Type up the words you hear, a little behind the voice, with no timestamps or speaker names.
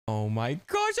my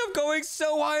gosh, I'm going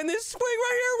so high in this swing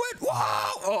right here. What?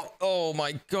 Wow. Oh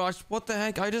my gosh. What the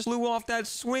heck? I just flew off that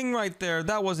swing right there.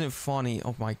 That wasn't funny.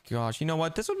 Oh my gosh. You know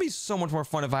what? This would be so much more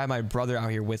fun if I had my brother out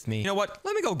here with me. You know what?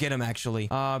 Let me go get him, actually.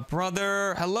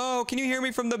 Brother. Hello? Can you hear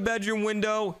me from the bedroom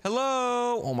window?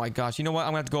 Hello? Oh my gosh. You know what? I'm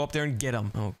gonna have to go up there and get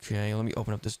him. Okay, let me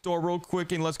open up this door real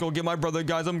quick and let's go get my brother,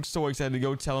 guys. I'm so excited to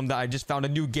go tell him that I just found a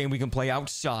new game we can play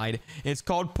outside. It's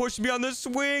called Push Me on the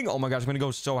Swing. Oh my gosh, I'm gonna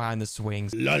go so high in the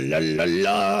swings. La la la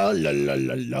la la la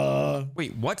la la.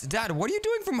 Wait, what? Dad, what are you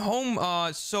doing from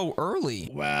home so early?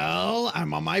 Well,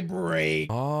 I'm on my break.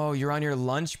 Oh, you're on your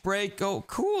lunch break? Oh,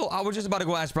 cool. I was just about to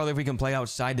go ask brother if we can play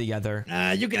outside together.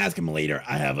 You can ask him later.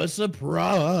 I have a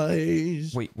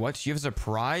surprise. Wait, what? You have a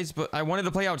surprise? But I wanted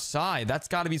to play outside. That's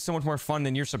got to be so much more fun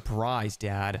than your surprise,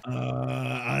 Dad.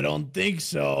 I don't think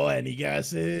so. Any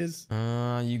guesses?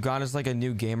 You got us like a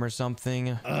new game or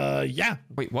something? Yeah.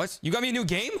 Wait, what? You got me a new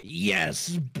game? Yes,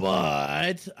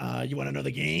 but you want to know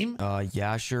the game?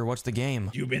 Yeah, sure. What's the game?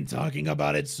 You've been talking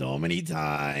about it so many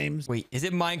times. Wait, is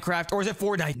it Minecraft or is it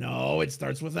Fortnite? No, it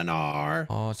starts with an R.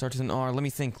 Oh, it starts with an R. Let me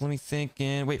think.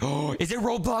 And wait. Oh, is it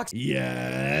Roblox?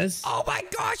 Yes. Oh my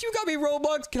gosh, you got me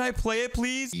Roblox. Can I play it,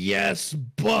 please? Yes,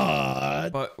 but...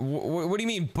 But what do you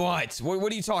mean, but?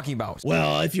 What are you talking about?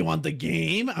 Well, if you want the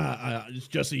game,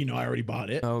 just so you know, I already bought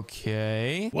it.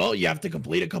 Okay. Well, you have to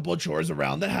complete a couple of chores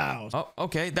around the house. Oh,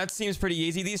 okay. That seems pretty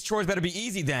easy. These chores better be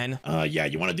easy then. Yeah,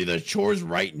 you want to do the chores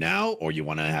right now, or you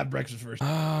want to have breakfast first?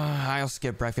 I'll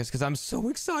skip breakfast because I'm so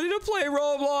excited to play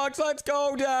Roblox. Let's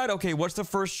go, Dad. Okay, what's the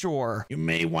first chore? You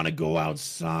may want to go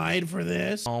outside for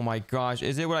this. Oh my gosh.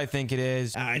 Is it what I think it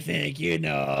is? I think you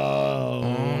know.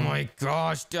 Oh my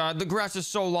gosh, Dad. The grass is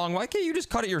so long. Why can't you just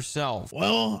cut it yourself?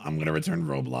 Well, I'm going to return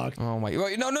Roblox. Oh my...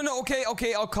 Wait, no.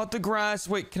 Okay, I'll cut the grass.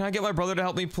 Wait, can I get my brother to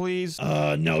help me, please?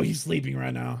 No, he's sleeping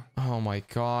right now. Oh my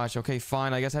gosh. Okay,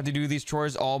 fine. I guess I have to do these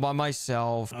chores all by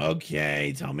myself.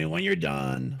 Okay, tell me when you're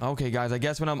done. Okay, guys, I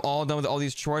guess when I'm all done with all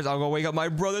these chores, I'll go wake up my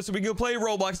brother so we can play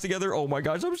Roblox together. Oh my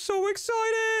gosh, I'm so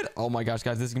excited. Oh my gosh,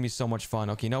 guys, this is gonna be so much fun.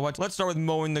 Okay, you know what? Let's start with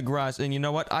mowing the grass. And you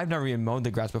know what? I've never even mowed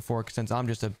the grass before since I'm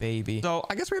just a baby. So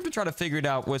I guess we have to try to figure it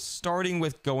out with starting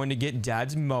with going to get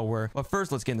Dad's mower. But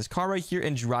first, let's get in this car right here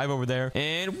and drive over there.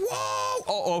 And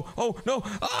whoa! Oh, no.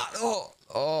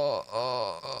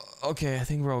 Okay, I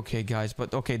think we're okay, guys.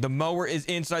 But okay, the mower is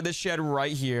inside the shed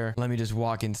right here. Let me just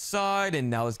walk inside, and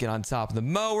now let's get on top of the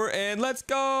mower, and let's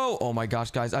go. Oh my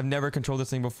gosh, guys, I've never controlled this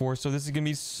thing before, so this is gonna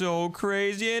be so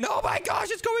crazy. And oh my gosh,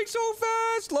 it's going so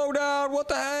fast. Slow down. What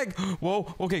the heck?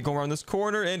 Whoa. Okay, go around this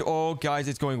corner, and oh, guys,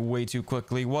 it's going way too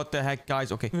quickly. What the heck,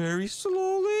 guys? Okay, very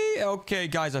slowly. Okay,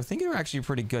 guys, I think we're actually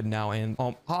pretty good now. And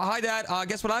hi, Dad.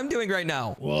 Guess what I'm doing right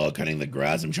now? Well, cutting the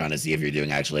grass. I'm trying to see if you're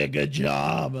doing actually a good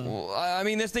job. Well, I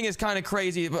mean, this thing is kind of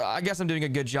crazy, but I guess I'm doing a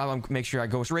good job. I'm make sure I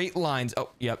go straight lines.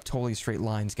 Oh, yep, totally straight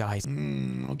lines, guys.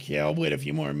 Okay, I'll wait a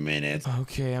few more minutes.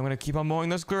 Okay, I'm gonna keep on mowing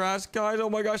this grass, guys. Oh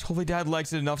my gosh, hopefully Dad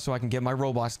likes it enough so I can get my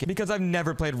Roblox game, because I've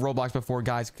never played Roblox before,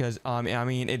 guys. Because I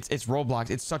mean, it's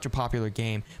Roblox. It's such a popular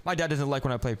game. My dad doesn't like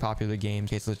when I play popular games.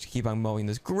 Okay, so let's keep on mowing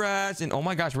this grass. And oh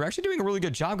my gosh, we're actually doing a really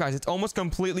good job, guys. It's almost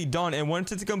completely done. And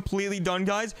once it's completely done,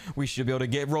 guys, we should be able to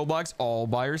get Roblox all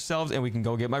by ourselves, and we can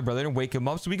go get my brother and wake him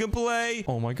up so we can play.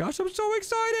 Oh my gosh, I'm so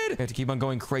excited. We have to keep on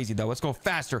going crazy though. Let's go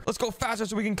faster. Let's go faster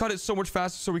so we can cut it so much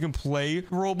faster so we can play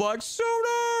Roblox sooner.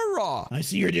 I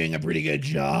see you're doing a pretty good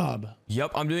job.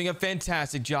 Yep, I'm doing a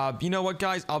fantastic job. You know what,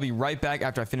 guys? I'll be right back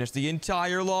after I finish the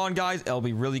entire lawn, guys. It'll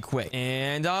be really quick.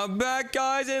 And I'm back,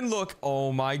 guys. And look,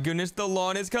 oh my goodness, the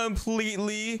lawn is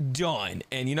completely done.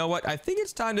 And you know what? I think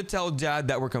it's time to tell Dad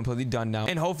that we're completely done now.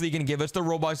 And hopefully he can give us the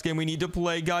Roblox game we need to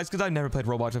play, guys, because I've never played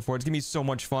Roblox before. It's gonna be so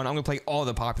much fun. I'm gonna play all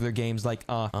the popular games like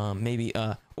maybe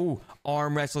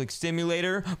arm wrestling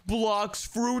simulator, blocks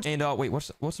fruit, and wait,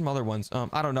 what's some other ones?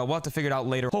 I don't know. We'll have to figure it out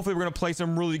later. Hopefully we're gonna play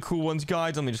some really cool ones,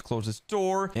 guys. Let me just close this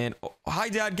door. And hi,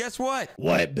 Dad, guess what?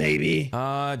 What, baby?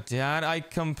 Dad, I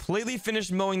completely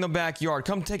finished mowing the backyard.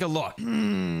 Come take a look.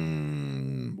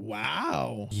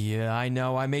 Wow. Yeah, I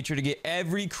know. I made sure to get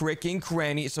every crick and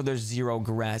cranny so there's zero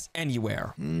grass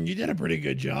anywhere. You did a pretty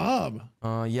good job.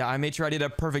 Yeah, I made sure I did a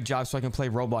perfect job so I can play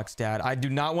Roblox, Dad. I do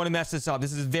not want to mess this up.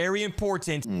 This is very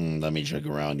important. Let me check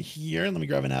around here. Let me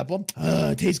grab an apple.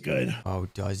 Tastes good. Oh,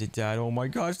 does it, Dad? Oh my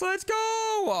gosh, let's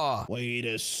go. Wait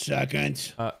a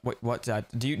second. Wait, what, Dad?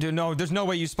 No, there's no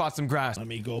way you spot some grass. Let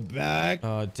me go back.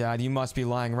 Dad, you must be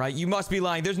lying, right? You must be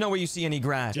lying. There's no way you see any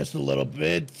grass. Just a little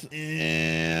bit.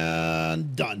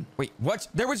 And done. Wait, what?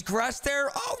 There was grass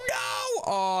there? Oh, no.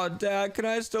 Oh, Dad, can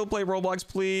I still play Roblox,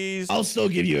 please? I'll still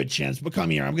give you a chance, but come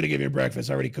here. I'm gonna give you breakfast.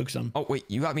 I already cooked some. Oh, wait,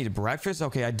 you got me to breakfast?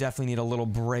 Okay, I definitely need a little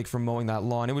break from mowing that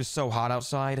lawn. It was so hot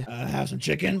outside. Have some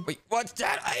chicken. Wait, what's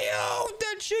that? Ew,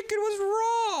 that chicken was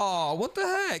raw. What the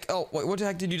heck? Oh, wait, what the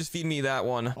heck did you just feed me that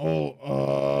one?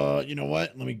 Oh, you know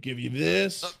what? Let me give you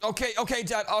this. Okay,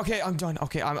 Dad. Okay, I'm done.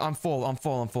 Okay, I'm full. I'm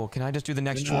full. Can I just do the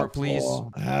next chore, please?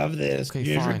 Have this. Okay,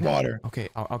 Here's fine. your water. Okay,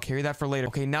 I'll carry that for later.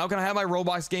 Okay, now can I have my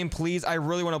Roblox game, please? I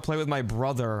really want to play with my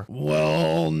brother.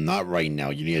 Well, not right now.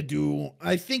 You need to do,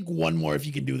 I think, one more if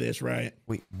you can do this, right?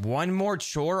 Wait, one more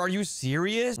chore? Are you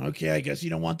serious? Okay, I guess you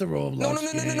don't want the Roblox No.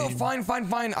 game.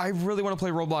 Fine. I really want to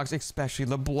play Roblox, especially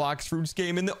the Blox Fruits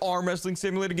game and the arm wrestling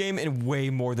simulator game and way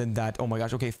more than that. Oh my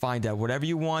gosh. Okay, fine, Dad. Whatever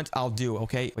you want, I'll do,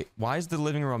 okay? Wait, why is the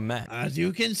living room a mess? As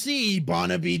you can see,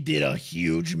 Barnaby did a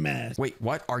huge mess. Wait,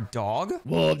 what? Our dog?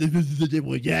 Well,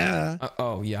 yeah.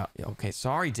 Oh, yeah. Okay,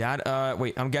 sorry, Dad.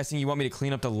 Wait, I'm guessing you want me to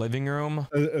clean up the living room?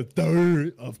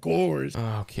 Third, of course.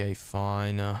 Okay,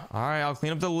 fine. All right, I'll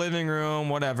clean up the living room,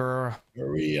 whatever.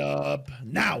 Hurry up.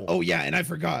 Now. Oh, yeah, and I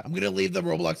forgot. I'm going to leave the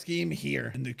Roblox game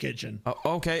here in the kitchen.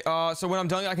 Okay, so when I'm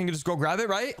done, I can just go grab it,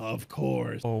 right? Of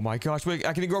course. Oh my gosh, wait,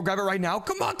 I can go grab it right now?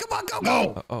 Come on, go.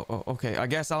 No. Okay, I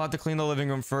guess I'll have to clean the living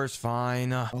room first,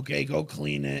 fine. Okay, go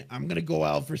clean it. I'm going to go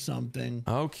out for something.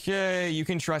 Okay, you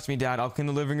can trust me, Dad. I'll clean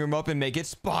the living room up and make it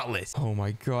spotless. Oh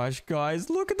my gosh, guys,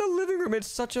 look at the living room. It's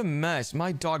such a mess.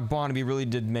 My dog Barnaby really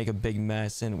did make a big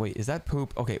mess. And wait, is that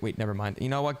poop? Okay, wait, never mind. You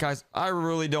know what, guys? I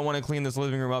really don't want to clean this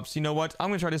living room up. So you know what? I'm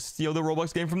going to try to steal the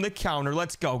Roblox game from the counter.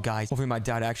 Let's go, guys. Hopefully my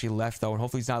dad actually left, though. And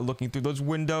hopefully he's not looking through those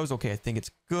windows. Okay, I think it's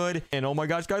good. And oh my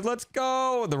gosh, guys, let's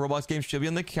go. The Roblox game should be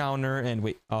on the counter. And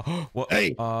wait, what?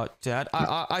 Hey. Dad,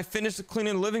 I finished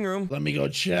cleaning the living room. Let me go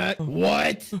check.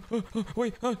 What?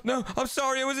 Wait, no, I'm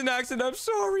sorry. It was an accident. I'm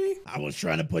sorry. I was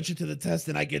trying to put you to the test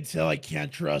and I can tell I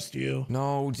can't trust you.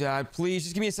 No, Dad, please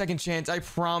just give me a second chance. I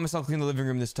promise I'll clean the living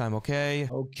room this time, okay?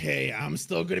 Okay, I'm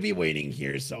still gonna be waiting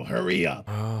here, so hurry up.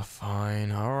 Oh,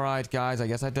 fine. All right, guys. I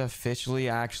guess I have to officially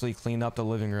actually clean up the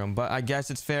living room. But I guess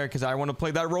it's fair because I want to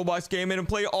play that Roblox game and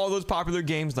play all those popular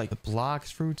games like the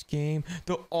Blox Fruits game,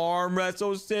 the Arm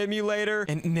Wrestle Simulator,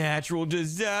 and Natural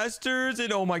Disasters.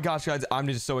 And oh my gosh, guys, I'm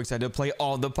just so excited to play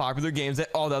all the popular games that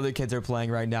all the other kids are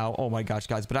playing right now. Oh my gosh,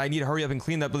 guys. But I need to hurry up and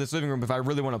clean up this living room if I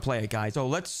really want to play it, guys. So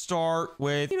let's start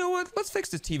with, you know what? Let's fix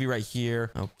this TV right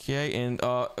here. Okay, and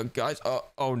guys,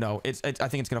 oh no, I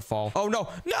think it's gonna fall. Oh no,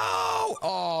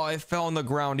 oh, it fell on the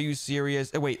ground. Are you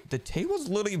serious? Wait, the table's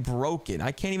literally broken.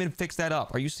 I can't even fix that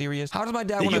up. Are you serious? How does my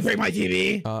dad Did want you to break my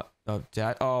TV?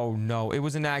 Dad. Oh no, it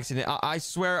was an accident. I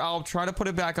swear I'll try to put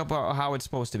it back up how it's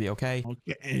supposed to be, okay?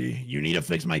 Okay, you need to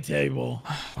fix my table.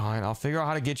 Fine, I'll figure out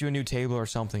how to get you a new table or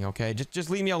something, okay? Just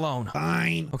leave me alone.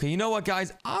 Fine. Okay, you know what,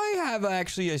 guys? I have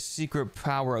actually a secret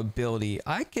power ability.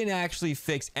 I can actually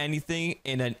fix anything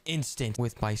in an instant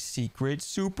with my secret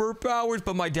superpowers,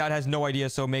 but my dad has no idea,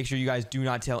 so make sure you guys do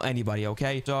not tell anybody,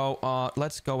 okay? So,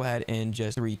 let's go ahead and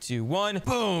just 3, 2, 1.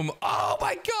 Boom! Oh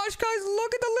my gosh, guys,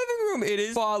 look at the living room. It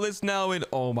is flawless now, and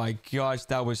oh my gosh,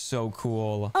 that was so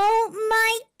cool. Oh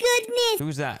my goodness.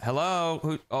 Who's that? Hello?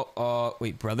 Who? Oh,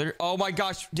 wait, brother? Oh my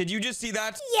gosh, did you just see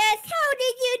that? Yes, how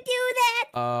did you do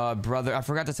that? Brother, I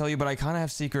forgot to tell you, but I kind of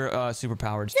have secret,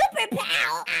 superpowers.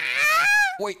 Superpower.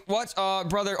 Wait, what?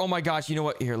 Brother, oh my gosh, you know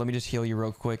what? Here, let me just heal you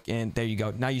real quick, and there you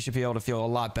go. Now you should be able to feel a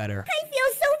lot better. I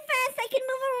feel so fast. I can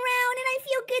move around and I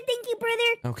feel good. Thank you,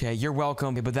 brother. Okay, you're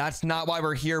welcome, but that's not why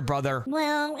we're here, brother.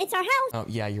 Well, it's our house. Oh,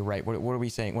 yeah, you're right. What are we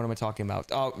saying? What am I talking about?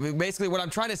 Basically, what I'm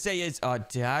trying to say is,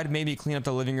 Dad made me clean up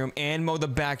the living room and mow the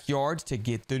backyard to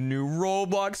get the new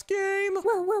Roblox game.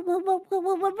 Whoa,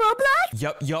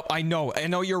 Roblox? Yup, I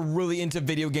know you're really into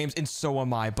video games, and so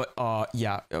am I, but,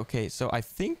 yeah, okay, so I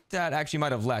think Dad actually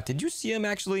might have left. Did you see him,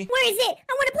 actually? Where is it?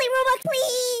 I want to play Roblox,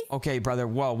 please. Okay, brother,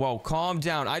 whoa, calm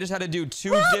down. I just had to do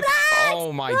two Roblox!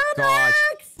 Oh my Roblox! gosh.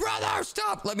 Brother,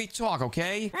 stop. Let me talk,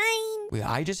 okay? Fine. Wait,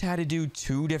 I just had to do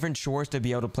 2 different chores to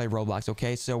be able to play Roblox,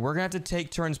 okay? So we're gonna have to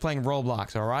take turns playing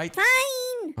Roblox, all right? Fine.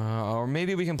 Or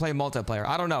maybe we can play multiplayer.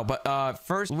 I don't know. But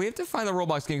first, we have to find the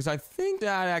Roblox game because I think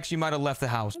Dad actually might have left the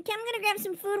house. Okay, I'm gonna grab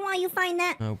some food while you find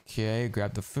that. Okay,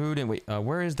 grab the food. And wait,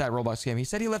 where is that Roblox game? He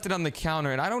said he left it on the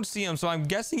counter, and I don't see him, so I'm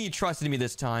guessing he trusted me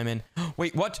this time. And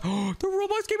wait, what? The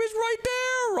Roblox game is right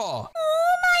there! Oh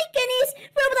my goodness!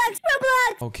 Roblox!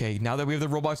 Okay, now that we have the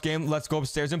Roblox game, let's go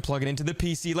upstairs and plug it into the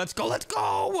PC. Let's go!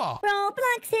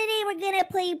 Roblox, today we're gonna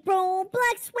play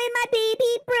Roblox with my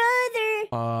baby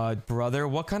brother. Brother,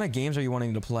 what kind of games are you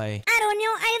wanting to play? I don't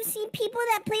know. I have seen people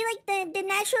that play like the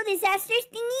natural disasters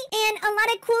thingy and a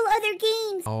lot of cool other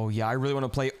games. Oh, yeah, I really want to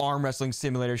play Arm Wrestling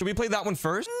Simulator. Should we play that one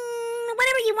first?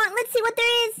 Whatever you want. Let's see what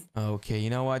there is. Okay, you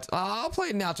know what? I'll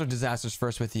play natural disasters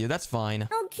first with you. That's fine.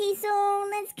 Okay, so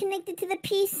let's connect it to the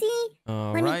PC.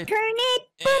 All Let me right. turn it.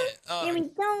 Boom. There we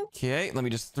go. Okay, let me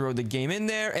just throw the game in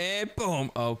there and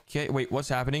boom. Okay, wait, what's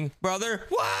happening? Brother?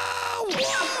 Wow!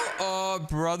 Whoa!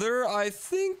 Brother, I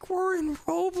think we're in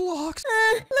Roblox.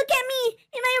 Look at me.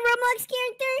 Am I a Roblox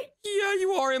character? Yeah,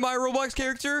 you are in my Roblox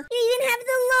character. You even have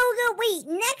the logo.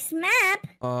 Wait, next map.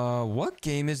 What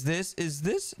game is this? Is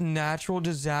this natural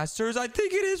disasters? I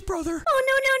think it is, brother. Oh,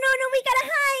 no. We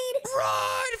gotta hide.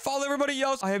 Run! Follow everybody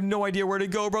else. I have no idea where to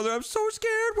go, brother. I'm so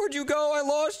scared. Where'd you go? I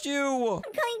lost you. I'm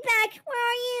coming back. Where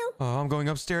are you? I'm going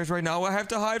upstairs right now. I have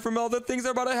to hide from all the things that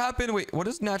are about to happen. Wait, what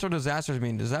does natural disasters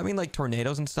mean? Does that mean like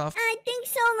tornadoes and stuff? I think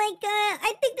so.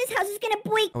 I think this house is gonna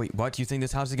break. Oh, wait, what? Do you think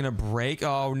this house is gonna break?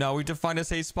 Oh, no. We have to find a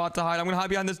safe spot to hide. I'm gonna hide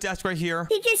behind this desk right here.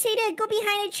 Did you say to go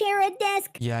behind a chair or a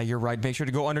desk? Yeah, you're right. Make sure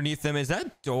to go underneath them. Is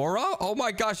that Dora? Oh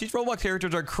my gosh, these Roblox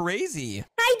characters are crazy.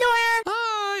 Hi, Dora.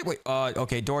 Hi. Wait,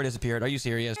 okay, Dora disappeared. Are you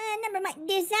serious? Never mind.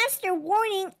 Disaster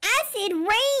warning. Acid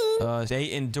rain. Stay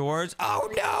indoors. Oh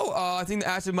no. I think the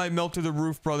acid might melt through the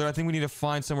roof, brother. I think we need to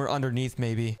find somewhere underneath,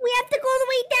 maybe. We have to go all the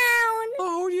way down.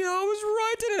 Oh yeah, I was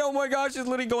right, didn't it? Oh my gosh, it's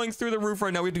literally going through the roof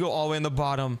right now. We have to go all the way in the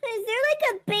bottom. Is there like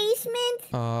a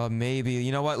basement? Maybe.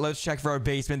 You know what? Let's check for our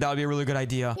basement. That would be a really good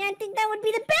idea. Yeah, I think that would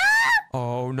be the best.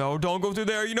 Oh no, don't go through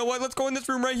there. You know what? Let's go in this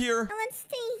room right here. Let's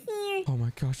stay here. Oh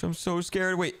my gosh, I'm so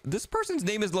scared. Wait, this person's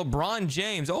name is LeBron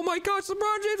James. Oh my gosh,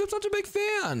 LeBron James, I'm such a big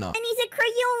fan. And he's a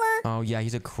Crayola. Oh yeah,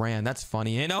 he's a crayon. That's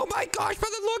funny. And oh my gosh,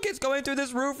 brother, look, it's going through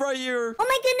this roof right here. Oh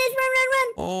my goodness,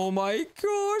 run. Oh my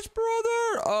gosh,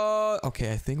 brother.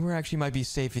 Okay, I think we actually might be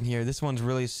safe in here. This one's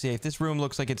really safe. This room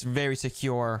looks like it's very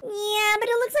secure. Yeah, but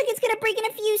it looks like it's gonna break in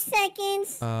a few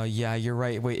seconds. Yeah, you're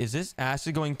right. Wait, is this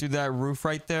acid going through that roof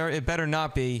right there? It better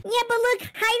not be. Yeah, but look,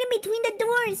 hide in between the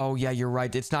doors. Oh yeah, you're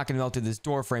right. It's not gonna melt through this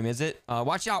door frame, is it?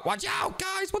 Watch out,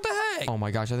 guys. What the heck? Oh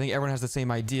my gosh, I think everyone has the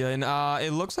same idea. And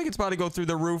it looks like it's about to go through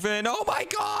the roof. And oh my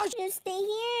gosh. Just stay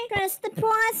here. Trust the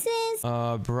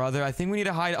process. Brother, I think we need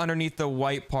to hide underneath the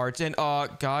white parts. And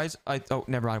guys, oh,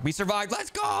 never mind. We survived. Let's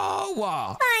go.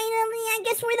 Finally, I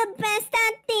guess we're the best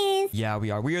at this. Yeah,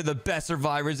 we are. We are the best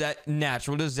survivors at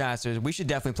natural disasters. We should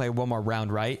definitely play one more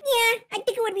round, right? Yeah, I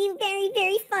think it would be very,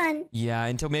 very fun. Yeah,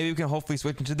 until maybe we can hopefully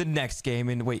switch into the next game.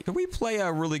 And wait, can we play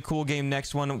a really cool game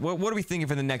next one? What are we thinking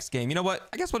for the next game? You know what?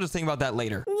 I guess we'll just think about that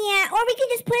later. Yeah, or we can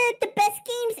just put the best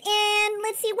games and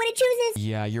let's see what it chooses.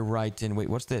 Yeah, you're right. And wait,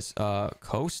 what's this?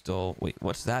 Coastal. Wait,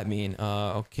 what's that mean?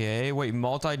 Okay. Wait,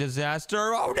 multi-disaster.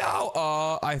 Oh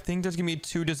no. I think there's gonna be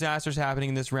 2 disasters happening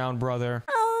in this round, brother.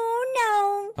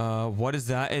 Oh no. What is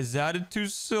that? Is that a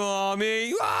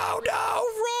tsunami? Oh no,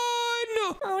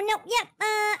 run! Oh no. Yep.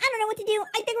 I don't know what to do.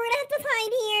 I think we're gonna have to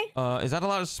hide here. Is that a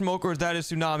lot of smoke or is that a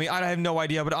tsunami? I have no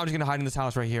idea, but I'm just gonna hide in this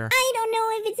house right here. I don't know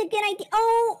if it's a good idea.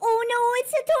 Oh no,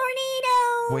 it's a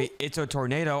tornado. Wait, it's a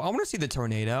tornado? I want to see the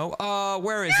tornado.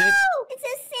 Where is it? No, it's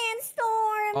a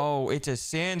sandstorm. Oh, it's a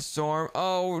sandstorm.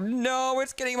 Oh no,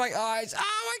 it's getting my eyes. Oh,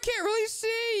 I can't really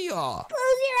see. Close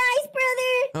your eyes,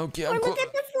 brother. Okay, or look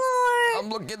at the floor. I'm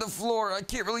looking at the floor. I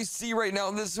can't really see right now.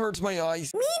 This hurts my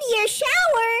eyes. Meteor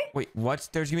shower. Wait, what?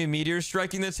 There's gonna be meteors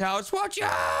striking this house? Watch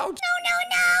out! No.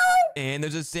 And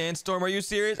there's a sandstorm. Are you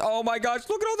serious? Oh my gosh,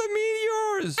 look at all the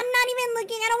meteors! I'm not even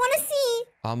looking. I don't want to see.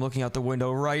 I'm looking out the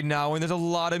window right now, and there's a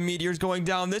lot of meteors going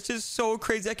down. This is so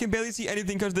crazy. I can barely see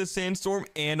anything because of the sandstorm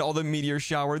and all the meteor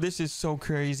shower. This is so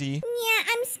crazy. Yeah,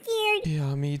 I'm scared.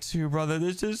 Yeah, me too, brother.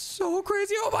 This is so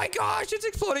crazy. Oh my gosh, it's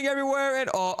exploding everywhere. And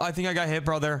oh, I think I got hit,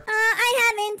 brother.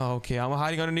 I haven't. Okay, I'm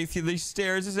hiding underneath these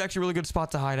stairs. This is actually a really good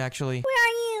spot to hide, actually. Where are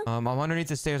you? I'm underneath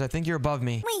the stairs. I think you're above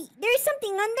me. Wait, there's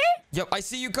something under? Yep, I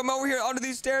see you. Come over here under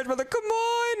these stairs, brother. Come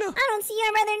on. I don't see you.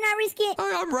 I'd rather not risk it.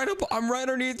 I'm right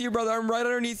underneath you, brother. I'm right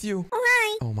underneath you. Oh,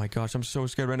 hi. Oh my gosh, I'm so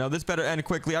scared right now. This better end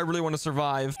quickly. I really want to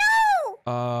survive.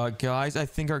 No! Guys, I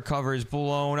think our cover is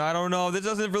blown. I don't know. This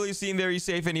doesn't really seem very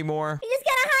safe anymore. You just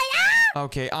gotta hide. Ah!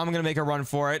 Okay, I'm gonna make a run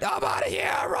for it. I'm out of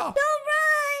here. Don't run.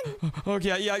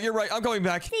 Okay, yeah, you're right. I'm going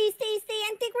back. Stay.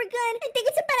 I think we're good. I think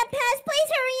it's about to pass. Please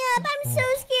hurry up. I'm so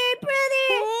scared, brother.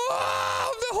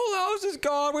 Oh, the whole house is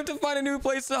gone. We have to find a new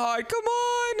place to hide. Come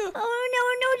on. Oh,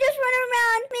 no. Just run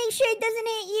around. Make sure it doesn't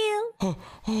hit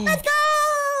you. Let's go.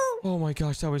 Oh my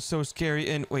gosh, that was so scary.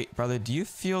 And wait, brother, do you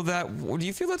feel that? Do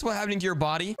you feel that's what's happening to your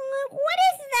body? What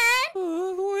is that?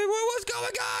 What's going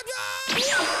on?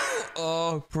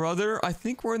 Oh, brother, I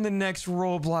think we're in the next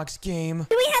Roblox game.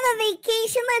 Do we have a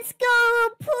vacation? Let's go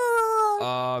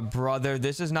pool. Brother,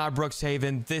 this is not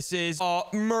Brookshaven. This is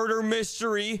murder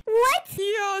mystery. What?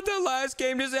 Yeah, the last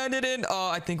game just ended in.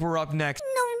 I think we're up next.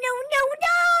 No.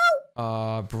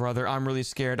 Brother, I'm really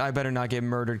scared. I better not get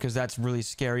murdered because that's really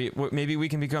scary. Maybe we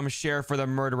can become a sheriff for the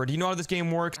murderer. Do you know how this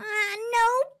game works? No,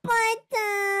 but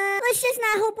let's just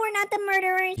not hope we're not the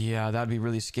murderers. Yeah, that'd be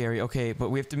really scary. Okay, but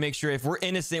we have to make sure if we're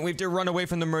innocent, we have to run away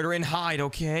from the murderer and hide,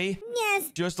 okay?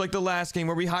 Yes. Just like the last game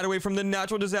where we hide away from the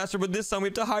natural disaster, but this time we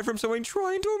have to hide from someone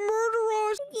trying to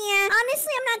murder us. Yeah,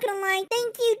 honestly, I'm not gonna lie.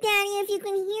 Thank you, Daddy, if you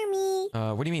can hear me.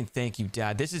 What do you mean, thank you,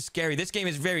 Dad? This is scary. This game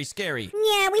is very scary.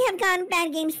 Yeah, we have gotten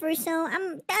bad games first, so never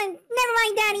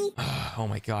mind, Daddy. Oh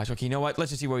my gosh. Okay, you know what?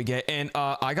 Let's just see what we get. And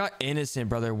I got innocent,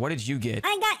 brother. What did you get?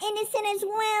 I got innocent as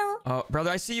well.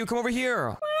 Brother, I see you. Come over here.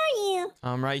 Where are you?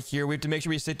 I'm right here. We have to make sure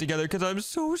we sit together because I'm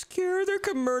so scared. There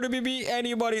could murder me, be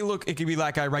anybody. Look, it could be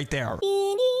that guy right there.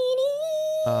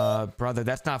 Brother,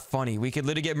 that's not funny. We could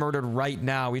literally get murdered right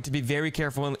now. We have to be very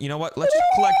careful. And you know what? Let's just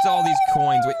collect all these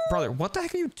coins. Wait, brother, what the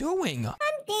heck are you doing? I'm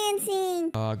dancing.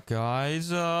 Guys,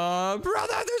 brother,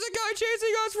 there's a guy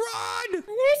chasing us. Run!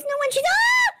 There's no one.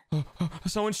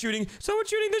 Someone's shooting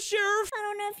the sheriff. I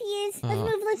don't know if he is.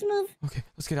 Let's move. Okay,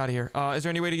 let's get out of here. Is there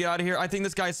any way to get out of here? I think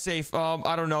this guy's safe.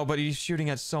 I don't know, but he's shooting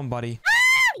at somebody.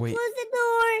 Wait. Close the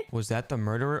door. Was that the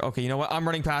murderer? Okay, you know what? I'm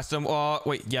running past him.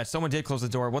 Wait, yeah, someone did close the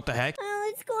door. What the heck?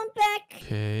 Let's go back.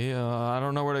 Okay, I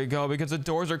don't know where to go because the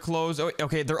doors are closed. Oh,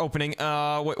 okay, they're opening.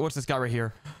 What's this guy right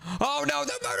here? Oh no,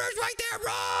 the murderer's right there.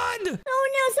 Run! Oh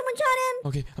no, someone shot him.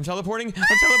 Okay, I'm teleporting.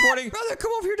 Brother,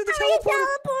 come over here to the How are you teleporter.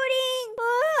 teleporting?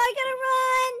 Oh, I gotta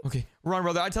run. Okay, run,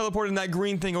 brother. I teleported in that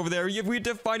green thing over there. We have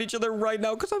to find each other right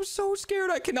now because I'm so scared.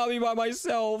 I cannot be by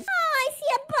myself. Oh, I see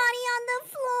a body on the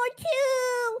floor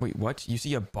too. Wait, what? You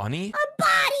see a bunny? A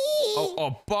body. Oh,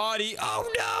 a body.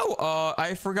 Oh no.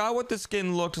 I forgot what the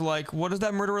skin looked like. What does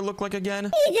that murderer look like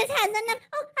again? He just has enough.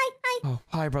 Oh, hi. Oh,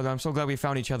 hi, brother. I'm so glad we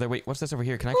found each other. Wait, what's this over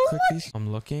here? Can I click these?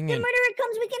 I'm looking The and... murderer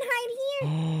comes, we can hide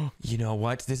here. You know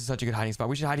what? This is such a good hiding spot.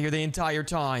 We should hide here the entire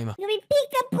time. You'll be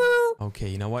peekaboo. Okay,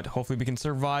 you know what? Hopefully we can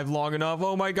survive long enough.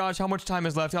 Oh my gosh, how much time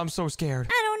is left? I'm so scared.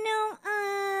 I don't know.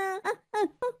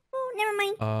 Never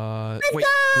mind. Wait,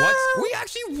 go. what? We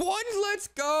actually won. Let's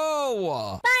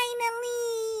go.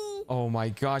 Finally. Oh my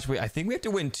gosh. Wait, I think we have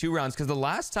to win 2 rounds because the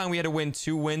last time we had to win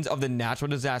 2 wins of the natural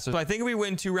disaster. So I think if we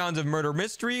win 2 rounds of murder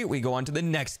mystery, we go on to the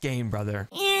next game, brother.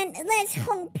 And let's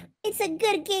hope it's a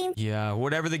good game. Yeah,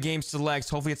 whatever the game selects,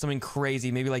 hopefully it's something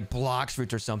crazy. Maybe like Blox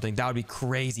Fruits or something. That would be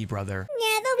crazy, brother.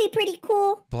 Yeah, that'll be pretty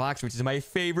cool. Blox Fruits is my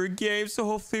favorite game, so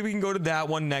hopefully we can go to that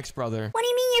one next, brother. What do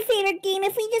you mean your favorite game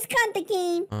if we just count the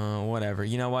game? Whatever.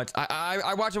 You know what?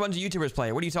 I watch a bunch of YouTubers play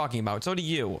it. What are you talking about? So do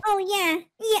you. Oh, yeah.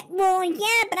 Well,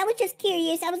 yeah, but I was just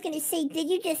curious. I was going to say, did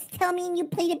you just tell me you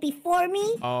played it before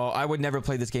me? Oh, I would never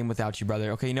play this game without you,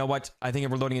 brother. Okay, you know what? I think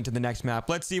we're loading into the next map.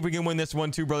 Let's see if we can win this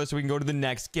one too, brother, so we can go to the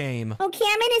next game. Okay,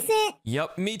 I'm innocent.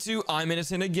 Yep, me too. I'm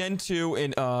innocent again too.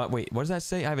 And wait, what does that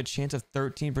say? I have a chance of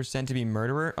 13% to be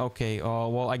murderer. Okay,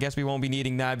 well, I guess we won't be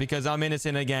needing that because I'm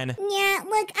innocent again. Yeah,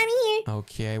 look, I'm here.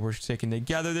 Okay, we're sticking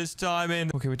together this time.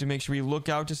 And okay, we have to make sure we look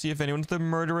out to see if anyone's the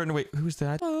murderer. And wait, who's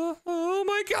that? Oh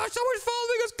my gosh, someone's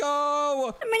following us.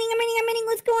 Go! I'm running.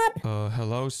 Let's go up.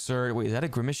 Hello, sir. Wait, is that a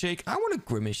Grimace shake? I want a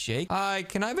Grimace shake. Hi,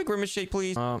 can I have a Grimace shake,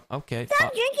 please? Okay.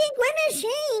 Stop drinking Grimace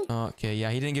shake. Okay,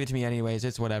 yeah, he didn't give it to me anyways.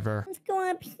 It's whatever. Let's go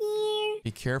up here.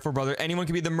 Be careful, brother. Anyone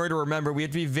can be the murderer. Remember, we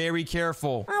have to be very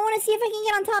careful. I want to see if I can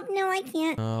get on top. No, I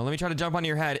can't. Let me try to jump on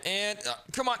your head. And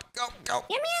come on, go. Get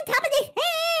me on top of the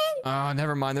head.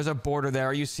 Never mind. There's a border there.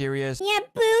 Are you serious? Yeah,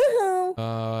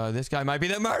 boo-hoo. This guy might be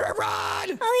the murderer.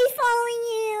 Run! Oh, he's following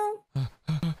you.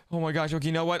 Oh my gosh. Okay,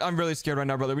 you know what? I'm really scared right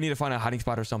now, brother. We need to find a hiding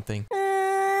spot or something.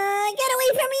 Get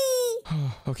away from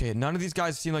me. Okay, none of these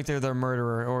guys seem like they're the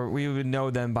murderer, or we would know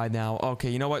them by now. Okay,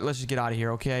 you know what? Let's just get out of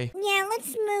here, okay? Yeah, let's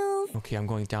move. Okay, I'm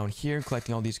going down here,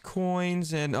 collecting all these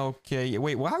coins, and okay,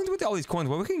 wait, what happens with all these coins?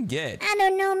 What we can get? I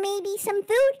don't know, maybe some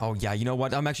food? Oh, yeah, you know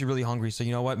what? I'm actually really hungry, so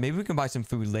you know what? Maybe we can buy some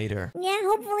food later. Yeah,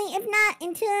 hopefully. If not,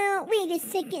 until... Wait a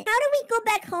second. How do we go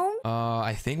back home?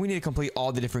 I think we need to complete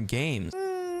all the different games.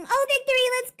 Oh, victory,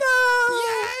 let's go!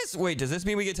 Yes! Wait, does this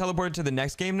mean we get teleported to the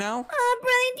next game now?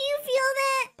 Brother, do you feel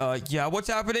that? Yeah, what's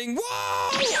happening?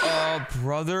 Whoa!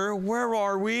 Brother, where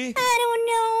are we? I don't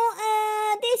know.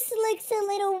 This looks a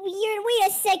little weird. Wait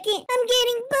a second. I'm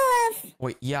getting buff.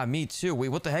 Wait, yeah, me too. Wait,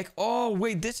 what the heck? Oh,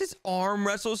 wait, this is Arm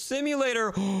Wrestle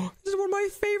Simulator. This is one of my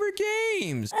favorite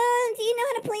games. Do you know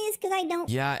how to play this? Because I don't.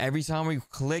 Yeah, every time we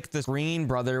click the screen,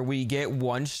 brother, we get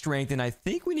 1 strength. And I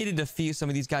think we need to defeat some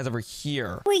of these guys over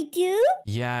here. We do?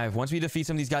 Yeah, once we defeat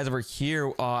some of these guys over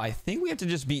here, I think we have to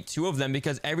just beat 2 of them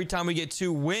because every time we get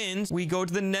 2 wins, we go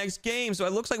to the next game. So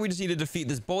it looks like we just need to defeat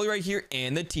this bully right here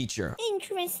and the teacher.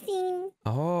 Interesting.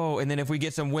 Oh, and then if we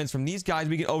get some wins from these guys,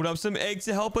 we can open up some eggs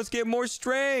to help us get more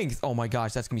strength. Oh my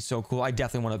gosh, that's gonna be so cool. I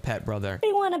definitely want a pet, brother.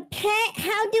 We want a pet?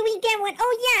 How do we get one?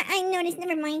 Oh, yeah, I noticed.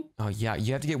 Never mind. Oh yeah,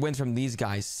 you have to get wins from these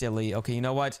guys, silly. Okay, you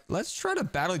know what? Let's try to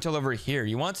battle each other over here.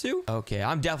 You want to? Okay,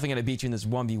 I'm definitely gonna beat you in this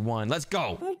 1v1. Let's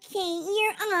go. Okay,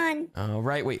 you're on. All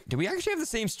right, wait. Do we actually have the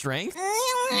same strength?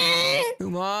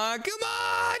 Come on, come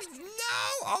on.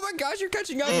 No. Oh my gosh, you're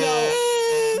catching up. No.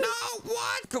 No,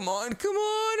 what? Come on, come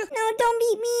on. No, don't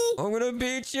beat me. I'm gonna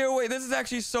beat you. Wait, this is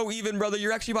actually so even, brother.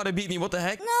 You're actually about to beat me. What the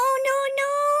heck? No, no, no.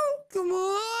 Come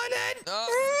on.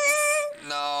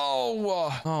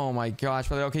 No. Oh my gosh,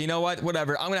 brother. Okay, you know what?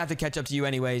 Whatever. I'm gonna have to catch up to you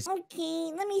anyways.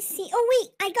 Okay, let me see. Oh,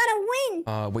 wait, I got a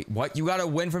win. Wait, what? You got a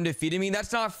win from defeating me?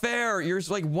 That's not fair. You're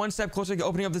like 1 step closer to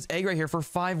opening up this egg right here for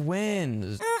 5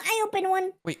 wins. I opened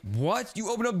one. Wait, what?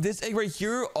 You opened up this egg right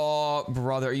here? Oh,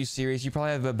 brother, are you serious? You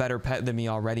probably have a better pet than me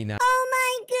already now. Oh,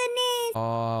 my goodness.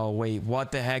 Oh, wait,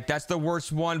 what the heck? That's the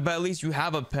worst one, but at least you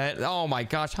have a pet. Oh my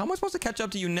gosh, how am I supposed to catch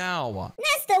up to you now?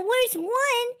 That's the worst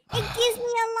one. It gives me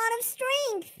a lot of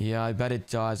strength. Yeah, I bet it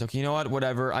does. Okay, you know what?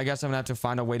 Whatever. I guess I'm gonna have to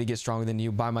find a way to get stronger than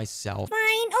you by myself. Fine.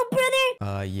 Oh,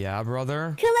 brother. Yeah,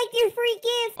 brother. Collect your free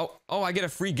gift. Oh, I get a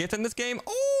free gift in this game?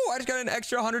 Oh, I just got an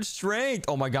extra 100 strength.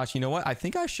 Oh my gosh, you know what? I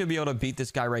think I should be able to beat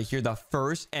this guy right here, the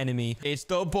first enemy. It's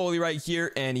the bully right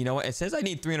here. And you know what? It says I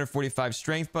need 345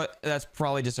 strength, but that's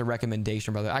probably just a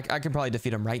recommendation, brother. I can probably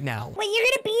defeat him right now. Wait, you're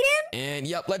gonna beat him? And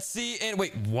yep, let's see. And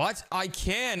wait, what? I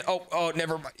can. Oh,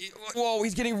 never mind. Whoa,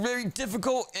 he's getting very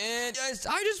difficult. And yes,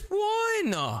 I just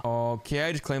won. Okay,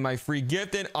 I just claimed my free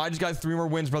gift and I just got 3 more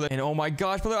wins, brother. And oh my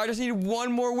gosh, brother, I just need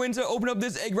 1 more win to open up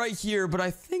this egg right here. But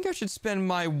I think I should spend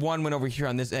my 1 win over here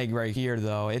on this egg right here,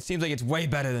 though. It seems like it's way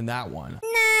better than that one.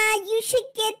 Nah, you should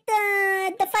get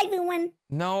the 5v1.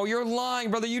 No, you're lying,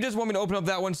 brother. You just want me to open up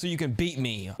that one so you can beat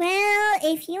me. Well,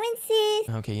 if you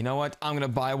insist. Okay, you know what? I'm gonna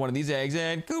buy one of these eggs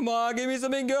and come on, give me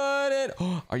something good.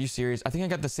 And are you serious? I think I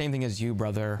got the same thing as you,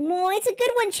 brother. No, it's a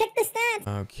good one. Check the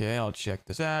stats. Okay, I'll check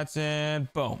the stats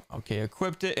and boom. Okay,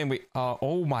 equipped it and we.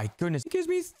 Oh my goodness, it gives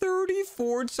me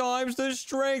 34 times the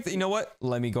strength. You know what?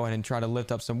 Let me go ahead and try to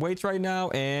lift up some weights right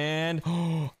now. And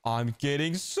I'm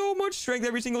getting so much strength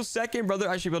every single second, brother.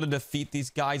 I should be able to defeat these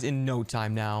guys in no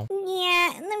time now.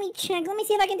 Yeah, let me check. Let me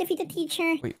see if I can defeat the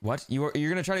teacher. Wait, what? You're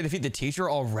gonna try to defeat the teacher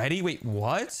already? Wait,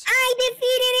 what? I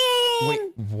defeated him!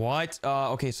 Wait, what?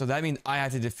 Okay, so that means I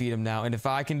have to defeat him now. And if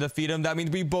I can defeat him, that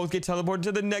means we both get teleported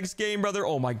to the next game, brother.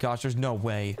 Oh my gosh, there's no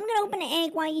way. I'm gonna open an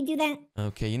egg while you do that.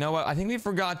 Okay, you know what? I think we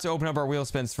forgot to open up our wheel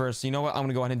spins first. So you know what? I'm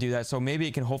gonna go ahead and do that. So maybe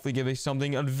it can hopefully give us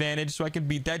something advantage so I can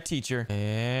beat that teacher.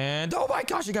 And oh my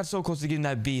gosh, I got so close to getting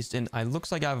that beast. And it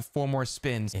looks like I have 4 more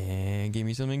spins. And give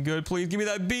me something good. Please give me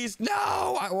that beast.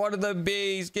 No, I wanted the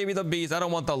beast. Give me the beast. I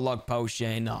don't want the luck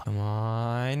potion. Come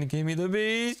on, give me the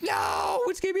beast. No,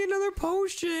 it's gave me another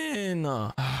potion.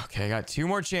 Okay, I got 2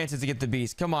 more chances to get the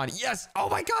beast. Come on. Yes. Oh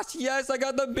my gosh. Yes, I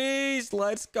got the beast.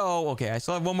 Let's go. Okay, I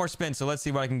still have 1 more spin, so let's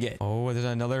see what I can get. Oh, there's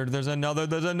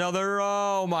another.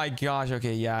 Oh my gosh.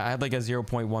 Okay, yeah, I had like a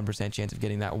 0.1% chance of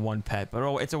getting that 1 pet, but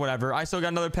oh, it's a whatever. I still got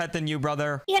another pet than you,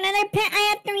 brother. You got another pet?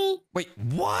 I have 3. Wait,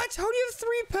 what? How do you have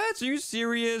 3 pets? Are you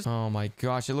serious? Oh my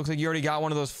gosh, it looks like you already got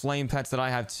one of those flame pets that I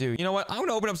have too. You know what? I'm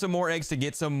gonna open up some more eggs to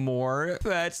get some more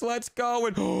pets. Let's go.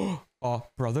 And oh,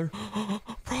 brother.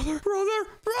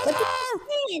 brother.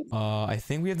 I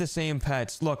think we have the same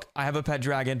pets. Look, I have a pet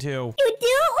dragon too. You do?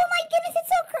 Oh my goodness, it's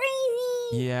so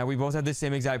crazy. Yeah, we both have the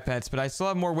same exact pets, but I still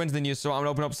have more wins than you, so I'm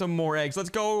gonna open up some more eggs. Let's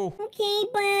go. Okay,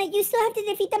 but you still have to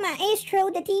defeat the maestro,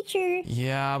 the teacher.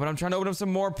 Yeah, but I'm trying to open up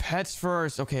some more pets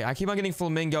first. Okay, I keep on getting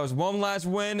flamingos. 1 last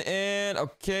win, and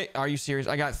okay, are you serious?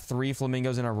 I got 3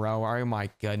 flamingos in a row. Oh my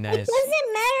goodness. It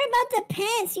doesn't matter about the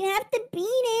pets. You have to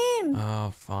beat him.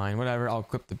 Oh, fine, whatever. I'll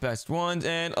equip the best ones,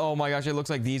 and oh my gosh, it looks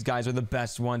like these guys are the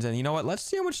best ones. And you know what? Let's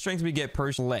see how much strength we get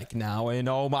per lick now. And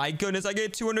oh my goodness, I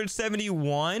get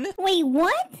 271. Wait,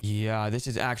 what? Yeah, this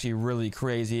is actually really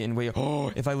crazy. And wait,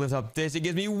 if I lift up this, it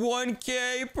gives me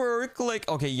 1k per click.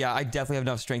 Okay, yeah, I definitely have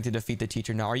enough strength to defeat the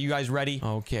teacher now. Are you guys ready?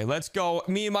 Okay, let's go.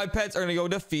 Me and my pets are gonna go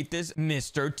defeat this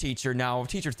Mr. Teacher now.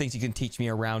 Teacher thinks he can teach me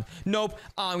around. Nope,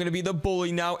 I'm gonna be the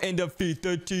bully now and defeat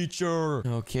the teacher.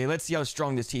 Okay, let's see how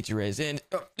strong this teacher is. And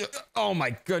oh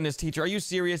my goodness, teacher, are you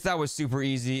serious? That was super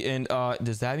easy. And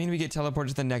does that mean we get teleported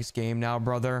to the next game now,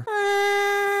 brother?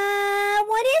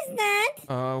 What is that?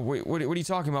 Wait, what are you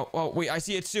talking about? Oh, wait, I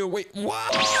see it too. Wait,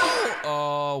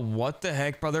 whoa! What the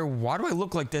heck, brother? Why do I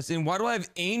look like this? And why do I have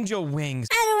angel wings?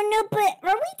 I don't know, but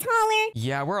are we taller?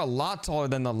 Yeah, we're a lot taller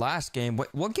than the last game.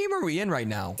 What game are we in right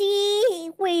now?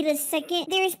 See, wait a second.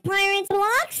 There's Pirates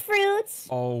Blocks Fruits.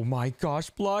 Oh my gosh,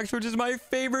 Blox Fruits is my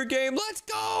favorite game. Let's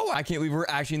go! I can't believe we're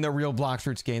actually in the real Blox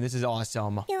Fruits game. This is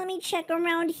awesome. Okay, let me check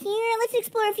around here. Let's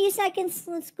explore a few seconds.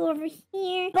 Let's go over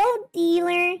here. Boat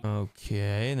dealer.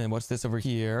 Okay, and then what's this over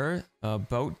here?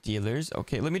 Boat dealers.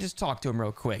 Okay, let me just talk to him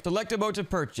real quick. Select a boat to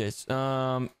purchase.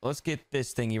 Let's get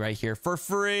this thingy right here for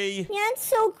free. Yeah, it's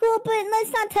so cool, but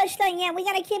let's not touch that yet. We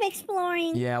gotta keep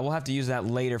exploring. Yeah, we'll have to use that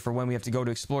later for when we have to go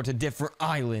to explore to different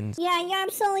islands. Yeah, you're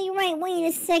absolutely right. Wait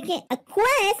a second. A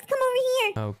quest? Come over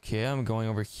here. Okay, I'm going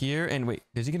over here. And wait,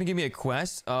 is he gonna give me a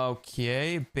quest?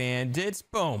 Okay, bandits.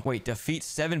 Boom. Wait, defeat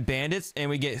 7 bandits and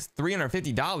we get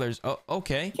 $350. Oh,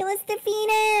 okay. Okay, let's defeat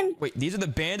him. Wait, these are the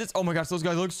bandits? Oh my gosh, those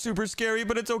guys look super scary,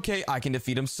 but it's okay. I can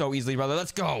defeat them so easily, brother.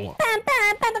 Let's go. Bam,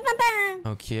 bam, bam, bam, bam,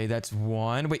 bam. Okay, that's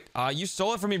 1. Wait, you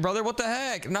stole it from me, brother. What the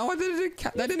heck? No,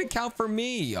 that didn't count for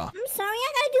me. I'm sorry,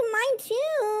 I gotta do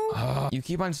mine too. You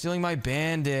keep on stealing my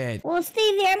bandit. Well,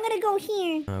 stay there. I'm gonna go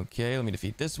here. Okay, let me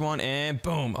defeat this one, and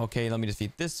boom. Okay, let me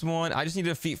defeat this one. I just need to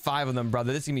defeat 5 of them,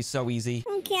 brother. This is gonna be so easy.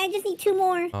 Okay, I just need 2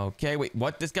 more. Okay, wait,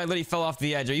 what? This guy literally fell off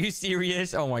the edge. Are you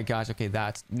serious? Oh my gosh. Okay,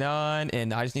 that's done.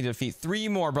 And I just need to defeat 3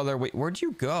 more, brother. Wait, where'd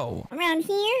you go? Around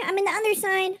here? I'm in the other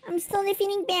side. I'm still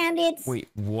defeating bandits. Wait,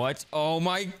 what? Oh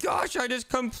my gosh, I just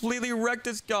completely wrecked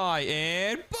this guy.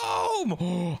 And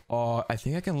boom! Oh, I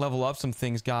think I can level up some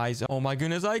things, guys. Oh my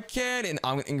goodness, I can. And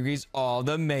I'm gonna increase all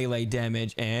the melee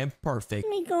damage. And perfect.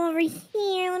 Let me go over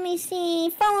here. Let me see.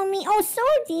 Follow me. Oh,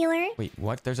 sword dealer. Wait,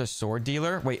 what? There's a sword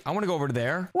dealer? Wait, I want to go over to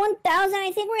there. 1,000.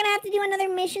 I think we're gonna have to do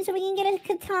another mission so we can get a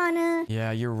katana.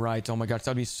 Yeah, you're right. Oh my gosh,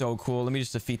 that'd be so cool. Let me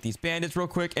just defeat these bandits real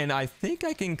quick. And I think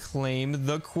I can claim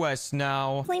the quest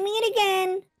now. Claiming it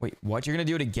again. Wait, what? You're gonna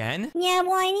do it again? Yeah,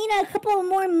 well, I need a couple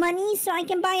more money so I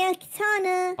can buy a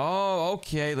katana. Oh,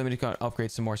 okay. Let me just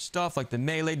upgrade some more stuff like the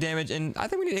melee damage. And I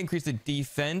think we need to increase the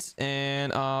defense.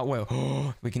 And,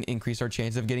 well, we can increase our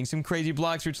chance of getting some crazy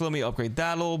Blox Fruits. So let me upgrade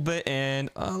that a little bit. And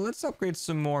let's upgrade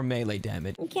some more melee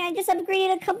damage. Okay, I just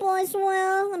upgraded a couple as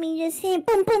well. Let me just hit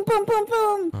boom, boom, boom, boom,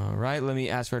 boom. All right, let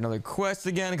me ask for another quest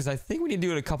again because I think we need to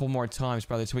do it a couple more times,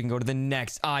 brother, so we can go to the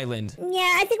next island.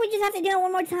 Yeah, I think we just have to do it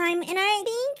one more time. And I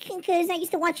think, because I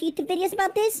used to watch YouTube videos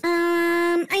about this,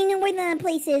 I know where the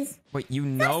place is. Wait, you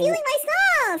Stop know? stealing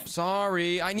my stuff!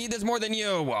 Sorry, I need this more than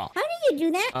you. How do you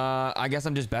do that? I guess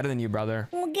I'm just better than you, brother.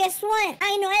 Well, guess what?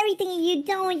 I know everything and you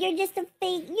don't. You're just a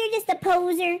fake. You're just a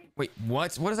poser. Wait,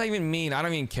 what? What does that even mean? I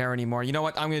don't even care anymore. You know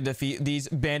what? I'm gonna defeat these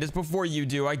bandits before you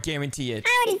do. I guarantee it.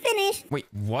 I already finished. Wait,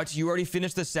 what? You already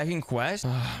finished the second quest?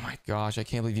 Oh my gosh, I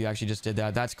can't believe you actually just did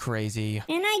that. That's crazy.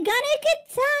 And I got a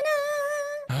katana.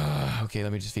 Okay,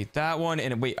 let me just defeat that one.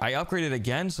 And wait, I upgraded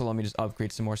again, so let me just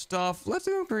upgrade some more stuff. Let's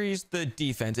increase the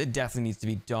defense. It definitely needs to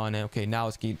be done. Okay, now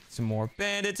let's get some more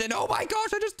bandits. And oh my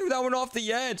gosh, I just threw that one off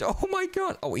the edge. Oh my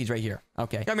god. Oh, he's right here.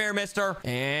 Okay, come here, mister.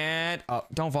 And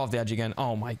don't fall off the edge again.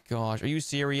 Oh my gosh, are you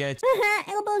serious?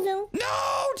 Elbow zoom.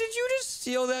 No, did you just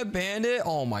steal that bandit?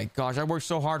 Oh my gosh, I worked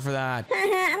so hard for that.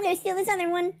 I'm gonna steal this other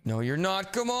one. No, you're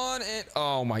not. Come on. And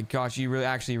oh my gosh, you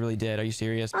really did. Are you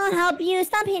serious? I'll help you.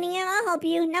 Stop hitting him. I'll help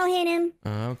you. Now hit him.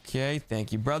 Okay,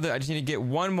 thank you, brother. I just need to get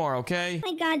one more, okay?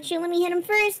 I got you. Let me hit him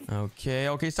first.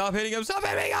 Okay, stop hitting him. Stop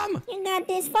hitting him. You got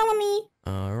this. Follow me.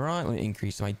 All right, let me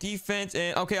increase my defense.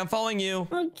 And okay, I'm following you.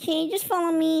 Okay, just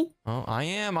follow me. Oh, I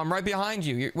am. I'm right behind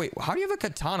you. Wait, how do you have a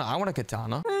katana? I want a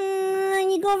katana.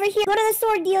 You go over here. Go to the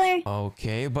sword dealer.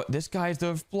 Okay, but this guy's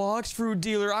the Blox Fruit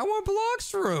dealer. I want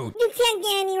Blox Fruit. You can't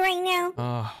get any right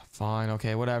now. Fine.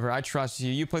 Okay, whatever. I trust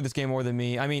you. You played this game more than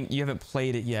me. I mean, you haven't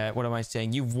played it yet. What am I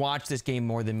saying? You've watched this game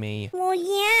more than me. Well,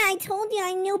 yeah, I told you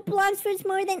I knew Blox Fruits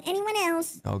more than anyone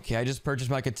else. Okay, I just purchased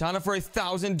my katana for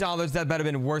 $1,000. That better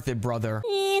have been worth it, brother.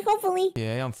 Hopefully.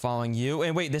 Okay, I'm following you.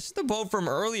 And wait, this is the boat from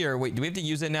earlier. Wait, do we have to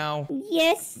use it now?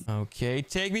 Yes. Okay,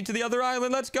 take me to the other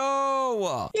island. Let's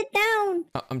go. Sit down.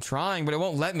 I'm trying, but it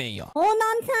won't let me. Hold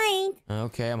on tight.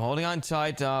 Okay, I'm holding on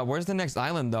tight. Where's the next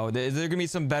island, though? Is there gonna be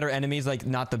some better enemies, like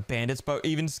not the bandits, but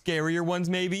even scarier ones,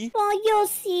 maybe? Well, you'll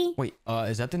see. Wait,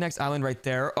 is that the next island right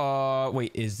there?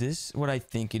 Wait, is this what I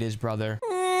think it is, brother?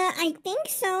 I think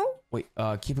so. Wait,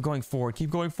 keep it going forward. Keep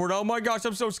going forward. Oh my gosh,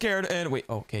 I'm so scared. And wait,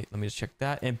 okay, let me just check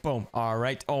that. And boom. All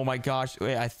right. Oh my gosh.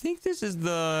 Wait, I think this is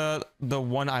the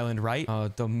one island, right?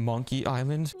 The monkey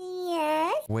island.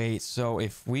 Yes. Wait, so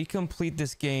if we complete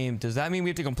this game, does that mean we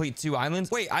have to complete 2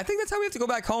 islands? Wait, I think that's how we have to go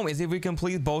back home, is if we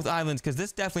complete both islands, because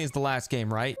this definitely is the last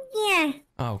game, right? Yeah.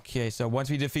 Okay, so once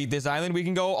we defeat this island, we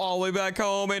can go all the way back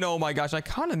home. And oh my gosh, I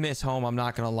kind of miss home. I'm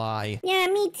not gonna lie. Yeah,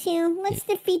 me too. Let's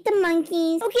defeat the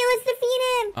monkeys. Okay, let's defeat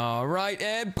him. All right,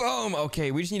 and boom. Okay,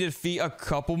 we just need to defeat a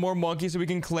couple more monkeys so we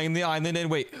can claim the island.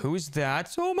 And wait, who's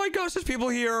that? Oh my gosh, there's people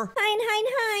here.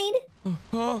 Hide.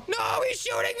 No, he's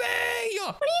shooting me.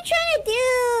 What are you trying to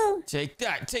do? Take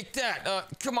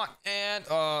that. Come on. And,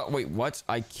 wait, what?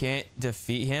 I can't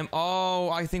defeat him. Oh,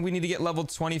 I think we need to get level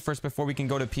 20 first before we can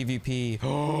go to PvP.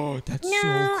 Oh, that's so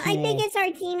cool. No, I think it's our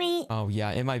teammate. Oh,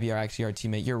 yeah, it might be actually our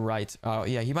teammate. You're right.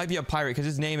 Yeah, he might be a pirate because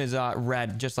his name is,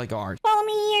 Red, just like ours. Follow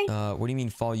me here. What do you mean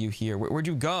follow you here? Where'd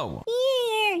you go?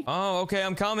 Here. Oh, okay,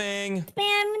 I'm coming.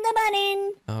 Spam the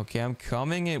button. Okay, I'm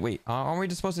coming. And wait, aren't we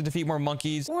just supposed to defeat more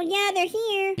monkeys? Well, yeah, they're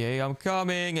here. Okay, I'm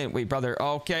coming. And wait, brother.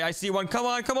 Okay, I see one. Come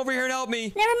on, come over here and help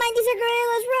me. Never mind, these are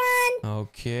gorillas. Run.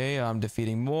 Okay, I'm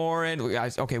defeating more. And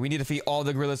guys, okay, we need to defeat all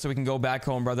the gorillas so we can go back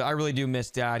home, brother. I really do miss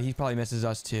Dad. He probably misses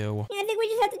us too. Yeah, I think we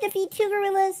just have to defeat 2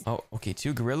 gorillas. Oh, okay,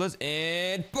 2 gorillas.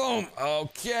 And boom.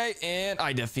 Okay, and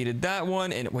I defeated that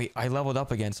one. And wait, I leveled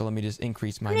up again. So let me just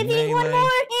increase my I'm defeating melee. one more,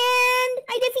 and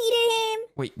I defeated him.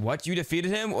 Wait, what? You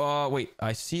defeated him? Wait,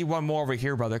 I see one more over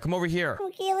here, brother. Come over here.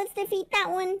 Okay, let's defeat that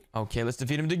one. Okay, let's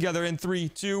defeat him together in 3,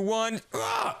 2, 1.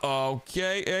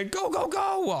 Okay, and go.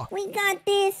 We got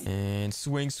this. And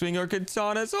swing our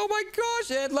katanas. Oh my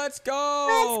gosh, and let's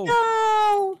go. Let's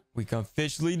go. We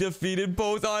officially defeated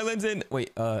both islands. And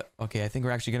wait, okay, I think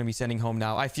we're actually gonna be sending home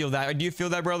now. I feel that. Do you feel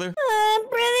that, brother?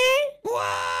 Brother?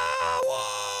 Whoa!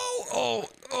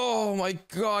 Oh my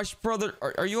gosh, brother.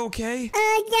 Are you okay? Yeah,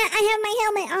 I have my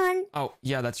helmet on. Oh,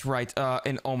 yeah, that's right.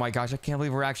 And oh my gosh, I can't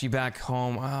believe we're actually back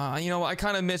home. You know, I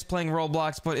kind of miss playing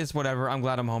Roblox, but it's whatever. I'm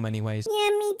glad I'm home anyways. Yeah,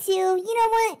 me too. You know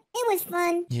what? It was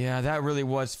fun. Yeah, that really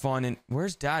was fun. And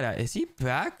where's Dad at? Is he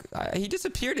back? He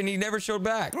disappeared and he never showed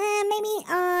back.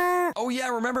 Oh yeah,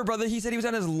 remember, brother? He said he was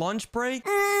on his lunch break.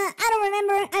 I don't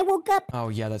remember. I woke up. Oh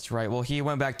yeah, that's right. Well, he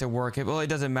went back to work. Well, it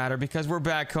doesn't matter because we're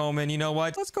back home. And you know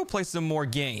what? Let's go play some more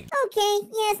games. Okay,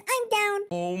 yes, I'm down.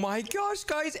 Oh my gosh,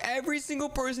 guys. Every single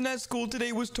person at school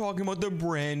today was talking about the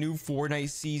brand new Fortnite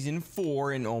Season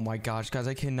 4. And oh my gosh, guys,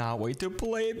 I cannot wait to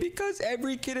play it because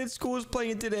every kid at school is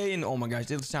playing it today. And oh my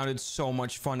gosh, it sounded so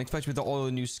much fun, especially with all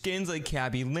the new skins like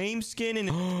Cabby Lame skin. And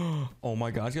oh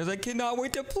my gosh, guys, I cannot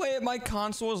wait to play it. My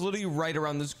console is literally right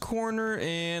around this corner.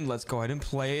 And let's go ahead and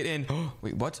play it. And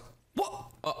wait, what? What?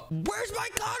 Where's my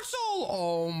console?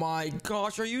 Oh my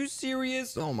gosh, are you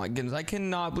serious? Oh my goodness, I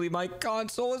cannot believe my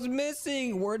console is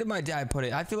missing. Where did my dad put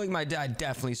it? I feel like my dad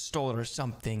definitely stole it or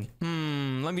something.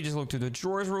 Let me just look through the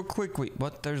drawers real quick. Wait,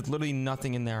 what? There's literally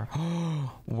nothing in there.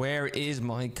 Where is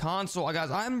my console? Guys,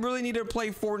 I really need to play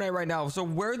Fortnite right now. So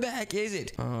where the heck is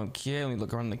it? Okay, let me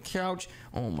look around the couch.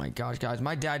 Oh my gosh, guys,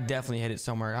 my dad definitely hid it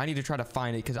somewhere. I need to try to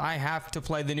find it because I have to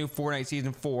play the new Fortnite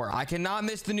Season 4. I cannot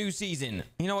miss the new season.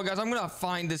 You know what, guys? I'm gonna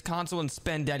find this console and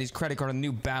spend Daddy's credit card on the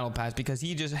new battle pass because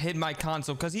he just hid my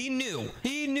console because he knew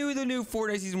the new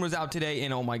Fortnite season was out today.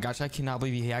 And oh my gosh, I cannot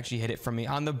believe he actually hid it from me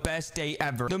on the best day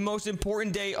ever, the most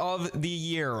important day of the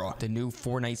year, the new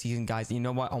Fortnite season. Guys, you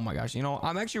know what? Oh my gosh, you know,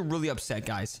 I'm actually really upset,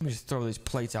 guys. Let me just throw these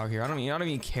plates out here. I don't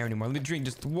even care anymore. Let me drink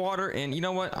just water. And you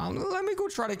know what, let me go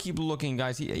try to keep looking,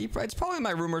 guys. It's probably in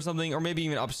my room or something, or maybe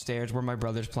even upstairs where my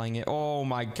brother's playing it. Oh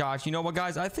my gosh, you know what,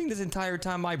 guys? I think this entire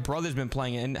time my brother's been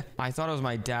playing it and I thought it was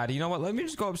my dad. You know what, let me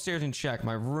just go upstairs and check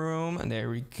my room. And there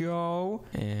we go.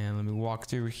 And let me walk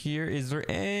through here. Is there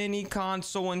any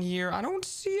console in here? I don't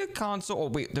see a console. Oh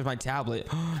wait, there's my tablet.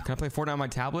 Can I play Fortnite on my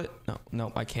tablet?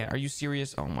 No, I can't. Are you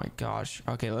serious? Oh my gosh.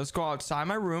 Okay, let's go outside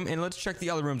my room and let's check the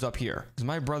other rooms up here, because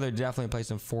my brother definitely plays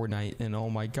some Fortnite. And oh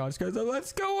my gosh, guys,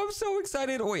 let's go. I'm so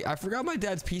excited. Oh, wait, I forgot my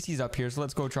dad's PC's up here, so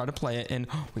let's go try to play it. And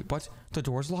wait, what? The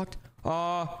door's locked.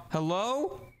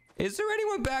 Hello? Is there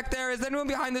anyone back there? Is anyone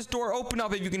behind this door? Open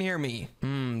up if you can hear me.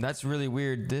 That's really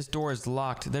weird. This door is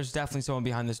locked. There's definitely someone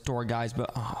behind this door, guys,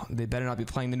 but they better not be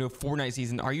playing the new Fortnite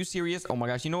season. Are you serious? Oh my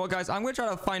gosh. You know what, guys? I'm gonna try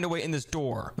to find a way in this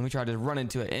door. Let me try to run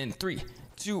into it in 3,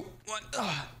 2, 1.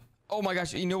 Oh my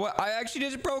gosh, you know what? I actually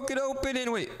just broke it open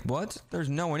and wait, what? There's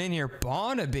no one in here.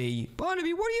 Barnaby, what are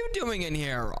you doing in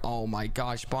here? Oh my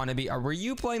gosh, Barnaby, were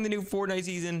you playing the new Fortnite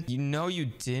season? You know you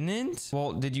didn't?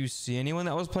 Well, did you see anyone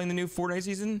that was playing the new Fortnite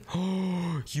season?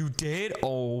 Oh, you did?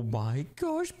 Oh my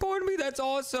gosh, Barnaby, that's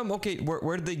awesome. Okay,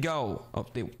 where did they go? Oh,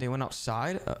 they went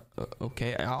outside?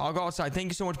 Okay, I'll go outside. Thank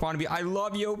you so much, Barnaby. I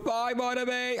love you. Bye,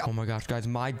 Barnaby. Oh my gosh, guys,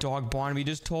 my dog Barnaby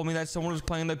just told me that someone was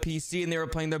playing the PC and they were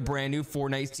playing the brand new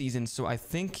Fortnite season season. So I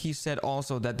think he said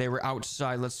also that they were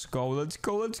outside. Let's go. Let's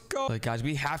go. Let's go. But guys,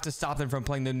 we have to stop them from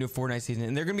playing the new Fortnite season.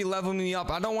 And they're going to be leveling me up.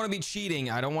 I don't want to be cheating.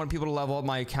 I don't want people to level up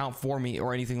my account for me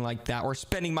or anything like that. Or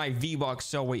spending my V-Bucks.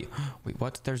 So wait,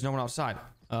 what? There's no one outside.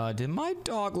 Did my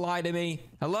dog lie to me?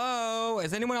 Hello?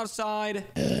 Is anyone outside?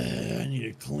 I need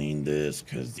to clean this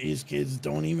because these kids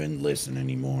don't even listen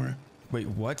anymore. Wait,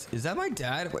 what? Is that my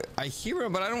dad? Wait, I hear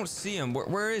him, but I don't see him.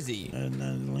 Where is he? And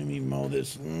then let me mow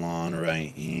this lawn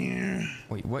right here.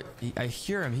 Wait, what? I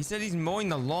hear him. He said he's mowing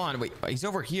the lawn. Wait, he's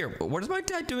over here. What is my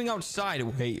dad doing outside?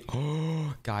 Wait.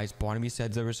 Guys, Barnaby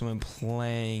said there was someone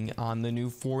playing on the new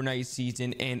Fortnite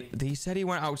season, and they said he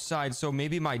went outside, so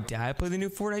maybe my dad played the new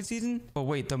Fortnite season? But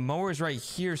wait, the mower's right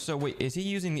here, so wait, is he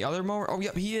using the other mower? Oh,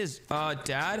 yep, he is.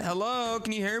 Dad? Hello?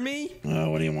 Can you hear me?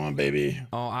 What do you want, baby?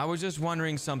 Oh, I was just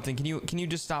wondering something. Can you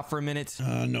just stop for a minute?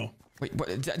 No. Wait,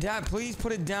 but Dad, please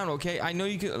put it down, okay? I know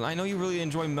you really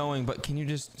enjoy mowing, but can you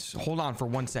just hold on for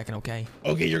 1 second, okay?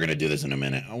 Okay, you're gonna do this in a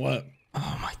minute. What?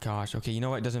 Oh my gosh. Okay, you know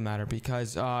what? It doesn't matter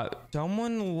because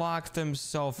someone locked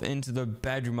themselves into the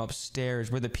bedroom upstairs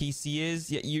where the PC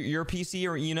is. Yeah, your PC,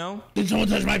 or you know? Did someone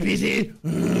touch my PC?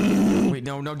 Wait,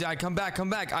 no, Dad, come back.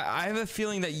 I have a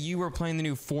feeling that you were playing the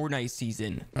new Fortnite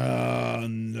season.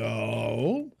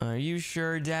 No. Are you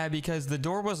sure, Dad? Because the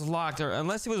door was locked, or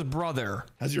unless it was brother.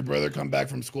 Has your brother come back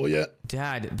from school yet?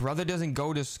 Dad, brother doesn't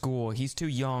go to school. He's too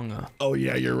young. Oh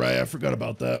yeah, you're right. I forgot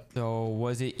about that. So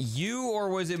was it you or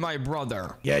was it my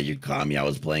brother? Yeah, you caught me. I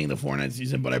was playing the Fortnite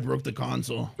season, but I broke the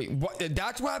console. Wait, what?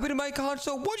 That's what happened to my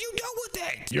console? What'd you do with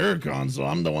it? Your console.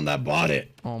 I'm the one that bought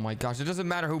it. Oh my gosh, it doesn't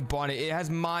matter who bought it. It has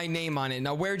my name on it.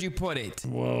 Now, where'd you put it?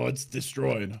 Well, it's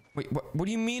destroyed. Wait, what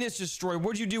do you mean it's destroyed?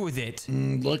 What'd you do with it?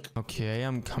 Look. Okay,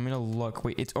 I'm coming to look.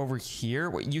 Wait, it's over here?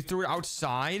 Wait, you threw it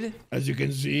outside? As you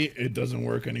can see, it doesn't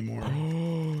work anymore.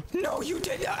 No, you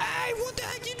didn't. Hey, what the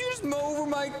heck? You just mow over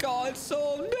my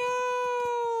console. No!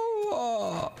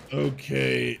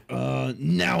 Okay,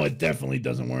 now it definitely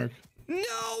doesn't work.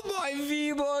 No, my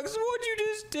V-Bucks. What'd you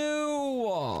just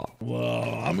do?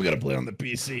 Well, I'm gonna play on the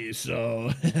PC,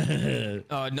 so...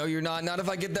 No, you're not. Not if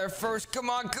I get there first. Come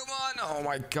on. Oh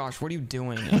my gosh, what are you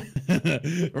doing?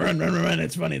 Run.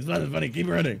 It's funny. It's not funny. Keep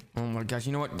running. Oh my gosh,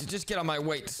 you know what? Just get on my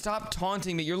way. Stop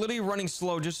taunting me. You're literally running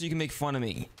slow just so you can make fun of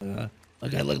me.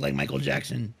 Look, I look like Michael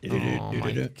Jackson. Oh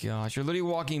my gosh, you're literally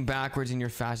walking backwards and you're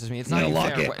fast as me. It's not I'm gonna even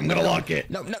lock fair. it. I'm gonna lock it.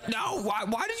 No.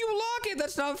 Why did you lock it?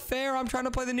 That's not fair. I'm trying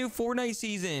to play the new Fortnite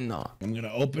season. I'm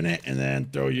gonna open it and then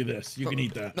throw you this. You can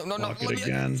eat that. No. Lock it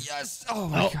again. Yes. Oh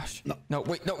my gosh. No.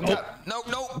 Wait. No. Oh.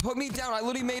 No. Put me down. I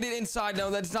literally made it inside.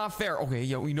 No, that's not fair. Okay.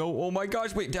 Yo. You know. Oh my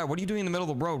gosh. Wait, Dad. What are you doing in the middle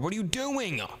of the road? What are you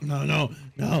doing? No.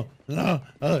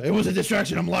 It was a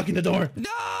distraction. I'm locking the door.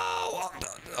 No.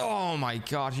 Oh my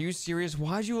gosh. Are you serious?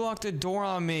 Why'd you lock the door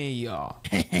on me?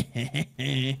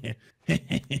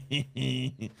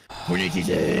 Fortnite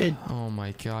season. Oh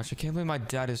my gosh, I can't believe my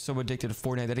dad is so addicted to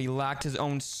Fortnite that he locked his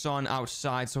own son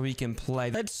outside so he can play.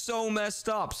 That's so messed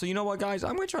up. So you know what, guys?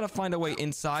 I'm gonna try to find a way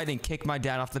inside and kick my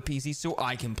dad off the PC so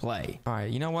I can play. All right,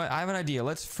 you know what? I have an idea.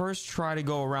 Let's first try to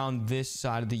go around this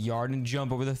side of the yard and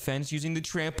jump over the fence using the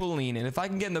trampoline. And if I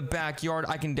can get in the backyard,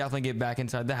 I can definitely get back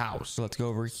inside the house. So let's go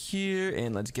over here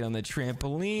and let's get on the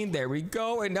trampoline. There we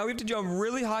go. And now we have to jump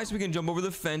really high so we can jump over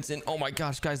the fence. And oh my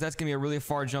gosh, guys, that's gonna be a really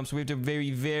far jump. So we have to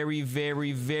very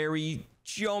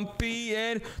jumpy.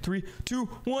 And 3, 2,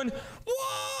 1.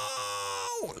 Whoa!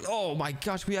 Oh my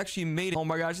gosh, we actually made it. Oh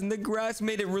my gosh, and the grass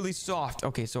made it really soft.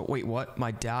 Okay, so wait, what? My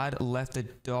dad left the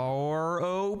door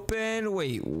open.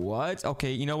 Wait, what?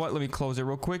 Okay, you know what? Let me close it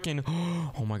real quick. And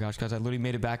oh my gosh, guys, I literally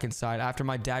made it back inside after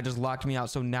my dad just locked me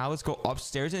out. So now let's go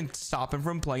upstairs and stop him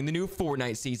from playing the new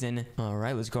Fortnite season. All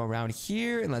right, let's go around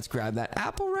here and let's grab that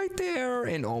apple right there.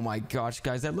 And oh my gosh,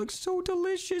 guys, that looks so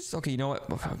delicious. Okay, you know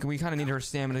what? We kind of need our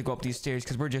stamina to go up these stairs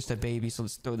because we're just a baby. So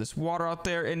let's throw this water out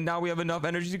there. And now we have enough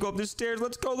energy to go up the stairs.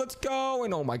 Let's go.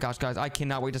 And oh my gosh, guys, I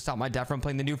cannot wait to stop my dad from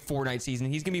playing the new Fortnite season.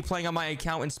 He's gonna be playing on my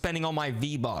account and spending all my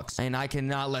V-Bucks. And I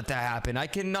cannot let that happen. I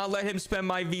cannot let him spend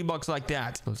my V-Bucks like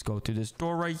that. Let's go through this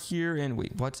door right here. And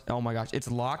wait, what? Oh my gosh, it's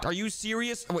locked. Are you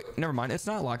serious? Wait, never mind. It's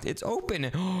not locked. It's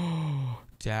open.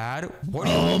 Dad, what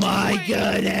are you doing? Oh my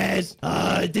goodness.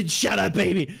 Then shut up,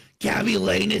 baby. Gabby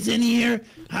Lane is in here.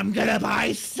 I'm gonna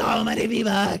buy so many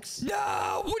V-Bucks.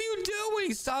 No, what are you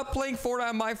doing? Stop playing Fortnite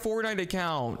on my Fortnite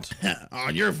account.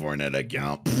 On your Fortnite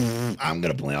account, I'm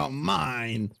gonna play on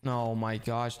mine. Oh my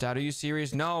gosh, Dad, are you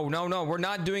serious? No, we're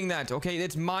not doing that. Okay,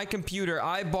 it's my computer.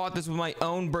 I bought this with my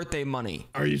own birthday money.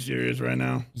 Are you serious right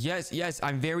now? Yes,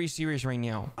 I'm very serious right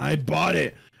now. I bought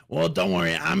it Well, don't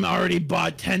worry. I'm already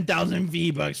bought 10,000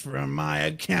 V-Bucks from my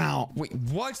account. Wait,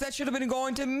 what? That should have been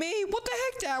going to me. What the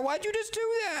heck, Dad? Why'd you just do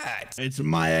that? It's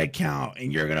my account,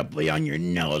 and you're gonna play on your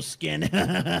nose skin.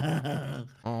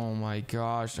 Oh my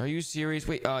gosh. Are you serious?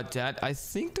 Wait, Dad, I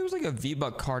think there's like a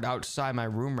V-Buck card outside my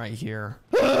room right here.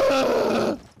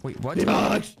 Wait, what?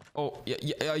 V-Bucks! Oh,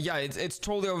 yeah, it's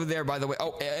totally over there, by the way.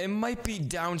 Oh, it might be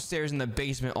downstairs in the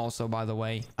basement also, by the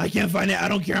way. I can't find it. I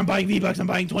don't care. I'm buying V-Bucks. I'm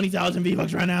buying 20,000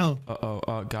 V-Bucks right now.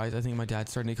 Guys, I think my dad's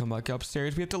starting to come back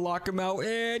upstairs. We have to lock him out,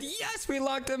 and yes, we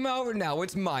locked him out. Now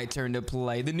it's my turn to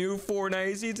play the new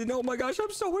Fortnite season. Oh my gosh,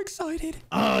 I'm so excited.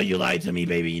 Oh, you lied to me,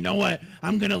 baby. You know what?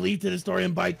 I'm gonna leave to the store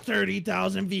and buy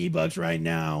 30,000 V-Bucks right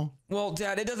now. Well,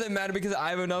 Dad, it doesn't matter because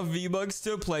I have enough V-Bucks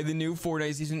to play the new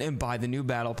Fortnite season and buy the new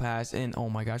Battle Pass. And oh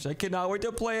my gosh, I cannot wait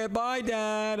to play it. Bye,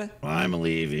 Dad. I'm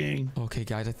leaving. Okay,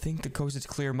 guys, I think the coast is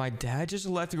clear. My dad just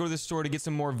left to go to the store to get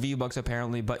some more V-Bucks,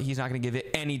 apparently, but he's not going to give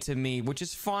it any to me, which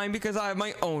is fine because I have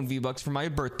my own V-Bucks for my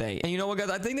birthday. And you know what, guys?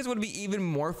 I think this would be even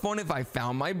more fun if I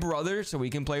found my brother so we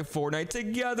can play Fortnite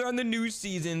together on the new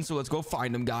season. So let's go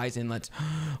find him, guys, and let's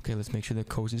make sure the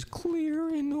coast is clear.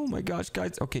 And oh my gosh,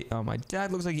 guys. Okay, my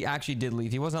dad looks like he actually did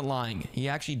leave. He wasn't lying. He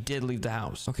actually did leave the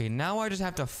house. Okay, now I just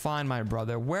have to find my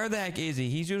brother. Where the heck is he?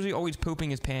 He's usually always pooping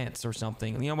his pants or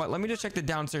something. You know what? Let me just check the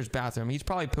downstairs bathroom. He's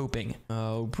probably pooping.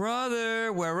 Oh,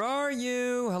 brother, where are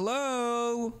you?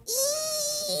 Hello?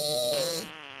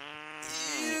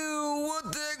 Ew,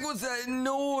 what the heck was that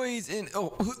noise? And oh,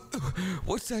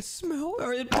 what's that smell? All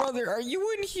right, brother, are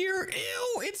you in here?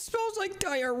 Ew, it smells like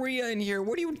diarrhea in here.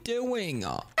 What are you doing?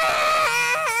 Brother,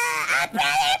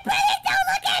 don't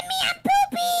look at me. I'm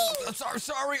pooping.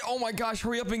 Sorry. Oh my gosh,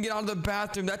 hurry up and get out of the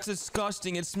bathroom. That's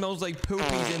disgusting. It smells like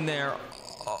poopies in there.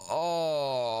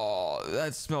 Oh,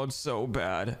 that smelled so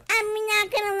bad. I'm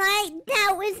not gonna lie,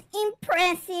 that was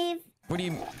impressive. What do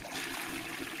you...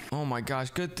 Oh my gosh,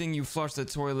 good thing you flushed the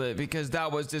toilet because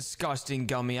that was disgusting,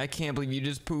 Gummy. I can't believe you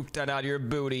just pooped that out of your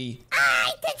booty.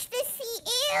 I touched the seat.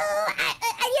 Ew.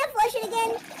 I didn't flush it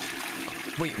again.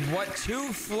 Wait, what?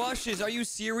 2 flushes? Are you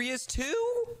serious? 2?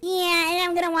 Yeah, and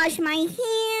I'm gonna wash my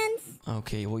hands.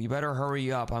 Okay, well, you better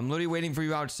hurry up. I'm literally waiting for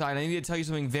you outside. I need to tell you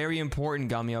something very important,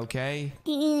 Gummy, okay?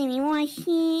 Let me wash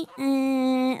it.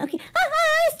 Okay.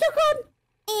 It's too cold.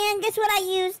 And guess what I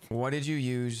used? What did you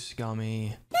use,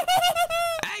 Gummy?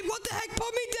 Hey, what the heck?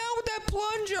 Put me down with that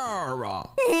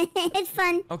plunger. It's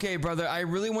fun. Okay, brother, I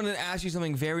really wanted to ask you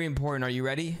something very important. Are you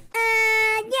ready?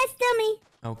 Yes, tell me.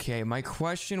 Okay, my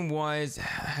question was,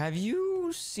 have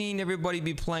you seen everybody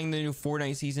be playing the new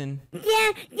Fortnite season? Yeah,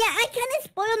 I kind of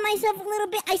spoiled myself a little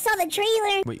bit. I saw the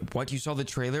trailer. Wait, what? You saw the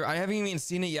trailer? I haven't even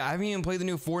seen it yet. I haven't even played the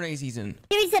new Fortnite season.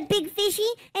 There's a big fishy,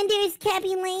 and there's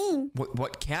Cabby Lane.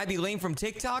 What? Cabby Lane from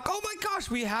TikTok? Oh my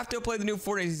gosh, we have to play the new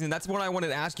Fortnite season. That's what I wanted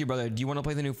to ask you, brother. Do you want to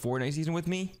play the new Fortnite season with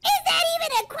me? Is that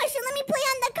even a question? Let me play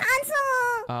on the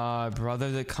console.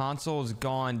 Brother, the console is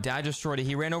gone. Dad destroyed it.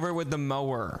 He ran over it with the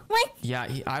mower. What? Yeah,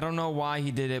 I don't know why he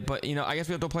did it, but, you know, I guess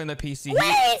we have to play on the PC.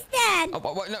 Where is Dad?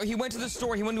 No, he went to the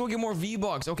store. He went to go get more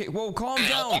V-Bucks. Okay, whoa, calm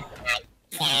down. I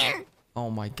can't. Oh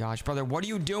my gosh, brother, what are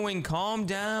you doing? Calm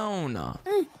down.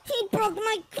 He broke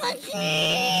my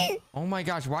cookie. Oh my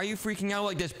gosh, why are you freaking out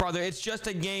like this, brother? It's just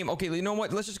a game. Okay, you know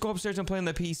what? Let's just go upstairs and play on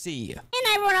the PC. And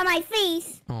I wrote on my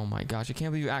face. Oh my gosh, I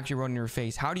can't believe you actually wrote on your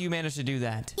face. How do you manage to do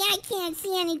that? Yeah, I can't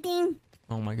see anything.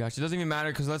 Oh my gosh, it doesn't even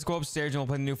matter because let's go upstairs and we'll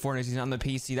play the new Fortnite season on the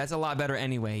PC. That's a lot better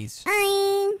anyways.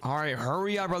 All right,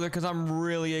 hurry up, brother, because I'm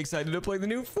really excited to play the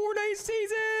new Fortnite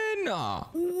season. Yeah,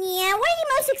 what are you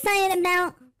most excited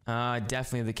about?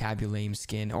 Definitely the Cabby Lame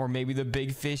skin, or maybe the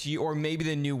big fishy, or maybe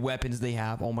the new weapons they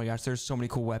have. Oh my gosh, there's so many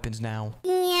cool weapons now.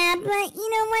 Yeah, but you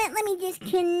know what? Let me just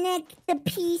connect the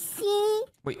PC.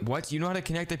 Wait, what? You know how to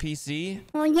connect the PC?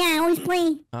 Oh yeah, I always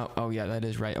play. Oh yeah, that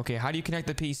is right. Okay, how do you connect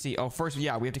the PC? Oh, first,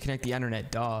 yeah, we have to connect the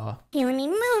internet. Duh. Okay, let me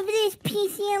move this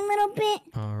PC a little bit.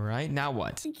 All right, now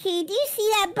what? Okay, do you see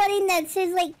that button that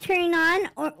says like turn on?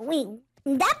 Or wait,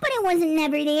 that button wasn't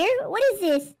never there. What is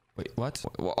this? Wait, what?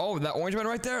 Oh, that orange button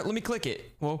right there? Let me click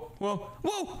it. Whoa. Oh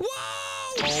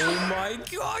my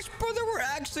gosh, brother, we're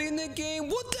actually in the game.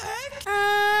 What the heck?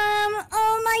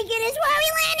 Oh my goodness, where are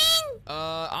we landing?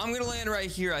 I'm gonna land right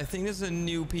here. I think this is a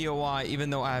new POI, even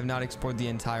though I have not explored the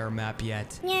entire map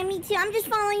yet. Yeah, me too. I'm just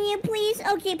following you, please.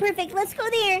 Okay, perfect. Let's go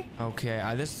there. Okay,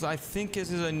 I think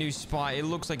this is a new spot. It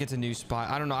looks like it's a new spot.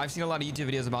 I don't know. I've seen a lot of YouTube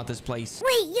videos about this place.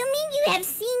 Wait, you mean you have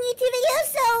seen YouTube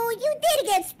videos, so you did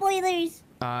get spoilers?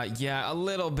 Yeah, a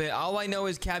little bit. All I know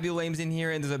is Cabby Lame's in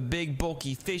here, and there's a big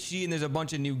bulky fishy, and there's a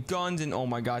bunch of new guns, and oh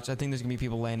my gosh, I think there's gonna be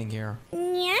people landing here.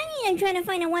 Yeah, I'm trying to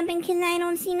find a weapon because I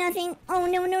don't see nothing. Oh,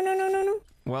 no.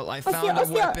 Well, I I'll found steal, a I'll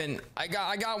steal. weapon. I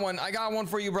got one. I got one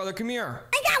for you, brother. Come here.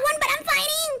 I got one, but I'm fighting.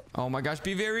 Oh my gosh,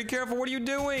 be very careful. What are you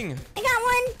doing? I got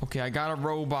one. Okay, I got a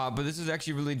robot, but this is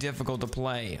actually really difficult to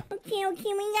play. Okay,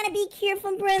 we gotta be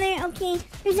careful, brother. Okay,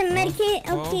 there's a medkit.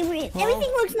 Okay, oh.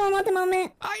 everything looks normal at the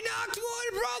moment. I knocked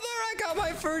one, brother. I got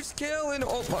my first kill, and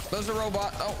oh, there's a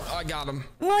robot. Oh, I got him.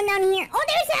 Going down here. Oh,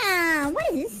 there's a...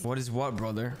 What is this? What is what,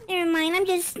 brother? Never mind. I'm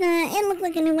just... it looked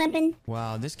like a new weapon.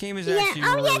 Wow, this game is Yeah, actually oh,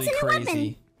 yeah, really it's a new crazy.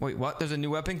 weapon. Wait, what? There's a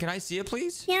new weapon? Can I see it,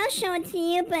 please? Yeah, I'll show it to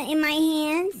you, but in my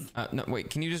hands. No,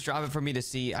 wait. Can you just drop it for me to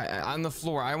see? On the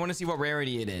floor. I want to see what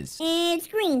rarity it is. It's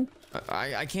green.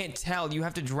 I can't tell. You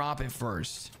have to drop it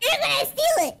first. You're gonna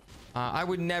steal it. I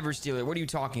would never steal it. What are you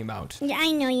talking about? Yeah,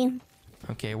 I know you.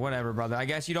 Okay, whatever, brother. I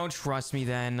guess you don't trust me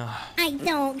then. I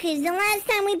don't, because the last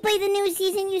time we played the new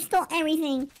season, you stole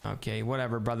everything. Okay,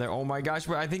 whatever, brother. Oh my gosh,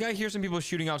 I think I hear some people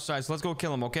shooting outside, so let's go kill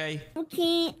them, okay?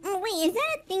 Okay. Oh, wait, is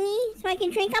that a thingy so I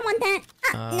can drink? I want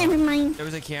that. Never mind. There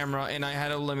was a camera, and I had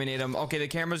to eliminate him. Okay, the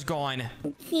camera's gone.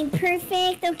 Okay,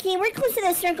 perfect. Okay, we're close to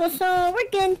the circle, so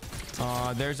we're good.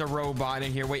 There's a robot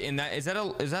in here. Wait, and is that a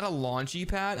launchy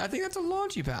pad? I think that's a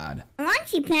launchy pad.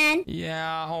 Launchy pad?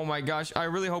 Yeah, oh my gosh. I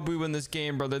really hope we win this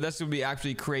game, brother. This would be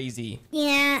actually crazy.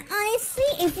 Yeah, honestly,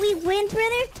 if we win,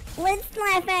 brother, let's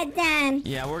laugh at Dad.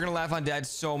 Yeah, we're gonna laugh on Dad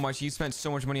so much. He spent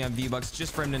so much money on V-Bucks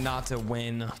just for him to not to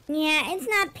win. Yeah, it's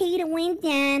not pay to win,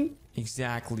 Dad.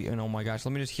 Exactly. And oh my gosh,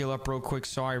 let me just heal up real quick.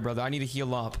 Sorry, brother. I need to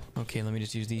heal up. Okay, let me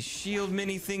just use these shield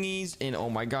mini thingies. And oh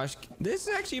my gosh, this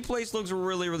actually place looks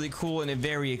really, really cool and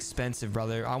very expensive,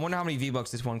 brother. I wonder how many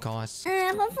V-Bucks this one costs.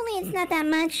 Hopefully it's not that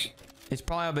much. It's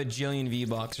probably a bajillion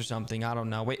V-Bucks or something. I don't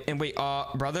know. Wait,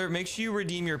 brother, make sure you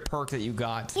redeem your perk that you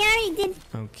got. Yeah, I already did.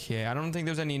 Okay, I don't think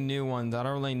there's any new ones. I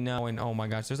don't really know. And oh my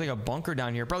gosh, there's like a bunker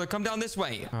down here. Brother, come down this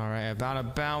way. All right, I found a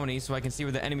bounty so I can see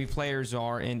where the enemy players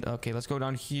are. And okay, let's go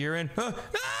down here and...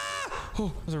 Oh,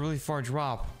 that was a really far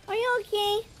drop. Are you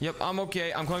okay? Yep, I'm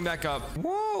okay. I'm coming back up.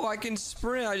 Whoa, I can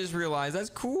sprint. I just realized. That's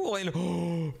cool. And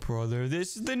oh, brother,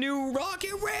 this is the new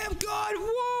rocket ram gun.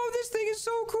 Whoa, this thing is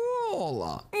so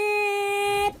cool.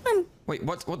 Boom. Wait,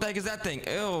 what the heck is that thing?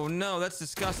 Oh, no, that's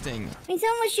disgusting. Wait,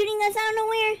 someone was shooting us out of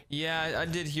nowhere. Yeah, I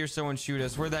did hear someone shoot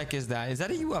us. Where the heck is that? Is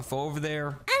that a UFO over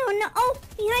there? I don't know. Oh,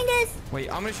 behind us. Wait,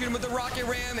 I'm gonna shoot him with the rocket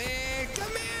ram. Hey,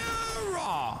 come here.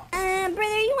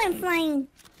 Brother, you went flying.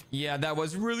 Yeah, that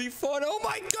was really fun. Oh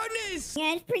my goodness.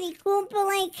 Yeah, it's pretty cool, but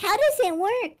like, how does it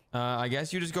work? I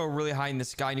guess you just go really high in the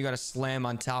sky and you gotta slam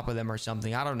on top of them or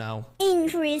something. I don't know.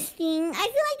 Interesting. I feel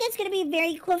like that's gonna be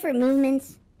very cool for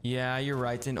movements. Yeah, you're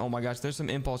right. And oh my gosh, there's some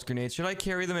impulse grenades. Should I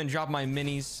carry them and drop my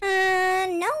minis?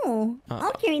 No.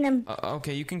 I'll carry them.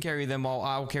 Okay, you can carry them.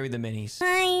 I'll carry the minis.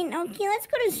 Fine. Okay, let's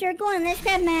go to circle and let's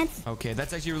grab mats. Okay,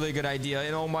 that's actually a really good idea.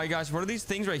 And oh my gosh, what are these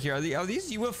things right here? Are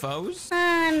these UFOs?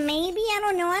 Maybe. I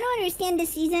don't know. I don't understand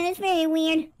this season. It's very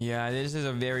weird. Yeah, this is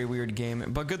a very weird game.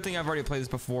 But good thing I've already played this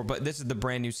before. But this is the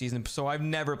brand new season, so I've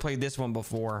never played this one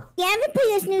before. Yeah, I haven't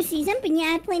played this new season, but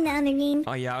yeah, I played the other game.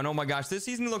 Oh yeah, and oh my gosh, this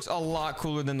season looks a lot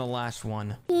cooler than the last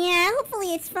one. Yeah,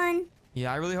 hopefully it's fun.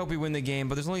 Yeah, I really hope we win the game,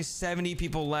 but there's only 70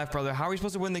 people left, brother. How are we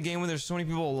supposed to win the game when there's so many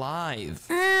people alive?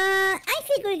 I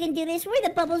think we can do this. We're the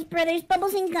Bubbles brothers,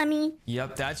 Bubbles and Gummy.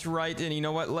 Yep, that's right. And you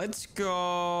know what? Let's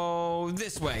go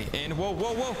this way. And whoa,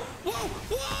 whoa, whoa, whoa,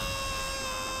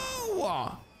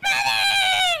 whoa!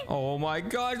 Oh my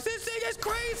gosh, this thing is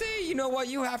crazy! You know what?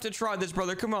 You have to try this,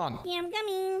 brother. Come on. Yeah, I'm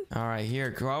coming. All right, here.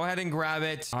 Go ahead and grab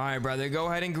it. All right, brother. Go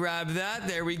ahead and grab that.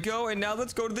 There we go. And now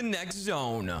let's go to the next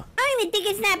zone. I don't even think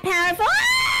it's that powerful.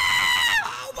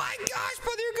 Oh my gosh,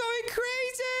 brother, you're going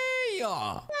crazy!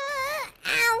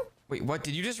 Ow. Wait, what?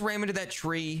 Did you just ram into that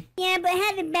tree? Yeah, but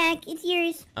have it back. It's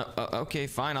yours. Okay,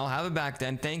 fine. I'll have it back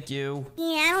then. Thank you. Yeah,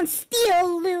 I don't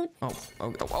steal loot. Whoa.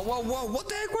 What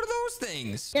the heck? What are those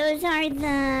things? Those are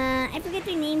the... I forget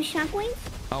their name. Shockwaves?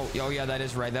 Oh, yeah, that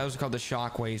is right. That was called the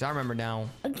shockwaves. I remember now.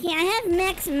 Okay, I have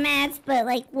max mats, but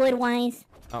like wood-wise.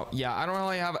 Oh, yeah. I don't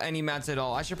really have any mats at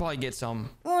all. I should probably get some.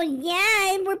 Oh,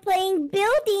 yeah. We're playing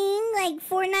building. Like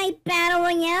Fortnite Battle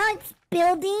Royale. It's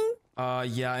building.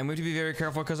 Yeah, and we have to be very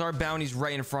careful because our bounty's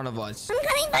right in front of us. I'm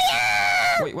coming for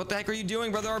you! Wait, what the heck are you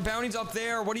doing, brother? Our bounty's up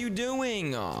there. What are you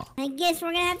doing? I guess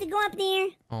we're gonna have to go up there.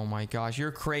 Oh my gosh,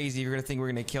 you're crazy if you're gonna think we're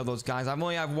gonna kill those guys. I've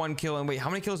only have one kill, and wait, how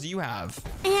many kills do you have?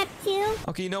 I have 2.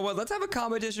 Okay, you know what? Let's have a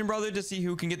competition, brother, to see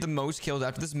who can get the most kills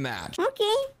after this match.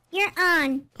 Okay, you're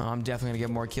on. I'm definitely gonna get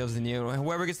more kills than you.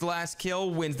 Whoever gets the last kill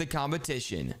wins the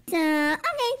competition. Okay.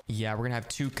 Yeah, we're gonna have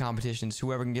 2 competitions.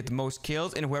 Whoever can get the most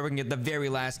kills and whoever can get the very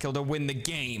last kill to win the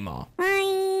game.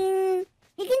 Fine.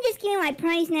 You can just give show you my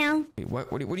prize now. Wait,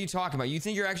 what are you talking about? You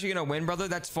think you're actually gonna win, brother?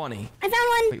 That's funny. I found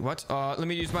one. Wait, what? Let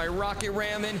me use my rocket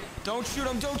ram and don't shoot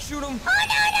him. Don't shoot him.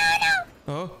 Oh,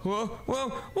 no.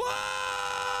 Whoa.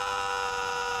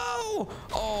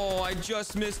 Oh, I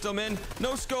just missed him in.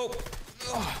 No scope.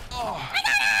 I got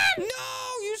him.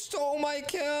 No, you stole my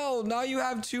kill. Now you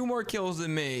have 2 more kills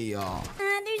than me.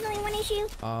 There's only one issue.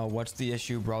 What's the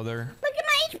issue, brother? Look at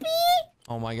my HP.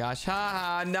 Oh my gosh.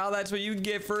 Haha. Now that's what you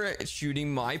get for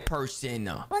shooting my person.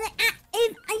 Well,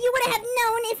 if you would have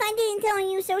known if I didn't tell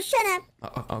you, so shut up.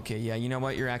 Okay, yeah, you know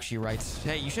what? You're actually right.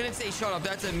 Hey, you shouldn't say shut up.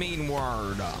 That's a mean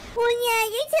word. Well, yeah,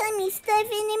 you're telling me stuff,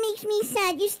 and it makes me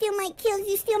sad. You steal my kills,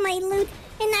 you steal my loot,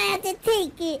 and I have to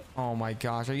take it. Oh my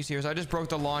gosh, are you serious? I just broke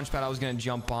the launch pad I was gonna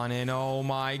jump on it. Oh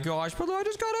my gosh, brother, I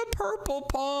just got a purple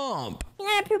pump. You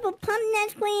got a purple pump?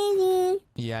 That's crazy.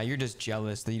 Yeah, you're just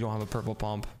jealous that you don't have a purple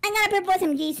pump. I got a purple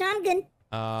SMG, so I'm good.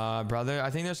 Brother, I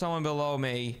think there's someone below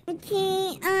me.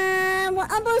 Okay, well,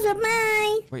 elbows are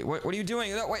mine. Wait, what are you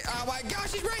doing? Oh, wait, oh my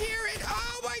gosh, he's right here.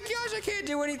 Oh my gosh, I can't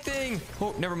do anything.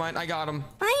 Oh, never mind, I got him.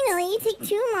 Finally, you take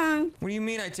too long. What do you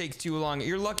mean I take too long?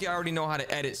 You're lucky I already know how to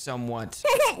edit somewhat.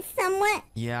 Somewhat.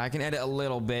 Yeah, I can edit a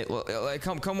little bit.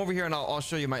 Come over here and I'll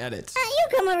show you my edits. You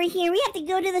come over here. We have to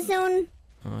go to the zone.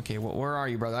 Okay, well, where are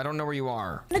you, brother? I don't know where you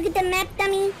are. Look at the map,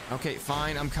 dummy. Okay,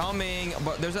 fine. I'm coming.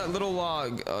 But there's that little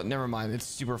never mind. It's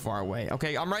super far away.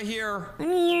 Okay, I'm right here.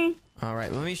 I'm here. All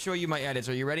right, let me show you my edits.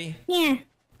 Are you ready? Yeah.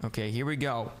 Okay, here we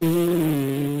go.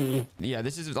 Yeah,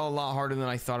 this is a lot harder than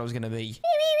I thought it was going to be.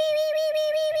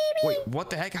 Wait, what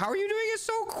the heck? How are you doing it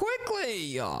so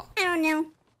quickly? I don't know.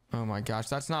 Oh my gosh,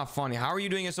 that's not funny. How are you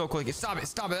doing it so quickly? Stop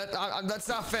it. That's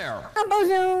not fair.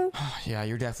 Bozo. Yeah,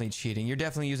 you're definitely cheating. You're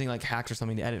definitely using like hacks or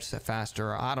something to edit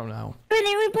faster. I don't know. Brother,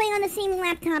 we're playing on the same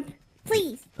laptop.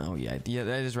 Please. Oh, yeah,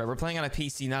 that is right. We're playing on a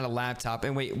PC, not a laptop.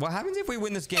 And wait, what happens if we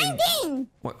win this game? Game.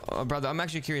 What, brother, I'm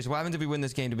actually curious. What happens if we win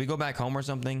this game? Do we go back home or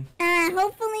something?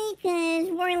 Hopefully, because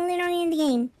we're literally in the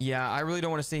game. Yeah, I really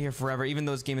don't want to stay here forever, even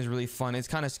though this game is really fun. It's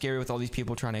kind of scary with all these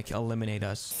people trying to eliminate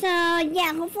us. So,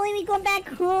 yeah, hopefully we go back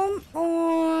home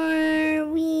or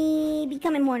we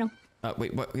become immortal.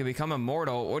 Wait, what? We become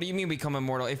immortal? What do you mean become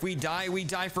immortal? If we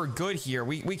die for good here.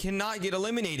 We cannot get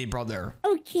eliminated, brother.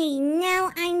 Okay,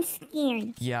 now I'm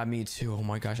scared. Yeah, me too. Oh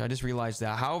my gosh, I just realized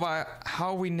that. How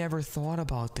have we never thought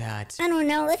about that? I don't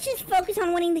know. Let's just focus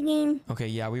on winning the game. Okay,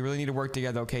 yeah, we really need to work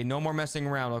together, okay? No more messing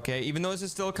around, okay? Even though this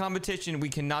is still a competition, we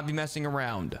cannot be messing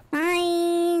around.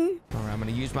 Fine. All right, I'm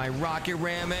gonna use my rocket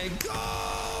ram and go!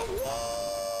 Whoa!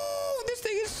 This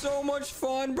thing is so much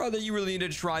fun, brother. You really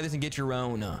need to try this and get your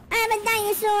own. I have a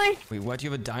dinosaur. Wait, what?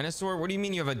 You have a dinosaur? What do you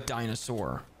mean you have a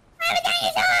dinosaur? I have a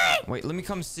dinosaur. Wait, let me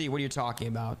come see. What are you talking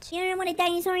about? You know what a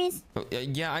dinosaur is? Oh,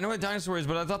 yeah, I know what a dinosaur is,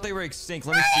 but I thought they were extinct.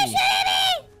 Let me see.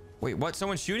 Wait, what?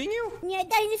 Someone's shooting you? Yeah,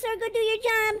 dinosaur, go do your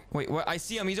job. Wait, what? I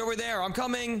see him. He's over there. I'm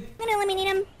coming. I'm gonna eliminate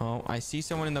him. Oh, I see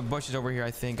someone in the bushes over here,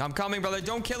 I think. I'm coming, brother.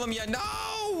 Don't kill him yet. No!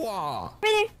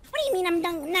 Brother, what do you mean I'm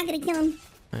not gonna kill him?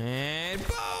 And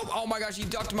boom! Oh my gosh, he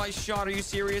ducked my shot. Are you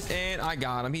serious? And I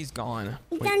got him. He's gone.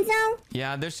 You done so?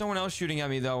 Yeah, there's someone else shooting at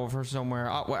me though from somewhere.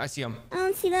 Oh, wait, I see him. I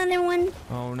don't see the other one.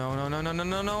 Oh no.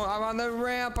 I'm on the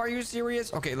ramp. Are you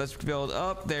serious? Okay, let's build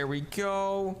up. There we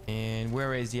go. And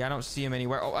where is he? I don't see him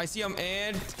anywhere. Oh, I see him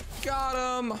and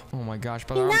got him. Oh my gosh,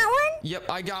 brother. You got one?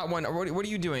 Yep, I got one. What are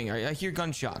you doing? I hear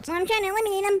gunshots. I'm trying to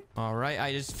eliminate him. All right,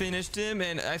 I just finished him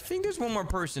and I think there's one more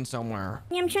person somewhere.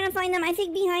 Yeah, I'm trying to find them. I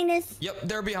think behind us. Yep,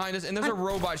 they're behind us and there's a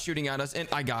robot shooting at us and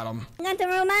I got him. You got the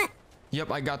robot? Yep,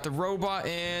 I got the robot,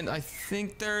 and I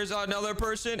think there's another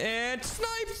person, and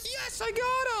sniped! Yes, I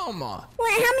got him! What?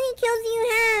 How many kills do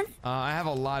you have? I have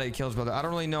a lot of kills, brother. I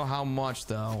don't really know how much,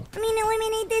 though. I mean,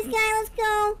 eliminate this guy. Let's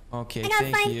go. Okay, I got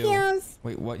thank 5 you. kills.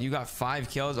 Wait, what? You got 5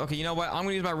 kills? Okay, you know what? I'm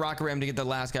gonna use my rocket ram to get the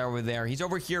last guy over there. He's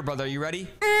over here, brother. Are you ready?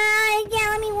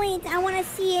 Yeah, let me wait. I want to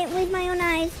see it with my own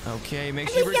eyes. Okay, make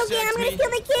I'm sure you just joking. I'm gonna steal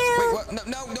the kill. Wait, what?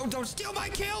 No, don't steal my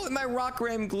kill! My rocket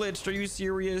ram glitched. Are you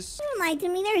serious? Don't lie to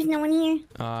me. There's no one here.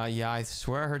 Yeah, I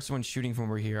swear I heard someone shooting from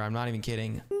over here. I'm not even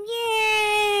kidding.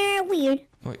 Yeah, weird.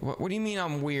 Wait, what do you mean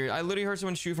I'm weird? I literally heard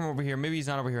someone shoot from over here. Maybe he's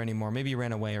not over here anymore. Maybe he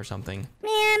ran away or something.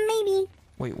 Yeah, maybe.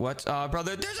 Wait, what?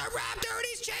 Brother, there's a raptor and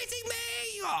he's chasing me!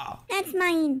 That's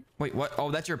mine. Wait, what?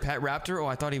 Oh, that's your pet raptor? Oh,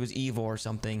 I thought he was evil or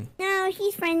something. No,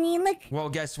 he's friendly. Look. Well,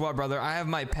 guess what, brother? I have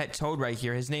my pet Toad right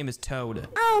here. His name is Toad.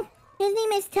 Oh, his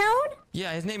name is Toad?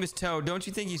 Yeah, his name is Toad. Don't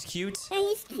you think he's cute? Yeah,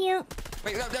 he's cute.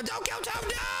 Wait, no, don't kill Toad,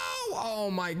 no! Oh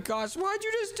my gosh, why'd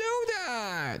you just do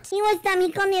that? He was dumb.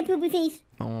 He called me a poopy face.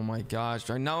 Oh my gosh,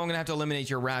 right now I'm gonna have to eliminate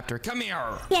your raptor. Come here.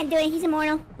 Can't do it. He's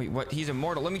immortal. Wait, what? He's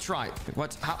immortal. Let me try. Wait,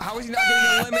 what? How is he not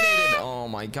getting eliminated? Oh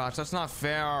my gosh, that's not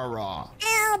fair. Ow,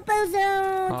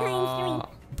 bozo. Times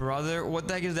 3. Brother, what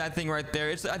the heck is that thing right there?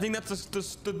 I think that's the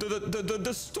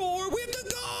store. We have to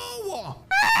go.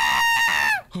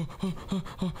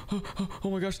 Oh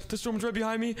my gosh, the storm's right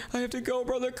behind me. I have to go,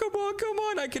 brother. Come on, come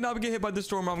on. I cannot get hit by the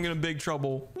storm. I'm in big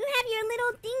trouble. You have your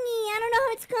little thingy. I don't know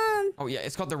how it's called. Oh yeah,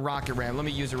 it's called the rocket ram. Let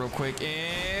me use it real quick.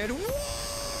 And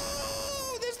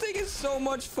whoa, this thing is so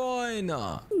much fun. Yeah,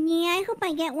 I hope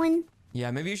I get one. Yeah,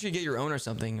 maybe you should get your own or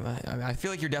something. I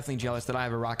feel like you're definitely jealous that I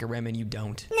have a rocket ram and you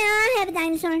don't. No, I have a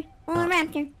dinosaur. Well, a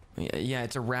raptor. Yeah,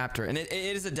 it's a raptor. And it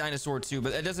is a dinosaur too,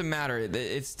 but it doesn't matter.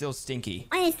 It's still stinky.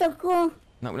 Why is so cool?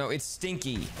 No, it's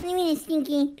stinky. What do you mean it's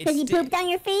stinky? Because he pooped on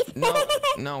your face?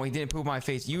 No, he didn't poop my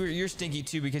face. You're stinky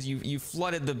too because you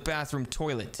flooded the bathroom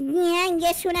toilet. Yeah, and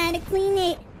guess what? I had to clean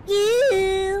it.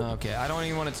 You. Okay, I don't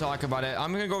even want to talk about it.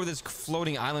 I'm gonna go over this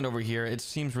floating island over here. It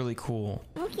seems really cool.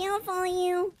 Okay, I'll follow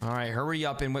you. All right, hurry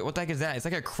up and wait. What the heck is that? It's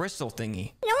like a crystal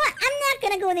thingy. You know what? I'm not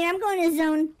gonna go there. I'm going to the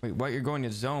zone. Wait, what? You're going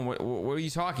to zone? What are you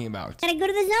talking about? Gotta go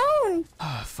to the zone.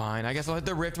 Fine. I guess I'll hit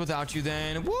the rift without you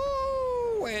then.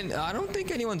 Woo! And I don't think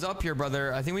anyone's up here,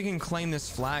 brother. I think we can claim this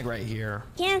flag right here.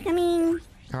 Yeah, I'm coming.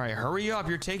 All right, hurry up.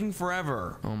 You're taking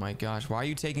forever. Oh my gosh, why are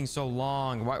you taking so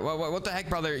long? What the heck,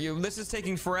 brother? This is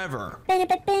taking forever.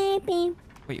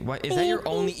 Wait, what? Is that your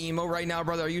only emo right now,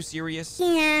 brother? Are you serious?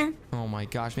 Yeah. Oh my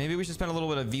gosh, maybe we should spend a little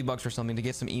bit of V-Bucks or something to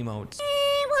get some emotes.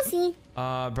 We'll see.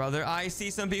 Brother, I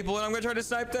see some people and I'm gonna try to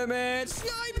snipe them and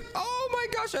snipe! Oh my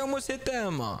gosh, I almost hit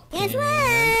them. Guess what? We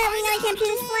gotta capture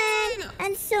this flag.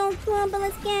 That's so cool, but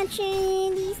let's capture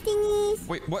these thingies.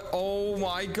 Wait, what? Oh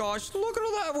my gosh, look at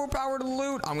all that overpowered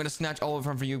loot. I'm gonna snatch all of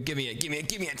them from you. Give me it, give me it,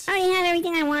 give me it. I already have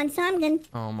everything I want, so I'm good.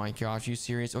 Oh my gosh, you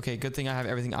serious? Okay, good thing I have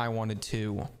everything I wanted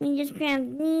too. Let me just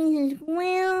grab these as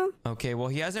well. Okay, well,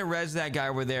 he hasn't rezzed that guy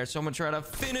over there, so I'm gonna try to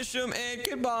finish him and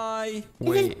goodbye.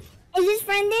 Is his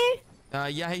friend there?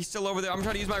 Yeah, he's still over there. I'm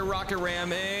trying to use my rocket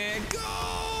ram and go!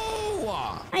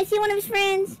 I see one of his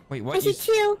friends. Wait, what? I see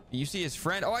two. You see his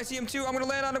friend? Oh, I see him too. I'm gonna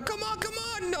land on him. Come on, come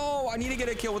on. No, I need to get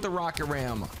a kill with the rocket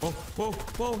ram. Oh, whoa,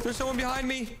 whoa, there's someone behind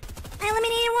me. I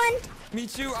eliminated one. Me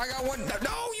too. I got one.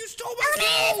 No, you stole my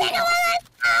Eliminated the second kill. one.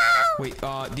 Oh!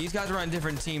 Wait, these guys are on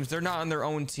different teams. They're not on their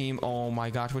own team. Oh my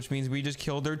gosh, which means we just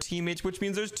killed their teammates, which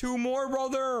means there's two more,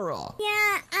 brother.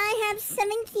 Yeah, I have 7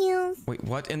 kills. Wait,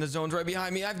 what? And the zone's right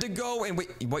behind me. I have to go. And wait,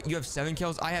 what? You have 7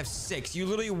 kills? I have 6. You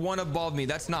literally one above me.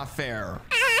 That's not fair.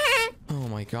 Oh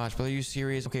my gosh, brother, are you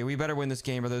serious? Okay, we better win this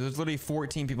game, brother. There's literally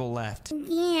 14 people left.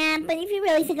 Yeah, but if you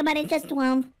really think about it, just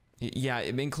 12. Yeah,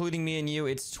 including me and you,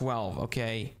 it's 12,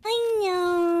 okay? I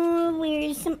know.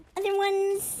 Where's some other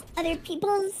ones? Other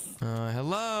people's?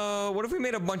 Hello? What if we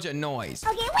made a bunch of noise?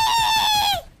 Okay,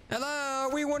 wait! Hello?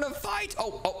 We want to fight?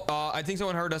 I think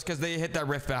someone heard us because they hit that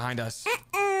rift behind us.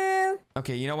 Uh-oh.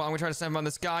 Okay, you know what? I'm going to try to snipe him on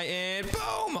this guy and boom!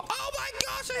 Oh my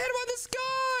gosh, I hit him on this guy!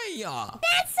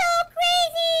 That's so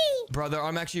crazy! Brother,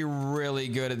 I'm actually really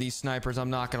good at these snipers. I'm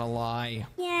not going to lie.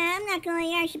 Yeah, I'm not gonna lie.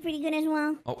 You're actually pretty good as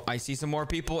well. Oh, I see some more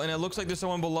people, and it looks like there's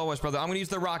someone below us, brother. I'm going to use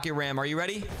the rocket ram. Are you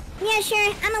ready? Yeah,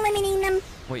 sure. I'm eliminating them.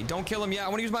 Wait, don't kill him yet. I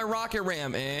want to use my rocket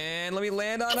ram, and let me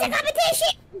land on It's a him.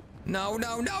 competition! No,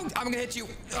 no, no. I'm going to hit you.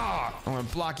 I'm going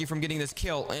to block you from getting this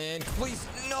kill, and please,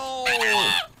 no.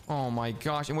 Oh, my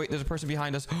gosh. And wait, there's a person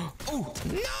behind us. Oh,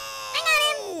 no.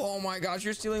 Oh, my gosh.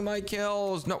 You're stealing my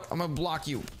kills. No, I'm going to block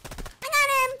you. I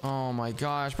got him! Oh, my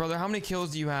gosh. Brother, how many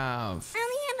kills do you have? I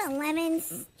only have 11.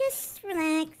 Just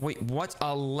relax. Wait, what?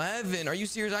 11? Are you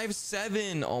serious? I have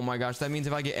 7. Oh my gosh, that means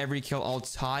if I get every kill, I'll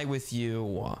tie with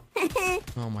you.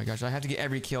 Oh my gosh, I have to get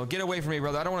every kill. Get away from me,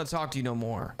 brother. I don't want to talk to you no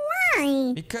more.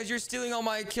 Why? Because you're stealing all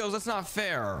my kills. That's not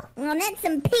fair. Well, that's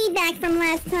some payback from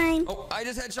last time. Oh, I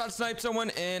just headshot sniped someone,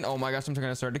 and oh my gosh, I'm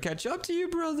gonna start to catch up to you,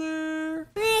 brother.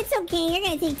 It's okay. You're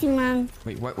gonna take too long.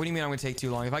 Wait, what do you mean I'm gonna take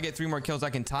too long? If I get 3 more kills, I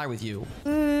can tie with you.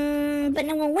 But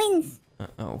no one wins.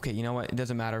 Okay, you know what? It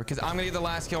doesn't matter because I'm gonna get the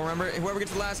last kill. Remember, whoever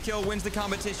gets the last kill wins the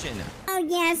competition. Oh,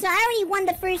 yeah. So I already won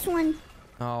the first one.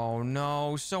 Oh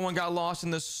no, someone got lost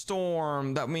in the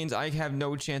storm. That means I have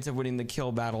no chance of winning the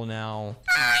kill battle now.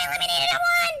 Oh, I eliminated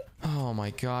one! Oh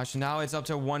my gosh, now it's up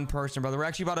to 1 person, brother. We're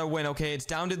actually about to win. Okay, it's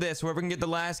down to this. Whoever can get the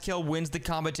last kill wins the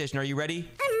competition. Are you ready?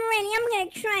 I'm ready. I'm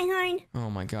gonna try hard. Oh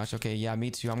my gosh, okay, yeah, me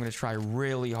too. I'm gonna try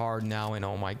really hard now, and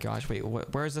oh my gosh, wait,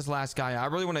 where's this last guy? I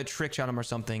really want to trick shot him or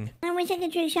something. I wish I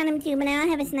could trick shot him too, but I don't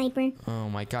have a sniper. Oh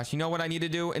my gosh, you know what I need to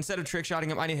do? Instead of trick shotting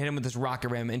him, I need to hit him with this rocket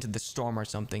ram into the storm or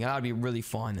something. That would be really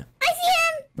fun. I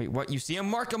see him! Wait, what? You see him?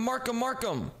 Mark him, mark him, mark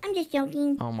him. I'm just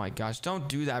joking. Oh my gosh, don't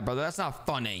do that, brother. That's not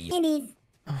funny. It is.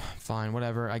 Fine,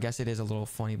 whatever. I guess it is a little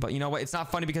funny. But you know what? It's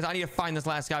not funny because I need to find this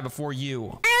last guy before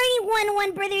you. I already won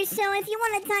one, brother, so if you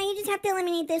want to tie, you just have to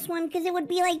eliminate this one because it would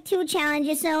be like 2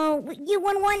 challenges. So you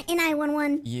won one and I won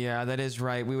one. Yeah, that is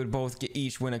right. We would both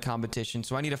each win a competition.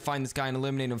 So I need to find this guy and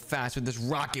eliminate him fast with this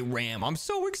rocket ram. I'm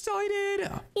so excited.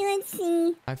 Okay, let's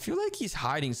see. I feel like he's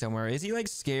hiding somewhere. Is he like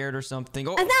scared or something?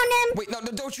 Oh, I found him. wait, no,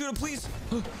 don't shoot him, please.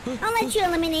 I'll let you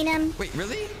eliminate him. Wait,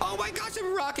 really? Oh my gosh,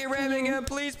 I'm rocket ramming him.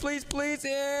 Please, please, please.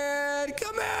 And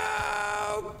come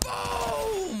out.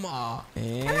 Boom.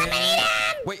 And... Eliminate him.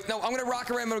 Wait, no, I'm going to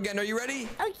rocket ram him again. Are you ready?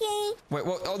 Okay. Wait,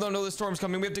 well, oh no, the storm's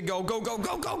coming. We have to go, go, go,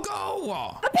 go, go, go.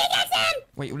 Oh, pickaxe him.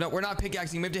 Wait, no, we're not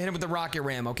pickaxing. We have to hit him with the rocket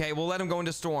ram, okay? We'll let him go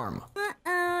into storm.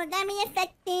 Uh-oh, that may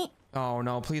affect it. Oh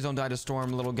no, please don't die to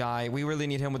storm, little guy. We really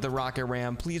need him with the rocket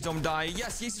ram. Please don't die.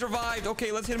 Yes, he survived.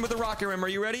 Okay, let's hit him with the rocket ram. Are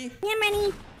you ready? Yeah, I'm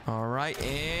ready. All right,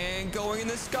 and going in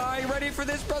the sky. Ready for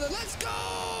this, brother? Let's go.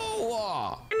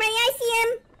 I'm ready. I see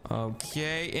him.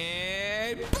 Okay,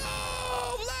 and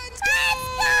boom! Let's Let's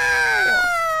go! go.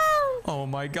 Oh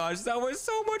my gosh, that was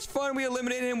so much fun. We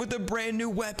eliminated him with a brand new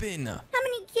weapon. How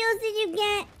many kills did you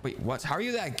get? Wait, what? How are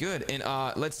you that good? And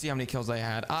let's see how many kills I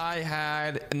had. I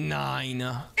had 9.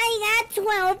 I got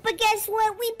 12, but guess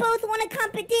what? We both won a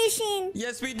competition.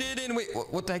 Yes, we did. And wait,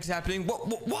 what the heck's happening? What?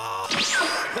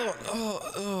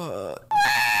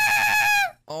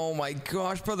 Oh my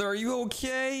gosh, brother, are you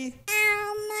okay?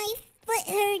 Ow, my foot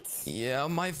hurts. Yeah,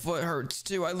 my foot hurts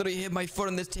too. I literally hit my foot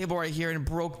on this table right here and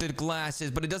broke the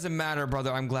glasses, but it doesn't matter,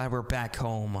 brother. I'm glad we're back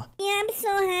home. Yeah, I'm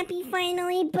so happy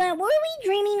finally, but were we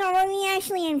dreaming or were we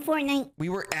actually in Fortnite? We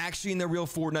were actually in the real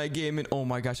Fortnite game, and oh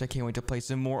my gosh, I can't wait to play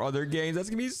some more other games. That's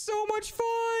gonna be so much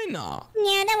fun.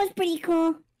 Yeah, that was pretty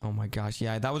cool. Oh my gosh,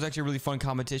 yeah, that was actually a really fun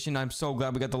competition. I'm so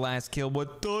glad we got the last kill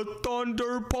with the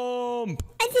Thunder Pump.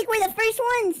 I think we're the first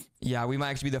ones. Yeah, we might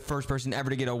actually be the first person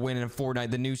ever to get a win in Fortnite,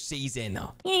 the new season. Yeah,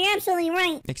 you're absolutely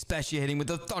right. Especially hitting with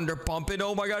the Thunder Pump, and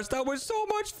oh my gosh, that was so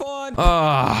much fun.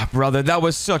 Brother, that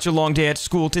was such a long day at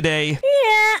school today.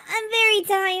 Yeah, I'm very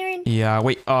tired. Yeah,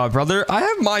 wait, brother, I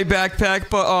have my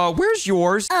backpack, but where's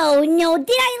yours? Oh no,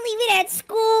 did I leave it at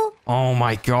school? Oh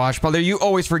my gosh, brother, you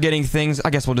always forgetting things.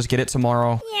 I guess we'll just get it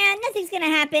tomorrow. Yeah, nothing's gonna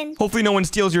happen. Hopefully no one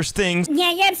steals your things.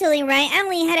 Yeah, you're absolutely right. I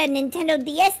only had a Nintendo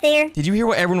DS there. Did you hear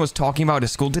what everyone was talking about at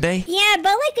school today? Yeah, but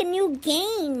like a new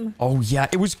game. Oh yeah,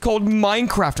 it was called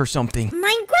Minecraft or something.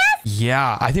 Minecraft?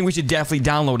 Yeah, I think we should definitely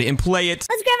download it and play it.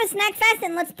 Let's grab a snack fast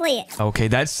and let's play it. Okay,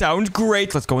 that sounds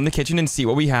great. Let's go in the kitchen and see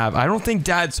what we have. I don't think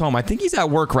Dad's home. I think he's at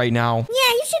work right now. Yeah,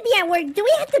 you should be at work. Do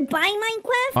we have to buy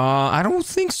Minecraft? I don't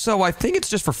think so. I think it's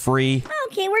just for free.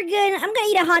 Okay, we're good. I'm gonna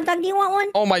eat a hot dog. Do you want one?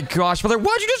 Oh my gosh, brother,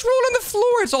 why'd you just roll on the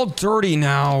floor? It's all dirty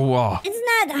now. It's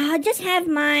not. Just have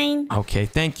mine. Okay,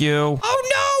 thank you.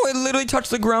 Oh no, it literally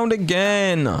touched the ground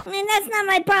again. And that's not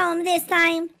my problem this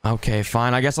time. Okay,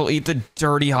 fine. I guess I'll eat the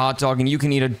dirty hot dog and you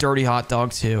can eat a dirty hot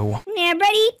dog too. Yeah,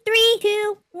 ready? 3,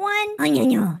 2, 1.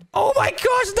 Oh my gosh,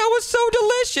 that was so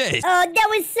delicious. Oh, that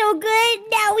was so good.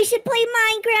 Now we should play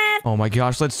Minecraft. Oh my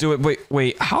gosh, let's do it.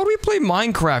 Wait, how do we play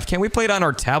Minecraft? Can't we play it on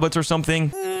our tablets or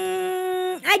something?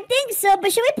 I think so,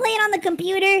 but should we play it on the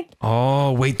computer?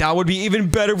 Oh, wait, that would be even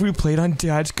better if we played on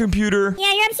Dad's computer.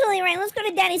 Yeah, you're absolutely right. Let's go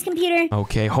to Daddy's computer.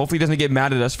 Okay, hopefully he doesn't get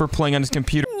mad at us for playing on his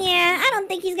computer. Yeah, I don't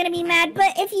think he's gonna be mad,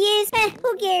 but if he is,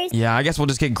 who cares? Yeah, I guess we'll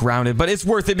just get grounded, but it's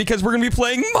worth it because we're gonna be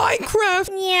playing Minecraft.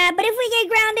 Yeah, but if we get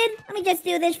grounded, let me just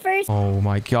do this first. Oh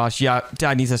my gosh, yeah,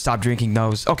 Dad needs to stop drinking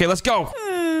those. Okay, let's go.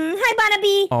 Hi,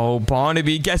 Barnaby. Oh,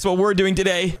 Barnaby, guess what we're doing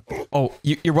today? Oh,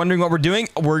 you're wondering what we're doing?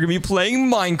 We're gonna be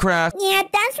playing Minecraft. Yeah,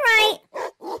 that's right.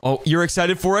 Oh, you're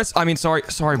excited for us? I mean, sorry,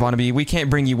 Barnaby. We can't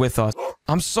bring you with us.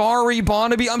 I'm sorry,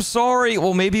 Barnaby. I'm sorry.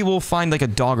 Well, maybe we'll find like a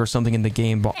dog or something in the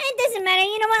game. It doesn't matter.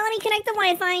 You know what? Let me connect the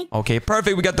Wi-Fi. Okay,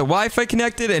 perfect. We got the Wi-Fi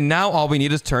connected, and now all we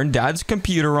need is turn Dad's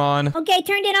computer on. Okay,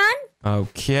 turned it on.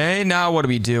 Okay, now what do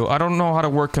we do? I don't know how to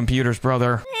work computers,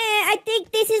 brother. I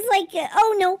think this is like...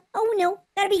 oh, no.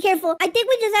 Gotta be careful. I think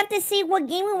we just have to see what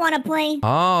game we want to play.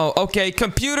 Oh, okay.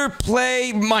 Computer,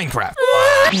 play Minecraft.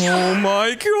 Oh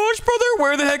my gosh, brother.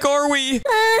 Where the heck are we?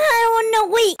 I don't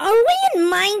know. Wait, are we in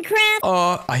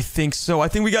Minecraft? I think so. I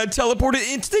think we got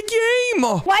teleported into the game.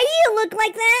 Why do you look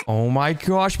like that? Oh my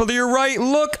gosh, brother, you're right.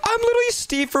 Look, I'm literally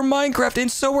Steve from Minecraft,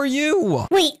 and so are you.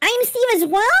 Wait, I'm Steve as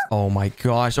well? Oh my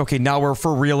gosh. Okay, now we're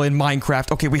for real in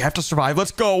Minecraft. Okay, we have to survive.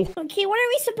 Let's go. Okay, what are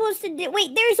we supposed to do?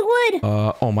 Wait, there's wood.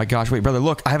 Oh my gosh. Wait, brother,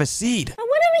 look, I have a seed. What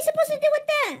are we supposed to do with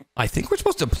that? I think we're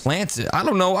supposed to plant it. I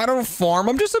don't know. I don't farm.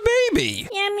 I'm just a baby.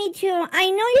 Yeah, me too. I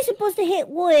know you're supposed to hit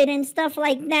wood and stuff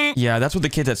like that. Yeah, that's what what the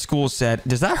kids at school said.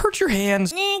 Does that hurt your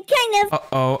hands? Kind of.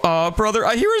 Uh-oh. Brother,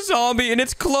 I hear a zombie and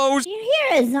it's close. You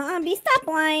hear a zombie? Stop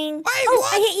lying. Wait, oh,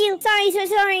 what? I hit you. Sorry,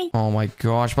 so sorry. Oh my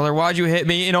gosh, brother, why'd you hit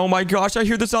me? And oh my gosh, I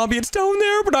hear the zombie. It's down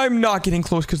there, but I'm not getting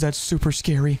close because that's super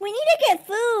scary. We need to get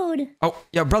food. Oh,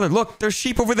 yeah, brother, look, there's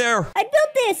sheep over there. I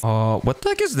built this. What the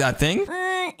heck is that thing?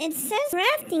 It says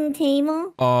crafting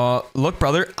table. Look,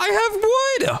 brother, I have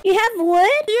wood. You have wood?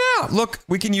 Yeah, look,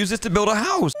 we can use this to build a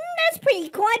house. That's pretty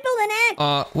cool. I built an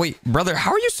axe. Wait, brother,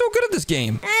 how are you so good at this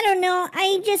game? I don't know.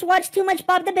 I just watched too much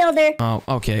Bob the Builder. Oh,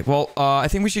 okay. Well, I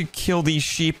think we should kill these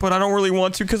sheep, but I don't really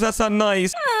want to because that's not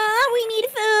nice. We need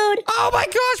food. Oh my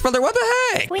gosh, brother, what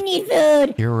the heck? We need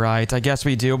food. You're right. I guess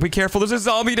we do. Be careful. There's a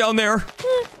zombie down there.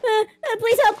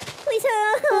 Please help. Please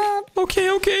help.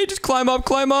 Okay. Just climb up,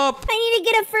 climb up. I need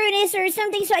to get a furnace or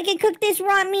something so I can cook this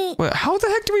raw meat. Wait, how the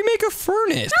heck do we make a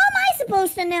furnace? How am I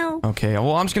supposed to know? Okay,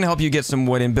 well, I'm just gonna help you get some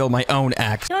wood and build my own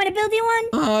axe. You want to build you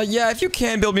one? Yeah, if you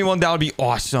can build me one, that would be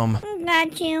awesome.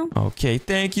 Got you. Okay,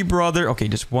 thank you, brother. Okay,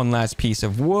 just one last piece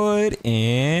of wood,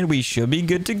 and we should be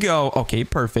good to go. Okay,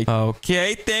 perfect.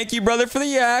 Okay, thank you, brother, for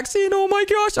the axe. And oh my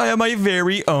gosh, I have my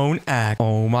very own axe.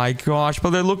 Oh my gosh,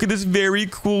 brother, look at this very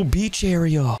cool beach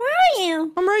area. Where are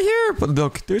you? I'm right here. But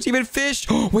look, there's even fish.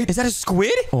 Oh, wait, is that a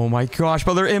squid? Oh my gosh,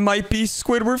 brother, it might be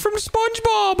Squidward from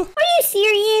SpongeBob. Are you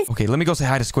serious? Okay, let me go say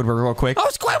hi to Squidward real quick. Oh,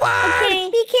 Squidward! Okay,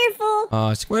 be careful.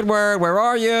 Squidward, where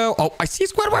are you? Oh, I see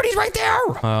Squidward. He's right there.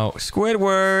 Oh,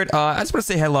 Squidward. I just want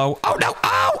to say hello. Oh, no.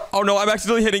 Oh, no, I'm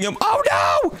accidentally hitting him. Oh,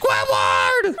 no.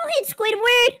 Squidward! Don't hit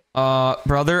Squidward.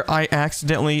 Brother, I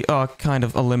accidentally, kind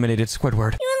of eliminated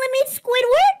Squidward. You eliminate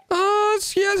Squidward?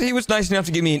 Yes, he was nice enough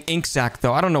to give me an ink sack,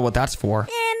 though. I don't know what that's for.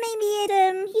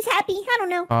 Maybe he's happy. I don't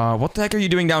know. What the heck are you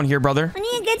doing down here, brother? I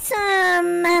need to get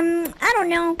some, I don't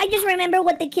know. I just remember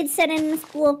what the kids said in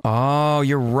school. Oh,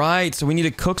 you're right. So we need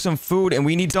to cook some food, and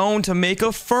we need stone to make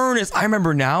a furnace. I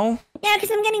remember now. Yeah,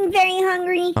 because I'm getting very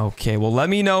hungry. Okay, well, let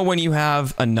me know when you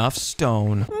have enough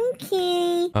stone.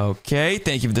 Okay. Okay,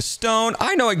 thank you for the stone.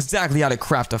 I know exactly how to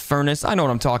craft a furnace. I know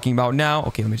what I'm talking about now.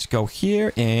 Okay, let me just go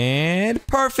here, and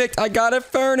perfect. I got a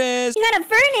furnace. You got a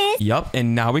furnace? Yep,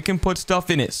 and now we can put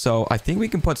stuff in it. So I think we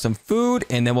can put some food,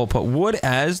 and then we'll put wood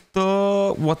as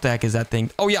the... What the heck is that thing?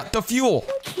 Oh, yeah, the fuel.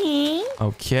 Okay.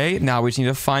 Okay, now we just need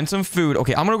to find some food.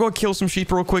 Okay, I'm gonna go kill some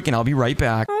sheep real quick, and I'll be right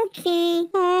back. Okay.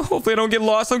 Hopefully I don't get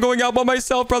lost. I'm going out by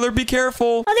myself, brother. Be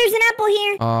careful. Oh, there's an apple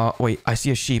here. Wait, I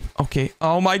see a sheep. Okay.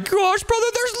 Oh my gosh, brother,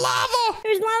 there's lava.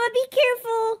 There's lava. Be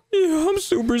careful. Yeah, I'm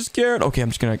super scared. Okay, I'm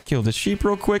just gonna kill the sheep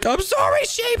real quick. I'm sorry,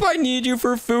 sheep. I need you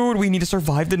for food. We need to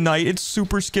survive the night. It's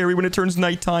super scary when it turns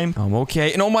nighttime.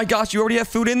 Okay. And oh my gosh, you already have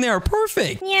food in there.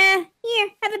 Perfect. Yeah. Here,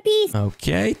 have a piece.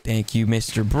 Okay, thank you,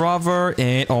 Mr. Bravo.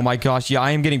 And oh my gosh, yeah,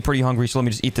 I am getting pretty hungry, so let me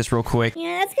just eat this real quick.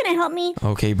 Yeah, that's gonna help me.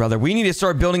 Okay, brother, we need to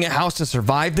start building a house to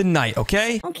survive the night,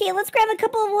 okay? Okay, let's grab a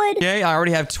couple of wood. Okay, I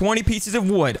already have 20 pieces of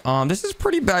wood. This is a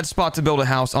pretty bad spot to build a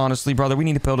house, honestly, brother. We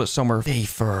need to build it somewhere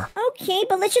safer. Okay,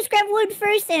 but let's just grab wood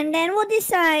first, and then we'll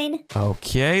decide.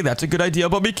 Okay, that's a good idea,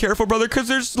 but be careful, brother, because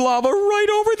there's lava right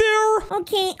over there.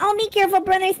 Okay, I'll be careful,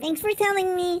 brother. Thanks for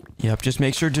telling me. Yep, just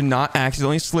make sure to not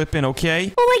accidentally slip in, okay?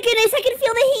 Oh my goodness, I can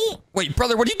feel the heat. Wait,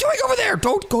 brother, what are you doing over there?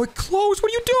 Don't go close.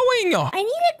 What are you doing? I need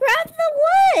to grab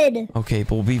the wood. Okay,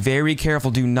 but we'll be very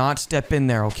careful. Do not step in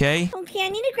there, okay? Okay, I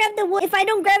need to grab the wood. If I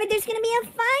don't grab it, there's gonna be a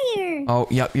fire. Oh,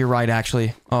 yep, you're right,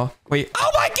 actually. Oh, wait.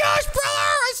 Oh my gosh, brother!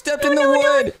 I stepped in the No,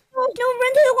 wood.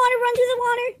 run to the water, run to the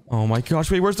water. Oh my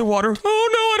gosh, wait, where's the water? Oh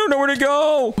no, I don't know where to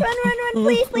go.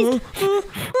 Run, please.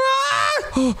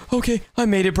 Oh, okay, I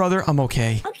made it, brother. I'm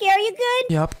okay. Okay, are you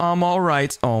good? Yep, I'm all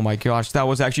right. Oh my gosh, that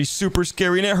was actually super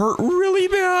scary and it hurt really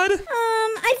bad.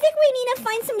 I think we need to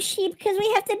find some sheep because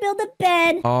we have to build a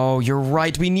bed. Oh, you're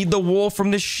right. We need the wool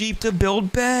from the sheep to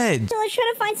build beds. So let's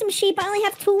try to find some sheep. I only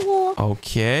have 2 wool.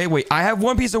 Okay, wait, I have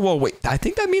 1 piece of wool. Wait, I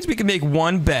think that means we can make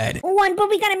 1 bed. 1, but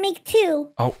we gotta make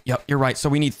 2. Oh, yep, you're right. So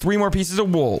we need 3 more pieces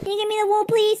of wool. Can you give me the wool,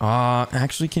 please?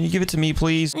 Actually, can you give it to me,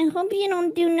 please? I hope you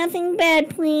don't do nothing bad,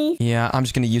 please. Yeah, I'm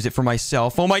just gonna use it for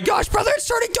myself. Oh my gosh, brother, it's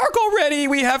starting dark already.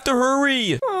 We have to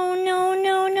hurry. Oh, no.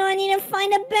 I need to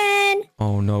find a bed.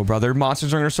 Oh no, brother.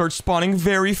 Monsters are gonna start spawning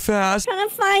very fast. Trying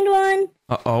to find one.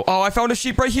 Uh-oh. Oh, I found a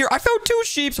sheep right here. I found 2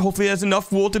 sheep. Hopefully it has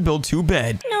enough wool to build 2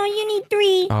 beds. No, you need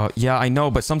 3. Yeah, I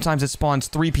know, but sometimes it spawns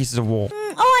 3 pieces of wool.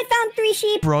 I found 3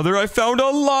 sheep. Brother, I found a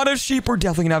lot of sheep. We're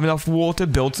definitely gonna have enough wool to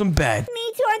build some bed.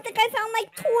 Me too. I think I found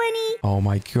like 20. Oh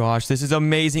my gosh, this is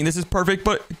amazing. This is perfect.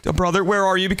 But, brother, where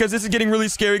are you? Because this is getting really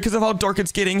scary because of how dark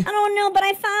it's getting. I don't know, but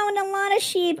I found a lot of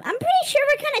sheep. I'm pretty sure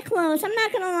we're kind of close. I'm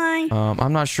not gonna lie.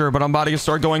 I'm not sure, but I'm about to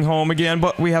start going home again.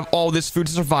 But we have all this food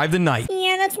to survive the night.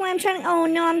 Yeah, that's that's why I'm trying to... Oh,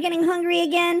 no, I'm getting hungry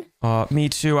again. Me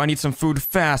too. I need some food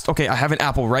fast. Okay, I have an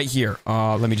apple right here.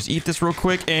 Let me just eat this real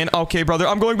quick. And okay, brother,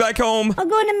 I'm going back home. I'll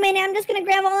go in a minute. I'm just gonna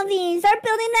grab all of these. Start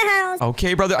building the house.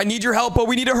 Okay, brother, I need your help, but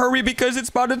we need to hurry because it's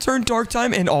about to turn dark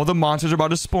time and all the monsters are about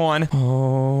to spawn.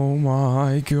 Oh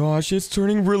my gosh, it's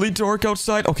turning really dark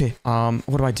outside. Okay,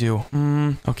 what do I do?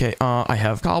 Okay, I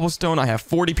have cobblestone. I have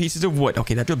 40 pieces of wood.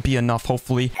 Okay, that should be enough,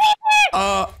 hopefully.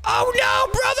 Oh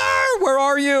no, brother! Where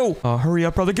are you? Hurry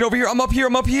up, brother. Get over here. I'm up here.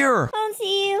 I Don't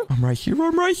see you. I'm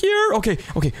right here. Okay.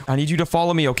 I need you to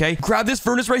follow me, okay? Grab this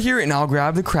furnace right here, and I'll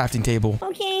grab the crafting table.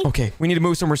 Okay. Okay, we need to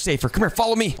move somewhere safer. Come here,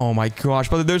 follow me. Oh my gosh,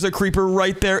 brother, there's a creeper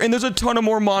right there, and there's a ton of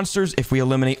more monsters. If we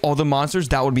eliminate all the monsters,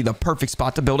 that would be the perfect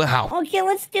spot to build a house. Okay,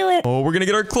 let's do it. Oh, we're gonna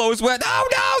get our clothes wet. Oh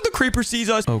no, the creeper sees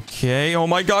us. Okay, oh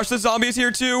my gosh, the zombie is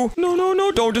here too.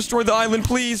 No, don't destroy the island,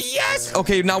 please. Yes!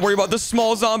 Okay, not worry about the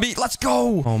small zombie. Let's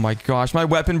go. Oh my gosh, my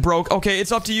weapon broke. Okay,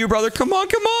 it's up to you, brother. Come on.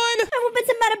 My weapon's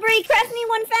about to break. Craft me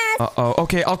one fast. Uh-oh,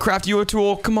 okay, I'll craft you a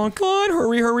tool. Come on.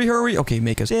 Hurry. Okay,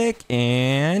 make a stick,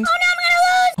 and... Oh no, I'm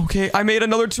gonna lose. Okay, I made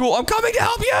another tool. I'm coming to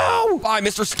help you. Bye,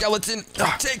 Mr. Skeleton.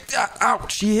 Take that.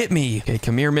 Ouch, she hit me. Okay,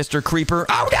 come here, Mr. Creeper.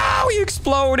 Oh no, he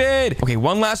exploded. Okay,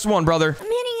 one last one, brother. I'm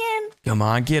hitting him. Come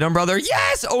on, get him, brother.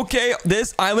 Yes! Okay,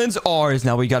 this island's ours.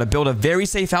 Now we gotta build a very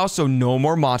safe house so no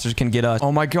more monsters can get us.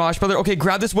 Oh my gosh, brother. Okay,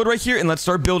 grab this wood right here and let's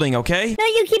start building, okay? No,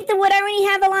 you keep the wood. I already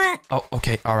have a lot. Oh,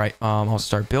 okay. All right. I'll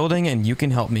start building and you can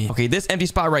help me. Okay, this empty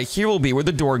spot right here will be where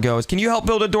the door goes. Can you help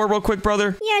build a door real quick,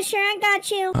 brother? Yeah, sure. I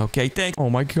got you. Okay, thanks. Oh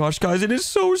my gosh, guys. It is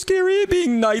so scary it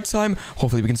being nighttime.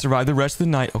 Hopefully we can survive the rest of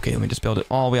the night. Okay, let me just build it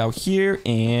all the way out here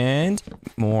and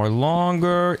more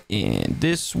longer and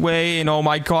this way. And oh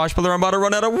my gosh, brother, I'm about to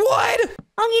run out of wood.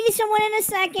 I'll give you some wood in a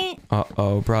second.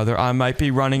 Uh-oh, brother. I might be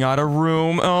running out of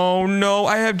room. Oh, no.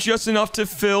 I have just enough to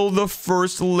fill the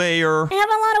first layer. I have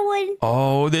a lot of wood.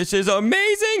 Oh, this is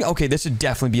amazing. Okay, this should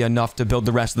definitely be enough to build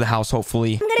the rest of the house,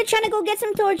 hopefully. I'm gonna try to go get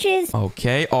some torches.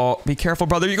 Okay. Oh, be careful,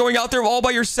 brother. You're going out there all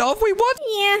by yourself? Wait, what?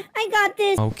 Yeah, I got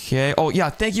this. Okay. Oh,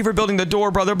 yeah. Thank you for building the door,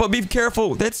 brother. But be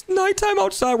careful. It's nighttime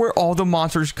outside where all the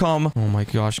monsters come. Oh, my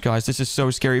gosh, guys. This is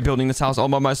so scary building this house all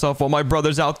by myself while my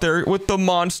brother's out there with the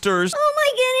monsters. Oh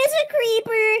my goodness, a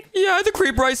creeper. Yeah, the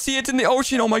creeper. I see it in the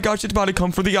ocean. Oh my gosh, it's about to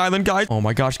come for the island, guys. Oh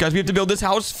my gosh, guys, we have to build this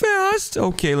house fast.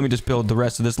 Okay, let me just build the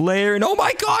rest of this layer. And oh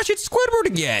my gosh, it's Squidward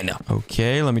again.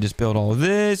 Okay, let me just build all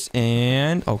this.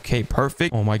 And okay,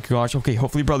 perfect. Oh my gosh. Okay,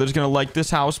 hopefully brother's gonna like this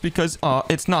house because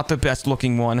it's not the best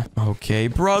looking one. Okay,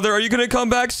 brother, are you gonna come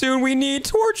back soon? We need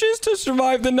torches to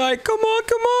survive the night. Come on.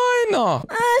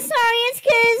 Sorry, it's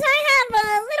because I have a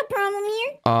little problem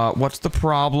here. What's the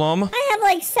problem? I have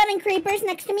like 7 creepers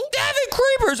next to me. 7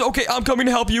 creepers! Okay, I'm coming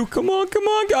to help you. Come on,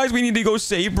 guys. We need to go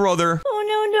save brother. Oh,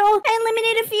 no. I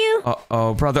eliminated a few.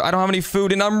 Uh-oh, brother. I don't have any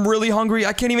food, and I'm really hungry.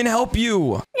 I can't even help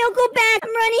you. No, go back.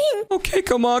 I'm running. Okay,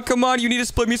 come on. You need to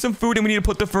split me some food, and we need to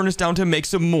put the furnace down to make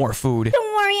some more food.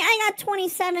 Don't worry. I got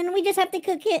 27. We just have to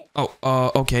cook it.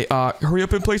 Oh, okay. Hurry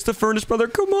up and place the furnace, brother.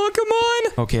 Come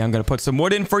on. Okay, I'm gonna put some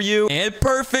wood in for you. And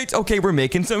perfect. Okay, we're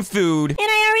making some food. And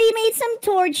I already made some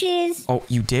torches. Oh,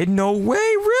 you did? No way.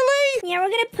 Really? Yeah, we're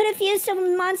gonna put a few so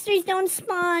monsters don't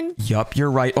spawn. Yup,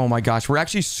 you're right. Oh my gosh, we're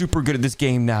actually super good at this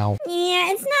game now.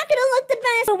 Yeah, it's not gonna look the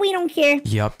best, but we don't care.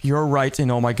 Yup, you're right.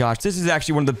 And oh my gosh, this is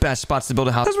actually one of the best spots to build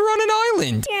a house because we're on an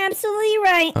island. You're absolutely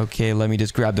right. Okay, let me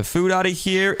just grab the food out of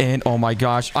here. And oh my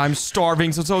gosh, I'm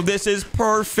starving. So this is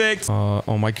perfect.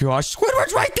 Oh my gosh,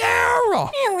 Squidward's right there.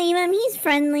 Yeah, leave him. He's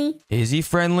friendly. Is he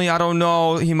friendly? I don't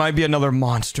know. He might be another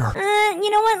monster. You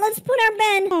know what? Let's put our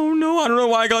bed. Oh no, I don't know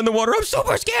why I got in the water. I'm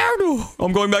super scared. Oh,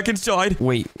 I'm going back inside.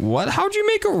 Wait, what? How'd you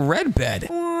make a red bed?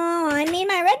 Oh, I made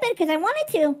my red bed because I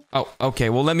wanted to. Oh, okay.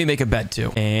 Well, let me make a bed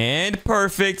too. And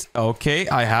perfect. Okay,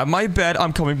 I have my bed.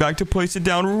 I'm coming back to place it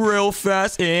down real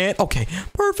fast. And okay,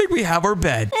 perfect. We have our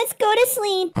bed. Let's go to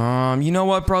sleep. You know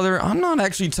what, brother? I'm not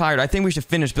actually tired. I think we should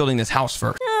finish building this house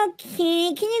first.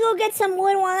 Okay, can you go get some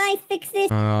wood while I fix this?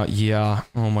 Yeah.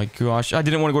 Oh my gosh. I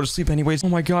didn't want to go to sleep anyways. Oh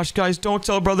my gosh, guys, don't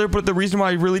tell brother, but the reason why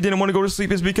I really didn't want to go to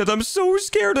sleep is because I'm so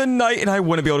scared at night and I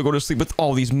wouldn't be able to go to sleep with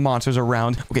all these monsters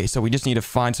around. Okay, so we just need to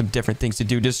find some different things to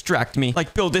do to distract me,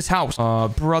 like build this house.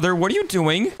 Brother, what are you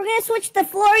doing? We're gonna switch the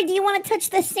floor. Do you want to touch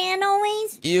the sand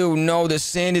always? Ew, no, the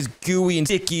sand is gooey and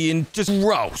sticky and just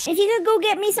gross. If you could go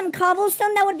get me some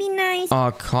cobblestone, that would be nice.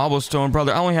 Cobblestone,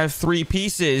 brother. I only have 3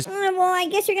 pieces. Well, I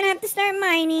guess you're gonna have to start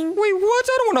mining. Wait, what?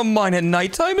 I don't want to mine at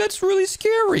nighttime. That's really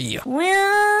scary.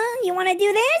 Well, you want to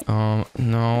do this?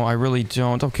 No, I really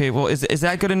don't. Okay, well, is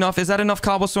that good enough? Is that enough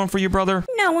cobblestone for you, brother?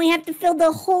 No, we have to fill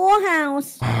the whole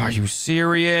house. Are you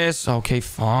serious? Okay,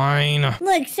 fine.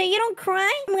 Look, so you don't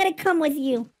cry, I'm gonna come with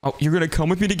you. Oh, you're gonna come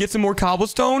with me to get some more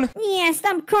cobblestone? Yeah,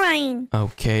 stop crying.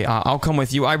 Okay, I'll come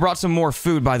with you. I brought some more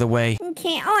food, by the way.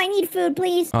 Okay, oh, I need food,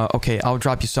 please. Okay, I'll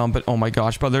drop you some, but oh my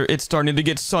gosh, brother, it's starting to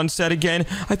get sunset again.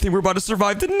 I think we're about to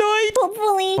survive the night.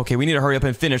 Hopefully. Okay, we need to hurry up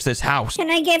and finish this house. Can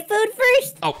I get food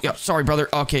first? Oh, yeah, sorry, brother.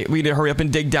 Okay, we need to hurry up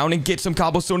and dig down and get some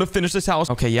cobblestone to finish this house.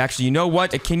 Okay, yeah, actually, you know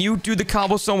what? Can you do the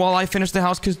cobblestone while I finish the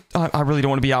house? Because I really don't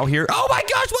want to be out here. Oh my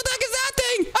gosh, what the heck is that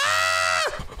thing? Ah!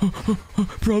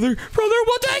 Brother,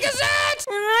 what the heck is that?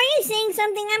 Are you saying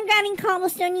something? I'm grabbing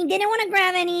cobblestone. You didn't want to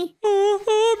grab any.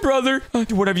 Brother,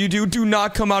 whatever you do, do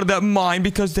not come out of that mine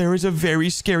because there is a very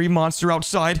scary monster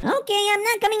outside. Okay, I'm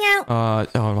not coming out.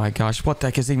 Oh my gosh, what the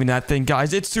heck is even that thing,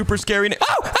 guys? It's super scary.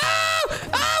 Oh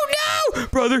no!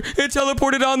 Brother, it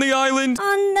teleported on the island.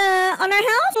 On our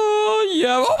house? Oh,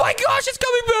 yeah. Oh my gosh, it's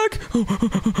coming back.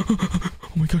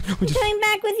 Oh my god. I'm coming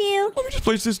back with you. Let me just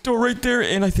place this door right there,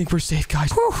 and I think we're safe,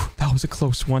 guys. Whew, that was a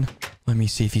close one. Let me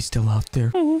see if he's still out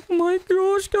there. Oh my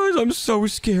gosh, guys, I'm so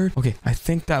scared. Okay, I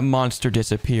think that monster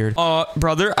disappeared.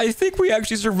 Brother, I think we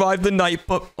actually survived the night,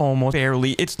 but almost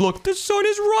barely. Look, the sun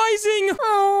is rising.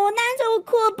 Oh, that's so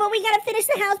cool, but we gotta finish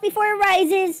the house before it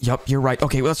rises. Yup, you're right.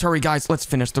 Okay, let's hurry, guys. Let's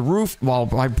finish the roof while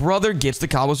my brother gets the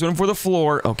cobblestone for the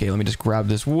floor. Okay, let me just grab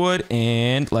this wood,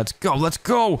 and let's go. Let's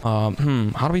go.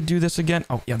 How do we do this again?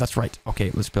 Oh, yeah, that's right.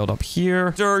 Okay, let's build up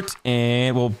here. Dirt,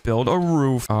 and we'll build a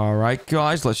roof. All right,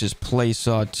 guys, let's just place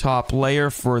a top layer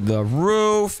for the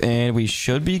roof, and we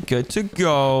should be good to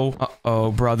go.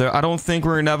 Uh-oh, brother. I don't think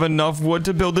we're gonna have enough wood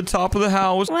to build the top of the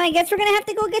house. Well, I guess we're gonna have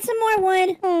to go get some more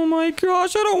wood. Oh my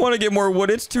gosh, I don't want to get more wood.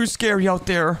 It's too scary out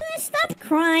there. Stop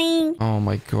crying. Oh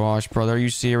my gosh, brother. Are you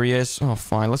serious? Oh,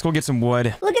 fine. Let's go get some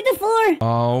wood. Look at the floor.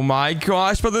 Oh my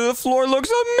gosh, brother. The floor looks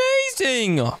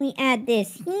amazing. We add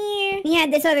this here. We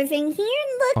add this other thing here.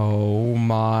 Look. Oh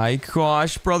my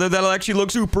gosh, brother. That'll actually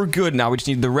look super good. Now we just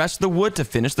need the rest of the wood to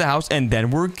finish the house, and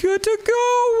then we're good to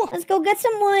go. Let's go get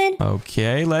some wood.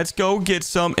 Okay, let's go get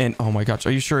some. And oh my gosh,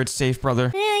 are you sure it's safe,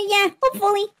 brother? Yeah,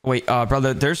 hopefully. Wait,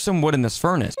 brother, there's some wood in this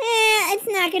furnace. It's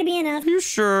not gonna be enough. Are you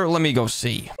sure? Let me go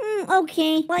see.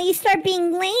 Okay. While you start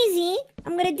being lazy,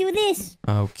 I'm gonna do this.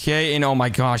 Okay, and oh my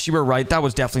gosh, you were right. That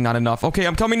was definitely not enough. Okay,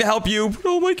 I'm coming to help you.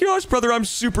 Oh my gosh, brother, I'm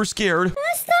super scared.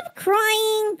 Stop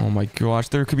crying. Oh my gosh,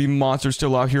 there could be monsters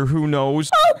still out here. Who knows?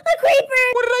 Oh, a creeper.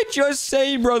 What did I just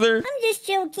say, brother? I'm just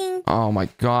joking. Oh my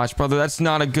gosh, brother, that's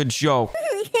not a good joke.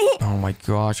 Oh my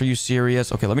gosh, are you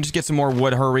serious? Okay, let me just get some more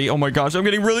wood. Hurry. Oh my gosh, I'm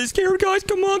getting really scared, guys.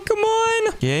 Come on, come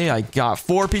on. Okay, I got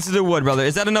 4 pieces of wood, brother.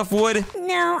 Is that enough wood?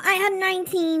 No, I have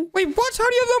 19. Wait, what? How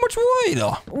do you have that much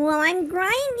wood? Well, I'm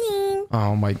grinding.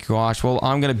 Oh my gosh. Well,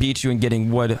 I'm gonna beat you in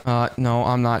getting wood. No,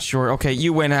 I'm not sure. Okay,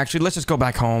 you win, actually. Let's just go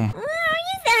back home. Are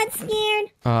you that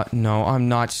scared? No, I'm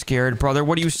not scared, brother.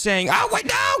 What are you saying? Oh, wait,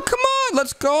 no! Come on!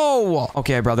 Let's go!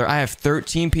 Okay, brother, I have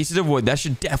 13 pieces of wood. That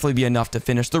should definitely be enough to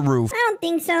finish the roof. I don't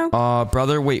think so.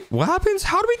 Brother, wait, what happens?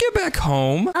 How do we get back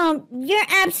home? You're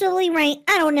absolutely right.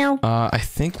 I don't know. I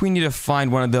think we need to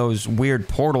find one of those weird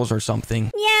portals or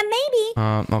something. Yeah,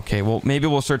 maybe. Okay, well, maybe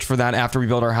we'll search for that after we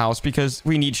build our house because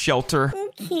we need shelter.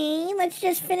 Okay, let's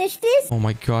just finish this. Oh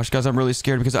my gosh, guys, I'm really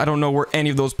scared because I don't know where any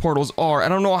of those portals are. I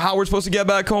don't know how we're supposed to get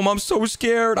back home. I'm so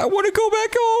scared. I want to go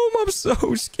back home. I'm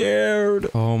so scared.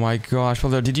 Oh my gosh,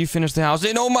 brother, did you finish the house?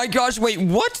 And oh my gosh, wait,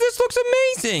 what? This looks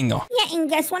amazing. Yeah, and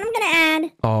guess what I'm gonna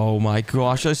add? Oh my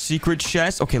gosh, a secret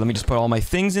chest. Okay, let me just put all my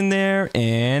things in there.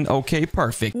 And okay,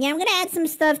 perfect. Yeah, I'm gonna add some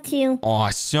stuff too.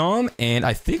 Awesome. And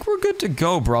I think we're good to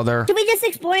go, brother. Should we just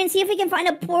explore and see if we can find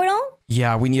a portal?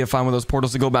 Yeah, we need to find one of those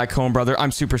portals to go back home, brother.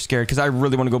 I'm super scared because I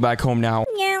really want to go back home now.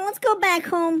 Yeah, let's go back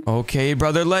home. Okay,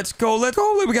 brother, let's go. Let's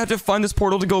go. We got to find this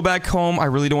portal to go back home. I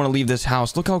really don't want to leave this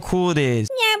house. Look how cool it is.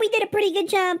 Yeah, we did a pretty good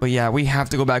job. But yeah, we have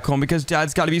to go back home because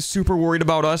Dad's got to be super worried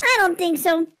about us. I don't think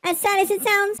so. As sad as it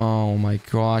sounds. Oh my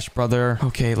gosh, brother.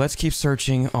 Okay, let's keep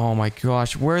searching. Oh my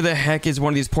gosh, where the heck is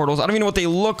one of these portals? I don't even know what they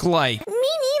look like. Me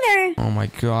neither. Oh my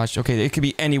gosh. Okay, it could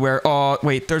be anywhere. Oh,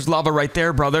 wait, there's lava right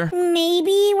there, brother.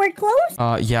 Maybe we're close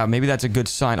close? Yeah, maybe that's a good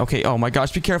sign. Okay, oh my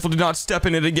gosh, be careful. Do not step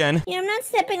in it again. Yeah, I'm not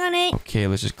stepping on it. Okay,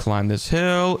 let's just climb this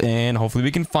hill, and hopefully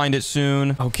we can find it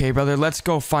soon. Okay, brother, let's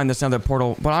go find this other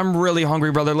portal. But I'm really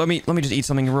hungry, brother. Let me just eat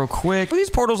something real quick. Are these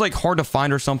portals, like, hard to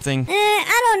find or something?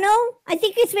 I don't know. I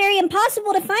think it's very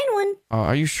impossible to find one.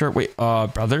 Are you sure? Wait,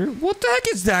 brother, what the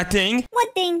heck is that thing?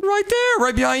 What thing? Right there,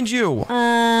 right behind you.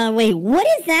 Wait, what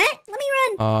is that? Let me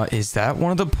run. Is that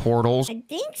one of the portals? I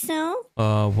think so.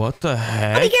 What the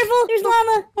heck? Oh, be careful. There's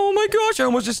lava. Oh my gosh, I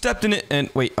almost just stepped in it. And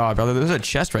wait, brother, there's a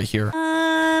chest right here.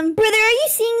 Brother, are you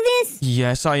seeing this?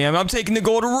 Yes, I am. I'm taking the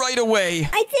gold right away.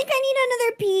 I think I need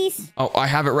another piece. Oh, I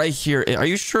have it right here. Are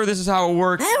you sure this is how it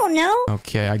works? I don't know.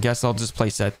 Okay, I guess I'll just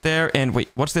place that there. And wait,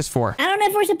 what's this for? I don't know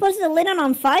if we're supposed to lit it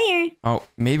on fire. Oh,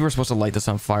 maybe we're supposed to light this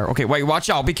on fire. Okay, wait, watch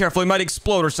out. Be careful. It might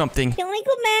explode or something. Can we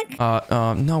go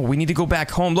back? No, we need to go back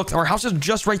home. Look, our house is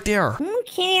just right there.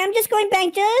 Okay, I'm just going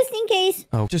back just in case.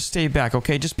 Oh, just stay back,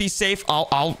 okay? Just be safe.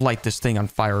 I'll light this thing on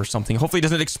fire or something. Hopefully it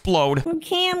doesn't explode.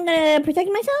 Okay, I'm gonna protect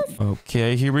myself.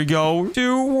 Okay, here we go.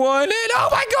 2, 1, and oh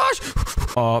my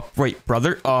gosh! Wait,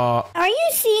 brother, Are you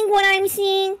seeing what I'm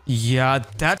seeing? yeah,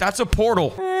 that's a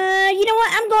portal. You know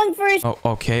what? I'm going first. Oh,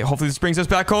 okay. Hopefully this brings us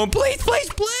back home. Please, please,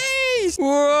 please!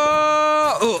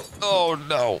 Whoa! Oh,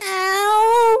 no.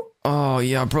 Ow. Oh,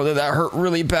 yeah, brother, that hurt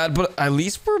really bad, but at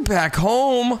least we're back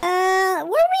home. Were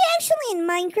we actually in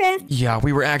Minecraft? Yeah,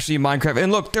 we were actually in Minecraft.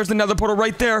 And look, there's another portal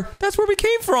right there. That's where we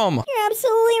came from. You're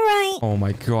absolutely right. Oh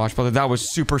my gosh, brother, that was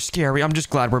super scary. I'm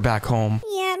just glad we're back home.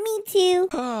 Yeah, me too.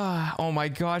 Oh my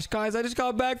gosh, guys, I just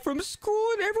got back from school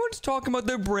and everyone's talking about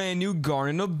their brand new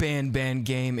Garden of Banban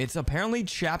game. It's apparently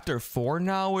chapter 4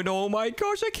 now, and oh my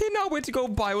gosh, I cannot wait to go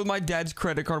buy with my dad's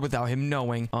credit card without him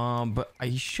knowing. But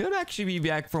I should actually be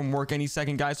back from work any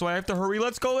second, guys, so I have to hurry.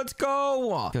 Let's go, let's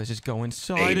go. Let's just go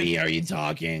inside. Baby, are you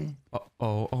talking?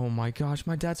 Oh my gosh,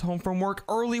 my dad's home from work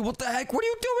early. What the heck? What are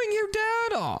you doing here,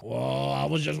 Dad? Well, I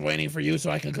was just waiting for you so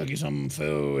I can cook you some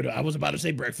food. I was about to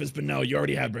say breakfast, but no, you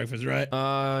already had breakfast, right?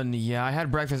 Yeah, I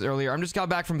had breakfast earlier. I'm just got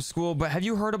back from school, but have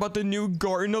you heard about the new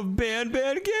Garden of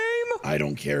Banban game? I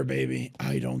don't care, baby.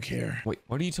 I don't care. Wait,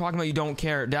 what are you talking about? You don't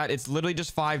care? Dad, it's literally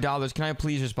just $5. Can I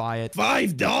please just buy it?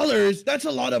 $5? That's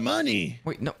a lot of money.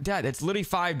 Wait, no, Dad, it's literally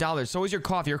 $5. So is your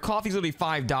coffee. Your coffee's literally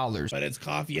 $5. But it's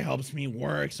coffee helps me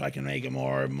work so I can make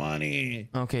more money.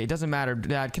 Okay, it doesn't matter,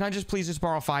 Dad. Can I just please just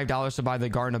borrow $5 to buy the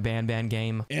Garden of Banban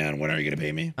game? And when are you gonna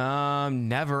pay me?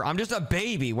 Never. I'm just a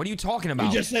baby. What are you talking about?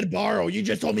 You just said borrow. You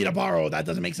just told me to borrow. That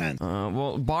doesn't make sense.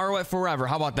 Well, borrow it forever.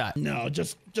 How about that? No,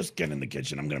 just get in the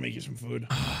kitchen. I'm gonna make you some food.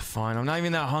 Fine. I'm not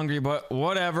even that hungry, but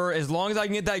whatever. As long as I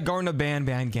can get that Garden of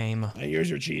Banban game. Here's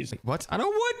your cheese. What? I don't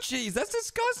want cheese. That's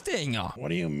disgusting. What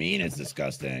do you mean it's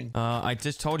disgusting? I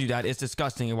just told you that it's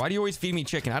disgusting. Why do you always feed me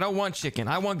chicken? I don't want chicken.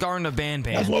 I want Garden of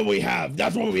Banban. That's what we have.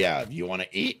 That's what we have. You want to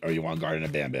eat or you want Garden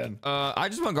of Banban? I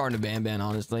just want Garden of Banban,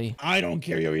 honestly. I don't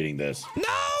care. You're eating this.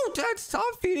 No, Dad, stop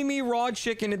feeding me raw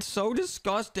chicken. It's so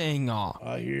disgusting.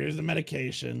 Here's the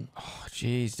medication. Oh,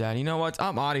 jeez, Dad. You know what?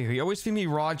 I'm out of here. You always feed me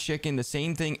raw chicken, the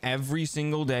same thing every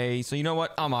single day. So you know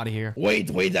what? I'm out of here.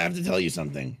 Wait. I have to tell you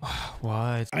something.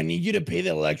 What? I need you to pay the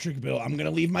electric bill. I'm going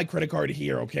to leave my credit card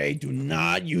here, okay? Do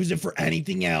not use it for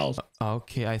anything else.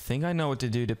 Okay, I think I know what to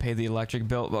do to pay the electric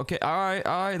bill. Okay, all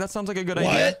right. That sounds like a good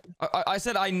idea. What? I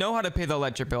said I know how to pay the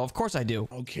electric bill. Of course I do.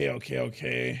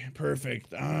 Okay.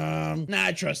 Perfect. Nah,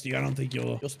 I trust you. I don't think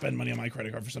you'll spend money on my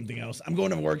credit card for something else. I'm going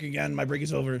to work again. My break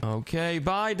is over. Okay,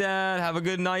 bye, Dad. Have a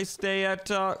good, nice day at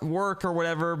work or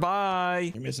whatever. Bye.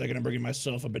 Give me a second. I'm bringing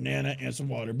myself a banana and some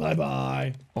water.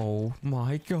 Bye-bye. Oh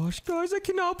my gosh, guys, I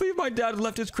cannot believe my dad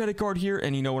left his credit card here.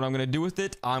 And you know what I'm going to do with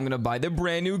it? I'm going to buy the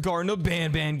brand new Garden of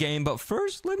Banban game. But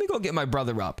first, let me go get my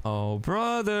brother up. Oh,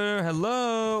 brother.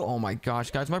 Hello. Oh my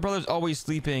gosh, guys. My brother's always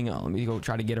sleeping. Let me go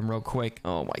try to get him real quick.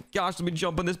 Oh my gosh. Let me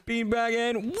jump on this beanbag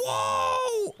and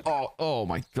whoa. Oh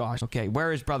my gosh. Okay,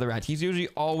 where is brother at? He's usually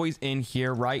always in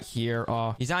here, right here.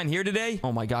 He's not in here today?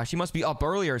 Oh my gosh. He must be up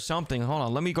early or something. Hold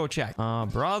on. Let me go check.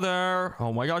 Brother.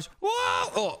 Oh my gosh.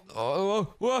 Whoa.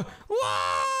 Whoa.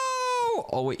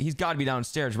 Oh, wait, he's got to be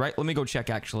downstairs, right? Let me go check,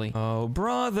 actually. Oh,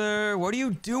 brother, what are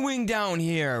you doing down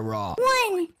here, Raw?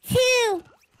 1, 2,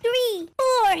 3,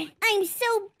 4. I'm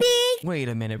so big. Wait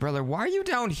a minute, brother. Why are you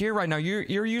down here right now?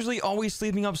 You're usually always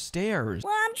sleeping upstairs.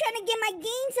 Well, I'm trying to get my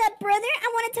gains up, brother.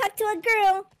 I want to talk to a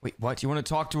girl. Wait, what? You want to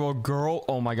talk to a girl?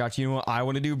 Oh my gosh, you know what I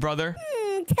want to do, brother?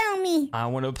 Tell me. I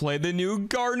want to play the new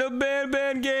Garden of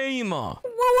Banban game.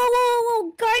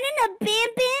 Whoa. Garden of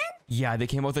Banban? Yeah, they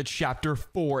came out with a chapter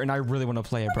 4, and I really want to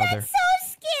play it, brother. That's so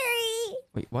scary.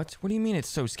 Wait, what? What do you mean it's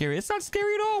so scary? It's not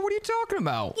scary at all. What are you talking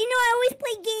about? You know I always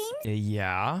play games.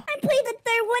 Yeah? I played the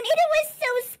third one, and it was so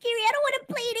scary. I don't want to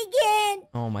play it again.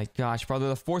 Oh my gosh, brother.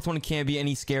 The fourth one can't be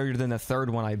any scarier than the third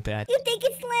one, I bet. You think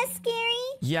it's less scary?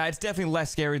 Yeah, it's definitely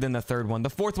less scary than the third one. The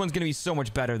fourth one's gonna be so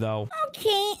much better, though. Okay,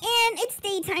 and it's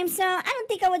daytime, so I don't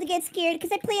think I would get scared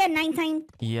because I play at nighttime.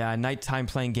 Yeah, nighttime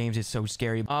playing games is so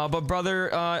scary. But brother,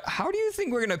 how do you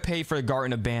think we're gonna pay for a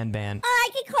Garten of Ban? I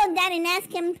can call Dad and ask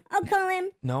him. I'll call him.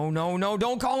 No,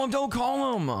 don't call him, don't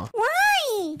call him.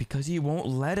 Why? Because he won't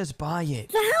let us buy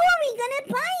it. So how are we gonna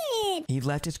buy it? He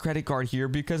left his credit card here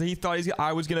because he thought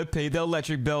I was gonna pay the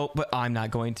electric bill, but I'm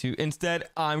not going to. Instead,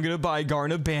 I'm gonna buy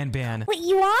Garten of Ban. Wait,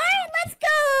 you are? Let's go.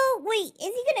 Wait, is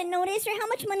he gonna notice or how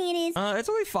much money it is? It's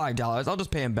only $5. I'll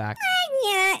just pay him back.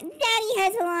 Yeah, Daddy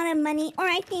has a lot of money, or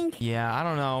I think. Yeah, I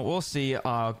don't know. We'll see.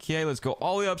 Okay, let's go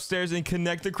all the way upstairs and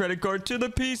connect the credit card to the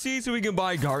PC so we can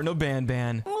buy Garten of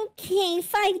Ban. Okay, $5.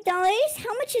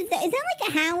 How much is that? Is that like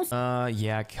a house?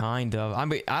 Yeah, kind of. I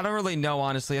don't really know,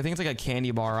 honestly. I think it's like a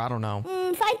candy bar. I don't know.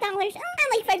 $5.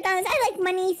 I like $5. I like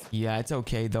monies. Yeah, it's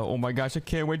okay, though. Oh my gosh, I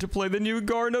can't wait to play the new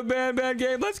Garten of Ban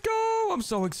game. Let's go! I'm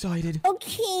so excited.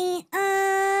 Okay,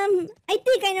 I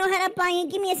think I know how to buy it.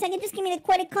 Give me a second. Just give me the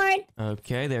credit card.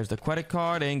 Okay, there's the credit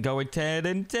card, and go ahead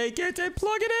and take it and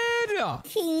plug it in.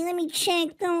 Okay, let me check.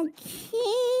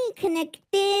 Okay, connect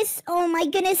this. Oh my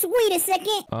goodness, wait a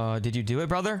second. Did you do it,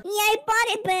 brother? Yeah, I bought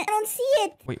it, but I don't see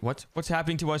it. Wait, what? What's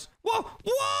happening to us? Whoa!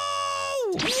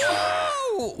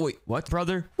 Wait, what,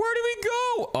 brother? Where do we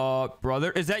go?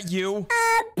 Brother, is that you?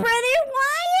 Brother,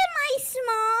 why am I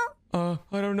small?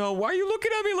 I don't know. Why are you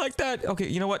looking at me like that? Okay,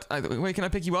 you know what? Wait, can I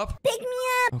pick you up? Pick me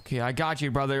up. Okay, I got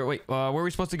you, brother. Wait, where are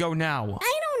we supposed to go now?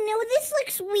 I don't know. This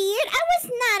looks weird. I was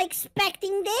not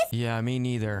expecting this. Yeah, me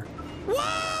neither.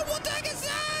 Whoa! What the heck is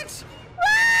that?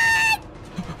 What?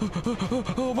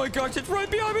 Oh my gosh, it's right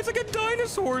behind me. It's like a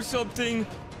dinosaur or something.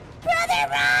 Brother,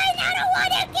 run! I don't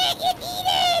want to get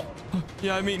eaten.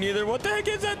 Yeah, me neither. What the heck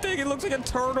is that thing? It looks like a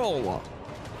turtle. No,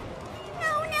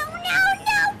 run!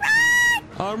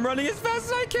 I'm running as fast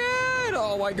as I can.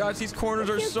 Oh my gosh, these corners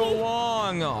are so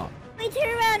long. Wait, turn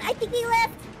around. I think he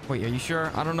left. Wait, are you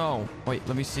sure? I don't know. Wait,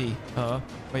 let me see.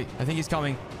 Wait, I think he's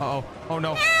coming. Uh-oh. Oh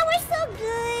no. Nah, we're still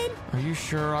good. Are you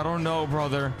sure? I don't know,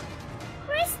 brother.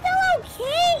 We're still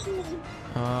okay.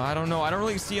 I don't know. I don't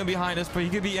really see him behind us, but he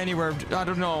could be anywhere. I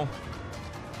don't know.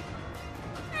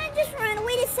 Just run.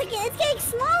 Wait a second. It's getting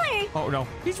smaller. Oh no.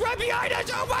 He's right behind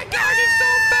us. Oh my gosh, he's so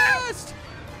fast.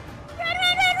 Run.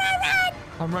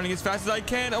 I'm running as fast as I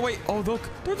can. Oh wait. Oh look,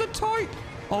 there's a tight.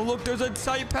 Oh look, there's a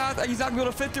tight path. He's not gonna be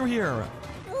able to fit through here.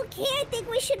 Okay, I think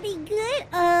we should be good.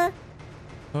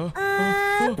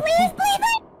 Please. Please.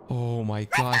 Oh my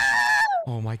gosh.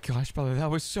 Oh my gosh, brother,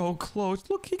 that was so close.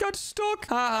 Look, he got stuck.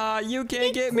 Haha, you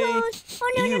can't get me. Oh,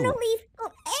 no, Ew. leave.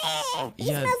 Oh, it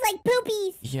Yeah. smells like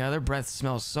poopies. Yeah, their breath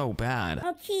smells so bad.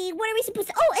 Okay, what are we supposed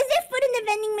to... Oh, is there food in the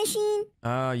vending machine?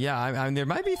 Yeah, I mean, there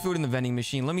might be food in the vending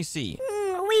machine. Let me see.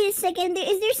 Wait a second.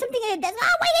 Is there something that does...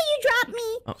 Oh, why did you drop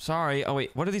me? Oh, sorry. Oh, wait,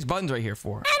 what are these buttons right here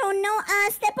for? I don't know.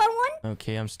 Step on one.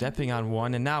 Okay, I'm stepping on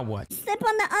one, and now what? Step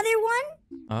on the other one.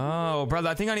 Oh, brother,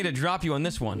 I think I need to drop you on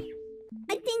this one.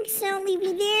 I think so. Leave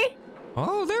me there.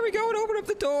 Oh, there we go. It opened up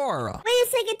the door. Wait a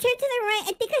second. Turn to the right.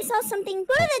 I think I saw something.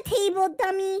 Go to the table,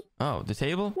 dummy. Oh, the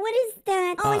table? What is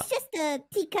that? Oh, it's just a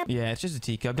teacup. Yeah, it's just a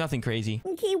teacup. Nothing crazy.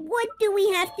 Okay, what do we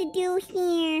have to do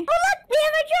here? Oh, look. We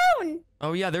have a drone.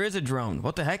 Oh, yeah, there is a drone.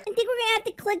 What the heck? I think we're gonna have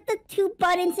to click the 2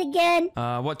 buttons again.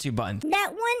 What 2 buttons?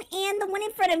 That one and the one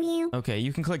in front of you. Okay,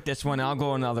 you can click this one. I'll go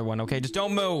on another one. Okay, just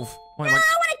don't move. No, I want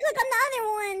to click on the other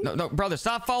one. No, brother,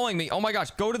 stop following me. Oh my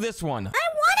gosh, go to this one. I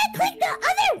want to click the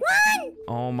other one.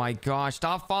 Oh my gosh,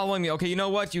 stop following me. Okay, you know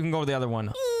what? You can go to the other one.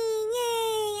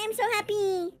 Yay, I'm so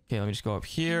happy. Okay, let me just go up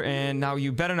here, and now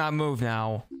you better not move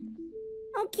now.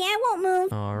 Okay, I won't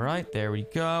move. All right, there we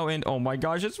go. And oh my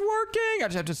gosh, it's working. I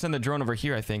just have to send the drone over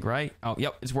here, I think, right? Oh,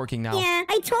 yep, it's working now. Yeah,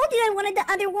 I told you I wanted the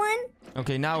other one.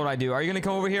 Okay, now what do I do? Are you gonna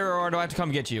come over here, or do I have to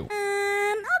come get you?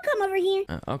 I'll come over here.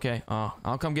 Okay,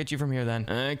 I'll come get you from here then.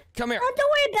 Come here. Oh, don't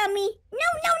worry about me. No.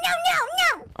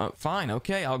 Fine,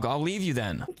 okay, I'll leave you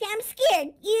then. Okay, I'm scared.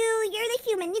 You're the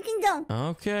human. You can go.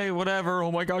 Okay, whatever.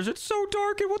 Oh my gosh, it's so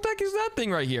dark. And what the heck is that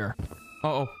thing right here?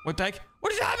 Uh-oh, what the heck?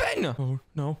 What just happened? Oh,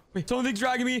 no. Wait, something's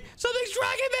dragging me. Something's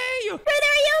dragging me! Brother, are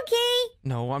you okay?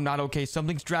 No, I'm not okay.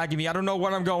 Something's dragging me. I don't know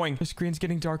where I'm going. The screen's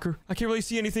getting darker. I can't really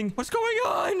see anything. What's going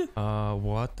on?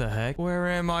 What the heck? Where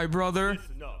am I, brother?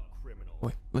 Listen up, criminal.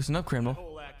 Wait, listen up, criminal. The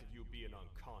whole act of you being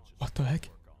unconscious. What the heck?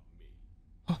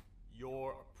 Huh?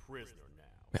 You're a prisoner now.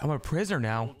 Wait, I'm a prisoner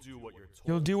now. You'll do what you're told.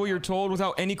 You'll do what you're told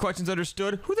without any questions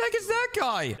understood? Who the heck is that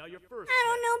guy? Now your first I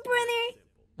don't know, brother.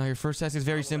 Now, your first task is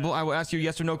very simple. I will ask you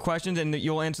yes or no questions, and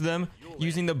you'll answer them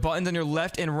using the buttons on your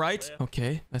left and right.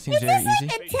 Okay, that seems very easy.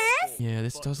 Like a test? Yeah,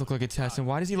 this does look like a test. And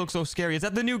why does he look so scary? Is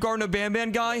that the new Garden of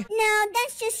Banban guy? No,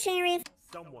 that's just Sheriff.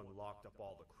 Someone locked up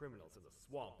all the criminals in the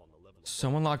swamp on the level.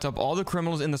 Someone locked up all the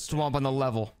criminals in the swamp on the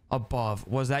level above.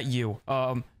 Was that you?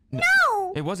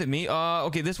 No, It wasn't me.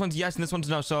 Okay, this one's yes and this one's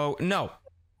no. So, no.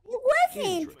 it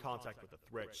wasn't. Contact with the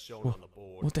threat shown on the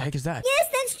board. What the heck is that? Yes,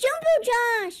 that's Jumbo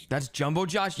Josh. That's Jumbo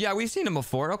Josh. Yeah, we've seen him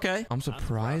before. Okay. I'm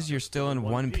surprised you're still in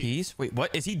one piece. Wait,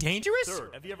 what? Is he dangerous? Sir,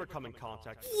 have you ever come in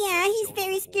contact with Yeah, he's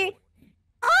very scared.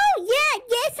 Oh, yeah,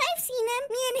 yes, I've seen him.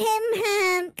 Me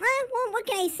and him, well, what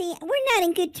can I say? We're not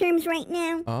in good terms right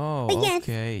now. Oh, But yes.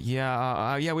 okay.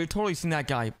 Yeah, yeah, we've totally seen that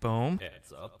guy. Boom.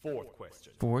 Heads up. Fourth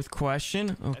question. Fourth question.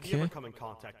 Have you Okay. ever come in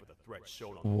contact with the threat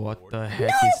shown on the What board? the heck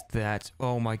is that?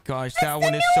 Oh my gosh, that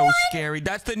one is so scary.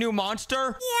 That's the new monster? Yeah,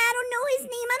 I don't know his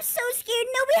name. I'm so scared.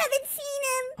 No, we haven't seen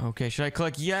him. Okay, should I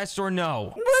click yes or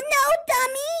no? Well, no,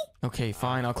 dummy. Okay,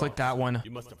 fine. I'll click that one. You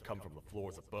must have come from the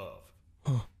floors above.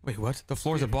 Wait, what? The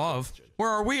floor's above? Where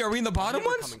are we? Are we in the bottom Have you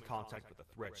ever ones? come in contact with the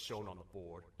threat shown on the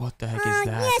board? What the heck is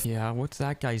that? yes. Yeah, what's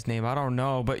that guy's name? I don't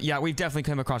know. But yeah, we've definitely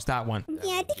come across that one.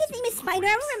 Yeah, I think his name is Spider.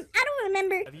 I don't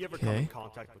remember. Have you ever come Okay. in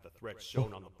contact with the threat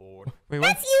shown on the board? Wait, what?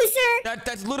 That's you, sir.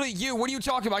 That's literally you. What are you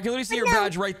talking about? I can literally see your No.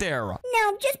 badge right there.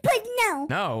 No, just put no.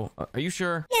 No. Are you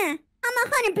sure? Yeah,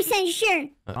 I'm 100% sure.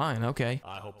 Fine, okay.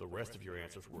 I hope the rest of your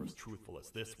answers were as truthful as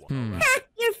this one. Hmm. alright? Ha,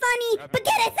 you're funny, but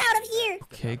get us out of here.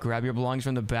 Okay, grab your belongings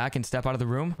from the back and step out of the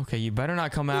room. Okay, you better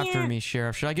not come after Yeah. me,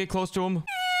 Sheriff. Should I get close to him?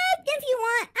 If you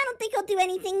want, I don't think he'll do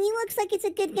anything. He looks like he's a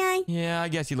good guy. Yeah, I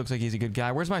guess he looks like he's a good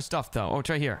guy. Where's my stuff, though? Oh, it's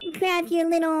right here. Grab your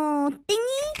little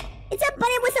thingy. It's a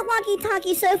button with a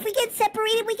walkie-talkie, so if we get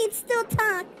separated, we can still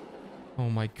talk. Oh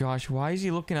my gosh, why is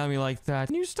he looking at me like that?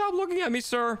 Can you stop looking at me,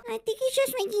 sir? I think he's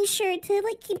just making sure to,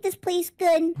 like, keep this place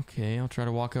good. Okay, I'll try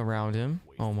to walk around him.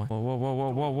 Oh my. Whoa, whoa, whoa,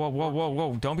 whoa, whoa, whoa, whoa, whoa,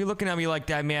 whoa. Don't be looking at me like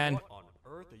that, man. What on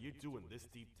earth are you doing this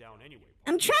deep down anyway?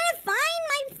 I'm trying to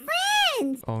find my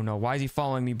friends. Oh no, why is he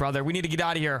following me, brother? We need to get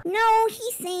out of here. No,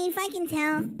 he's safe. I can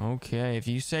tell. Okay, if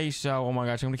you say so. Oh my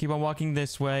gosh, I'm gonna keep on walking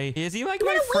this way. Is he like my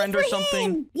Gotta wait friend or for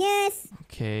something? him. Yes.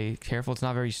 Okay, careful, it's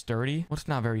not very sturdy. What's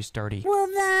not very sturdy? Well,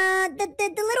 the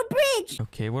little bridge.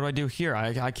 Okay, what do I do here?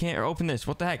 I can't open this.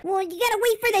 What the heck? Well, you gotta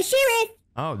wait for the sheriff.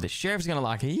 Oh, the sheriff's gonna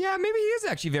lock it. Yeah, maybe he is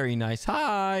actually very nice.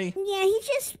 Hi. Yeah, he's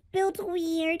just built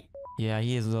weird. Yeah,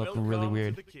 he is looking really Welcome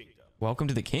weird. to the kingdom. Welcome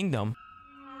to the kingdom.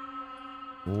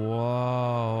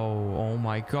 Whoa. Oh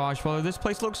my gosh, brother. This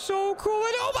place looks so cool.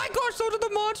 And oh my gosh, those are the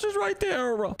monsters right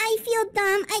there. I feel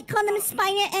dumb. I called him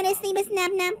Spider, and his name is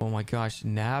Nab Nab. Oh my gosh,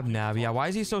 Nab Nab. Yeah, why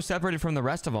is he so separated from the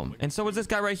rest of them? And so is this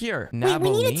guy right here. Wait,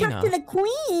 we need to talk to Nabolina. the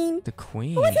queen. The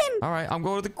queen. Who is him? All right, I'm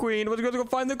going to the queen. Let's go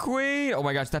find the queen. Oh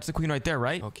my gosh, that's the queen right there,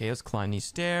 right? Okay, let's climb these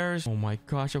stairs. Oh my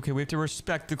gosh. Okay, we have to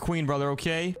respect the queen, brother,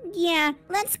 okay? Yeah,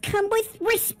 let's come with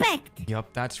respect.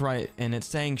 Yup, that's right. And it's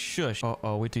saying shush.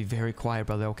 Uh-oh, we have to be very quiet,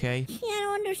 brother, okay? Yeah, I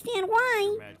don't understand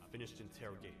why. Man, finished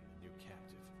interrogating the new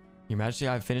captive. Your Majesty,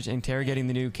 I've finished interrogating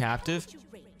the new captive.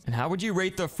 And how would you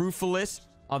rate the fruitfulness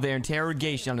of their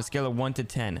interrogation on a scale of 1 to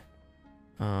 10?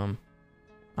 I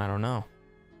don't know.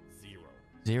 0.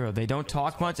 0. They don't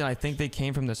talk much, and I think they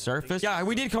came from the surface. Yeah,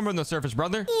 we did come from the surface,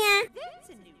 brother. Yeah. There's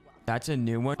a new one. That's a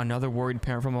new one. Another worried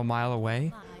parent from a mile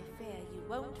away. I fear you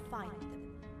won't find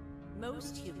them.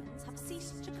 Most humans have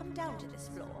ceased to come down to this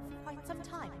floor for quite some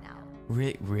time now.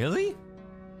 Really?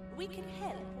 We can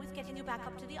help with getting you back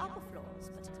up to the upper floors,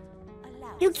 but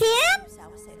allow You us to can? introduce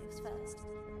ourselves first.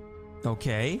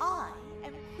 Okay. I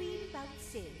am Queen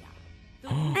Bouncelia, the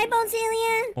Hi,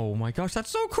 Bonzelia. Oh my gosh, that's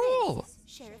so cool.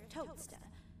 Sheriff Toadster,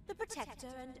 the protector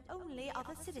and only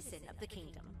other citizen of the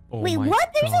kingdom. Oh Wait, my what?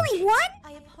 There's gosh. only one?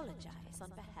 I apologize on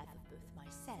behalf of both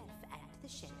myself and the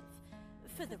sheriff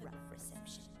for the rough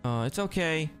reception. It's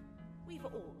okay. We've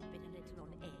all been a little on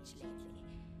edge lately.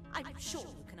 I'm sure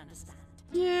you can understand.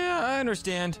 Yeah, I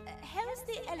understand. How's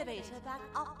the elevator back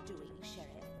up doing, Sheriff?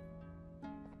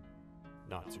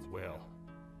 Not too well.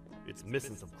 It's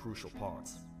missing some crucial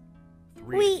parts.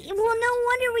 3 Wait, well, no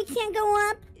wonder we can't go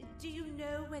up. Do you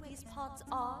know where these parts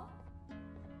are?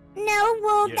 No,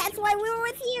 well, Yes, that's Your why we were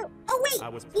with you. Oh, I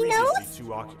wait, was he knows? previously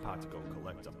too occupied to go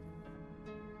collect them.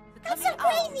 The That's coming so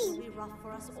hours crazy. will be rough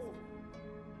for us all.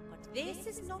 But this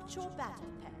is not your battle,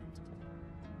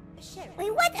 parent. Sheriff,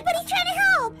 Wait, what? But he's trying to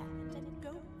help. parent, and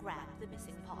go grab the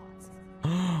missing parts.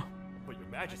 But Your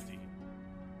Majesty,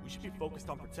 we should be focused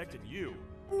on protecting you.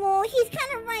 Well, he's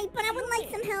kind of right, but I would like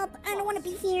some help. I don't want to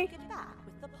be here. Get back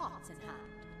with the parts in hand.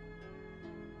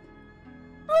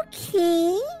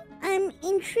 Okay, I'm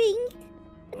intrigued.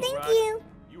 Thank Alright, you.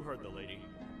 You heard the lady.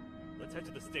 Let's Let's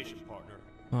head to the station, partner.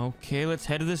 Okay, let's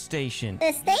head to the station. The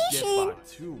Get station? by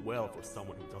too well for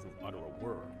someone who doesn't utter a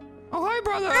word. Oh, hi,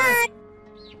 brother.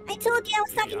 I told you I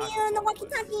was talking to you on the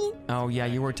walkie-talkie. Oh, yeah,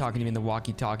 you were talking to me in the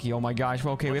walkie-talkie. Oh, my gosh.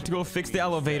 Well, okay, we have to go fix the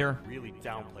elevator. Really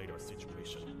downplayed our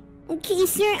situation. Okay,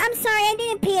 sir. I'm sorry. I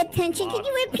didn't pay attention. Can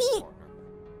you repeat?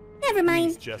 Never This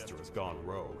mind. gesture has gone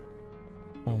rogue.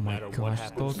 Oh, my matter what gosh.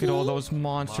 happens, Look at all those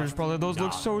monsters, brother. Those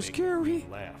look so Not scary. make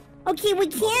me laugh. Okay, we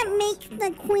can't make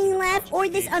the queen laugh or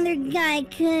this other guy,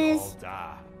 We'll all cause...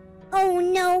 die. Oh,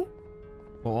 no.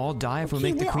 We'll all die if we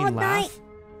Okay, make the we'll queen all die. laugh.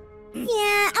 Yeah,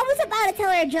 I was about to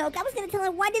tell her a joke. I was gonna tell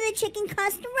her, why did the chicken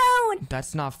cross the road?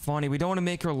 That's not funny. We don't want to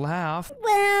make her laugh.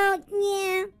 Well,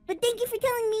 yeah. But thank you for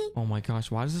telling me. Oh, my gosh.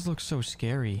 Why does this look so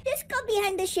scary? Just go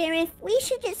behind the sheriff. We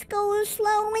should just go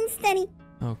slow and steady.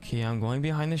 Okay, I'm going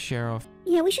behind the sheriff.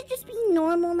 Yeah, we should just be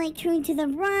normal, like turn to the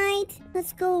right.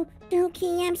 Let's go.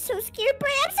 Okay, I'm so scared, Bray.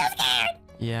 I'm so scared.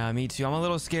 Yeah, me too. I'm a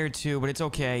little scared too, but it's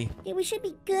okay. Okay, we should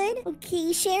be good.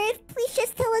 Okay, Sheriff, please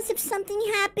just tell us if something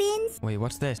happens. Wait,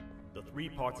 what's this? The 3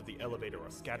 parts of the elevator are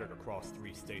scattered across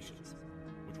 3 stations,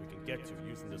 which we can get to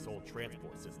using this old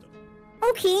transport system.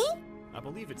 Okay. I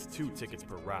believe it's 2 tickets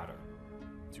per rider.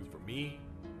 2 for me,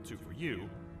 2 for you,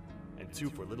 and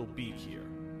 2 for little Beak here.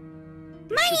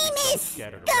 There My should be name some is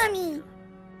scattered around Gummy. here.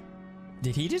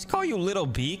 Did he just call you Little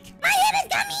Beak? My name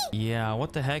is Gummy. Yeah,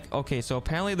 what the heck? Okay, so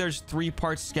apparently there's 3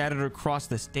 parts scattered across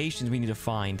the stations we need to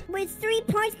find. Well, it's 3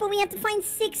 parts, but we have to find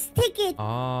 6 tickets.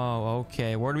 Oh,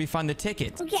 okay. Where do we find the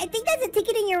tickets? Okay, I think that's a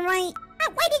ticket in your right.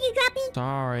 Why did you drop me?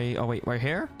 Sorry. Oh, wait, right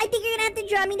here? I think you're gonna have to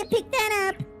drop me to pick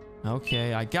that up.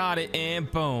 Okay, I got it, and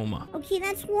boom. Okay,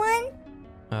 that's 1.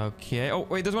 Okay. Oh,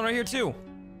 wait, there's one right here, too.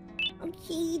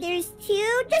 Okay, there's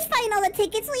 2. Just find all the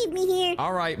tickets. Leave me here.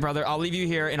 All right, brother. I'll leave you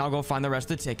here, and I'll go find the rest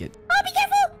of the ticket. Oh, be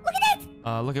careful. Look at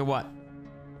that. Look at what?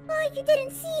 Oh, you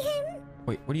didn't see him.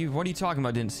 Wait, what are you talking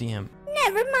about? Didn't see him.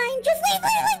 Never mind. Just leave.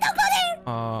 Don't go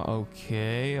there.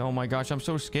 Okay. Oh my gosh, I'm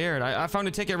so scared. I found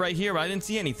a ticket right here, but I didn't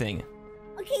see anything.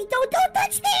 Okay, don't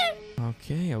touch there.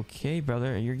 Okay,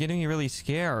 brother. You're getting me really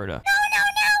scared.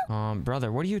 No.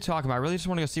 Brother, what are you talking about? I really just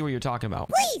want to go see what you're talking about.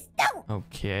 Please, don't.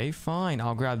 Okay, fine.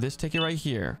 I'll grab this ticket right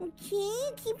here. Okay,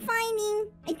 keep finding.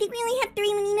 I think we only have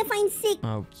 3. We need to find 6.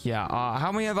 Oh, yeah.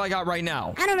 How many have I got right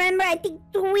now? I don't remember. I think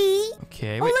 3.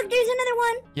 Okay, Oh, wait. look, there's another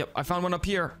one. Yep, I found one up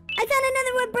here. I found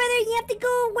another one, brother. You have to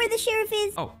go where the sheriff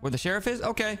is. Oh, where the sheriff is?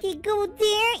 Okay. Okay, go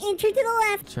there and turn to the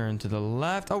left. Turn to the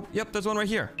left. Oh, yep, there's one right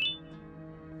here.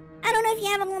 I don't know if you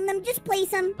have all of them. Just place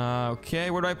them. Okay,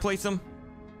 where do I place them?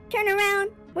 Turn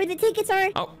around where the tickets are.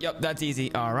 Oh, yep, that's easy.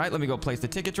 All right, let me go place the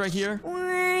tickets right here.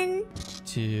 1,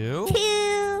 2.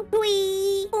 2,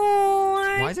 3, 4.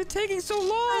 Why is it taking so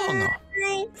long?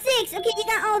 5, 6. Okay, you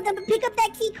got all of them. But pick up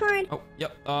that key card. Oh,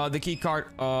 yep, the key card.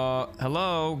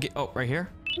 Hello? Oh, right here?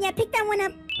 Yeah, pick that one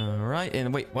up. All right,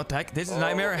 and wait, what the heck? This is a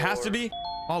nightmare. It has to be.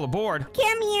 All aboard.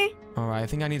 Come here. All right, I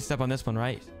think I need to step on this one,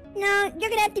 right? No, you're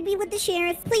gonna have to be with the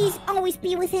sheriff. Please, always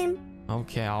be with him.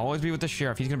 Okay, I'll always be with the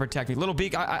sheriff. He's gonna protect me. Little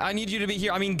Beak, I need you to be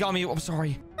here. I mean, Gummy. I'm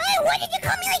sorry. Hey, why did you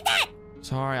call me like that?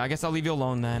 Sorry, I guess I'll leave you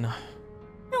alone then.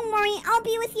 Don't worry, I'll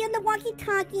be with you in the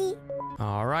walkie-talkie.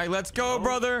 All right, let's go,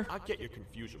 brother. I get your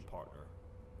confusion, partner.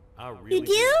 I really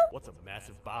do? What's a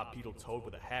massive bipedal toad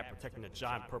with a hat protecting a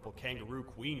giant purple kangaroo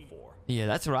queen for? Yeah,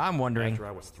 that's what I'm wondering. After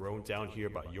I was thrown down here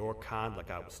by your kind like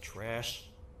I was trash,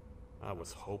 I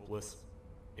was hopeless,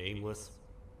 aimless,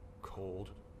 cold,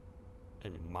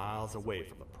 and miles away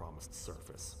from the promised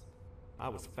surface. I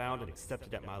was found and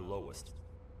accepted at my lowest.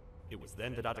 It was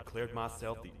then that I declared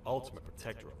myself the ultimate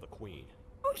protector of the Queen.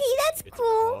 Okay, that's It's a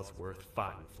cool. cause worth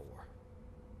fighting for.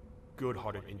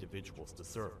 Good-hearted individuals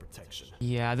deserve protection.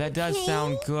 Yeah, that does Okay.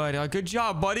 sound good. Good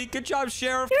job, buddy. Good job,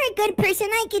 Sheriff. You're a good person,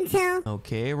 I can tell.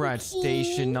 Okay, we're at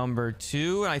station number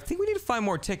 2. I think we need to find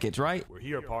more tickets, right? We're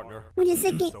here, partner. Wait a It's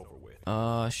second. over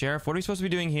with. Sheriff, what are we supposed to be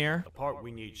doing here? The part we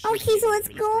need Okay, should be so in the let's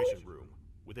go. administration room,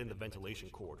 within the ventilation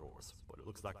corridors, but it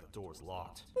looks like the door's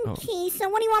locked. Okay, so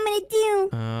what do you want me to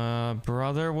do?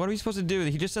 Brother, what are we supposed to do?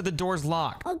 He just said the door's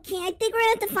locked. Okay, I think we're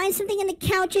gonna have to find something in the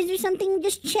couches or something.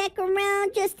 Just check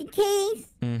around just in case.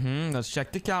 Let's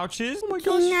check the couches. Oh my Okay,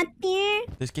 gosh. not there.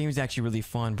 This game is actually really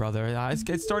fun, brother.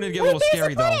 It's starting to get a Wait, little there's a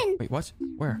scary, though. button. Wait, what?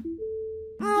 Where?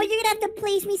 Oh, you're gonna have to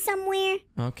place me somewhere.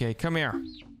 Okay, come here.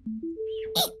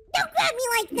 Don't grab me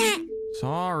like that.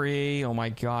 Sorry. Oh my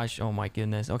gosh. Oh my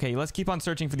goodness. Okay, let's keep on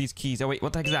searching for these keys. Oh wait,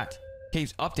 what the heck is that?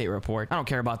 Cave's update report. I don't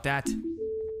care about that.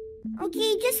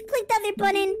 Okay, just click the other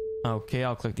button. Okay,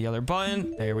 I'll click the other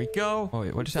button. There we go. Oh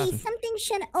wait, what just Okay, happened? something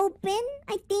should open,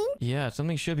 I think. Yeah,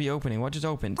 something should be opening. What just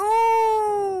opened?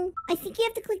 Oh, I think you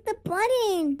have to click the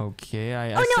button. Okay,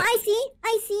 Oh, no, I see.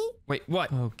 I see. Wait,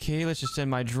 what? Okay, let's just send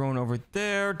my drone over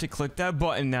there to click that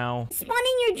button now. Spawn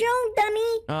in your drone,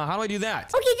 dummy. How do I do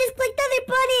that? Okay, just click the other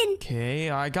button. Okay,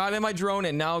 I got in my drone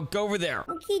and now go over there.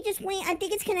 Okay, just wait. I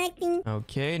think it's connecting.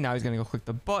 Okay, now he's gonna go click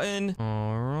the button.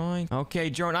 All right. Okay,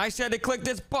 drone, I said to click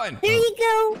this button. There you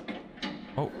go.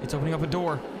 Oh, it's opening up a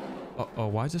door. Uh-oh,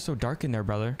 why is it so dark in there,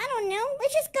 brother? I don't know.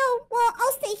 Let's just go. Well,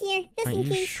 I'll stay here, just Are in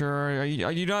you case. sure? Are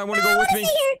you not want to No, go I with wanna me?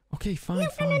 stay here. Okay, fine, No,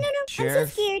 fine. no, I'm so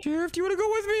Sheriff, scared. Sheriff, do you want to go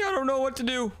with me? I don't know what to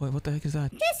do. Wait, what the heck is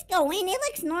that? Just go in. It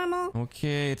looks normal.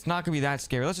 Okay, it's not gonna be that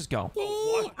scary. Let's just go.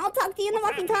 Okay, I'll talk to you in the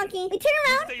walkie-talkie. Wait, turn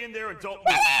around. Stay in there and don't move.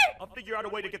 Brother! I'll figure out a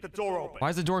way to get the door open. Why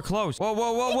is the door closed? Whoa,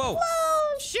 whoa, whoa, whoa!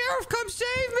 Close. Sheriff, come save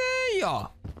me! Hi.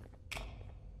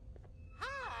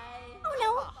 Oh,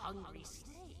 no. A hungry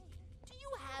snake. Do you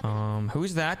have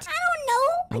Who's that? I don't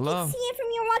know. Hello? I can see it from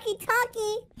your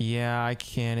walkie-talkie. Yeah, I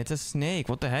can. It's a snake.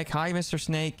 What the heck? Hi, Mr.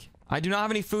 Snake. I do not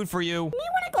have any food for you. You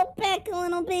want to go back a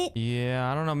little bit?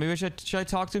 Yeah, I don't know. Maybe should I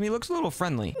talk to him? He looks a little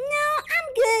friendly. No,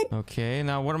 I'm good. Okay,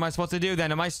 now what am I supposed to do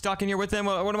then? Am I stuck in here with him?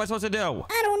 What am I supposed to do?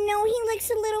 I don't know. He looks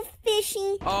a little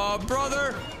fishy.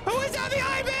 Brother! Who is that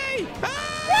behind me?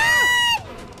 Ah!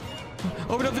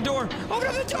 Open up the door! Open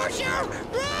up the door, Sheriff!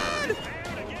 Run!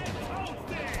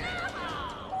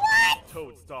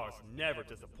 Toad stars never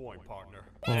disappoint, partner.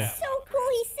 That's so cool.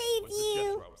 He saved What's the gesture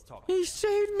you. I was talking He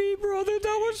saved me, brother.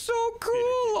 That was so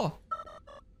cool.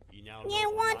 He now Yeah, I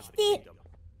knows we're not watched the it. kingdom.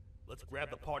 Let's grab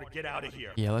the part and get out of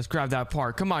here. Yeah, let's grab that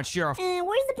part. Come on, Sheriff.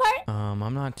 Where's the part?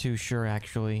 I'm not too sure,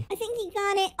 actually. I think he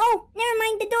got it. Oh, never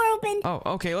mind. The door opened.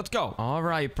 Oh, okay, let's go. All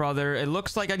right, brother. It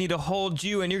looks like I need to hold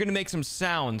you, and you're gonna make some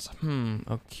sounds.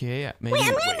 Okay, maybe. Wait,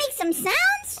 I'm gonna make some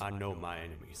sounds? I know my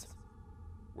enemies.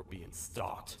 We're being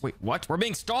stalked. Wait, what? We're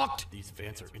being stalked? These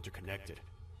vents are interconnected.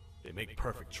 They make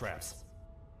perfect traps.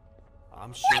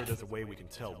 I'm sure there's a way we can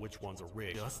tell which ones are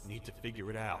rigged. Just need to figure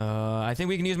it out. I think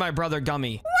we can use my brother,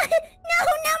 Gummy. What? No,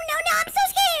 I'm so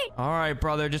scared. All right,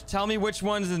 brother. Just tell me which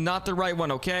one's is not the right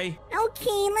one, okay?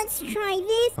 Okay, let's try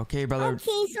this. Okay, brother.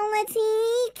 Okay, so let's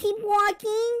see. Keep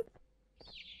walking.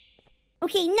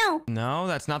 Okay, no. No,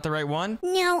 that's not the right one.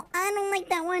 No, I don't like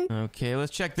that one. Okay,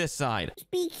 let's check this side. Just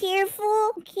be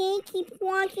careful. Okay, keep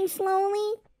walking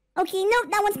slowly. Okay, no,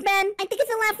 that one's bad. I think it's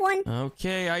the left one.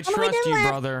 Okay, I All the way trust to the you, left.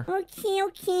 brother. Okay.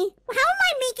 How am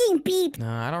I making beep?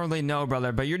 I don't really know,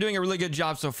 brother, but you're doing a really good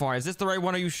job so far. Is this the right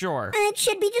one? Are you sure? It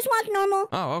should be. Just walk normal.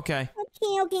 Oh, okay.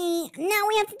 Okay. Now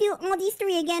we have to do all these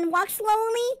three again. Walk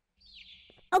slowly.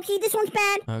 Okay, this one's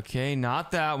bad. Okay,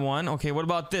 not that one. Okay, what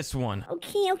about this one?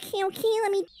 Okay.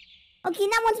 Let me... Okay,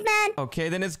 that one's bad. Okay,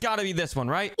 then it's gotta be this one,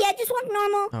 right? Yeah, just walk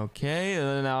normal. Okay,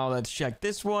 now let's check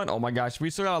this one. Oh my gosh,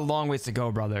 we still got a long ways to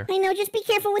go, brother. I know, just be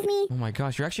careful with me. Oh my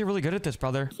gosh, you're actually really good at this,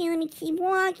 brother. Okay, let me keep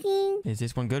walking. Is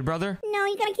this one good, brother? No,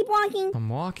 you gotta keep walking. I'm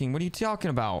walking. What are you talking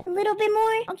about? A little bit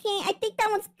more. Okay, I think that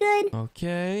one's good.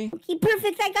 Okay. Okay,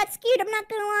 perfect. I got scared. I'm not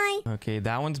gonna lie. Okay,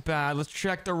 that one's bad. Let's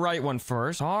check the right one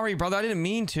first. Sorry, brother. I didn't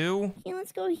mean to. Okay,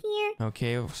 let's go here.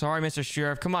 Okay, sorry, Mr.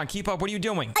 Sheriff. Come on, keep up. What are you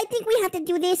doing? I think we have to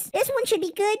do this. This one should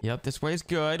be good. Yep, this way is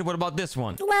good. What about this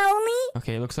one? Slowly.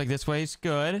 Okay, looks like this way is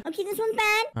good. Okay, this one's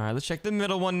bad. All right, let's check the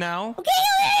middle one now. Okay,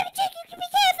 you can be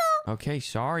careful. Okay,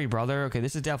 sorry, brother. Okay,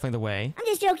 this is definitely the way. I'm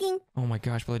just joking. Oh my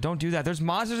gosh, brother, don't do that. There's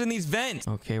monsters in these vents.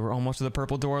 Okay, we're almost to the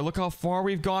purple door. Look how far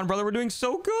we've gone, brother. We're doing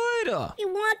so good. You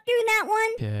walk through that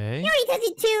one. Okay. You already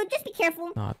does it too. Just be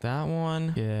careful. Not that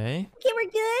one. Okay. Okay, we're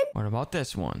good. What about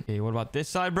this one? Okay, what about this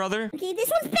side, brother? Okay,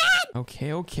 this one's bad.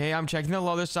 Okay. I'm checking the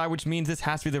other side, which means this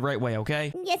has to be the right way,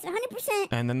 okay? Yes, 100%.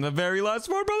 And then the very last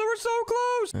one, brother. We're so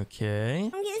close. Okay.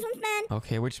 Okay, this one's bad.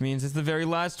 Okay, which means it's the very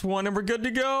last one, and we're good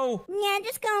to go. Yeah,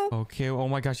 just go. Okay, oh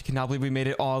my gosh, I cannot believe we made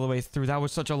it all the way through. That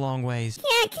was such a long ways.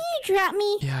 Yeah, can you drop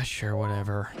me? Yeah, sure,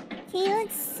 whatever. Okay,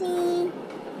 let's see.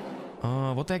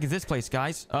 What the heck is this place,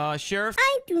 guys? Sheriff?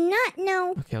 I do not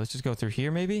know. Okay, let's just go through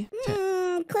here, maybe? Click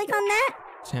on that.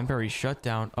 Temporary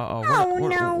shutdown. Uh-oh. Oh,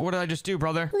 no. What did I just do,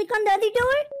 brother? Click on the other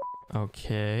door.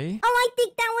 Okay. Oh, I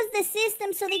think that was the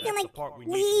system so they can, That's like, the part we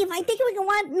need. leave. I think we can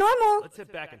walk normal. Let's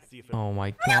head back and see if it. Oh my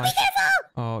No, be gosh. careful.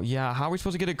 Oh, yeah. How are we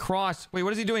supposed to get across? Wait,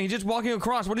 what is he doing? He's just walking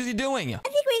across. What is he doing? I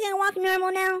think we can walk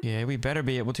normal now. Yeah, we better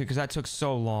be able to because that took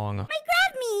so long. Grab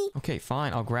me. Okay,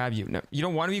 fine. I'll grab you. No, you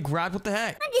don't want to be grabbed? What the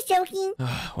heck? I'm just joking.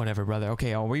 Whatever, brother.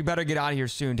 Okay, we better get out of here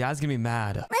soon. Dad's gonna be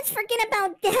mad. Let's forget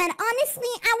about that. Honestly,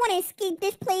 I want to escape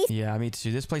this place. Yeah, me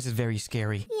too. This place is very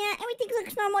scary. Yeah, everything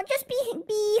looks normal. Just be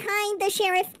behind the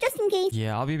sheriff, just in case.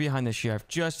 Yeah, I'll be behind the sheriff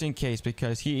just in case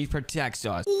because he protects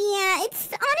us. Yeah, it's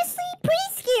honestly pretty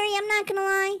scary. I'm not gonna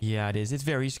lie. Yeah, it is. It's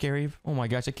very scary. Oh my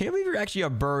gosh, I can't believe you're actually a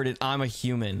bird and I'm a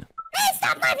human. Hey,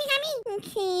 stop laughing at me.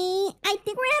 Okay, I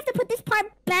think we're gonna have to put this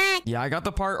part back. Yeah, I got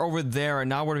the part over there, and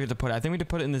now where do we have to put it? I think we have to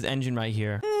put it in this engine right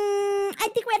here. I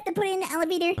think we have to put it in the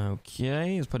elevator.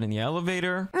 Okay, let's put it in the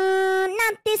elevator.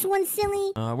 Not this one,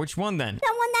 silly. Which one then?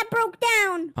 The one that broke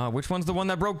down. Which one's the one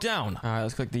that broke down? All right,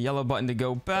 let's click the yellow button to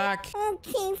go back.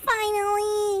 Okay,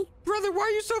 finally. Brother, why are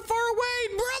you so far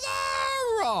away,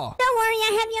 brother? Don't worry,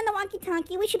 I have you on the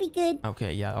walkie-talkie. We should be good.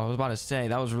 Okay, yeah, I was about to say,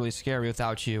 that was really scary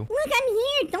without you. Look, I'm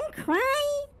here. Don't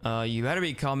cry. You better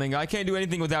be coming. I can't do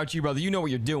anything without you, brother. You know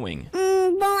what you're doing.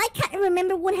 Well, I can't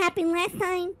remember what happened last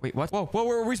time. Wait, what? Whoa,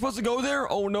 were we supposed to go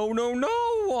there? Oh, no, no, no.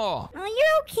 Oh,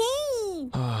 you're okay.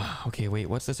 Okay, wait,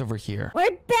 what's this over here?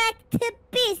 We're back to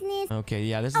business. Okay,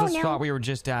 yeah, this is the no. spot we were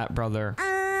just at, brother.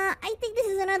 I think this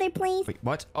is another place. Wait,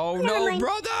 what? Oh, Never no, mind.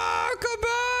 brother! Come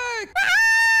back!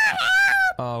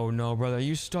 Oh, no, brother. Are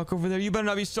you stuck over there? You better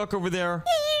not be stuck over there.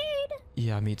 Scared.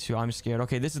 Yeah, me too. I'm scared.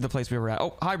 Okay, this is the place we were at.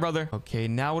 Oh, hi, brother. Okay,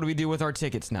 now what do we do with our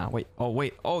tickets now? Wait. Oh,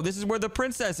 wait. Oh, this is where the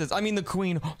princess is. I mean, the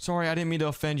queen. Oh, sorry, I didn't mean to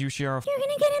offend you, Sheriff. You're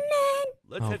gonna get him mad.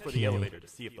 Let's head for the Okay. elevator to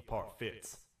see if the part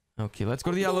fits. Okay, let's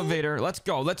go to the elevator. Let's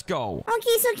go. Let's go.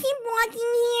 Okay, so keep walking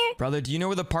here. Brother, do you know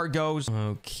where the part goes?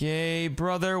 Okay,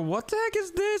 brother. What the heck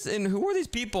is this? And who are these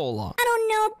people? I don't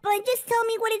know, but just tell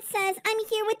me what it says. I'm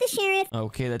here with the sheriff.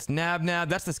 Okay, that's Nab Nab.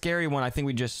 That's the scary one I think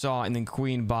we just saw. And then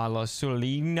Queen Bala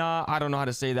Sulina. I don't know how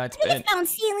to say that. I think it's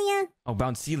Bouncelia. Oh,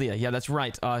 Bouncelia. Yeah, that's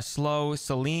right. Slow,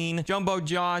 Celine, Jumbo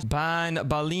Josh, Ban,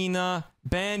 Balina,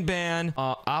 Ban Ban,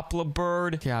 Opla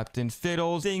Bird, Captain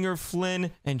Fiddles, Singer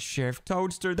Flynn, and Sheriff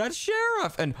Toadster. That's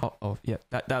Sheriff. And yeah,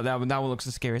 that one looks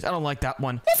the scariest. I don't like that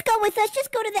one. Just go with us.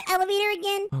 Just go to the elevator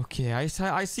again. Okay,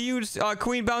 I see you,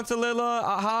 Queen Bouncelilla.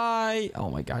 Hi.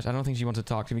 Oh my gosh, I don't think she wants to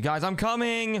talk to me. Guys, I'm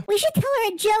coming. We should tell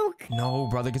her a joke. No,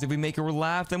 brother, because if we make her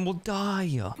laugh, then we'll die.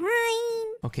 Fine.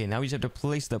 Okay, now we just have to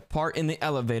place the part in the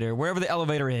elevator, wherever the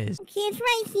elevator is. Okay, it's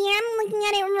right here. I'm looking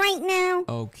at it right now.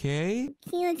 Okay.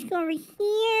 Okay, let's go over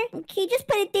here. Okay, just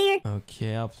put it there.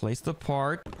 Okay, I'll place the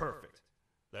part. Perfect.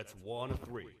 That's 1 of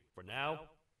 3. For now,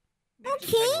 Okay.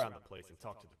 just hang around the place and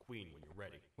talk to the queen when you're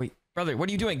ready. Wait, brother, what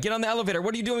are you doing? Get on the elevator.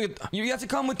 What are you doing? You have to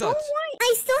come with us.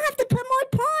 I still have to put more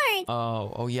parts.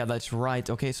 Oh, yeah, that's right.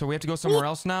 Okay, so we have to go somewhere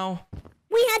else now?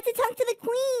 We have to talk to the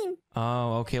queen.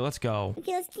 Oh, okay, let's go.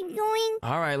 Okay, let's keep going.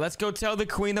 All right, let's go tell the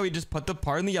queen that we just put the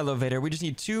part in the elevator. We just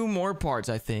need 2 more parts,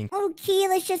 I think. Okay,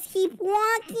 let's just keep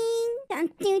walking. Dun,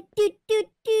 doo, doo, doo,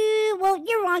 doo. Well,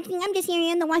 you're walking. I'm just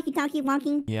hearing the walkie-talkie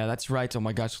walking. Yeah, that's right. Oh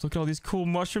my gosh, look at all these cool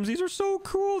mushrooms. These are so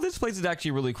cool. This place is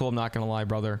actually really cool. I'm not gonna lie,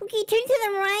 brother. Okay, turn to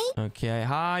the right. Okay,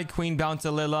 hi, Queen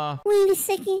Bouncelilla. Wait a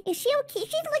second. Is she okay?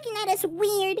 She's looking at us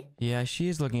weird. Yeah, she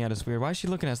is looking at us weird. Why is she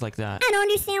looking at us like that? I don't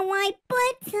understand why, but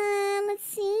let's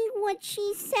see what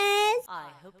she says.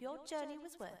 I hope your journey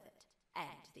was worth it. And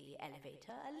the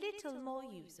elevator a little more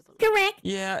usable. Correct.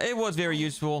 Yeah, it was very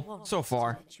useful so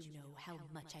far. To let you know how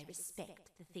much I respect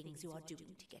the things you are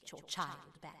doing to get your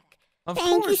child back. Of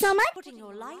Thank course. you so much. Putting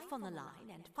your life on the line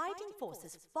and fighting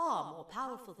forces far more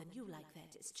powerful than you like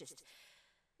that is just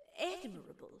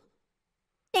admirable.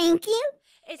 Thank you.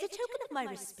 As a token of my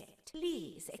respect,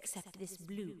 please accept this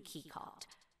blue keycard.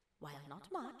 While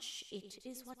not much, it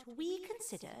is what we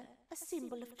consider a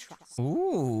symbol of trust.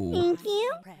 Ooh. Thank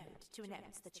you. I'm proud to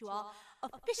announce that you are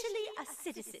officially a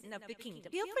citizen of the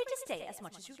kingdom. Feel free to stay as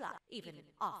much as you like, even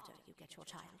after you get your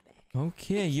child back.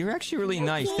 Okay, you're actually really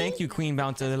nice. Thank you, Queen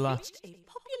Bouncelilla. Reached a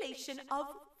population of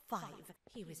 5.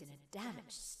 He was in a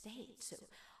damaged state, so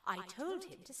I told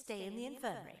him to stay in the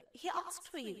infirmary. He asked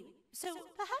for you, so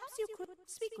perhaps you could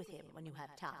speak with him when you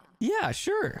have time. Yeah,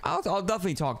 sure. I'll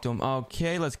definitely talk to him.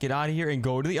 Okay, let's get out of here and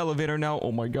go to the elevator now.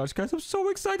 Oh my gosh, guys, I'm so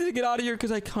excited to get out of here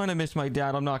because I kind of miss my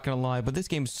dad. I'm not going to lie, but this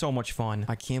game's so much fun.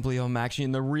 I can't believe I'm actually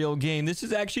in the real game. This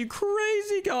is actually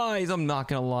crazy, guys. I'm not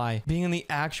going to lie. Being in the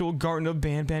actual Garden of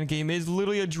Ban Ban game is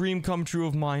literally a dream come true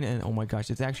of mine. And oh my gosh,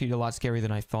 it's actually a lot scarier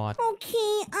than I thought. Okay,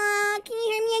 can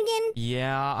you hear me again?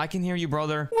 Yeah, I can hear you,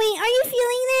 brother. Wait, are you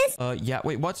feeling this? Yeah,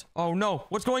 wait, what? Oh no,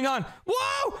 what's going on?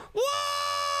 Whoa!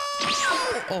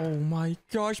 Whoa! Oh my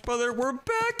gosh, brother, we're back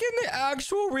in the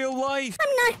actual real life.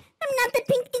 I'm not the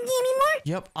pink thingy anymore.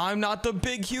 Yep, I'm not the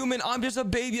big human. I'm just a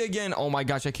baby again. Oh my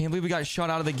gosh, I can't believe we got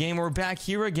shut out of the game. We're back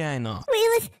here again.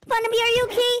 Wait, Barnaby, are you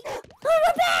okay? Oh,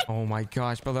 we're back. Oh my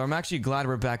gosh, brother, I'm actually glad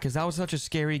we're back because that was such a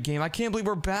scary game. I can't believe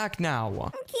we're back now.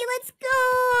 Okay, let's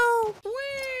go.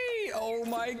 Whee! Oh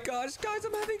my my gosh, guys,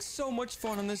 I'm having so much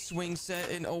fun on this swing set.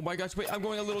 And oh my gosh, wait, I'm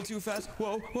going a little too fast.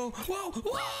 Whoa, whoa, whoa,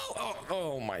 whoa.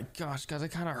 Oh my gosh, guys, I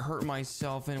kind of hurt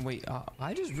myself. And wait,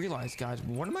 I just realized, guys,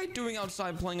 what am I doing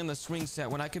outside playing on the swing set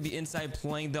when I could be inside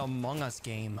playing the Among Us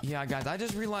game? Yeah, guys, I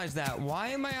just realized that. Why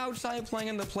am I outside playing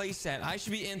on the play set? I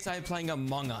should be inside playing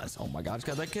Among Us. Oh my gosh,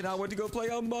 guys, I cannot wait to go play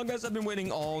Among Us. I've been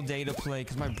waiting all day to play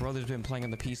because my brother's been playing on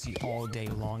the PC all day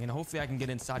long. And hopefully I can get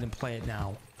inside and play it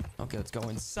now. Okay, let's go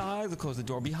inside. Let's close the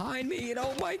door behind me. And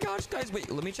oh my gosh, guys,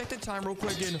 wait, let me check the time real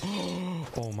quick. And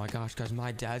oh my gosh, guys,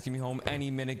 my dad's gonna be home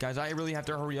any minute, guys. I really have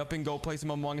to hurry up and go play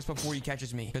some Among Us before he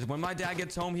catches me. Because when my dad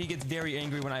gets home, he gets very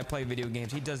angry when I play video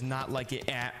games. He does not like it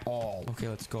at all. Okay,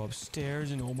 let's go upstairs.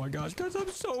 And oh my gosh, guys, I'm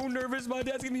so nervous. My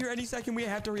dad's gonna be here any second. We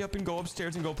have to hurry up and go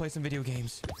upstairs and go play some video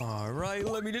games. All right,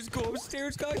 let me just go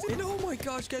upstairs, guys. And oh my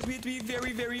gosh, guys, we have to be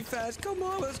very, very fast. Come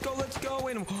on, let's go, let's go.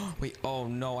 And wait, oh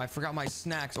no, I forgot my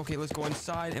snacks. Okay, let's go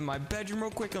inside in my bedroom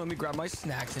real quick and let me grab my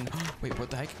snacks. And wait, what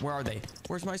the heck? Where are they?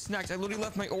 Where's my snacks? I literally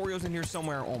left my Oreos in here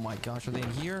somewhere. Oh my gosh, are they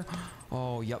in here?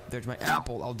 Oh, yep, there's my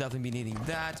apple. I'll definitely be needing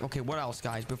that. Okay, what else,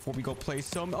 guys, before we go play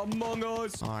some Among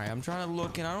Us? All right, I'm trying to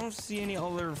look, and I don't see any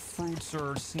other fruits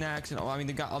or snacks. And I mean,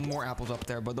 they got more apples up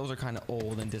there, but those are kind of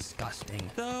old and disgusting.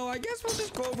 So I guess we'll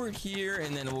just go over here,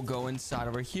 and then we'll go inside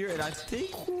over here. And I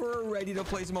think we're ready to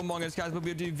play some Among Us, guys, but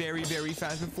we'll do very, very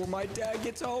fast before my dad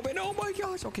gets home. And oh my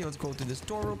gosh. Okay, let's go through this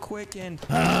door real quick, and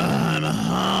I'm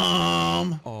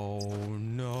home. oh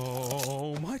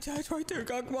no, my dad's right there.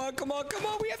 God, come on, come on, come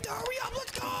on. We have to hurry up.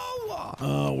 Let's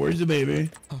go. Where's the baby?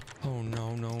 Oh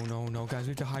no, no, no, no, guys, we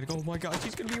have to hide. Oh my gosh,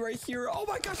 he's gonna be right here. Oh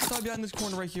my gosh, he's hiding behind this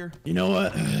corner right here. You know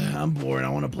what? I'm bored. I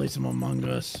want to play some Among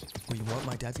Us. Wait, what?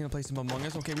 My dad's gonna play some Among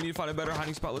Us? Okay, we need to find a better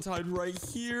hiding spot. Let's hide right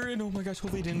here. And oh my gosh,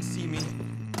 hopefully he didn't see me.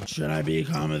 Should I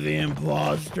become the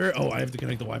imposter? Oh, I have to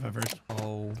connect the Wi-Fi first.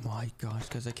 Oh my gosh,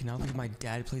 guys, I cannot believe my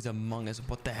dad plays Among Us.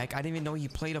 What the heck? I didn't even know he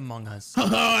played Among Us. Oh,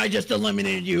 I just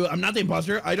eliminated you. I'm not the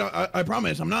imposter. I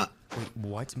promise, I'm not. Wait,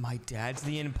 what? My dad's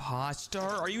the imposter?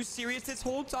 Are you serious? This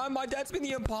whole time my dad's been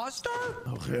the imposter?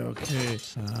 Okay.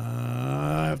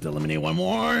 I have to eliminate one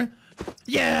more.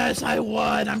 Yes, I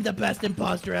won. I'm the best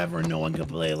imposter ever. No one can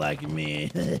play like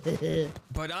me.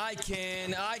 But I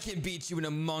can beat you in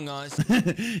Among Us.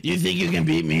 You think you can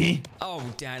beat me? Oh,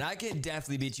 Dad, I could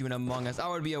definitely beat you in Among Us. I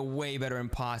would be a way better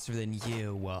imposter than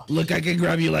you. Look, I can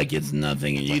grab you like it's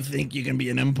nothing, and you think you can be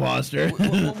an imposter?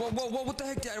 What the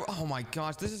heck, Dad? Oh my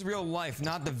gosh, this is real life,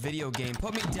 not the video game.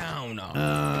 Put me down.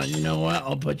 You know what?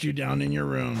 I'll put you down in your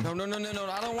room. No.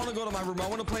 I don't want to go to my room. I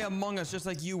want to play Among Us just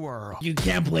like you were. You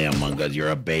can't play Among Us. You're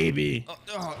a baby.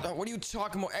 What are you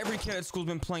talking about? Every kid at school's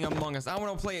been playing Among Us. I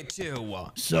want to play it too.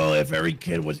 So if every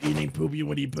kid was eating poop, you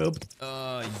would eat poop?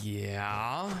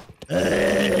 Yeah.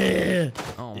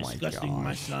 Oh my Disgusting,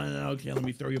 my son. Okay, let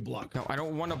me throw you a block. No, I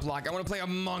don't want to block. I want to play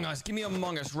Among Us. Give me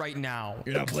Among Us right now.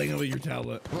 You're not playing it with your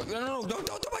tablet. No, don't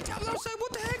do my tablet outside.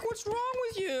 What the heck? What's wrong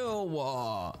with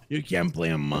you? You can't play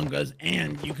Among Us,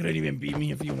 and you couldn't even beat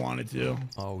me if you wanted to.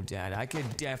 Oh, Dad, I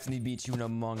could definitely beat you in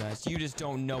Among Us. You just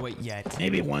don't know it yet.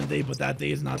 Maybe one day, but that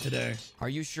day is not today. Are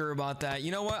you sure about that?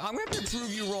 You know what? I'm gonna have to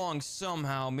prove you wrong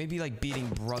somehow. Maybe like beating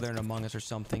brother in Among Us or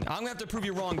something. I'm gonna have to prove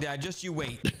you wrong, Dad. Just you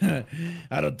wait.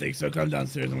 I don't think so. Come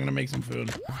downstairs. I'm gonna make some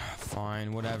food.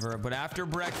 Fine, whatever. But after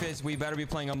breakfast, we better be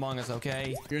playing Among Us,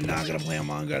 okay? You're not gonna play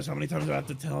Among Us. How many times do I have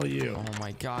to tell you? Oh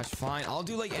my gosh, fine. I'll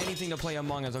do like anything to play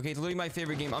Among Us, okay? It's literally my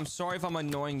favorite game. I'm sorry if I'm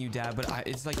annoying you, Dad, but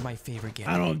it's like my favorite game.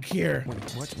 I don't care. Wait,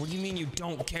 what? What do you mean you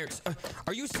don't care?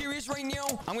 Are you serious right now?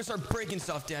 I'm gonna start breaking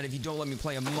stuff, Dad, if you don't let me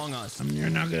play Among Us. You're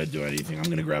not gonna do anything. I'm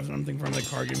gonna grab something from the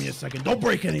car. Give me a second. Don't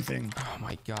break anything. Oh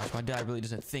my gosh, my dad really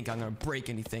doesn't think I'm gonna break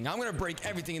anything. I'm gonna break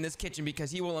everything in this kitchen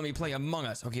because he won't let me play Among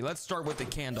Us. Okay, let's start with the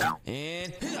candle.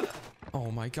 And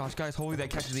oh my gosh, guys, hopefully that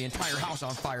catches the entire house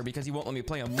on fire because he won't let me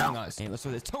play Among Us. And let's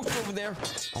throw this toaster over there.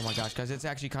 Oh my gosh, guys, it's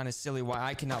actually kind of silly why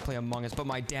I cannot play Among Us, but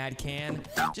my dad can.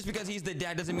 Just because he's the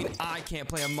dad doesn't mean I can't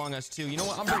play Among Us too. You know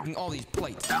what? I'm breaking all these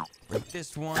plates. Break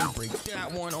this one, break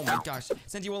that one. Oh my gosh,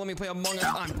 since you won't let me play Among Us,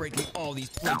 I'm breaking all these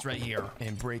plates right here.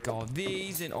 And break all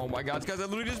these. And oh my gosh, guys, I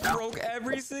literally just broke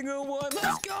every single one.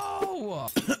 Let's go.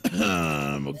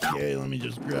 Okay, let me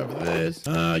just grab this.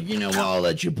 You know what? I'll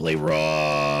let you play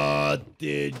raw.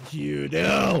 Did you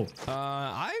know?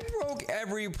 I broke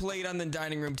every plate on the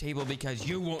dining room table because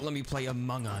you won't let me play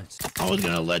Among Us. I was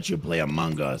gonna let you play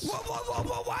Among Us.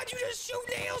 Whoa, why'd you just shoot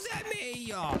nails at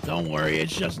me? Don't worry,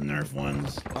 it's just Nerf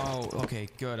ones. Oh, okay,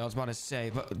 good. I was about to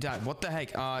say, but Dad, what the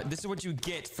heck? This is what you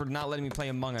get for not letting me play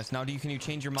Among Us. Now, can you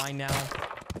change your mind now?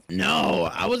 No,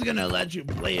 I was gonna let you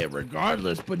play it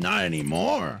regardless, but not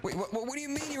anymore. Wait, what do you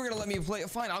mean you were gonna let me play it?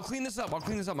 Fine, I'll clean this up.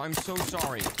 I'm so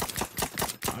sorry.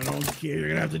 I don't care. You're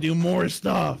gonna have to do more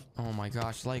stuff. Oh my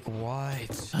gosh, like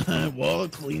what? Well,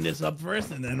 clean this up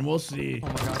first, and then we'll see. Oh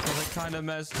my gosh, I kind of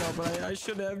messed up, but I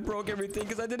should have broke everything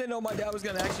because I didn't know my dad was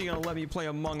actually gonna let me play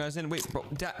Among Us. And wait, bro,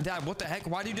 dad, what the heck?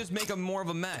 Why do you just make him more of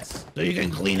a mess? So you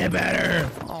can clean it better.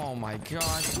 Oh my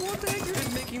gosh, what the heck? You're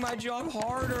just making my job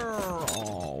harder.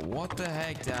 Oh, what the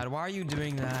heck, Dad? Why are you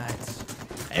doing that?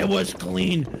 It was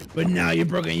clean, but now you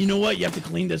broke it. You know what? You have to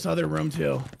clean this other room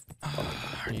too.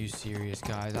 Are you serious,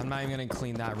 guys? I'm not even gonna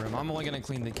clean that room. I'm only gonna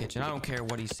clean the kitchen. I don't care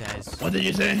what he says. What did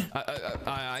you say?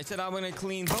 I said I'm gonna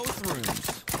clean both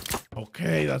rooms.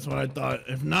 Okay, that's what I thought.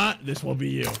 If not, this will be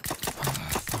you.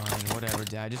 Fine, whatever,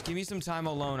 Dad. Just give me some time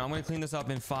alone. I'm gonna clean this up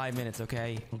in 5 minutes,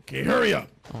 okay? Okay, hurry up.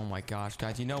 Oh my gosh,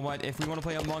 guys. You know what? If we want to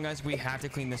play Among Us, we have to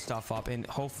clean this stuff up. And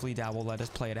hopefully Dad will let us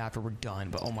play it after we're done.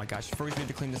 But oh my gosh, first we need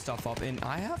to clean this stuff up. And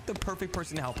I have the perfect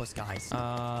person to help us, guys.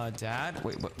 Dad?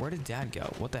 Wait, where did Dad go?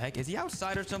 What the heck? Is he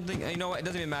outside or something? You know what? It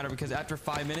doesn't even matter because after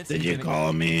 5 minutes... Did you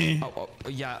call me? Oh,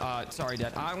 yeah, sorry,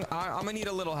 Dad. I'm gonna need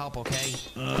a little help, okay?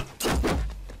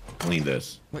 Clean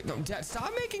this. Wait, no, Dad,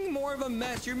 stop making more of a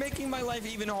mess. You're making my life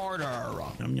even harder.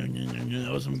 That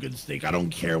was some good steak. I don't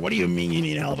care. What do you mean you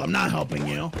need help? I'm not helping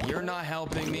you. You're not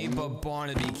helping me, but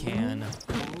Barnaby can.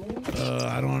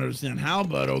 I don't understand how,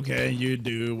 but okay, you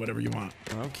do whatever you want.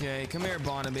 Okay, come here,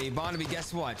 Barnaby. Barnaby,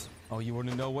 guess what? Oh, you want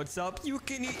to know what's up? You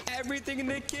can eat everything in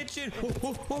the kitchen.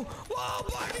 Whoa, Barnaby,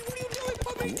 what are you doing?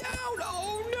 Put me down.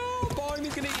 Oh, no.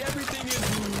 Barnaby's going to eat everything in...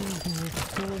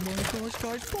 Oh my gosh,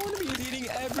 guys. Barnaby is eating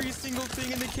every single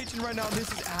thing in the kitchen right now.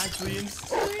 This is actually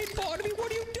insane. Barnaby,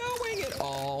 what are you doing?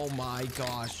 Oh my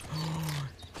gosh.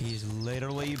 He's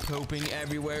literally pooping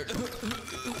everywhere.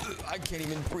 I can't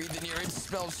even breathe in here. It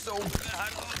smells so bad.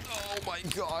 Oh my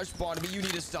gosh, Barnaby, you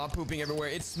need to stop pooping everywhere.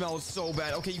 It smells so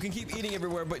bad. Okay, you can keep eating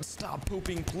everywhere, but stop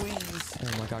pooping, please.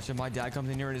 Oh my gosh, if my dad comes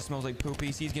in here and it smells like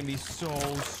poopies, he's gonna be so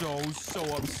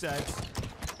upset.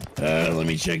 Let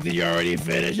me check that you already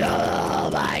finished. Oh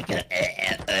my god.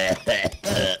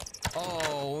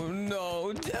 Oh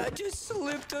no, Dad just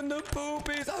slipped on the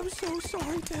poopies. I'm so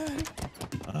sorry, Dad.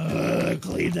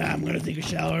 Clean that. I'm gonna take a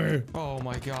shower. Oh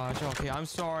my gosh. Okay, I'm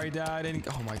sorry, Dad. And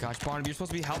oh my gosh, Barnaby, you're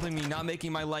supposed to be helping me, not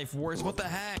making my life worse. What the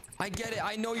heck? I get it.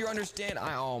 I know you understand.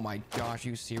 Oh my gosh,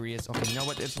 you serious? Okay, you know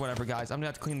what? It's whatever, guys. I'm gonna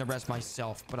have to clean the rest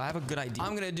myself. But I have a good idea.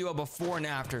 I'm gonna do a before and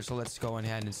after. So let's go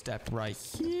ahead and step right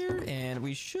here, and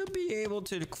we should be able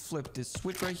to flip this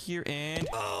switch right here, and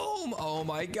boom! Oh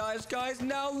my gosh, guys!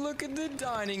 Now look at the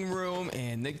dining room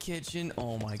and the kitchen.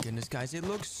 Oh my goodness, guys! It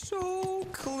looks so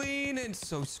clean and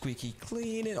so squeaky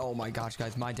clean. And oh my gosh,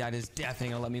 guys, my dad is definitely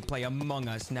gonna let me play Among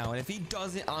Us now. And if he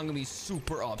doesn't, I'm gonna be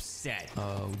super upset.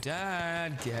 Oh,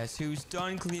 Dad, guess who's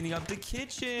done cleaning up the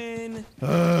kitchen?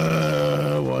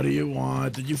 What do you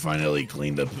want? Did you finally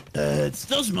clean the... it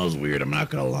still smells weird, I'm not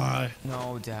gonna lie.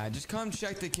 No, Dad, just come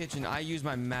check the kitchen. I use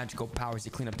my magical powers to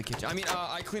clean up the kitchen. I mean,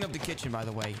 I clean up the kitchen, by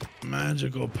the way.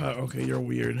 Magical power. Okay, you're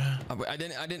weird. I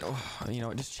didn't. Oh, you know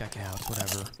what? Just check it out.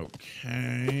 Whatever.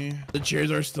 Okay. The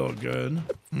chairs are still good.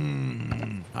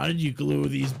 How did you glue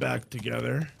these back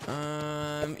together?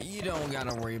 You don't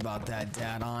gotta worry about that,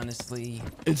 Dad, honestly.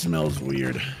 It smells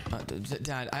weird.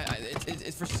 Dad,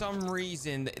 it's for some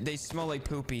reason they smell like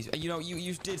poopies. You know,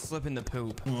 you did slip in the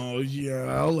poop. Oh,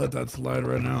 yeah, I'll let that slide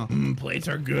right now. Plates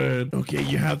are good. Okay,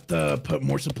 you have to put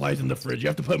more supplies in the fridge. You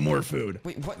have to put more food.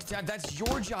 Wait, what? Dad, that's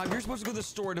your job. You're supposed to go to the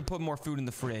store to put more food in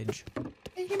the fridge.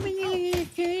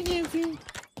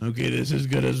 Okay, this is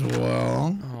good as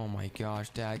well. Oh my gosh,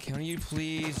 Dad, can you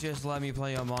please just let me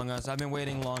play Among Us? I've been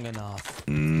waiting long enough.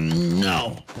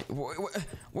 No.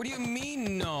 What do you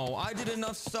mean, no? I did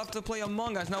enough stuff to play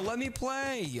Among Us. Now let me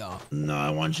play. No, I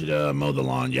want you to mow the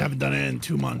lawn. You haven't done it in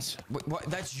 2 months. What?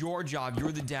 That's your job.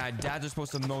 You're the dad. Dads are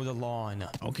supposed to mow the lawn.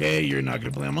 Okay, you're not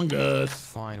gonna play Among Us.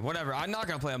 Fine, whatever. I'm not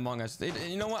gonna play Among Us.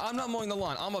 You know what? I'm not mowing the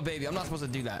lawn. I'm a baby. I'm not supposed to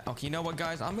do that. Okay, you know what,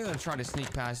 guys? I'm gonna try to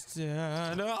sneak past.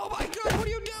 Oh my God! What are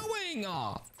you doing?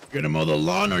 You're gonna mow the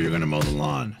lawn, or you're gonna mow the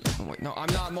lawn? Oh, wait, no,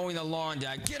 I'm not mowing the lawn,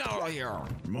 Dad. Get out of here.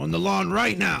 You're mowing the lawn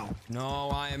right now. No,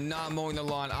 I am not mowing the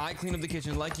lawn. I cleaned up the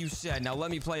kitchen like you said. Now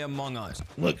let me play Among Us.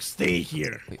 Look, stay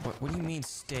here. Wait, what do you mean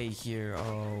stay here?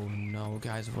 Oh no,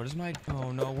 guys, what is my...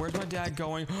 Oh no, where's my dad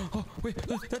going? Oh, wait,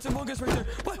 that's Among Us right there.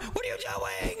 What are you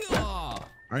doing?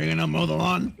 Are you gonna mow the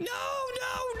lawn? No.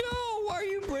 Why are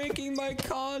you breaking my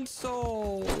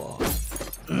console?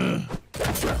 No!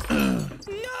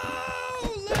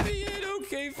 Let me in.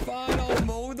 Okay, fine. I'll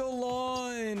mow the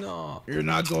lawn. You're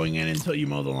not going in until you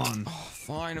mow the lawn. Oh,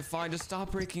 fine, fine. Just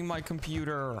stop breaking my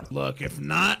computer. Look, if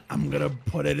not, I'm gonna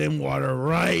put it in water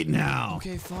right now.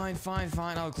 Okay, fine, fine,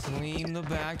 fine. I'll clean the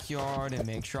backyard and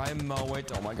make sure I mow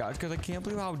it. Oh my gosh, because I can't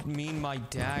believe how mean my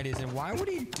dad is. And why would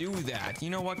he do that? You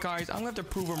know what, guys? I'm gonna have to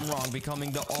prove him wrong,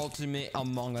 becoming the ultimate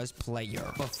Among Us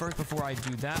player. But first, before I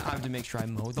do that, I have to make sure I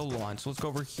mow the lawn. So let's go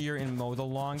over here and mow the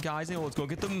lawn, guys. And let's go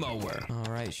get the mower.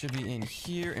 All right, should be in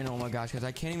here. And oh my gosh, because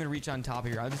I can't even reach on top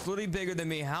of here. It's literally bigger than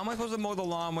me. How am I supposed to mow the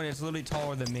lawn when it's literally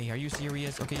taller than me? Are you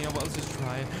serious? Okay, you know what? Let's just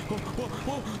try it. Oh, whoa,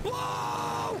 whoa,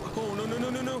 whoa! Oh, no, no, no,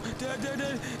 no, no. Dad,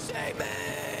 save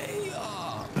me!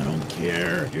 Oh. I don't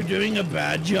care. You're doing a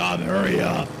bad job. Hurry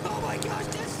up. Oh my gosh,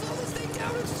 Dad, slow this thing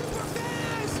down. It's super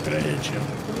fast. Gonna hit you.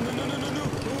 No, no, no, no, no.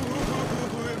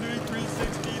 I'm doing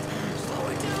 360s. Slow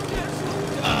it down, Dad. Slow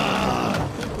it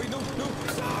down. Wait, no, no.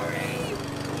 Sorry.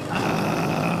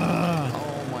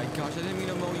 Oh my gosh, I didn't mean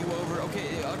to mow you over.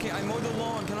 Okay, I mowed the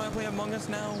lawn. Can I play Among Us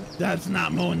now? That's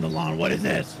not mowing the lawn. What is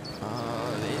this?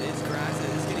 It's grass.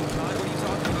 It's getting cut. What are you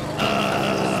talking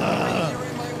about? You're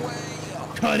in my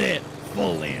way. Cut it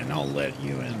fully and I'll let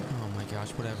you in. Oh my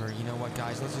gosh, whatever. You know what,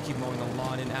 guys? Let's just keep mowing the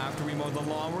lawn. And after we mow the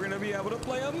lawn, we're going to be able to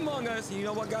play Among Us. And you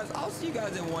know what, guys? I'll see you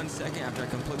guys in 1 second after I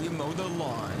completely mow the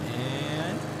lawn.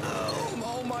 And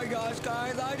oh my gosh,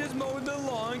 guys. I just mowed the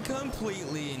lawn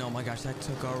completely. And oh my gosh, that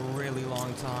took a really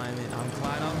long time. And I'm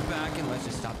glad I'm back. And let's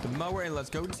just stop the mower and let's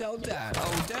go tell Dad.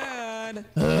 Oh, Dad.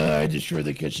 I destroyed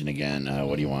the kitchen again.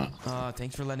 What do you want?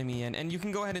 Thanks for letting me in. And you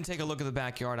can go ahead and take a look at the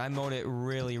backyard. I mowed it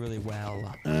really, really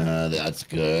well. That's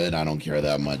good. I don't care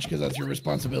that much because that's your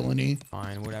responsibility.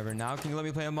 Fine, whatever. Now can you let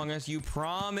me play Among Us? You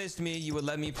promised me you would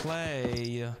let me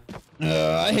play.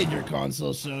 I hate your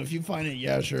console, so if you find it,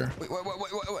 yeah, sure. Wait,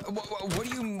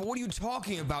 what are you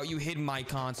talking about? You hid my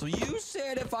console. You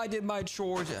said if I did my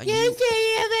chores.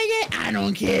 I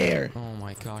don't care. Oh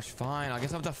my gosh, fine. I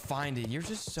guess I have to find it. You're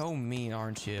just so mean,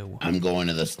 aren't you? I'm going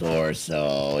to the store,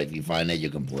 so if you find it, you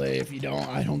can play. If you don't,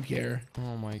 I don't care.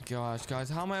 Oh my gosh,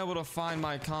 guys. How am I able to find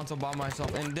my console by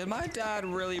myself? And did my dad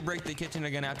really break the kitchen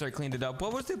again after I cleaned it up?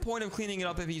 What was the point of cleaning it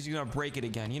up if he's gonna break it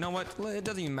again? You know what? It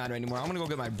doesn't even matter anymore. I'm gonna go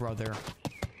get my brother.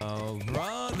 Oh,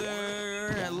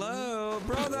 brother. Hello,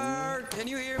 brother. Can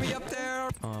you hear me up there?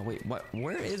 Wait, what?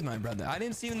 Where is my brother? I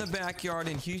didn't see him in the backyard,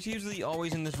 and he's usually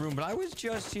always in this room, but I was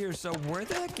just here, so where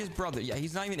the heck is brother? Yeah,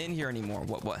 he's not even in here anymore.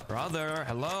 What? Brother,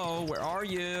 hello, where are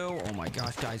you? Oh my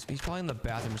gosh, guys, he's probably in the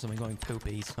bathroom or something going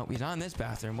poopies. Oh, he's not in this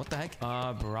bathroom. What the heck?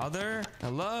 Brother,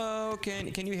 hello,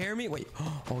 can you hear me? Wait,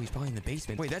 oh, he's probably in the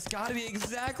basement. Wait, that's gotta be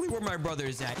exactly where my brother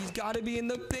is at. He's gotta be in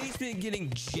the basement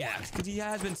getting jacked, because he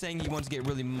has been saying he wants to get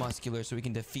really muscular so we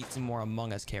can defeat some more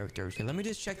Among Us characters. Okay, let me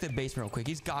just check the basement real quick.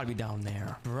 He's gotta be down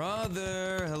there.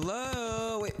 Brother,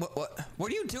 hello. Wait,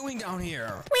 what are you doing down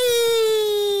here?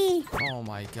 Whee! Oh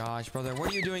my gosh, brother,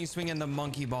 what are you doing swinging the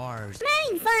monkey bars? I'm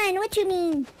having fun. What you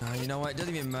mean? You know what? It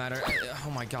doesn't even matter.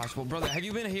 Oh my gosh. Well, brother, have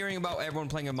you been hearing about everyone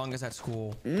playing Among Us at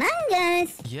school? Among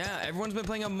Us? Yeah, everyone's been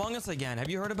playing Among Us again. Have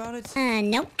you heard about it?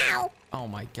 No. Ow. Oh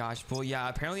my gosh. Well, yeah,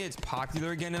 apparently it's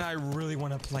popular again, and I really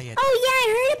want to play it. Oh, yeah, I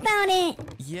heard about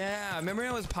it. Yeah, remember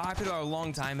it was popular a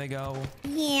long time ago?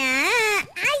 Yeah,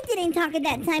 I didn't talk at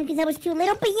that time because I was too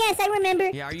little, but yes, I remember.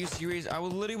 Yeah, are you serious? I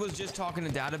literally was just talking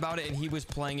to Dad about it, and he was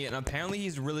playing it, and apparently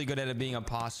he's really good at it being an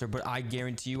imposter, but I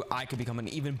guarantee you I could become an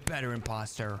even better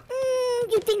imposter.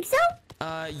 You think so?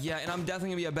 Yeah, and I'm definitely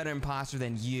gonna be a better imposter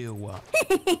than you.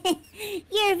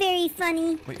 You're very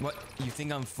funny. Wait, what? You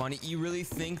think I'm funny? You really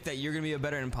think that you're gonna be a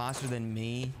better imposter than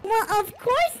me? Well, of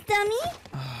course, dummy.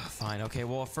 Fine, okay,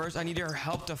 well, first I need your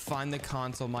help to find the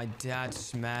console. My dad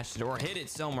smashed it or hid it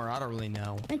somewhere. I don't really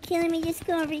know. Okay, let me just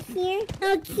go over here.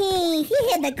 Okay, he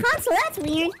hid the console. That's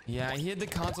weird. Yeah, he hid the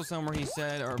console somewhere, he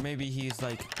said, or maybe he's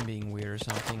like being weird or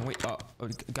something. Wait,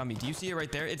 Gummy, do you see it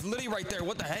right there? It's literally right there.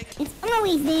 What the heck? It's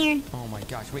always there. Oh my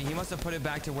gosh, wait, he must have put it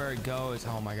back to where it goes.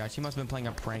 Oh my gosh, he must have been playing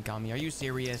a prank on me. Are you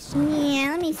serious?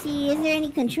 Yeah, let me see. Is there any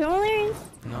controllers?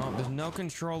 No, there's no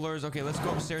controllers. Okay, let's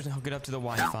go upstairs and hook it up to the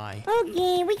Wi-Fi.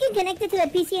 Okay, we can connect it to the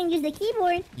PC and use the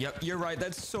keyboard. Yep, you're right.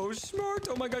 That's so smart.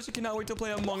 Oh my gosh, I cannot wait to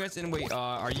play Among Us. And wait,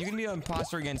 are you gonna be an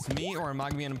imposter against me, or am I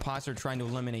gonna be an imposter trying to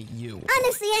eliminate you?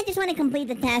 Honestly, I just want to complete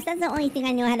the task. That's the only thing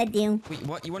I know how to do. Wait,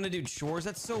 what? You want to do chores?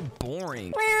 That's so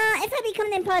boring. Well, if I become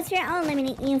an imposter, I'll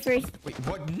eliminate you first. Wait,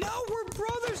 what? No, we're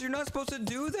brothers. You're not supposed to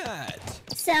do that.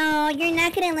 So, you're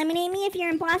not gonna eliminate me if you're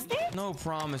an imposter? No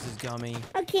promises, Gummy.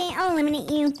 Okay, I'll eliminate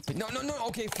you. Wait, no.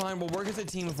 Okay, fine. We'll work as a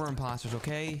team if we're imposters,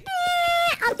 okay?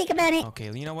 I'll think about it.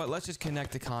 Okay, you know what? Let's just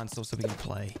connect the console so we can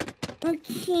play.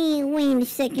 Okay, wait a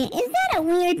second. Is that a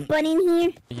weird button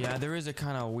here? Yeah, there is a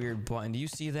kind of weird button. Do you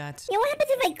see that? Yeah, what happens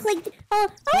if I clicked? Oh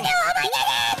no, oh my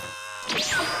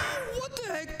goodness! What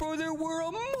the heck, brother? We're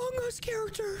Among us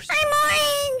characters. I'm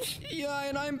orange. Yeah,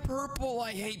 and I'm purple.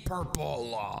 I hate purple.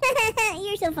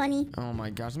 You're so funny. Oh my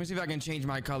gosh, let me see if I can change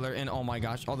my color. And oh my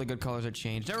gosh, all the good colors are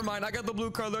changed. Never mind, I got the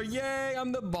blue color. Yay,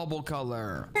 I'm the bubble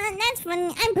color. That's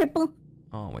funny. I'm purple.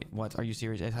 Oh wait, what? Are you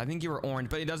serious? I think you were orange,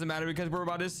 but it doesn't matter because we're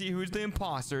about to see who's the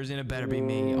imposters, and it better be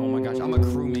me. Oh my gosh, I'm a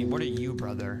crewmate. What are you,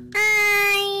 brother?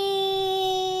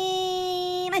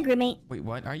 I'm a crewmate. Wait,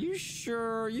 what? Are you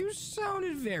sure? You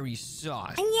sounded very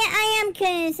sus. Yeah, I am,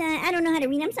 because I don't know how to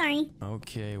read. I'm sorry.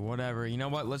 Okay, whatever. You know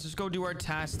what? Let's just go do our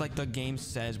tasks like the game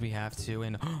says we have to.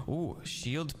 And, oh,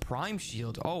 shield, prime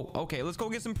shield. Oh, okay, let's go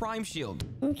get some prime shield.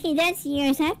 Okay, that's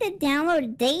yours. I have to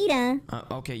download data.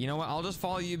 Okay, you know what? I'll just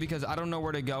follow you because I don't know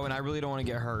where to go and I really don't want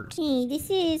to get hurt. Okay, this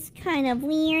is kind of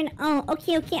weird. Oh,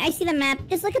 okay, I see the map.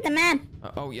 Just look at the map.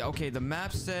 Oh, yeah, okay. The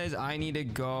map says I need to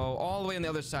go all the way on the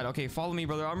other side. Okay, follow me,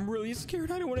 brother. I'm really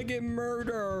scared. I don't want to get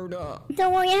murdered.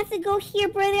 Don't worry, I have to go here,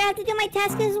 brother. I have to do my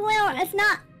task as well. If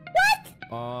not...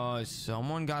 What?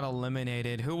 Someone got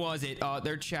eliminated. Who was it?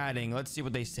 They're chatting. Let's see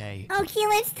what they say. Okay,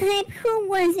 let's type. Who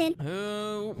was it?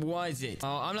 Who was it?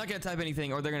 I'm not gonna type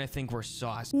anything or they're gonna think we're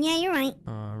sauce. Yeah, you're right.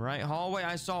 Alright, hallway.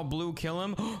 I saw blue kill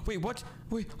him. Wait, what?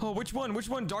 Wait, which one? Which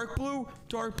one? Dark blue?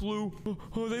 Dark blue.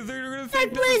 They're gonna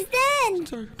think Dark Blue's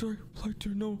dead. Dark, light,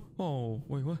 no. Oh,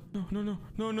 wait, what? No.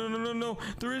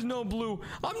 There is no blue.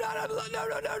 I'm not,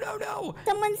 no.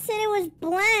 Someone said it was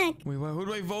black. Wait, what? Who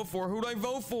do I vote for? Who do I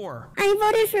vote for? I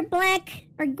voted for black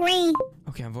or gray.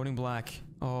 Okay, I'm voting black.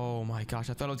 Oh my gosh,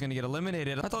 I thought I was gonna get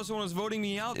eliminated. I thought someone was voting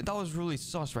me out. That was really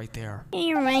sus right there. Yeah,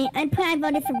 you're right. I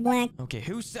voted for black. Okay,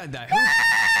 who said that?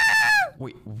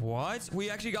 Wait, what?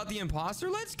 We actually got the imposter?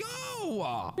 Let's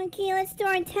go! Okay, let's do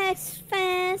our tasks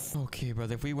fast. Okay,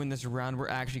 brother, if we win this round, we're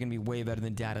actually gonna be way better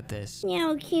than Dad at this. Yeah,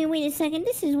 okay, wait a second.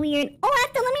 This is weird. Oh, I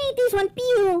have to eliminate this one.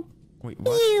 Pew! Wait,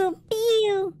 what?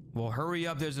 Pew! Well, hurry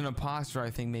up. There's an imposter, I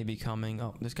think, maybe coming.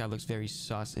 Oh, this guy looks very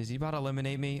sus. Is he about to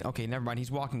eliminate me? Okay, never mind. He's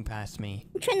walking past me.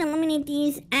 I'm trying to eliminate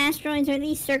these asteroids or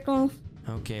these circles.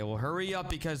 Okay, well, hurry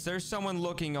up because there's someone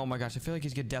looking. Oh my gosh, I feel like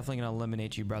he's definitely gonna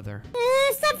eliminate you, brother.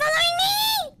 Stop following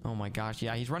me! Oh my gosh,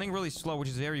 yeah, he's running really slow, which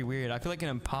is very weird. I feel like an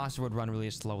imposter would run really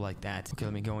slow like that. Okay,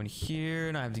 let me go in here,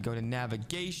 and I have to go to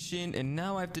navigation, and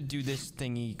now I have to do this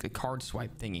thingy, the card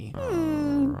swipe thingy.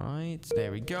 Alright,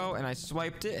 there we go, and I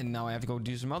swiped it, and now I have to go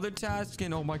do some other tasks,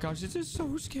 and oh my gosh, this is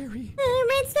so scary.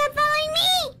 Red, stop following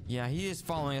me! Yeah, he is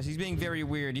following us. He's being very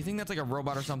weird. Do you think that's like a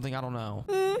robot or something? I don't know.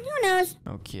 Who knows?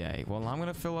 Okay, well, I'm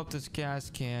gonna fill up this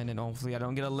gas can, and hopefully I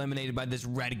don't get eliminated by this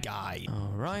red guy.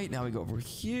 Alright, now we go over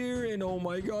here, and oh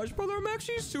my gosh, brother, I'm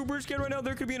actually super scared right now.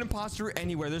 There could be an imposter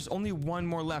anywhere. There's only one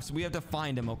more left, so we have to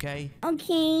find him, okay?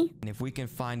 Okay. And if we can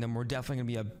find him, we're definitely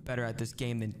gonna be better at this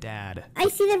game than Dad. I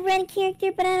see the red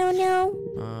character, but I don't know.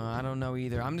 I don't know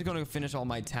either. I'm just gonna finish all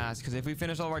my tasks, because if we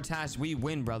finish all of our tasks, we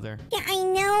win, brother. Yeah, I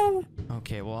know.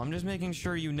 Okay, well, I'm just making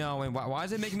sure you know. And why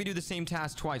is it making me do the same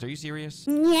task twice? Are you serious?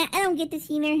 Yeah, I don't get this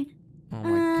either. Oh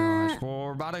my gosh. Well,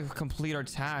 we're about to complete our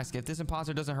task. If this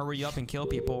imposter doesn't hurry up and kill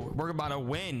people, we're about to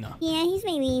win. Yeah, he's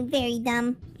made me very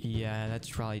dumb. Yeah, that's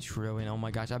probably true. And oh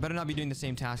my gosh, I better not be doing the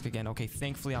same task again. Okay,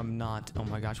 thankfully I'm not. Oh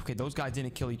my gosh. Okay, those guys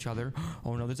didn't kill each other.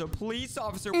 Oh no, there's a police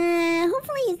officer.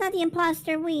 Hopefully he's not the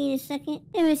imposter. Wait a second.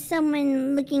 There was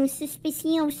someone looking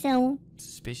suspicioso.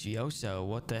 Suspicioso?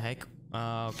 What the heck?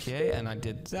 Okay, and I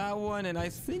did that one, and I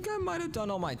think I might have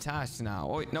done all my tasks now.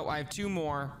 Oh, wait, no, I have 2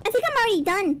 more. I think I'm already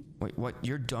done. Wait, what?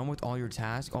 You're done with all your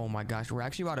tasks? Oh my gosh, we're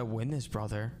actually about to win this,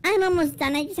 brother. I'm almost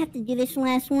done. I just have to do this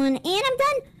last one, and I'm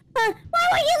done. Why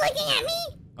were you looking at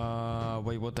me?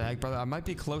 Wait, what the heck, brother? I might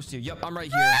be close to you. Yep, I'm right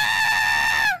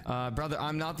here. Brother,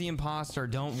 I'm not the imposter.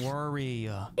 Don't worry.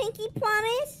 Pinky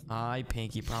promise? I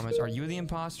pinky promise. Are you the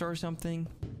imposter or something?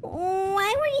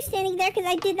 Why were you standing there? Because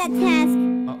I did that task.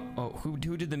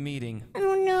 Who did the meeting? I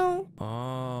don't know.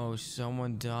 Oh,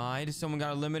 someone died. Someone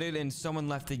got eliminated, and someone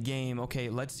left the game. Okay,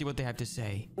 let's see what they have to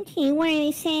say. Okay, what are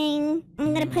they saying?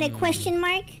 I'm gonna put a question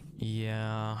mark.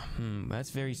 Yeah,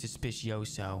 that's very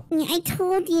suspicioso. Yeah, I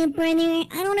told you, brother.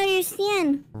 I don't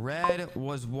understand. Red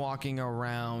was walking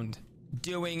around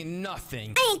doing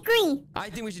nothing. I agree. I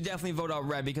think we should definitely vote out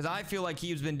Red because I feel like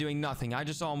he's been doing nothing. I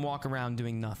just saw him walk around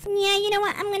doing nothing. Yeah, you know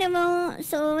what? I'm gonna vote.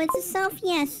 So it's a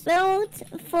self-yes. Vote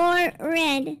for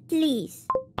Red, please.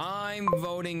 I'm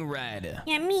voting Red.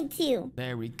 Yeah, me too.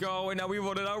 There we go. And now we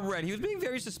voted out Red. He was being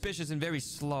very suspicious and very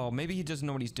slow. Maybe he doesn't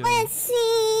know what he's doing. Let's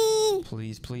see.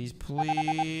 Please, please,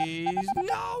 please. No,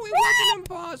 it was an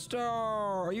imposter.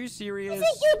 Are you serious? Is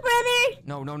it you,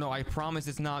 brother? No. I promise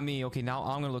it's not me. Okay, now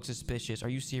I'm gonna look suspicious. Are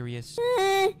you serious?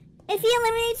 If he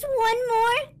eliminates one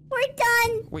more, we're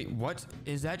done. Wait, what?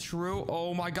 Is that true?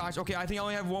 Oh my gosh. Okay, I think I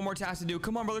only have one more task to do.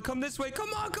 Come on, brother. Come this way. Come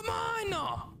on.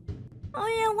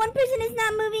 Oh no, one person is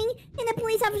not moving, and the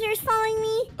police officer is following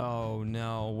me. Oh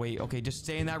no, wait, okay, just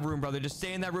stay in that room, brother. Just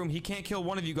stay in that room. He can't kill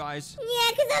one of you guys.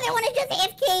 Yeah, because the other one is just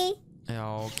AFK.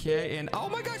 Okay, and oh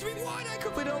my gosh, we won! I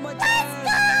completed all my Let's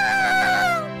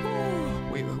tasks!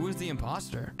 go! Wait, who is the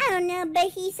imposter? I don't know,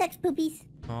 but he sucks poopies.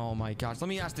 Oh my gosh, let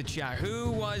me ask the chat.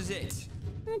 Who was it?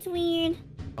 That's weird.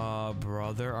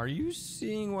 Brother, are you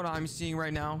seeing what I'm seeing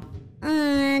right now?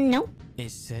 No. It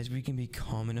says we can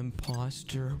become an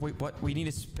imposter. Wait, what? We need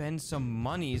to spend some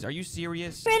monies. Are you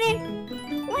serious? Brother,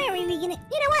 why are we beginning?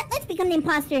 You know what? Let's become the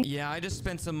imposter. Yeah, I just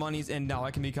spent some monies and now I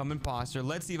can become imposter.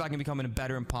 Let's see if I can become a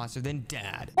better imposter than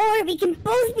Dad. Or we can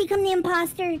both become the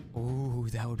imposter. Ooh,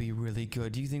 that would be really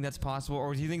good. Do you think that's possible?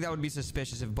 Or do you think that would be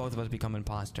suspicious if both of us become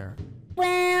imposter?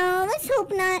 Well, let's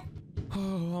hope not.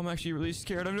 Oh, I'm actually really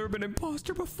scared. I've never been an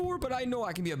imposter before, but I know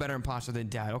I can be a better imposter than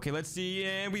Dad. Okay, let's see.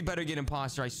 And we better get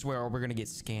imposter, I swear, or we're gonna get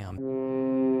scammed.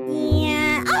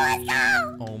 Yeah. Oh, let's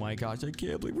go! Oh my gosh, I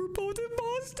can't believe we're both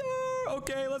imposter.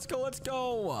 Okay, let's go, let's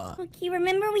go. Okay,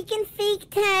 remember we can fake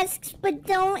tasks, but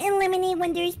don't eliminate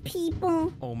when there's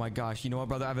people. Oh my gosh, you know what,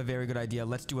 brother? I have a very good idea.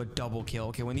 Let's do a double kill.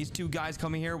 Okay, when these two guys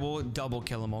come in here, we'll double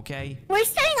kill them, okay? We're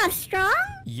starting off strong?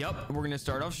 Yep, we're gonna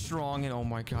start off strong, and oh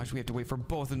my gosh, we have to wait for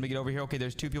both of them to get over here. Okay,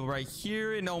 there's two people right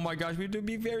here, and oh my gosh, we have to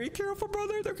be very careful,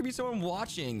 brother. There could be someone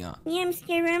watching. Yeah, I'm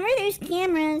scared. Remember, there's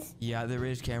cameras. Yeah, there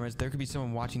is cameras. There could be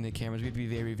someone watching the cameras. We have to be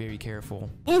very, very careful.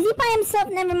 Is he by himself?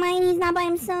 Never mind, he's not by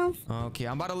himself. Okay,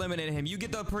 I'm about to eliminate him. You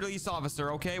get the police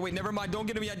officer, okay? Wait, never mind. Don't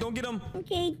get him yet. Don't get him.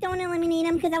 Okay, don't eliminate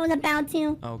him because I was about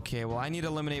to. Okay, well, I need to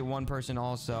eliminate one person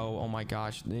also. Oh my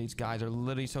gosh, these guys are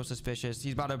literally so suspicious.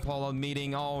 He's about to pull a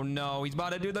meeting. Oh no, he's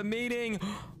about to do the meeting.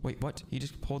 Wait, what? He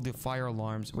just pulled the fire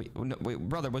alarms. Wait, no, wait,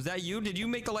 brother, was that you? Did you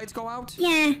make the lights go out?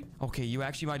 Yeah. Okay, you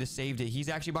actually might have saved it. He's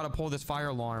actually about to pull this fire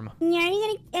alarm. Yeah, are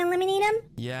you gonna eliminate him?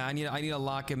 Yeah, I need to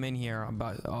lock him in here.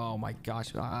 But oh my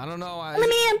gosh, I don't know.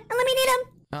 Eliminate him! Eliminate him!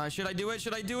 Should I do it?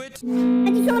 Should I do it? I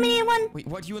just eliminated one. Wait,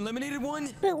 what? You eliminated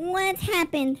one? But what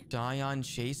happened? Dion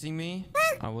chasing me?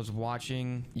 Huh? I was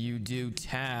watching you do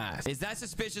tasks. Is that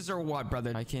suspicious or what,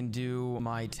 brother? I can do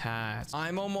my tasks.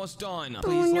 I'm almost done.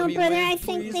 Please no, let me brother, live. I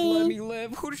think Please they- let me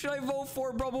live. Who should I vote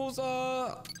for, Bubbles?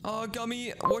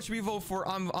 Gummy, what should we vote for?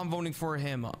 I'm voting for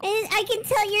him. I can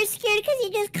tell you're scared because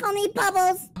you just called me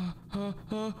Bubbles.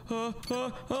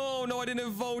 Oh no, I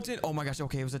didn't vote it. Oh my gosh,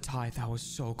 okay, it was a tie. That was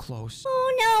so close.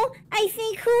 Oh no, I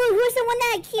think who's the one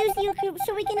that accused you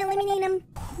so we can eliminate him?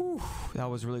 Whew, that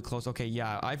was really close. Okay,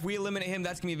 yeah, if we eliminate him,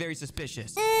 that's gonna be very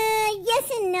suspicious.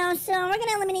 Yes and no, so we're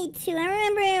gonna eliminate two. I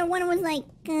remember one was like,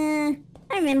 I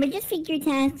remember, just fake your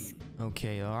tasks.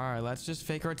 Okay, all right, let's just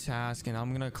fake our task, and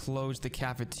I'm gonna close the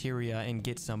cafeteria and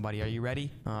get somebody. Are you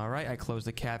ready? All right, I closed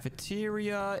the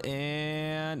cafeteria,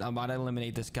 and I'm about to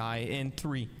eliminate this guy in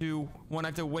 3, 2, 1. I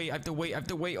have to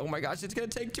wait. Oh my gosh, it's gonna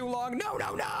take too long. No.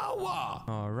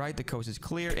 All right, the coast is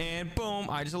clear, and boom,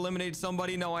 I just eliminated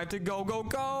somebody. No, I have to go.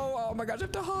 Oh my gosh, I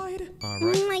have to hide. All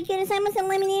right. Oh my goodness, I must have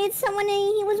eliminated someone and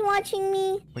he was watching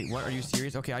me. Wait, what? Are you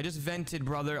serious? Okay, I just vented,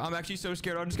 brother. I'm actually so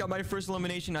scared. I just got my first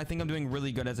elimination. I think I'm doing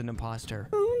really good as an imposter.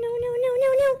 Oh, no.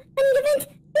 I need to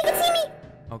vent. They can see me.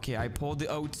 Okay, I pulled the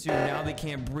O2. Now they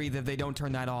can't breathe if they don't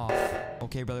turn that off.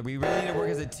 Okay, brother, we really need to work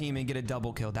as a team and get a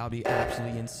double kill. That would be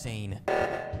absolutely insane.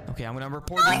 Okay, I'm gonna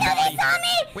report this Oh, no, body. they saw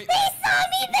me. Wait. They saw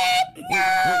me, Ben.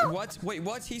 No. Wait, what? Wait,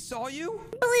 what? He saw you?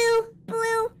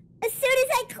 Blue. As soon as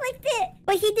I clicked it.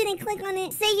 But he didn't click on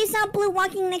it. Say you saw Blue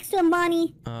walking next to a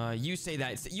body. You say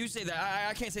that. You say that.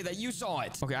 I can't say that. You saw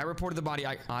it. Okay, I reported the body.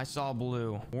 I saw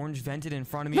Blue. Orange vented in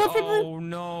front of me. Vote for Blue. Oh,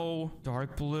 no.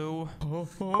 Dark Blue. Vote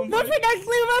for Dark Blue. Vote for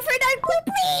Dark Blue,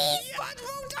 please. What?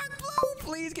 Vote Dark Blue.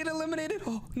 Please get eliminated.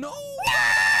 Oh, no.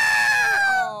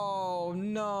 Oh,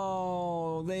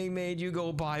 no. They made you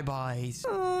go bye-byes.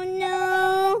 Oh,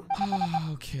 no.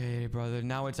 Okay, brother.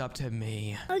 Now it's up to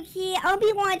me. Okay, I'll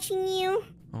be watching you.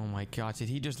 Oh my god, did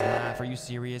he just laugh? Are you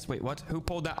serious? Wait, what? Who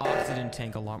pulled that oxygen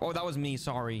tank alarm? Oh, that was me,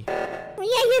 sorry. Well,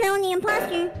 yeah, you're the only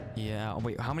imposter. Yeah, oh,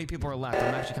 wait, how many people are left?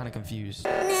 I'm actually kind of confused.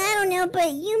 Nah, I don't know,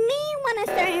 but you may want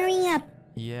to start hurrying up.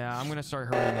 Yeah, I'm gonna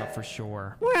start hurrying up for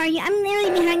sure. Where are you? I'm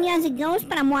literally behind you as a ghost,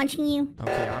 but I'm watching you.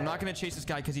 Okay, I'm not gonna chase this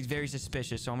guy because he's very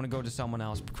suspicious, so I'm gonna go to someone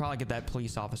else. Probably get that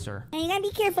police officer. Hey, you gotta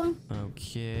be careful.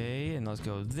 Okay, and let's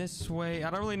go this way. I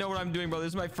don't really know what I'm doing, bro. This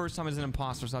is my first time as an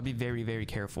imposter, so I'll be very, very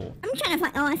careful. I'm trying to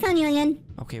find... Oh, I found you again.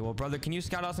 Okay, well, brother, can you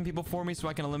scout out some people for me so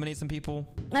I can eliminate some people?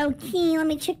 Okay, let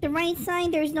me check the right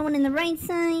side. There's no one in the right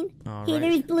side. All Okay, right.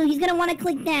 there's Blue. He's gonna want to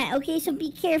click that. Okay, so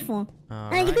be careful. All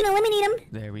You right. can eliminate him.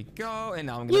 There we go, and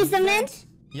now I'm gonna Use the vent.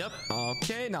 Yep.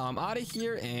 Okay, now I'm out of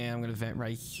here, and I'm gonna vent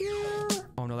right here.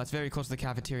 Oh no, that's very close to the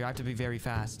cafeteria. I have to be very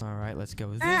fast. All right, let's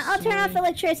go this I'll turn off way.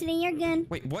 electricity. You're good.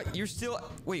 Wait, what? You're still...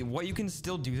 Wait, what? You can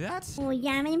still do that? Oh,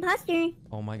 yeah, I'm an imposter.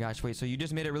 Oh my gosh, wait, so you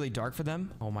just made it really dark for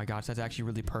them? Oh my gosh, that's actually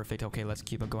really perfect. Okay, let's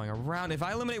keep it going around. If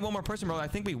I eliminate one more person, bro, I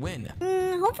think we win.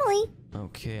 Hopefully.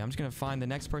 Okay, I'm just gonna find the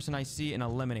next person I see and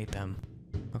eliminate them.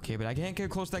 Okay, but I can't get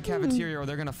close to that cafeteria or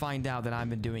they're gonna find out that I've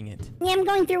been doing it. Yeah, I'm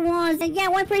going through walls. I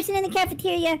got one person in the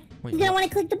cafeteria. Wait, He's gonna what? want to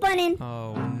click the button.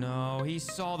 Oh no, he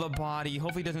saw the body.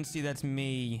 Hopefully he doesn't see that's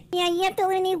me. Yeah, you have to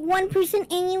eliminate one person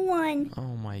and you won.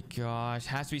 Oh my gosh,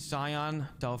 has to be Scion.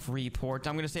 Self-report.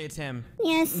 I'm gonna say it's him.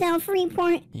 Yeah,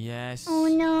 self-report. Yes. Oh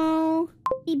no.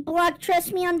 He blocked.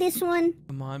 Trust me on this one.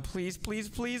 Come on, please, please,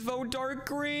 please vote dark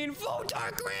green. Vote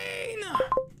dark green.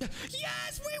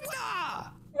 Yes, we win.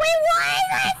 We won!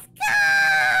 Let's go!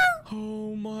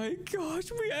 Oh my gosh,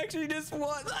 we actually just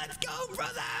won. Let's go,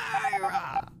 brother.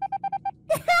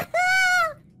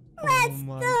 Let's Oh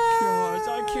my go! gosh,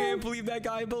 I can't believe that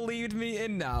guy believed me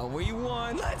and now we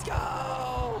won. Let's go.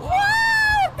 Whoa!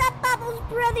 The Bubbles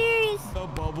Brothers! The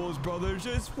Bubbles Brothers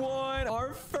just won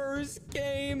our first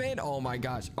game. And oh my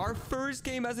gosh, our first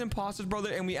game as imposters,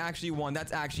 brother, and we actually won.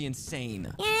 That's actually insane.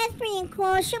 Yeah, that's pretty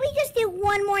cool. Should we just do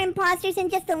one more imposters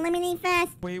and just eliminate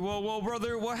fast? Wait, whoa,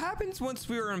 brother. What happens once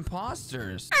we are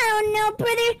imposters? I don't know,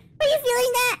 brother. Are you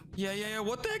feeling that? Yeah.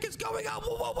 What the heck is going on?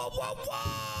 Whoa.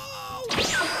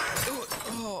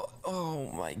 Oh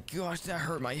my gosh, that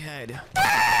hurt my head.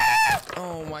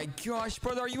 Oh my gosh,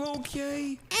 brother, are you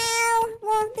okay? Ow!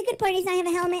 Well, the good part is I have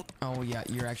a helmet. Oh yeah,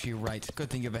 you're actually right. Good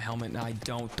thing you have a helmet and I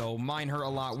don't though. Mine hurt a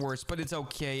lot worse, but it's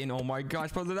okay. And oh my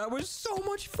gosh, brother, that was so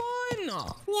much fun. Yeah,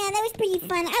 that was pretty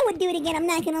fun. I would do it again, I'm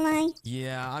not gonna lie.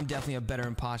 Yeah, I'm definitely a better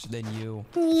imposter than you.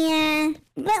 Yeah,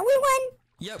 but we won.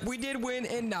 Yep, we did win,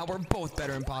 and now we're both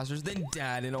better imposters than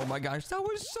Dad. And oh my gosh, that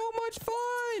was so much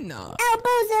fun. El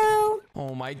Bozo.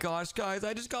 Oh my gosh, guys,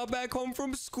 I just got back home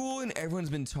from school, and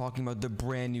everyone's been talking about the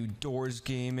brand new Doors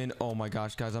game. And oh my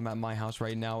gosh, guys, I'm at my house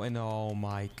right now, and oh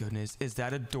my goodness, is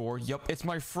that a door? Yep, it's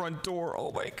my front door.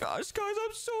 Oh my gosh, guys,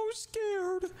 I'm so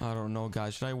scared. I don't know,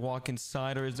 guys. Should I walk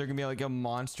inside, or is there gonna be like a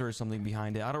monster or something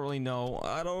behind it? I don't really know.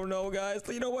 I don't know, guys.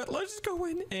 You know what? Let's just go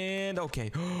in. And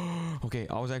okay. Okay,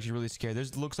 I was actually really scared.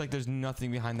 Looks like there's nothing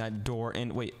behind that door.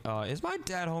 And wait, is my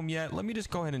dad home yet? Let me just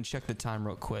go ahead and check the time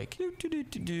real quick.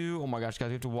 Oh my gosh, guys,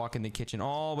 we have to walk in the kitchen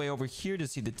all the way over here to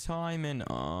see the time. And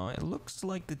it looks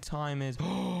like the time is...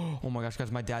 Oh my gosh, guys,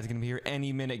 my dad's gonna be here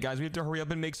any minute. Guys, we have to hurry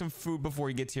up and make some food before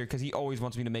he gets here, because he always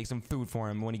wants me to make some food for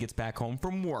him when he gets back home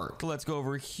from work. Let's go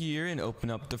over here and open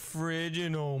up the fridge.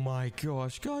 And oh my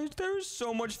gosh, guys, there's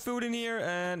so much food in here.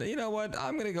 And you know what?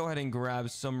 I'm gonna go ahead and grab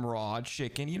some raw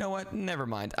chicken. You know what? Never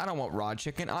mind. I don't want raw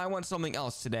chicken. I want something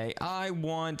else today. I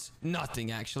want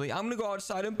nothing, actually. I'm gonna go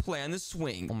outside and play on the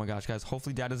swing. Oh my gosh, guys,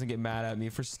 hopefully Dad doesn't get mad at me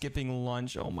for skipping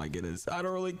lunch. Oh my goodness, I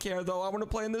don't really care though. I want to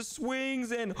play in the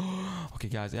swings. And okay,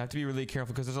 guys, I have to be really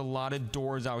careful because there's a lot of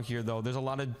doors out here though. There's a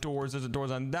lot of doors. There's doors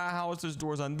on that house. There's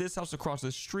doors on this house across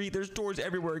the street. There's doors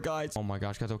everywhere, guys. Oh my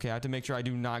gosh, guys. Okay, I have to make sure I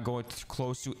do not go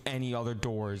close to any other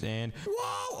doors. And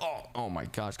whoa, oh my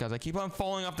gosh, guys, I keep on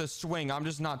falling off the swing. I'm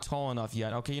just not tall enough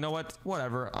yet. Okay, you know what?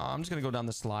 Whatever. I'm just gonna go down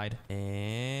the slide.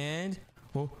 And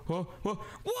whoa.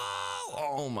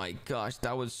 Oh my gosh,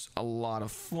 that was a lot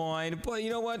of fun. But you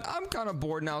know what? I'm kind of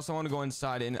bored now, so I want to go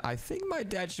inside. And I think my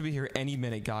dad should be here any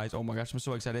minute, guys. Oh my gosh, I'm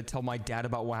so excited to tell my dad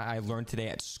about what I learned today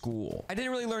at school. I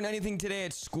didn't really learn anything today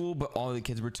at school, but all the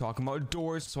kids were talking about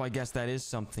doors, so I guess that is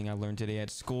something I learned today at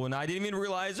school. And I didn't even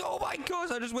realize, oh my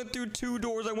gosh, I just went through 2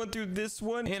 doors. I went through this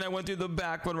one, and I went through the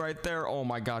back one right there. Oh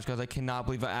my gosh, guys, I cannot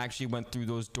believe I actually went through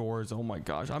those doors. Oh my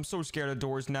gosh, I'm so scared of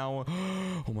doors now.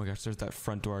 Oh my gosh, there's that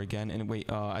front door again. And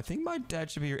wait, I think my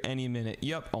dad should be here any minute.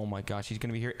 Yep. Oh my gosh, he's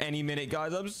gonna be here any minute,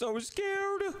 guys. I'm so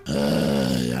scared.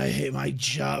 I hate my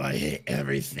job. I hate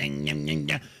everything. Yum, yum,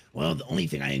 yum. Well, the only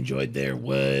thing I enjoyed there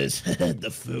was the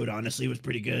food. Honestly, was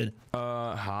pretty good.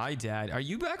 Hi, Dad. Are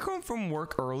you back home from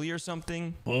work early or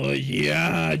something? Oh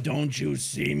yeah, don't you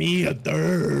see me up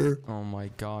there? Oh my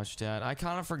gosh, Dad. I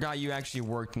kind of forgot you actually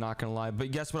worked, not gonna lie.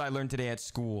 But guess what I learned today at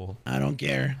school? I don't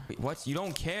care. Wait, what? You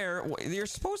don't care? You're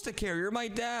supposed to care. You're my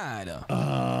dad.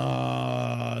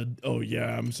 Oh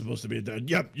yeah, I'm supposed to be a dad.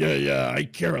 Yep, yeah. I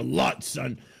care a lot,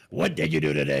 son. What did you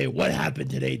do today? What happened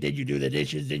today? Did you do the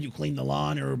dishes? Did you clean the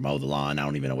lawn or mow the lawn? I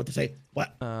don't even know what to say.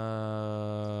 What?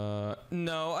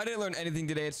 No, I didn't learn anything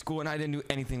today at school, and I didn't do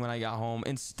anything when I got home.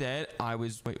 Instead, I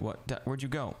was... Wait, what? Where'd you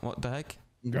go? What the heck?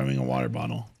 I'm grabbing a water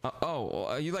bottle.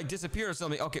 You like disappeared or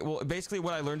something. Okay, well, basically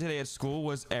what I learned today at school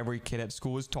was every kid at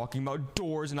school was talking about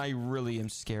doors, and I really am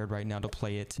scared right now to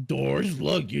play it. Doors?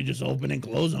 Look, you just open and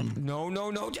close them. No,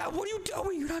 Dad, what are you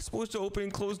doing? You're not supposed to open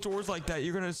and close doors like that.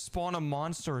 You're gonna spawn a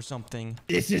monster or something.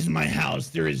 This is my house.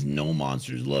 There is no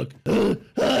monsters. Look.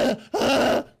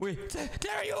 Wait, Dad,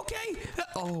 are you okay?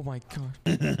 Oh my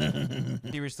god.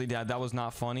 Seriously, Dad, that was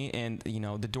not funny, and you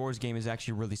know, the doors game is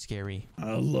actually really scary.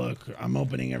 Look, I'm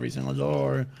opening every single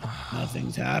door.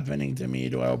 Nothing's happening to me.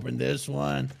 Do I open this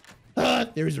one?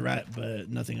 There's a rat, but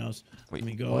nothing else. Wait, Let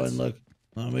me go what? and look.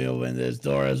 Let me open this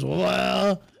door as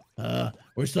well.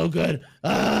 We're so good.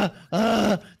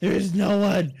 There is no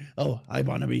one. Oh, hi,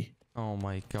 Barnaby. Oh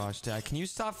my gosh, Dad, can you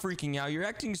stop freaking out? You're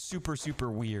acting super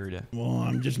weird. Well,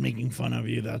 I'm just making fun of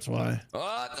you. That's why.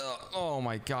 Oh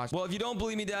my gosh. Well, if you don't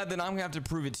believe me, Dad, then I'm gonna have to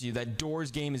prove it to you that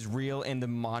Doors game is real and the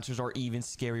monsters are even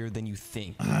scarier than you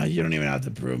think. You don't even have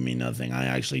to prove me nothing. I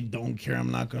actually don't care.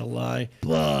 I'm not gonna lie.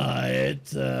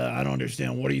 But I don't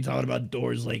understand. What are you talking about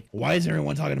doors? Like, why is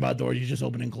everyone talking about doors? You just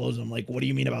open and close them. Like, what do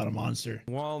you mean about a monster?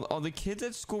 Well, all the kids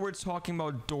at school were talking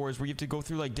about doors where you have to go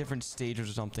through like different stages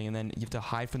or something, and then you have to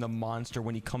hide from the monster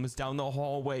when he comes down the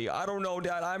hallway. I don't know,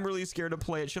 Dad. I'm really scared to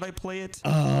play it. Should I play it?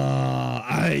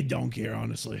 I don't care,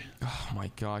 honestly. Oh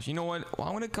my gosh. You know what? Well,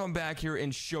 I'm gonna come back here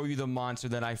and show you the monster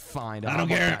that I find. I don't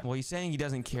care. That? Well, he's saying he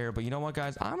doesn't care, but you know what,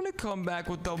 guys? I'm gonna come back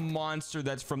with the monster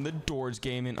that's from the Doors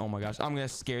game, and oh my gosh, I'm gonna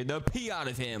scare the pee out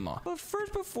of him. But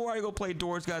first, before I go play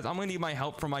Doors, guys, I'm gonna need my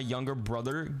help from my younger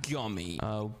brother, Gummy.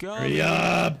 Gummy. Hurry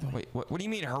up. Wait, what do you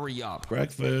mean, hurry up?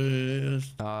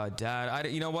 Breakfast. Dad,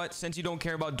 you know what? Since you don't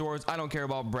care about Doors, I don't care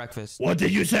about breakfast. What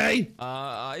did you say?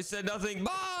 I said nothing.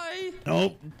 Bye.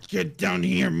 Nope. Get down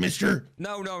here, mister.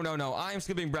 No. I am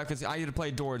skipping breakfast. I need to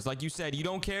play Doors. Like you said, you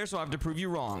don't care, so I have to prove you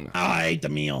wrong. I ate the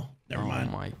meal. Never mind.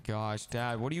 Oh my gosh,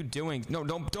 Dad, what are you doing? No,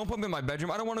 don't put me in my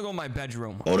bedroom. I don't want to go in my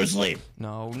bedroom. Go to sleep.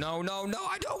 No. I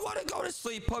don't want to go to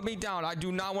sleep. Put me down. I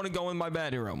do not want to go in my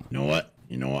bedroom.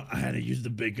 You know what? I had to use the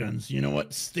big guns. You know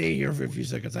what? Stay here for a few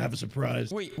seconds. I have a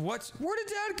surprise. Wait, what? Where did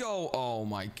Dad go? Oh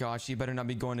my gosh, you better not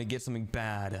be going to get something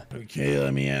bad. Okay,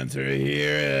 let me answer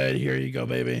here. Here you go,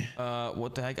 baby.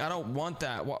 What the heck? I don't want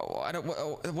that.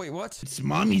 Wait, what? It's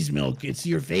mommy's milk. It's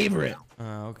your favorite.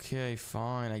 Okay,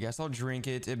 fine. I guess I'll drink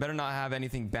it. It better not have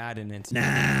anything bad in it.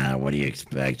 Nah, what do you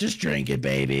expect? Just drink it,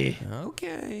 baby.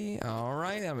 Okay, all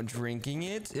right. I'm drinking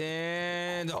it,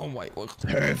 and oh my.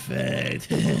 Perfect.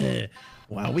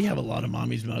 Wow, we have a lot of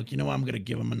mommy's milk. You know what? I'm gonna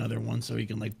give him another one so he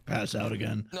can like pass out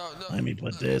again. No. Let me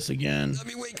put this again. Let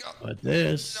me wake up. Put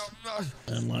this. No.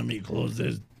 And let me close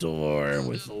this door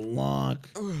with the lock.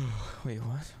 Wait,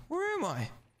 what? Where am I?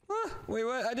 Wait,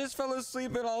 what? I just fell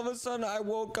asleep and all of a sudden I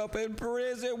woke up in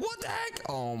prison. What the heck?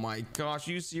 Oh my gosh,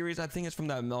 are you serious? I think it's from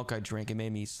that milk I drank. It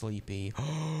made me sleepy.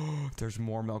 There's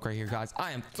more milk right here, guys.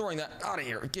 I am throwing that out of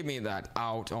here. Give me that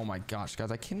out. Oh my gosh,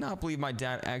 guys. I cannot believe my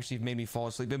dad actually made me fall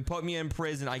asleep and put me in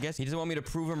prison. I guess he doesn't want me to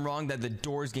prove him wrong that the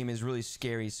Doors game is really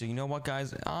scary. So you know what,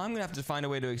 guys? I'm gonna have to find a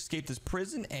way to escape this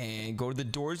prison and go to the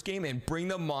Doors game and bring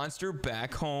the monster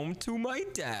back home to my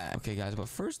dad. Okay, guys, but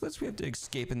first we have to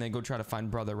escape and then go try to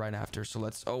find brother right after. So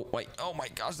let's oh wait, oh my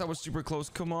gosh, that was super close.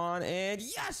 Come on, and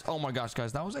yes. Oh my gosh,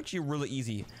 guys, that was actually really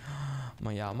easy.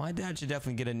 Yeah, my dad should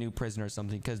definitely get a new prison or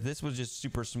something because this was just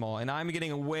super small and I'm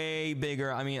getting way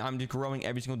bigger. I mean, I'm just growing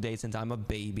every single day since I'm a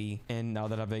baby. And now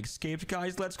that I've escaped,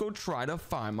 guys, let's go try to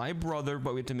find my brother.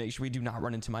 But we have to make sure we do not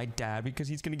run into my dad because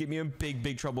he's gonna get me in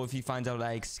big trouble if he finds out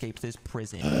I escaped this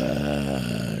prison.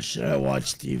 Should I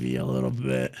watch TV a little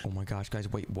bit? Oh my gosh,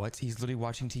 guys, wait, what? He's literally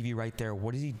watching TV right there.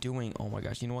 What is he doing? Oh my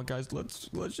gosh, you know what, guys? Let's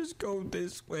just go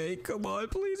this way. Come on,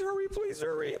 please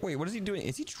hurry. Wait, what is he doing?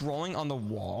 Is he drawing on the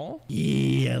wall?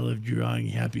 Yeah, I love drawing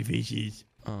happy faces.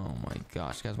 Oh my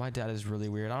gosh, guys, my dad is really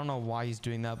weird. I don't know why he's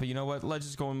doing that, but you know what? Let's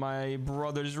just go in my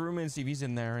brother's room and see if he's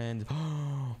in there. And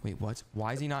wait, what?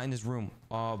 Why is he not in his room?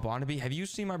 Barnaby, have you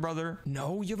seen my brother?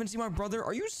 No, you haven't seen my brother?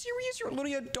 Are you serious? You're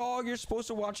literally a dog. You're supposed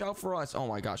to watch out for us. Oh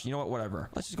my gosh, you know what?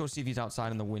 Whatever. Let's just go see if he's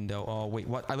outside in the window. Oh wait,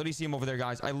 what? I literally see him over there,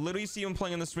 guys. I literally see him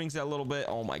playing on the swing set a little bit.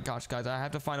 Oh my gosh, guys, I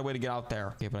have to find a way to get out there.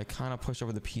 Okay, but I kind of pushed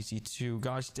over the PC too.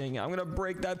 Gosh dang it, I'm gonna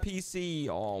break that PC.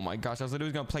 Oh my gosh, I was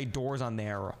literally gonna play Doors on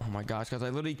there. Oh my gosh, guys,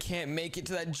 I literally can't make it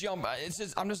to that jump.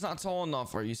 I'm just not tall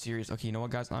enough. Are you serious? Okay, you know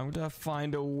what, guys? I'm gonna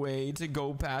find a way to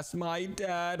go past my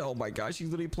dad. Oh my gosh, he's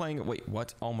literally playing. Wait, what?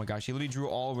 Oh my gosh, he literally drew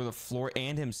all over the floor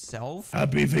and himself.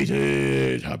 Happy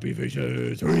faces, happy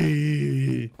faces.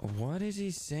 Three. What is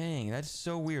he saying? That's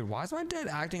so weird. Why is my dad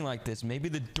acting like this? Maybe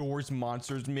the Doors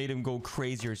monsters made him go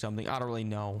crazy or something. I don't really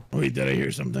know. Wait, did I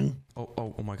hear something?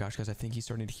 Oh my gosh, guys, I think he's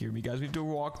starting to hear me, guys. We have to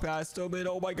walk past him and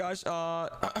oh my gosh,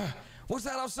 what's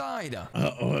that outside?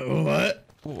 What?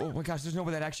 Oh my gosh, there's no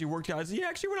way that actually worked, guys. He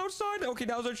actually went outside. Okay,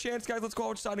 now's our chance, guys. Let's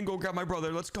go outside and go grab my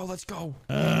brother. Let's go, let's go.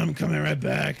 I'm coming right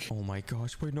back. Oh my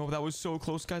gosh, wait, no, that was so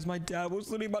close, guys. My dad was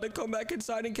literally about to come back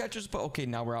inside and catch us. But okay,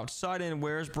 now we're outside, and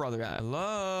where's brother at?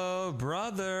 Hello,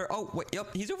 brother. Oh, wait, yep,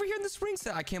 he's over here in the swing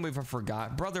set. I can't believe I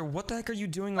forgot. Brother, what the heck are you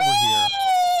doing over here?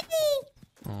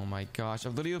 Oh my gosh, I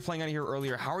literally was playing out here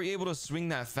earlier. How are you able to swing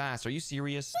that fast? Are you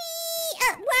serious?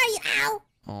 Where are you? Ow.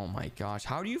 Oh my gosh,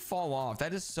 how do you fall off?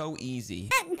 That is so easy.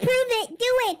 Prove it. Do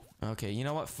it. Okay, you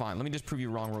know what? Fine. Let me just prove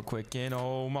you wrong real quick. And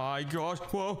oh my gosh.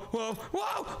 Whoa, whoa,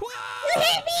 whoa, whoa. You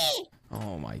hit me.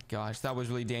 Oh my gosh, that was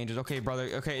really dangerous. Okay, brother.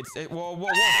 Okay, whoa, whoa, whoa.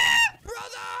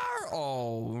 Brother!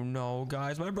 Oh no,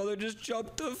 guys. My brother just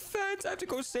jumped the fence. I have to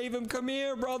go save him. Come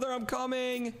here, brother. I'm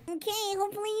coming. Okay,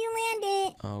 hopefully you land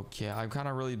it. Okay, I'm kind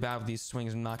of really bad with these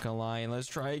swings. I'm not gonna lie. And let's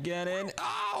try again. And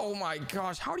oh my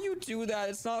gosh, how do you do that?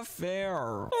 It's not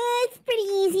fair. It's pretty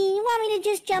easy. You want me to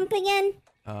just jump again?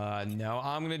 No,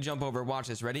 I'm gonna jump over. Watch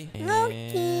this. Ready?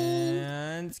 Okay.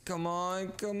 And come on,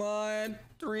 come on.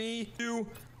 3, 2,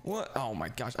 1. Oh my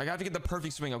gosh, I have to get the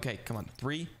perfect swing. Okay, come on.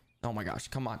 3. Oh my gosh,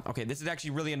 come on. Okay, this is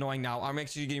actually really annoying now. I'm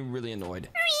actually getting really annoyed.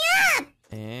 Hurry up!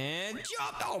 And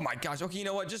jump. Oh my gosh. Okay, you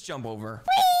know what? Just jump over.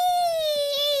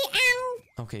 Whee! Ow!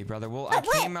 Okay, brother. Well, I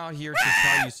came out here to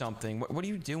tell you something. What are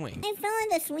you doing? I fell in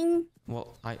the swing.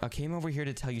 Well, I came over here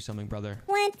to tell you something, brother.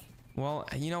 What? Well,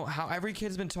 you know how every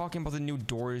kid's been talking about the new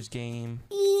Doors game?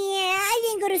 Yeah, I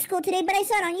didn't go to school today, but I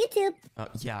saw it on YouTube.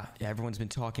 Yeah, everyone's been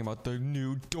talking about the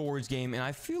new Doors game, and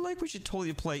I feel like we should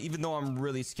totally play, even though I'm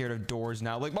really scared of doors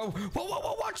now. Like, whoa,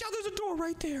 watch out, there's a door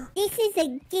right there. This is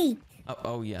a gate.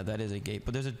 Oh, yeah, that is a gate,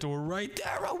 but there's a door right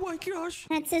there. Oh, my gosh.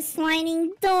 That's a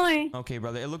sliding door. Okay,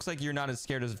 brother, it looks like you're not as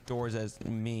scared of doors as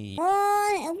me.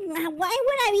 Oh, why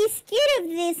would I be scared of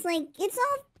this? Like, it's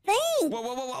all fake. Whoa,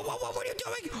 what are you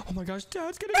doing? Oh, my gosh,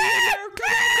 Dad's gonna be in there.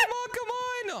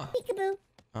 Come on. Peekaboo.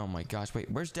 Oh, my gosh,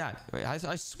 wait, where's Dad? Wait,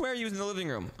 I swear he was in the living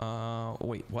room.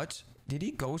 Wait, what? Did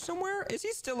he go somewhere? Is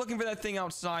he still looking for that thing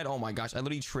outside? Oh, my gosh, I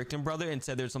literally tricked him, brother, and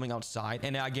said there's something outside,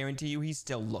 and I guarantee you he's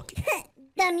still looking.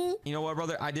 Dummy. You know what,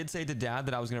 brother? I did say to Dad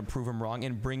that I was going to prove him wrong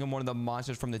and bring him one of the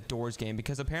monsters from the Doors game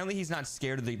because apparently he's not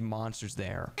scared of the monsters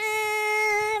there.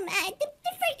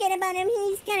 Forget about him.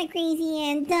 He's kind of crazy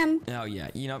and dumb. Oh, yeah.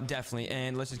 You know, definitely.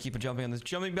 And let's just keep jumping on this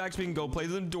jumping back so we can go play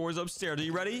the doors upstairs. Are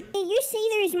you ready? Hey, you say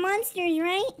there's monsters,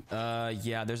 right?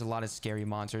 Yeah, there's a lot of scary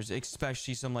monsters,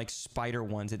 especially some, like, spider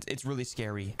ones. It's really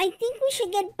scary. I think we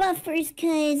should get buffers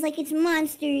because, like, it's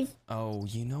monsters. Oh,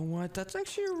 you know what? That's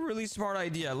actually a really smart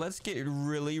idea. Let's get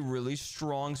really, really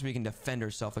strong so we can defend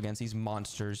ourselves against these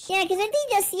monsters. Yeah, because if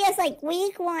they just see us, like,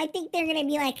 weak, well, I think they're going to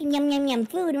be like, yum, yum, yum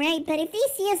food, right? But if they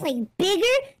see us, like, bigger,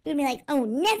 they'll be like, oh,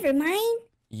 never mind.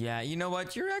 Yeah, you know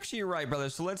what? You're actually right, brother.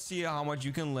 So let's see how much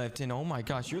you can lift. And oh my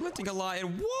gosh, you're lifting a lot. And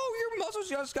whoa, your muscles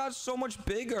just got so much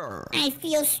bigger. I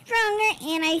feel stronger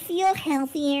and I feel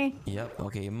healthier. Yep.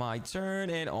 Okay, my turn.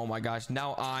 And oh my gosh,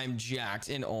 now I'm jacked.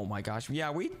 And oh my gosh,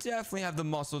 yeah, we definitely have the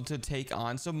muscle to take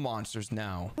on some monsters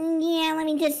now. Yeah, let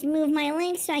me just move my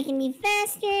legs so I can be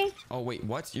faster. Oh, wait,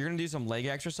 what? You're gonna do some leg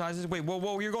exercises? Wait,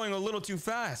 whoa, you're going a little too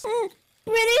fast.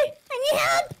 Brother, I need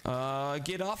help.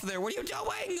 Get off there. What are you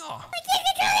doing? Oh. I can't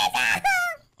control this.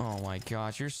 Oh my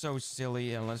gosh, you're so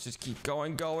silly. And let's just keep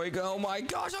going. Oh my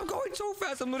gosh, I'm going so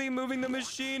fast. I'm literally moving the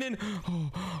machine and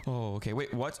oh, okay.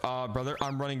 Wait, what? Brother,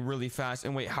 I'm running really fast.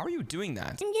 And wait, how are you doing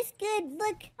that? I'm just good.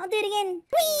 Look, I'll do it again.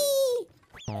 Whee!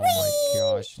 Oh my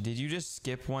gosh, did you just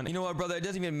skip one? You know what, brother? It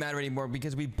doesn't even matter anymore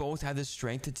because we both have the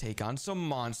strength to take on some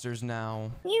monsters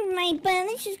now. You're right, but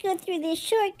let's just go through this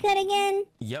shortcut again.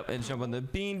 Yep, and jump on the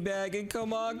beanbag and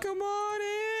come on, and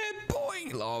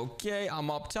boing. Okay, I'm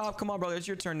up top. Come on, brother, it's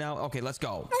your turn now. Okay, let's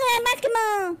go. Okay,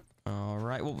 basketball. All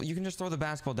right, well, you can just throw the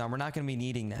basketball down. We're not going to be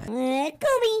needing that.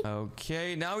 Kobe.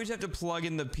 Okay, now we just have to plug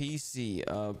in the PC.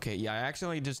 Okay, yeah, I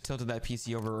accidentally just tilted that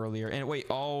PC over earlier. And wait,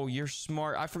 oh, you're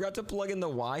smart. I forgot to plug in the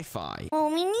Wi-Fi.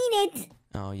 Oh, we need it.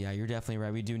 Oh, yeah, you're definitely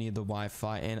right. We do need the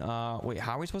Wi-Fi. And, wait,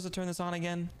 how are we supposed to turn this on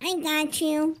again? I got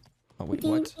you. Oh, wait,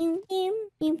 what? Okay,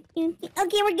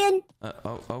 we're good.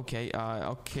 Okay.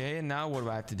 Okay, and now what do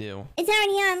I have to do? It's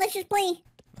already on. Let's just play.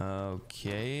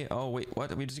 Okay. Oh, wait,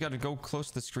 what? We just got to go close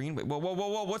to the screen? Wait, whoa.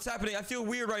 What's happening? I feel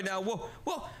weird right now. Whoa.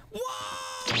 Oh,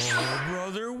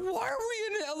 brother, why are we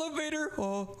in an elevator?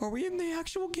 Oh, are we in the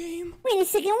actual game? Wait a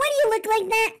second. Why do you look like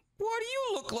that? Why do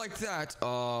you look like that?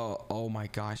 Oh my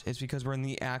gosh. It's because we're in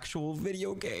the actual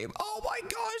video game. Oh my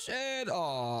gosh. And,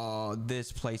 oh,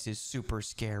 this place is super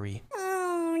scary.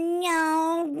 Oh,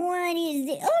 no. What is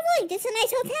it? Oh, look, this is a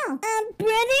nice hotel.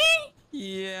 Brother?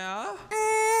 Yeah?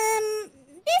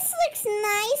 This looks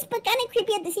nice, but kind of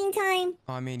creepy at the same time.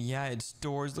 I mean, yeah, it's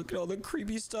doors. Look at all the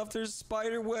creepy stuff. There's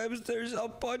spider webs. There's a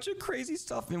bunch of crazy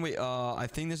stuff. And wait, I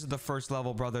think this is the first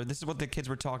level, brother. This is what the kids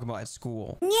were talking about at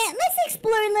school. Yeah, let's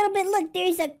explore a little bit. Look,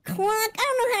 there's a clock. I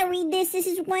don't know how to read this. This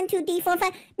is 1, 2, 3, 4,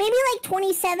 5. Maybe like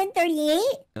 27, 38.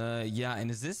 Yeah, and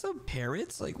is this a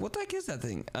parrot? Like, what the heck is that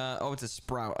thing? Oh, it's a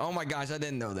sprout. Oh my gosh, I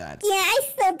didn't know that. Yeah, I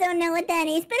still don't know what that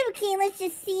is. But okay, let's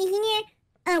just see here.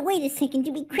 Wait a second.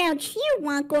 Do we crouch here?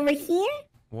 Walk over here?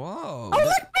 Whoa. Oh, look,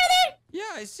 brother! Yeah,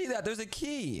 I see that. There's a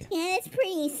key. Yeah, that's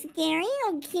pretty scary.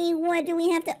 Okay, what do we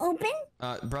have to open?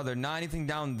 Brother, not anything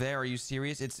down there. Are you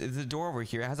serious? It's the door over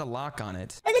here. It has a lock on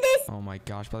it. Look at this. Oh my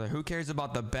gosh, brother. Who cares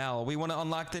about the bell? We want to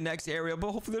unlock the next area,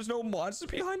 but hopefully there's no monster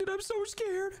behind it. I'm so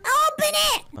scared. Open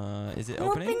it! Is it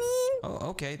opening?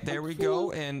 Oh, okay. There we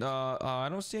go. And, I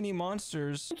don't see any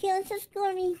monsters. Okay, let's just go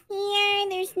over here.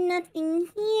 There's nothing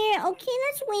here. Okay,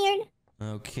 that's weird.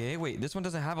 Okay, wait, this one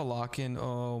doesn't have a lock-in.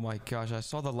 Oh my gosh, I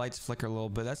saw the lights flicker a little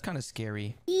bit. That's kind of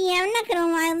scary. Yeah, I'm not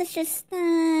gonna lie. Let's just,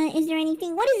 is there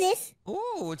anything? What is this?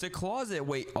 Oh, it's a closet.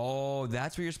 Wait, oh,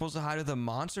 that's where you're supposed to hide if the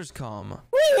monsters come.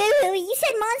 Wait. You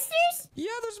said monsters?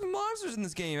 Yeah, there's monsters in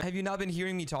this game. Have you not been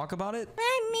hearing me talk about it?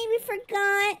 I maybe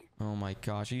forgot. Oh my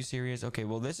gosh, are you serious? Okay,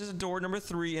 well, this is door number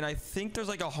 3, and I think there's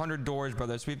like 100 doors,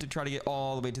 brother, so we have to try to get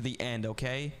all the way to the end,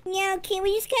 okay? Yeah, okay,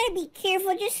 we just gotta be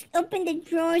careful. Just open the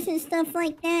drawers and stuff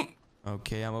like that.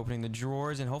 Okay, I'm opening the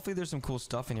drawers, and hopefully there's some cool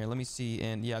stuff in here. Let me see,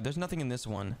 and yeah, there's nothing in this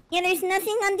one. Yeah, there's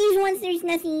nothing on these ones. There's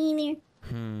nothing either.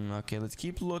 Okay, let's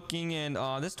keep looking, and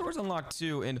this door's unlocked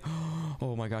too, and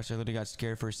oh my gosh, I literally got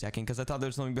scared for a second because I thought there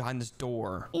was something behind this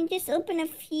door. And just open a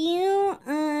few.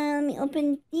 Let me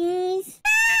open these.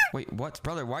 Wait, what?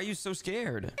 Brother, why are you so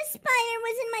scared? A spider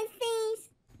was in my face.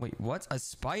 Wait, what? A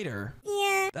spider?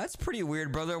 Yeah. That's pretty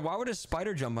weird, brother. Why would a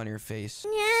spider jump on your face?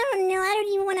 Yeah, I don't know. I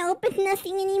don't even want to open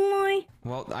nothing anymore.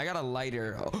 Well, I got a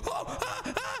lighter.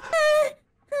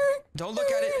 Don't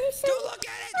look at it. Don't look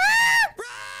at it. Run!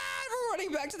 We're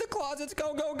running back to the closets.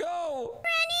 Go, go, go.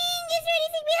 Running! Is there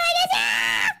anything behind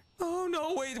us? Oh,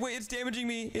 no. Wait. It's damaging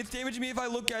me. It's damaging me if I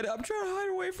look at it. I'm trying to hide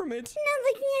away from it. I'm not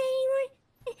looking at it anymore.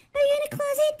 Are you in a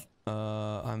closet?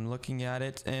 I'm looking at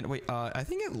it, and wait, I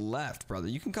think it left, brother.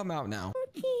 You can come out now.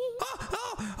 Okay.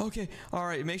 Okay. All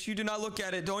right. Make sure you do not look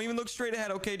at it. Don't even look straight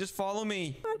ahead, okay? Just follow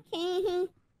me. Okay.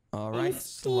 All right.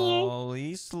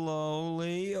 Slowly.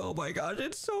 Oh my gosh,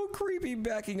 it's so creepy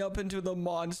backing up into the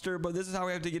monster, but this is how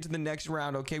we have to get to the next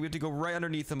round, okay? We have to go right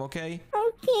underneath him, okay?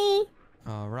 Okay.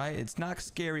 All right. It's not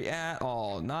scary at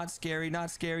all. Not scary.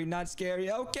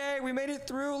 Okay, we made it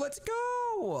through. Let's go.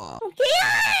 Okay.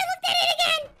 I looked at it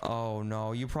again. Oh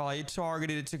no, you probably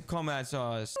targeted it to come at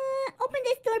us. Open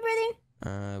this door,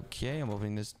 brother. Okay, I'm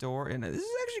opening this door, and this is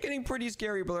actually getting pretty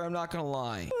scary, brother. I'm not gonna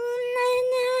lie.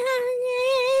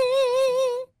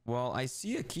 Well, I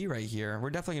see a key right here. We're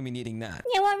definitely gonna be needing that.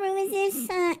 Yeah, what room is this?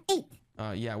 8.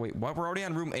 Yeah, wait, what? We're already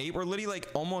on room 8? We're literally, like,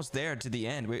 almost there to the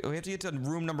end. We have to get to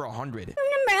room number 100. Room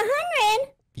number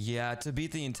 100? Yeah, to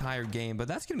beat the entire game, but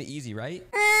that's gonna be easy, right?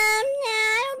 No,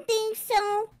 I don't think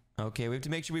so. Okay, we have to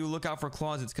make sure we look out for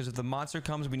closets, because if the monster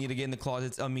comes, we need to get in the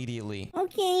closets immediately.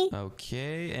 Okay.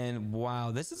 Okay, and wow,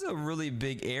 this is a really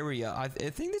big area. I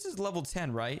think this is level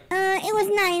 10, right? It was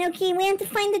 9. Okay, we have to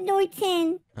find the door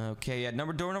 10. Okay, yeah,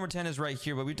 door number 10 is right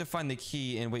here, but we have to find the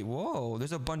key. And wait, whoa,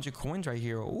 there's a bunch of coins right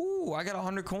here. Ooh, I got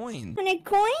 100 coins. 100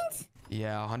 coins?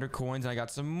 Yeah, 100 coins, and I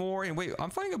got some more. And wait, I'm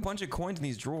finding a bunch of coins in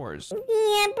these drawers.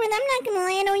 Yeah, but I'm not gonna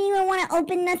lie, I don't even want to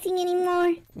open nothing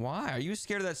anymore. Why? Are you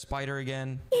scared of that spider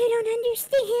again? I don't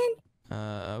understand.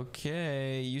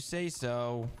 Okay, you say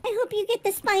so. I hope you get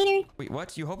the spider. Wait,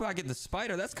 what? You hope I get the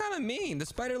spider? That's kind of mean. The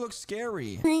spider looks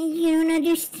scary. You don't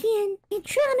understand. It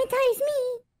traumatized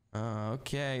me.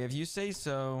 Okay, if you say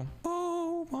so.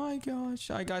 Oh my gosh,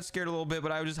 I got scared a little bit,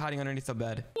 but I was just hiding underneath the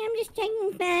bed. Yeah, I'm just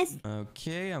checking fast.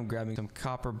 Okay, I'm grabbing some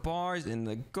copper bars in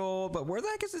the gold, but where the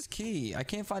heck is this key? I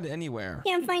can't find it anywhere.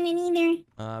 Can't find it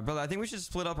either. Brother, I think we should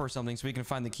split up or something so we can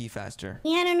find the key faster.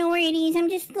 Yeah, I don't know where it is. I'm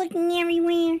just looking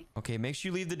everywhere. Okay, make sure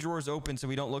you leave the drawers open so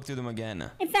we don't look through them again.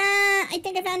 I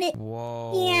think I found it.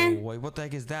 Whoa. Yeah. Wait, what the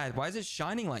heck is that? Why is it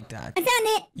shining like that? I found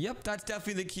it. Yep, that's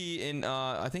definitely the key. And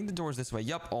I think the door's this way.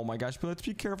 Yep. Oh my gosh, but let's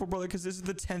be careful, brother, because this is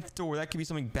the 10th door. That could be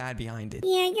something bad behind it.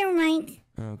 Yeah, you're right.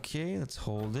 Okay, let's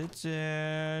hold it.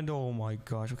 And oh my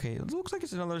gosh. Okay, it looks like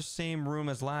it's another same room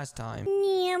as last time.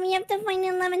 Yeah, we have to find the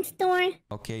 11th door.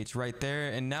 Okay, it's right there.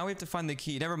 And now we have to find the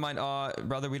key. Never mind.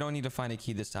 Brother, we don't need to find a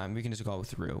key this time. We can just go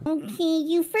through. Okay,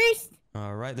 you first.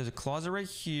 All right, there's a closet right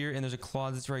here, and there's a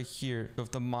closet right here. So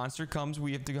if the monster comes,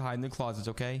 we have to hide in the closets,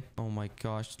 okay? Oh my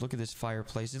gosh, look at this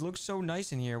fireplace. It looks so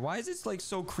nice in here. Why is it like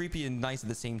so creepy and nice at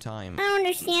the same time? I don't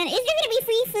understand. Is there gonna be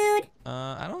free food?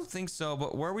 I don't think so,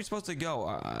 but where are we supposed to go?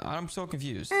 I'm so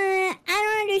confused. I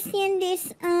don't understand this.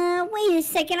 Wait a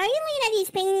second. Are you looking at these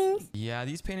paintings? Yeah,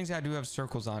 these paintings do have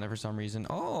circles on it for some reason.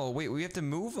 Oh, wait, we have to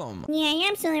move them. Yeah,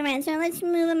 you're absolutely right. So let's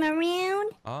move them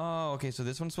around. Oh, okay, so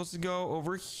this one's supposed to go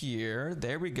over here.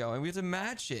 There we go, and we have to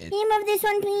match it. Can you move this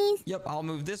one, please? Yep, I'll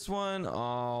move this one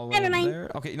all Never over mind.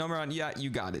 there. Okay, number one. Yeah,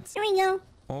 you got it. There we go.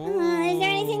 Oh, Is there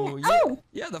anything? yeah. Oh!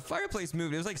 Yeah, the fireplace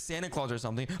moved. It was like Santa Claus or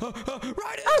something. Right in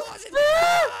the closet.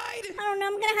 I Hide! don't know.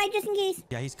 I'm gonna hide just in case.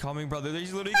 Yeah, he's coming, brother.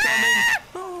 He's literally coming.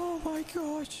 Oh my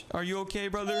gosh. Are you okay,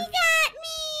 brother? Got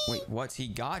me! Wait, what? He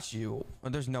got you? Oh,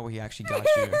 there's no way he actually got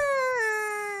you.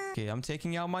 Okay, I'm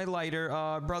taking out my lighter.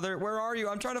 Brother, where are you?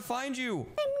 I'm trying to find you. I'm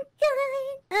gone.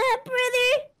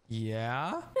 Brother. Yeah?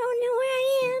 I don't know where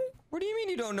I am. What do you mean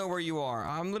you don't know where you are?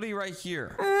 I'm literally right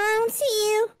here. I don't see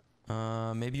you.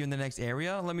 Maybe you're in the next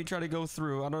area? Let me try to go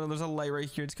through. I don't know. There's a light right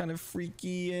here. It's kind of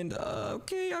freaky. And,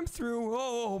 okay, I'm through.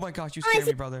 Oh my gosh. You scared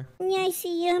me, brother. Yeah, I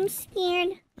see you. I'm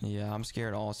scared. Yeah, I'm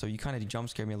scared also. You kind of jump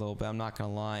scared me a little bit. I'm not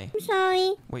gonna lie. I'm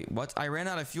sorry. Wait, what? I ran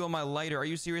out of fuel on my lighter. Are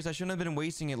you serious? I shouldn't have been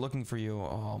wasting it looking for you.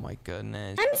 Oh my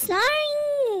goodness. I'm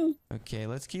sorry. Okay,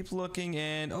 let's keep looking.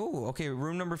 And, oh, okay.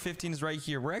 Room number 15 is right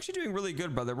here. We're actually doing really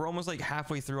good, brother. We're almost like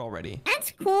halfway through already.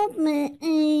 That's cool, but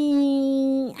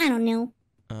I don't know.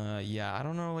 Yeah, I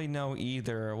don't really know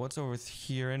either. What's over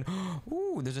here? And,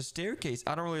 ooh, there's a staircase.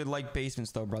 I don't really like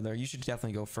basements though, brother. You should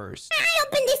definitely go first. I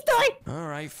opened this door. All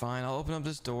right, fine. I'll open up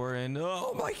this door and,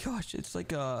 oh my gosh, it's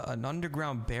like an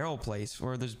underground barrel place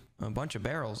where there's a bunch of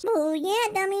barrels. Oh,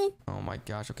 yeah, dummy. Oh my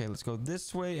gosh. Okay, let's go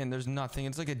this way and there's nothing.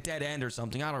 It's like a dead end or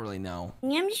something. I don't really know.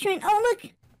 Yeah, I'm just trying. Oh,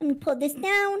 look. Let me pull this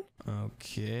down.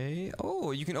 Okay. Oh,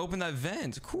 you can open that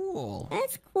vent. Cool.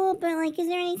 That's cool, but like, is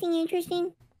there anything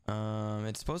interesting?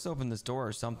 It's supposed to open this door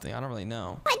or something. I don't really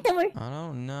know. What door? I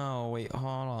don't know. Wait,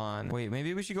 hold on. Wait,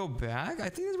 maybe we should go back? I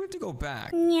think we have to go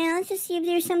back. Yeah, let's just see if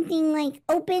there's something like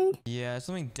opened. Yeah,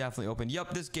 something definitely opened.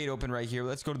 Yup, this gate opened right here.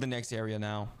 Let's go to the next area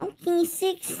now. Okay,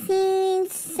 16,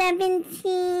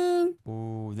 17,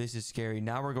 Ooh, this is scary.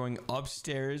 Now we're going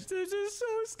upstairs. This is so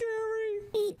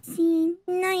scary. 18,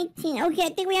 19. Okay, I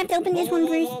think we have to open this Whoa, one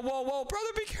whoa, first. whoa, whoa, whoa,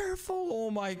 brother, be careful. Oh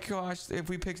my gosh. If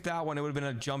we picked that one, it would have been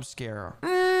a jump scare.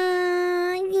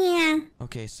 Yeah.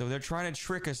 Okay, so they're trying to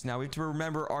trick us now. We have to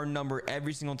remember our number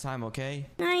every single time, okay?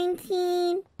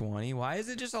 19. 20. Why is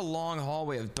it just a long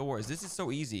hallway of doors? This is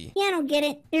so easy. Yeah, I don't get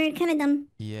it. They're kind of dumb.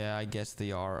 Yeah, I guess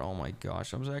they are. Oh my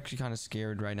gosh. I'm actually kind of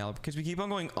scared right now because we keep on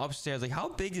going upstairs. Like, how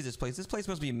big is this place? This place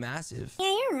must be massive.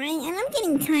 Yeah, you're right. And I'm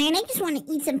getting tired. I just want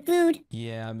to eat some food.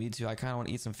 Yeah, me too. I kind of want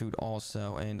to eat some food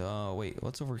also. And, wait,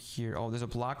 what's over here? Oh, there's a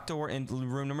blocked door in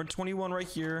room number 21 right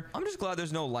here. I'm just glad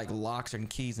there's no, like, locks and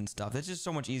keys and stuff. That's just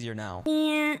so much easier now.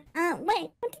 Yeah.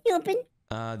 Wait. What did you open?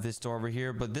 This door over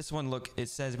here. But this one, look, it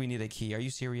says we need a key. Are you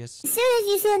serious? As soon as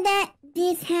you said that,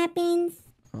 this happens.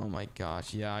 Oh my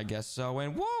gosh. Yeah, I guess so.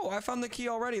 And, whoa, I found the key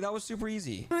already. That was super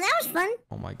easy. Well, that was fun.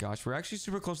 Oh my gosh. We're actually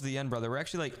super close to the end, brother. We're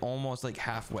actually, like, almost, like,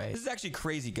 halfway. This is actually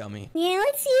crazy, Gummy. Yeah,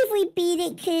 let's see if we beat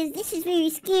it, because this is very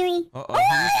scary. Uh-oh,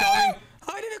 he's coming.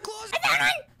 Hide in a closet. I found one.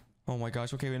 Oh my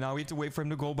gosh. Okay, now we have to wait for him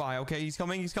to go by. Okay, he's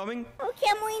coming. He's coming. Okay,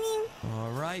 I'm waiting.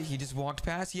 All right. He just walked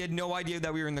past. He had no idea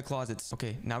that we were in the closets.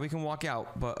 Okay, now we can walk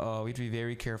out. But we have to be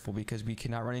very careful because we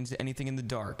cannot run into anything in the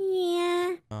dark.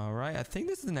 Yeah. All right. I think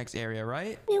this is the next area,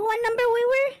 right? Wait, what number we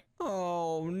were?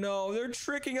 Oh, no. They're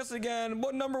tricking us again.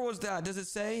 What number was that? Does it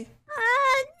say?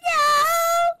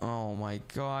 No. Oh my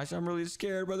gosh. I'm really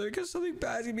scared, brother, because something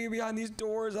bad's going to be behind these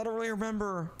doors. I don't really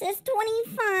remember. That's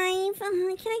 25.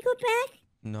 Can I go back?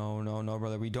 No,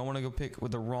 brother. We don't want to go pick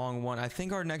with the wrong one. I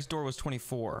think our next door was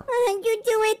 24. You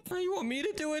do it. Oh, you want me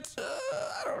to do it?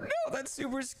 I don't know. That's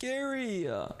super scary.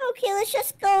 Okay, let's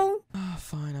just go.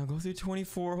 Fine. I'll go through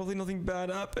 24. Hopefully nothing bad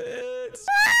happens.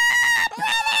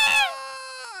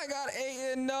 I got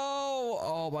 8 and no.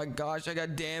 Oh my gosh. I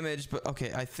got damaged. But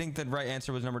okay. I think the right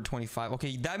answer was number 25.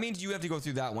 Okay. That means you have to go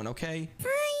through that one. Okay.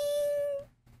 Fine.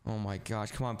 Oh my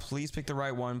gosh. Come on. Please pick the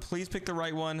right one. Please pick the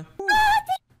right one. Woo.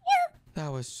 That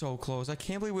was so close. I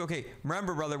can't believe we... Okay,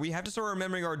 remember, brother, we have to start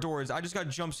remembering our doors. I just got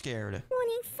jump scared.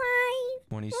 25.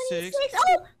 26.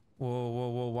 Oh!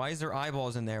 Whoa. Why is there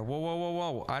eyeballs in there?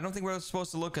 Whoa. I don't think we're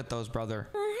supposed to look at those, brother.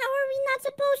 How are we not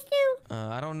supposed to?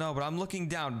 I don't know, but I'm looking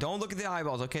down. Don't look at the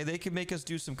eyeballs, okay? They could make us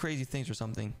do some crazy things or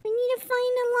something. When need to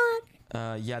find a lock.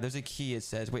 Yeah, there's a key, it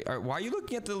says. Wait, why are you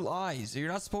looking at the eyes?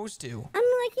 You're not supposed to. I'm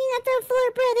looking at the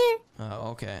floor, brother.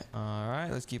 Oh, okay. All right,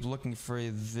 let's keep looking for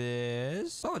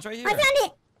this. Oh, it's right here. I found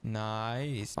it.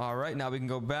 Nice. All right, now we can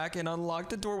go back and unlock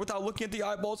the door without looking at the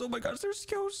eyeballs. Oh my gosh, they're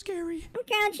so scary. I'm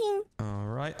crouching. All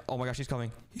right. Oh my gosh, he's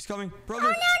coming. He's coming. Brother. Oh,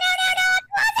 no.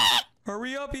 Close it.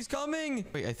 Hurry up, he's coming.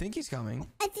 Wait, I think he's coming.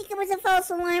 I think it was a false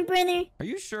alarm, brother. Are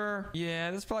you sure? Yeah,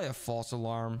 that's probably a false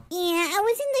alarm. Yeah, I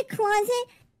was in the closet,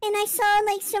 and I saw,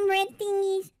 like, some red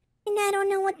thingies, and I don't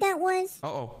know what that was.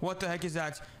 Uh-oh, what the heck is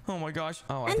that? Oh my gosh.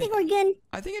 Oh, I think we're good.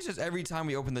 I think it's just every time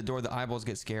we open the door, the eyeballs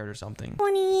get scared or something.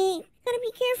 28. Gotta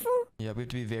be careful. Yeah, we have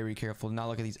to be very careful to not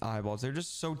look at these eyeballs. They're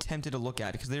just so tempted to look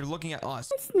at because they're looking at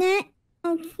us. What's that?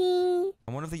 Okay.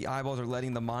 I wonder if the eyeballs are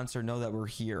letting the monster know that we're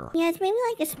here. Yeah, it's maybe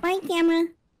like a spy camera.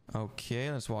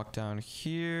 Okay, let's walk down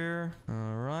here. All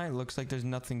right, looks like there's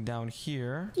nothing down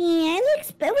here. Yeah, it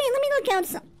looks... Wait, let me look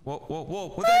outside. Whoa, whoa, whoa.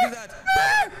 What the heck is that?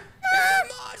 It's a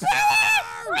monster!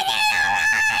 Run!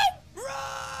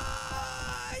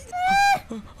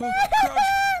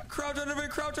 Crouch under it,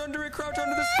 crouch under it, crouch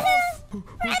under the stuff.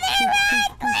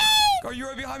 Are you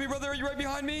right behind me, brother? Are you right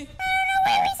behind me? I don't know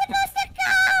where we're supposed to go.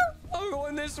 I'm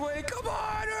going this way. Come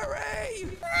on, hurry! I'm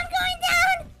going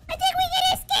down. I think we can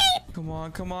escape.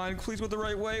 Come on. Please go the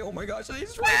right way. Oh my gosh,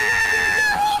 he's No, right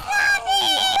he got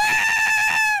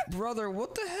me. Brother,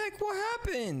 what the heck? What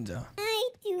happened? I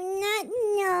do not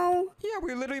know. Yeah,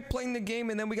 we were literally playing the game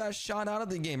and then we got shot out of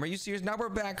the game. Are you serious? Now we're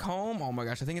back home? Oh my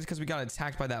gosh, I think it's because we got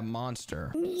attacked by that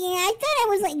monster. Yeah, I thought I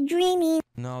was like dreaming.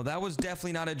 No, that was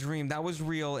definitely not a dream. That was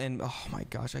real. And oh my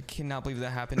gosh, I cannot believe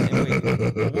that happened. And wait,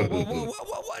 whoa,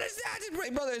 what is that?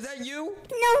 Wait, brother, is that you?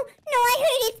 No, I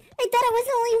heard it. I thought I was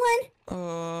the only one.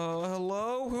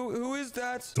 Hello? Who is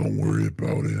that? Don't worry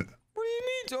about it. What do you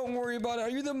mean, don't worry about it? Are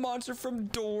you the monster from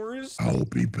Doors? I'll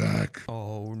be back.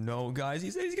 Oh, no, guys. He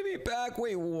said he's gonna be back.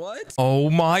 Wait, what? Oh,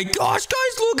 my gosh,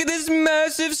 guys. Look at this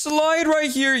massive slide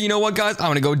right here. You know what, guys? I'm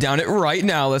gonna go down it right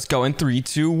now. Let's go in 3,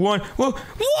 2, 1. Whoa.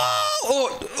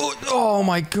 Oh,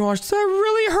 my gosh. That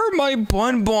really hurt my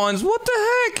bonbons. What the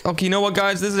heck? Okay, you know what,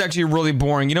 guys? This is actually really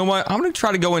boring. You know what? I'm gonna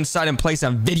try to go inside and play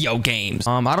some video games.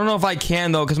 I don't know if I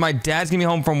can, though, because my dad's gonna be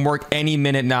home from work any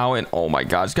minute now. And oh, my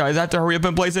gosh, guys. I have to hurry up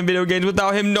and play some video games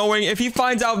without him knowing. If he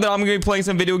finds out that I'm gonna be playing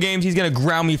some video games, he's gonna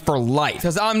ground me for life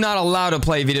because I'm not allowed to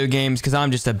play video games because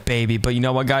I'm just a baby. But you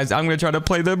know what, guys? I'm gonna try to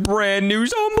play the brand new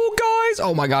Stumble Guys.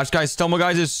 Oh my gosh, guys, Stumble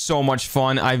Guys is so much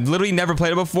fun. I've literally never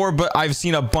played it before, but I've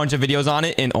seen a bunch of videos on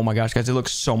it, and oh my gosh, guys, it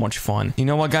looks so much fun. You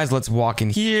know what, guys? Let's walk in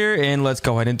here and let's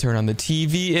go ahead and turn on the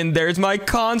TV, and there's my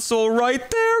console right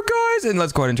there, guys. And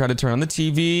let's go ahead and try to turn on the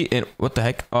TV. And what the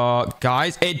heck,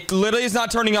 guys, it literally is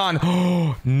not turning on.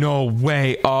 Oh, no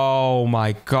way. Oh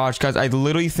my gosh, guys, I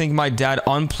literally think my dad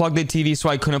unplugged the TV so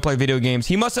I couldn't play video games.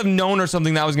 He must have known or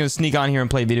something that I was gonna sneak on here and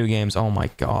play video games. Oh my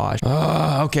gosh.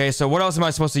 Okay, so what else am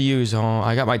I supposed to use? Oh,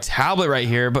 I got my tablet right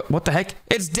here, but what the heck?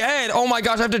 It's dead. Oh my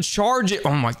gosh, I have to charge it.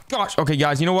 Oh my gosh. Okay,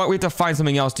 guys, you know what? We have to find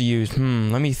something else to use.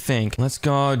 Let me think. Let's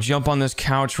go jump on this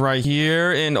couch right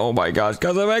here. And oh my gosh,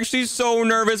 guys, I'm actually so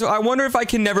nervous. I wonder if I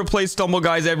can never play Stumble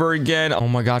Guys ever again. Oh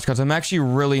my gosh, guys, I'm actually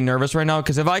really nervous right now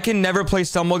because if I can never play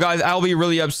Stumble Guys, I'll be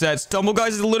really upset. Stumble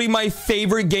Guys is literally my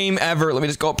favorite game ever. Let me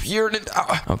just go up here.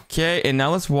 Okay, and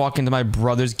now let's walk into my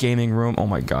brother's gaming room. Oh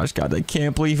my gosh, God, I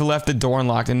can't believe he left the door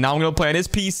unlocked. And now I'm gonna play on his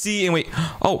PC. And wait,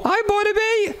 oh, hi,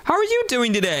 Barnaby. How are you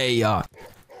doing today?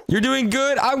 You're doing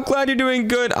good. I'm glad you're doing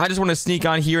good. I just want to sneak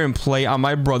on here and play on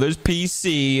my brother's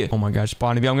PC. Oh my gosh,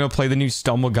 Bonnie, I'm going to play the new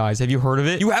Stumble Guys. Have you heard of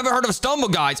it? You haven't heard of Stumble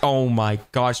Guys? Oh my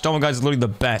gosh, Stumble Guys is literally the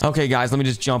best. Okay, guys, let me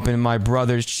just jump in my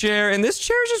brother's chair. And this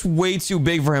chair is just way too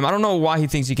big for him. I don't know why he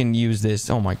thinks he can use this.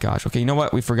 Oh my gosh. Okay, you know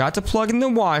what? We forgot to plug in the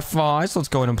Wi-Fi. So let's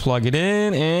go ahead and plug it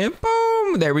in. And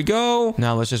boom, there we go.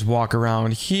 Now let's just walk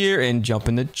around here and jump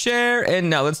in the chair. And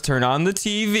now let's turn on the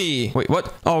TV. Wait,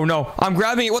 what? Oh no, I'm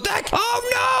grabbing it. What the heck? Oh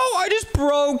no! I just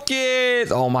broke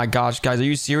it. Oh my gosh, guys, are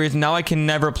you serious? Now I can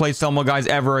never play Stumble Guys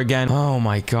ever again. Oh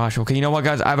my gosh. Okay, you know what,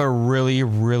 guys? I have a really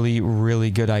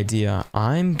good idea.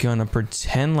 I'm gonna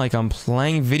pretend like I'm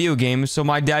playing video games so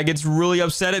my dad gets really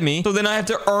upset at me. So then I have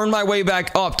to earn my way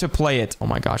back up to play it. Oh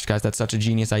my gosh, guys, that's such a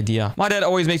genius idea. My dad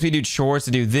always makes me do chores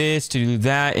to do this, to do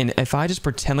that. And if I just just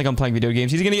pretend like I'm playing video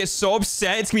games. He's gonna get so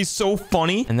upset. It's gonna be so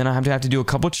funny. And then I have to do a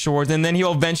couple chores. And then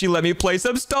he'll eventually let me play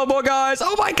some Stumble Guys.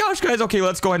 Oh my gosh, guys. Okay,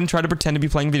 let's go ahead and try to pretend to be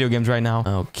playing video games right now.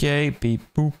 Okay, beep,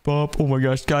 boop, up. Oh my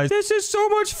gosh, guys. This is so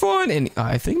much fun. And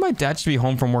I think my dad should be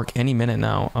home from work any minute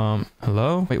now.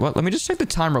 Hello? Wait, what? Let me just check the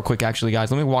time real quick, actually,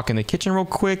 guys. Let me walk in the kitchen real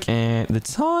quick. And the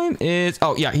time is...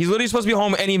 Oh, yeah. He's literally supposed to be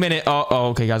home any minute. Oh,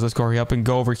 okay, guys. Let's go hurry up and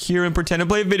go over here and pretend to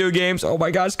play video games. Oh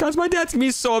my gosh, guys. My dad's gonna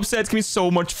be so upset. It's gonna be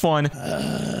so much fun.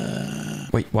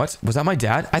 Wait, what? Was that my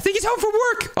dad? I think he's home from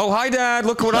work. Oh, hi, Dad.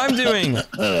 Look what I'm doing.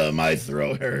 My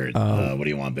throat hurts. What do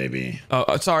you want, baby?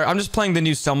 Sorry. I'm just playing the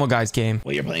new Stumble Guys game.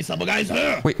 Well, you're playing Stumble Guys?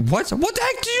 Wait, what? What the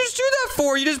heck did you just do that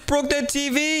for? You just broke that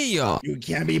TV. You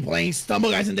can't be playing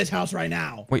Stumble Guys in this house right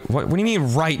now. Wait, what do you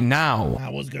mean right now? I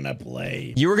was gonna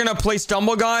play. You were gonna play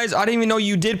Stumble Guys? I didn't even know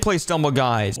you did play Stumble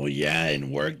Guys. Well, yeah,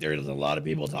 in work, there's a lot of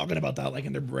people talking about that. Like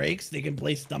in their breaks, they can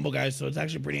play Stumble Guys, so it's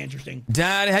actually pretty interesting.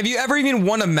 Dad, have you ever even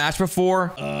won a match before?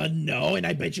 No, and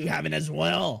I bet you haven't as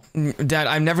well. Dad,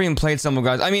 I've never even played Stumble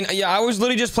Guys. I mean, yeah, I was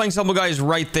literally just playing Stumble Guys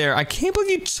right there. I can't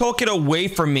believe you took it away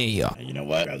from me. You know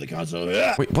what? Grab the console.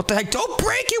 Wait, what the heck? Don't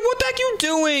break it. What the heck are you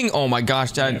doing? Oh my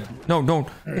gosh, Dad. No, don't.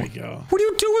 There we go. What are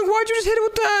you doing? Why'd you just hit it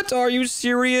with that? Are you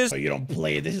serious? Oh, you don't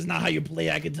play. This is not how you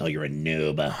play. I can tell you're a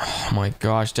noob. Oh my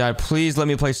gosh, Dad. Please let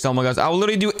me play Stumble Guys. I will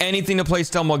literally do anything to play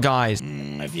Stumble Guys.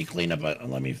 If you clean up,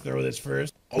 let me throw this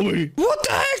first. Oh, what the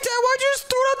heck, Dad? Why'd you just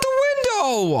throw it out the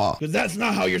window? Because that's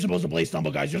not how you're supposed to play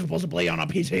Stumble Guys. You're supposed to play on a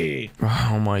PC.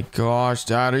 Oh my gosh,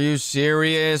 Dad. Are you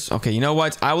serious? Okay, you know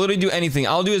what? I will literally do anything.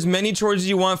 I'll do as many chores as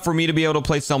you want for me to be able to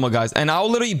play Stumble Guys. And I'll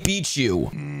literally beat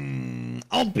you.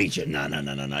 I'll beat you.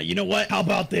 No. You know what? How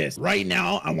about this? Right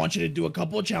now, I want you to do a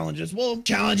couple of challenges. Well,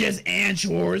 challenges and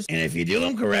chores. And if you do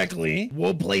them correctly,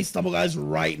 we'll play Stumble Guys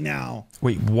right now.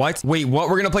 Wait, what? Wait, what?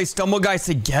 We're going to play Stumble Guys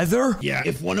together? Yeah.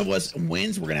 If one of us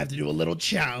wins, we're going to have to do a little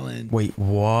challenge. Wait,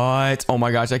 what? Oh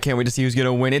my gosh, I can't wait to see who's going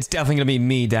to win. It's definitely going to be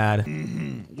me, Dad.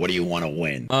 What do you want to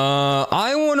win?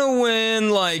 I want to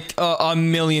win like a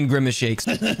million Grimace Shakes.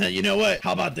 You know what?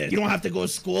 How about this? You don't have to go to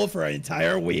school for an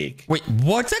entire week. Wait,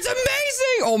 what? That's amazing.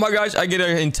 Oh my gosh, I get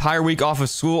an entire week off of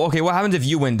school. Okay, what happens if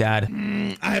you win, Dad?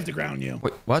 I have to ground you.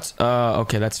 Wait, what?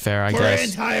 Okay, that's fair, I guess. For an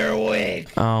entire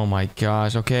week. Oh my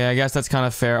gosh. Okay, I guess that's kind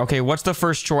of fair. Okay, what's the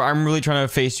first chore? I'm really trying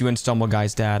to face you in Stumble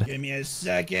Guys, Dad. Give me a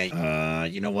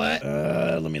second. You know what?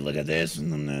 Let me look at this.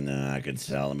 I can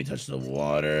tell. Let me touch the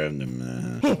water.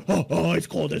 Oh, it's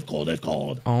cold. It's cold. It's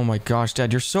cold. Oh my gosh,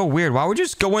 Dad, you're so weird. Why would you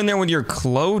just go in there with your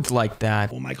clothes like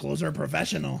that? Well, my clothes are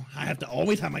professional. I have to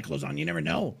always have my clothes on. You never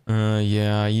know.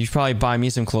 Yeah, you should probably buy me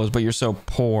some clothes, but you're so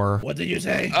poor. What did you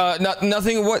say?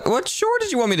 Nothing. What chore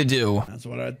did you want me to do? That's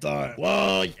what I thought.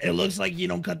 Well, it looks like you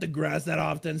don't cut the grass that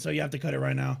often, so you have to cut it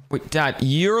right now. Wait, Dad,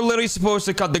 you're literally supposed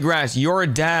to cut the grass. You're a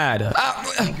dad.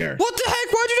 I don't care. What the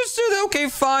heck? Why'd you just do that? Okay,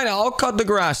 fine. I'll cut the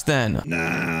grass then.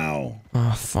 Now.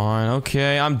 Oh, fine.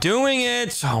 Okay, I'm doing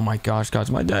it. Oh my gosh,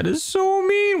 guys, my dad is so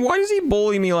mean. Why does he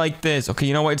bully me like this? Okay,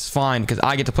 you know what? It's fine because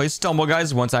I get to play Stumble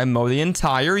Guys once I mow the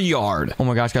entire yard. Oh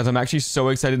my gosh, guys, I'm actually so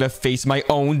excited to face my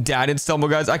own dad in Stumble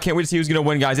Guys. I can't wait to see who's gonna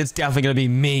win, guys. It's definitely gonna be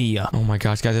me. Oh my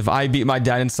gosh, guys, if I beat my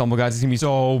dad in Stumble Guys, it's gonna be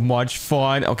so much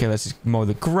fun. Okay, let's just mow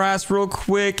the grass real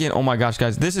quick. And oh my gosh,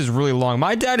 guys, this is really long.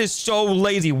 My dad is so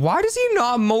lazy. Why does he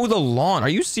not mow the lawn? Are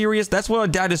you serious? That's what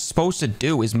a dad is supposed to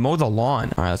do, is mow the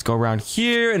lawn. All right, let's go around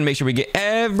here and make sure we get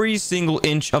every single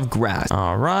inch of grass.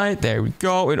 All right, there we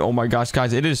go. And oh my gosh,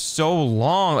 guys, it is so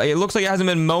long. It looks like it hasn't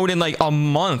been mowed in like a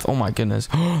month. Oh my goodness.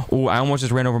 Oh, I almost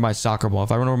just ran over my soccer ball.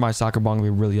 If I run over my soccer ball, I'm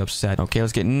gonna be really upset. Okay,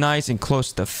 let's get nice and close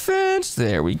to the fence.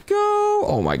 There we go.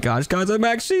 Oh my gosh, guys, I'm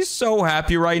actually so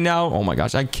happy right now. Oh my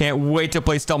gosh, I can't wait to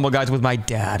play Stumble Guys with my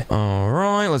dad. All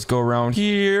right, let's go around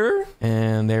here.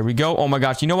 And there we go. Oh my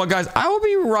gosh, you know what, guys? I will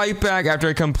be right back after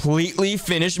I completely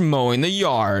finish mowing the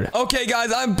yard. Okay,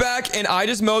 guys, I'm back and I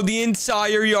just mowed the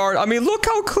entire yard. I mean, look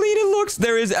how clean it looks.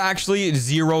 There is actually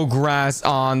zero grass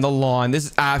on the lawn. This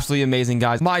is absolutely amazing,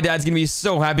 guys. My dad's gonna be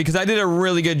so happy because I did a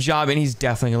really good job and he's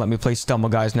definitely gonna let me play Stumble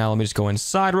Guys now. Let me just go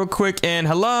inside real quick. And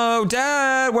hello,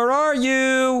 Dad, where are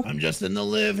you? I'm just in the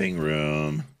living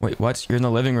room. Wait, what? You're in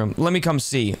the living room. Let me come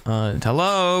see.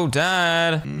 Hello,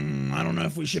 Dad. I don't know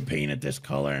if we should paint it this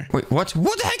color. Wait, what?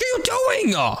 What the heck are you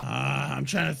doing? I'm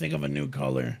trying to think of a new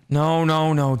color.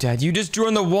 No, Dad. You just drew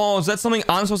on the walls. That's something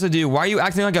I'm supposed to do. Why are you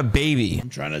acting like a baby? I'm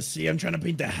trying to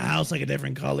paint the house like a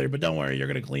different color, but don't worry, you're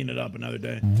gonna clean it up another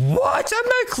day. What? I'm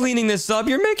not cleaning this up.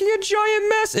 You're making a giant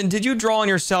mess. And did you draw on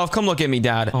yourself? Come look at me,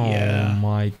 Dad. Yeah. Oh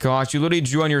my gosh, you literally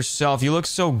drew on yourself. You look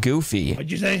so goofy.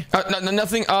 What'd you say?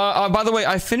 Nothing. By the way,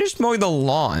 I finished mowing the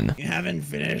lawn. You haven't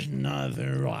finished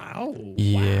another. Wow.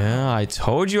 Yeah, I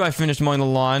told you I finished mowing the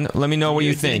lawn. Let me know what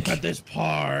you think. Cut this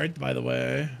part, by the way.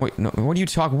 way. Wait, no, what are you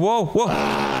talking? Whoa, whoa.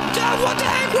 Dad, what the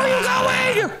heck? Where are you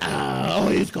going? Oh,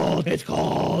 it's cold. It's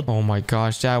cold. Oh my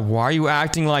gosh, Dad, why are you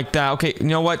acting like that? Okay, you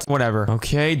know what? Whatever.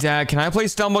 Okay, Dad, can I play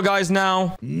Stumble Guys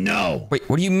now? No. Wait,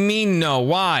 what do you mean no?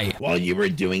 Why? While you were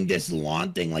doing this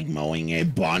lawn thing like mowing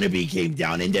it, Barnaby came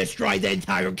down and destroyed the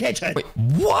entire kitchen. Wait,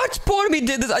 what? Barnaby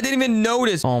did this? I didn't even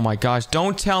notice. Oh my gosh,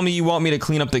 don't tell me you want me to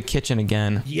clean up the kitchen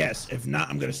again. Yes, if not,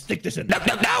 I'm gonna stick this in. No,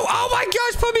 no, no. Oh my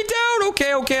gosh, put me down.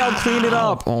 Okay, I'll clean it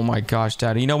up. Oh my gosh,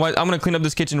 Daddy. You know what? I'm gonna clean up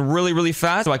this kitchen really, really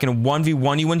fast so I can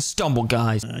 1v1 you and Stumble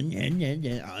Guys. I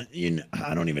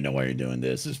don't even know why you're doing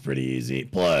this. It's pretty easy.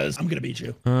 Plus, I'm gonna beat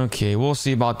you. Okay, we'll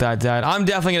see about that, Dad. I'm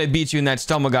definitely gonna beat you in that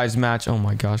Stumble Guys match. Oh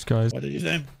my gosh, guys. What did you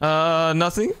say?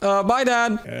 Nothing. Bye,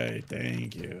 Dad. Okay,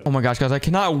 thank you. Oh my gosh, guys, I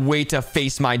cannot wait to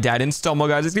face my dad in Stumble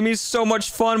Guys. It's gonna be so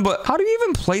much fun, but how do you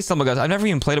even play Stumble Guys? I've never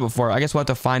even played it before. I guess we'll have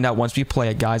to find out once we play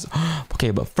it, guys.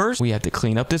 Okay, but first, we have to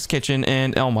clean up this kitchen,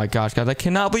 and oh my gosh, guys, I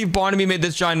cannot believe Barnaby made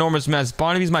this ginormous mess.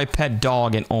 Barnaby's my pet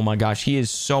dog, and oh my gosh, he is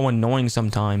so annoying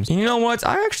sometimes. And you know what?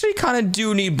 I actually kind of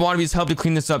do need Barnaby's help to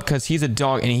clean this up because he's a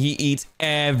dog, and he eats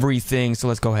everything. So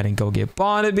let's go ahead and go get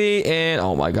Barnaby, and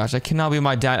oh my gosh, I cannot believe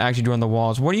my dad actually drew on the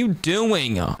walls. What are you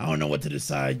doing? I don't know what to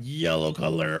decide, yellow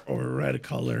color or red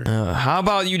color. How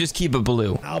about you just keep it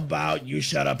blue? How about you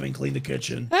shut up and clean the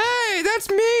kitchen? Hey, that's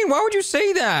mean. Why would you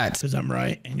say that? Because I'm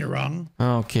right and you're wrong.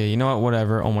 Okay, you know what?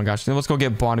 Whatever. Oh my gosh. Then let's go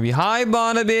get Barnaby. Hi,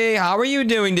 Barnaby. How are you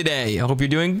doing today? I hope you're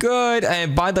doing good.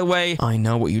 And by the way, I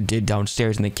know what you did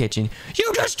downstairs in the kitchen.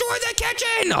 You destroyed the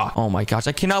kitchen! Oh my gosh.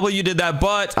 I cannot believe you did that,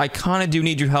 but I kind of do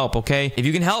need your help, okay? If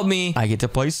you can help me, I get to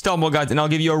play Stumble Guys, and I'll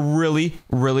give you a really,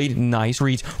 really nice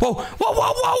treat. Whoa, whoa, whoa,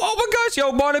 whoa. Oh my gosh.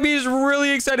 Yo, Barnaby is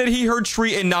really excited. He heard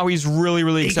treat, and now he's really,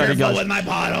 really excited, guys. With my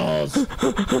bottles.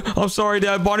 I'm sorry,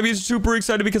 Dad. Barnaby is super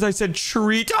excited because I said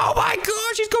treat. Oh my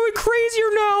gosh, he's going crazier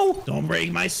now. Don't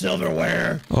break my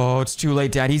silverware. Oh, it's too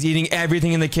late, Dad. He's eating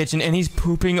everything in the kitchen, and he's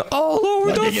pooping all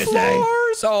over the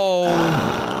floors. Oh.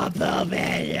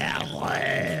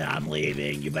 I'm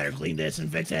leaving. You better clean this and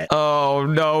fix it. Oh,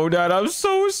 no, Dad. I'm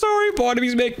so sorry.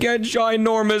 Barnaby's making a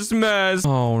ginormous mess.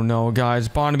 Oh, no, guys.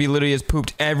 Barnaby literally has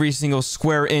pooped every single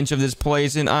square inch of this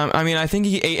place, and I mean, I think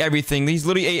he ate everything. He's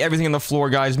literally ate everything on the floor,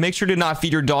 guys. Make sure to not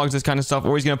feed your dogs this kind of stuff,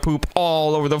 or he's gonna poop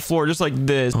all over the floor, just like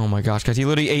this. Oh my gosh, guys, he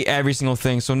literally ate every single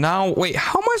thing. So now, wait,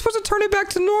 how am I supposed to turn it back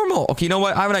to normal? Okay, you know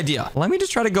what? I have an idea. Let me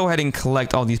just try to go ahead and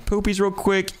collect all these poopies real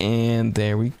quick, and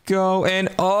there we go. And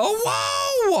oh, whoa!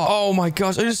 Oh my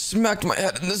gosh, I just smacked my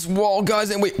head in this wall, guys.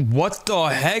 And wait, what the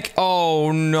heck?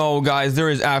 Oh no, guys, there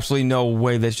is absolutely no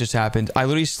way this just happened. I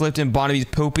literally slipped in Barnaby's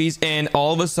poopies, and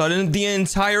all of a sudden, the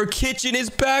entire kitchen is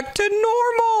back to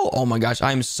normal. Oh my gosh,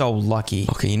 I'm so lucky.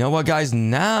 Okay, you know what, guys?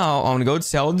 Now I'm gonna go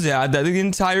tell Dad that the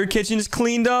entire kitchen is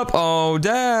cleaned up. Oh,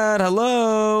 Dad,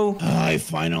 hello. I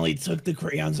finally took the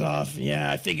crayons off.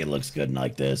 Yeah, I think it looks good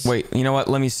like this. Wait, you know what?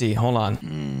 Let me see. Hold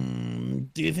on.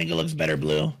 Do you think it looks better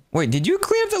blue? Wait, did you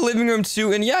clean up the living room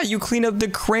too? And yeah, you cleaned up the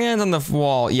crayons on the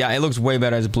wall. Yeah, it looks way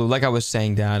better as blue, like I was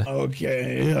saying, Dad.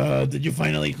 Okay, did you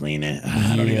finally clean it?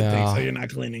 I don't even think so. You're not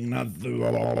cleaning nothing.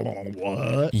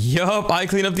 What? Yup, I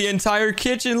cleaned up the entire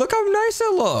kitchen. Look how nice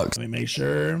it looks. Let me make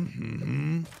sure.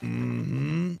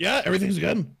 Yeah, everything's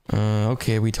good.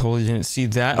 Okay, we totally didn't see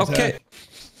that. Okay.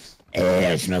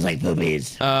 It smells like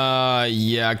poopies.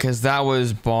 Yeah, because that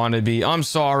was Barnaby. I'm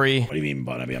sorry. What do you mean,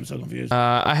 Barnaby? I'm so confused.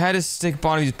 I had to stick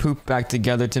Barnaby's poop back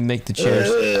together to make the chairs.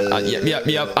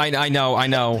 Yep. I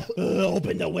know.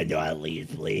 Open the window at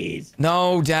least, please.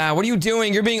 No, Dad. What are you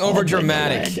doing? You're being over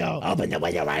dramatic. Open the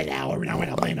window right now. We're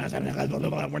not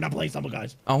playing Stumble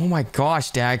Guys. Oh my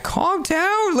gosh, Dad. Calm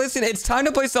down. Listen, it's time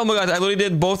to play Stumble Guys. I literally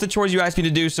did both the chores you asked me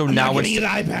to do, so now it's... I'm not giving you the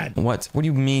iPad. What? What do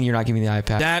you mean you're not giving me the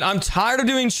iPad? Dad, I'm tired of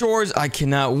doing chores. I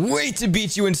cannot wait to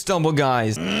beat you in Stumble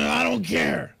Guys. I don't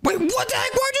care. Wait, what the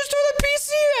heck? Why'd you just throw the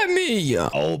PC at me?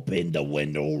 Open the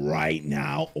window right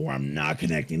now, or I'm not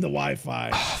connecting the Wi-Fi.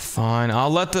 Fine.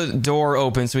 I'll let the door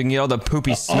open so we can get all the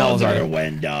poopy smells out of it. Other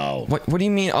window. What do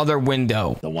you mean other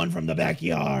window? The one from the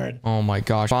backyard. Oh my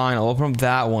gosh. Fine. I'll open up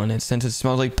that one. And since it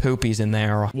smells like poopies in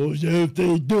there. What's if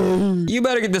they do? You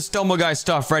better get the Stumble Guy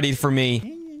stuff ready for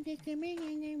me.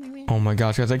 Oh my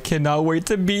gosh, guys, I cannot wait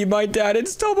to be my dad in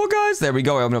Stumble Guys. There we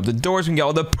go. I open up the doors. We can get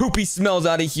all the poopy smells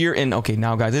out of here. And okay,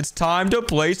 now, guys, it's time to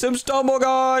play some Stumble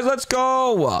Guys. Let's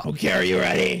go. Okay, are you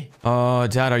ready?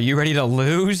 Dad, are you ready to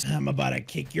lose? I'm about to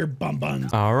kick your bum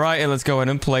buns. All right, and let's go ahead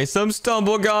and play some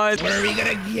Stumble Guys. What are we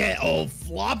gonna get? Oh,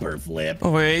 flopper flip.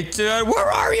 Wait, Dad,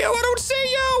 where are you? I don't see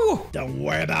you. Don't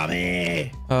worry about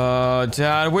me.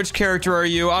 Dad, which character are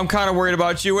you? I'm kind of worried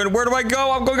about you. And where do I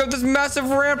go? I'm going up this massive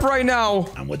ramp right now.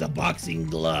 I'm with the boxing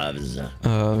gloves.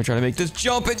 Let me try to make this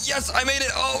jump. And yes, I made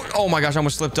it. Oh my gosh, I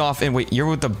almost slipped off. And wait, you're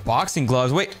with the boxing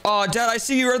gloves. Wait, Dad, I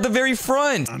see you're at the very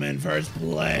front. I'm in first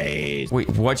place. Wait,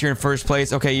 what? You're in first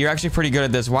place? Okay, you're actually pretty good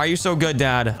at this. Why are you so good,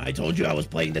 Dad? I told you I was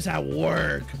playing this at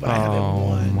work, but I haven't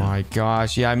won. Oh my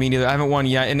gosh. Yeah, me neither. I haven't won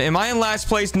yet. And am I in last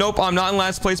place? Nope, I'm not in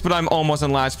last place, but I'm almost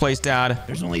in last place, Dad.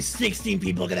 There's only 16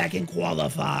 people that can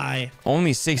qualify.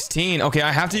 Only 16? Okay,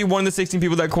 I have to be one of the 16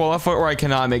 people that qualify or I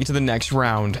cannot make it to the next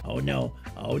round. Oh no.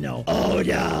 Oh no. Oh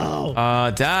no.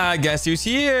 Dad, guess who's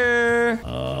here?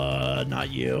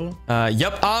 Not you.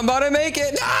 Yep, I'm about to make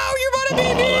it. No, you're about to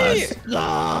beat me. Let's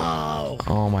go.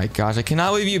 Oh my gosh, I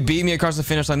cannot believe you beat me across the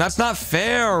finish line. That's not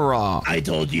fair. I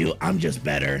told you, I'm just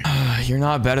better. You're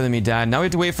not better than me, Dad. Now we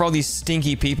have to wait for all these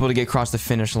stinky people to get across the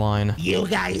finish line. You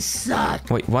guys suck.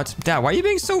 Wait, what? Dad, why are you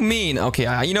being so mean?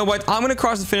 Okay, you know what? I'm gonna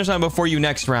cross the finish line before you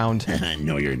next round.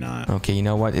 No, you're not. Okay, you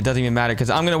know what? It doesn't even matter because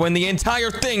I'm gonna win the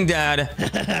entire thing, Dad.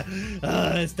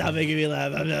 Stop making me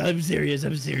laugh. I'm serious.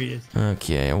 I'm serious.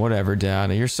 Okay, whatever,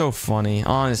 Dad. You're so funny.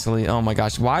 Honestly, oh my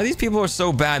gosh. Why these people are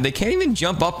so bad? They can't even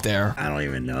jump up there. I don't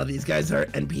even know. These guys are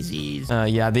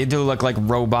NPCs. Yeah, they do look like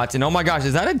robots. And oh my gosh,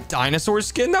 is that a dinosaur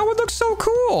skin? That would look so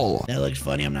cool. That looks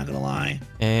funny. I'm not gonna lie.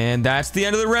 And that's the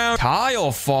end of the round.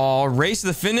 Tile fall. Race to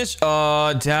the finish.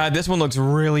 Dad, this one looks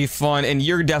really fun. And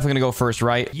you're definitely gonna go first,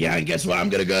 right? Yeah, and guess what? I'm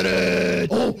gonna get it.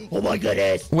 Oh my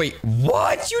goodness. Wait,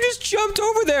 what? You just jumped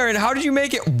over there. And how did you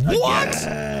make it? What?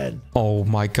 Again. Oh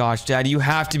my gosh, Dad, you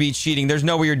have to be cheating. There's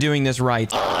no way you're doing this right.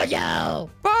 Oh no.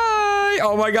 Bye.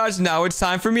 Oh my gosh, now it's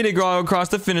time for me to go across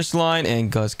the finish line.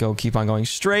 And let's go. Keep on going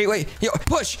straight. Wait, yo,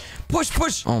 push.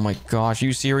 Oh my gosh, are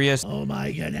you serious? Oh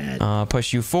my goodness.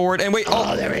 Push you forward. And wait.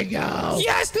 Oh, there we go.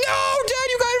 Yes, no, Dad,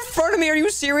 you got in front of me. Are you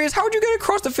serious? How would you get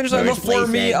across the finish line First before place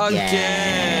me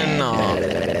again.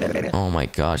 Oh my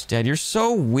gosh, Dad, you're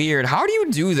so weird. How do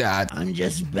you do that? I'm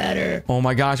just better. Oh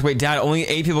my gosh, wait, Dad, only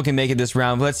 8 people can make it this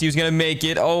round. Let's see who's gonna make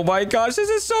it. Oh my gosh, this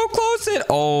is so close.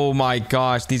 Oh my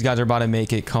gosh, these guys are about to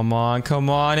make it. Come on.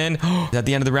 And is that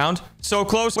the end of the round? So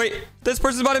close. Wait, this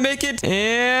person's about to make it.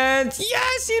 And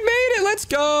yes, he made it. Let's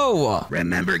go.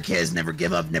 Remember, kids, never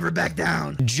give up, never back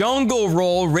down. Jungle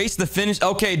roll, race the finish.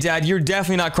 Okay, Dad, you're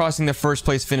definitely not crossing the first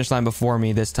place finish line before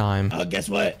me this time. Guess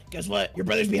what? Your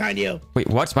brother's behind you. Wait,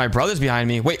 what's my brother's behind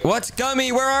me? Wait, what?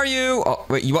 Gummy, where are you? Oh,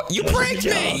 wait, you pranked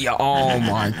me. Oh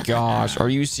my gosh. Are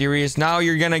you serious? Now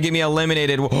you're gonna get me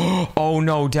eliminated. Oh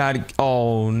no, Dad.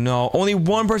 Oh no. Only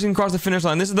one person can cross the finish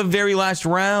line. This is the very last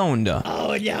round.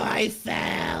 Oh no, I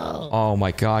fell. Oh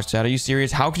my gosh, Dad, are you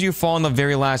serious? How could you fall in the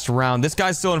very last round? This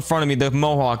guy's still in front of me, the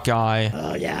Mohawk guy.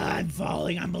 Oh yeah, I'm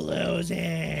falling. I'm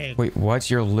losing. Wait, what?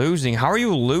 You're losing? How are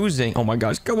you losing? Oh my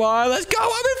gosh, come on, let's go. I'm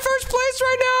in first place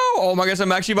right now. Oh my gosh,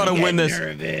 I'm actually about to win this.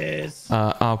 Nervous.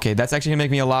 Okay, that's actually gonna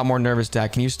make me a lot more nervous,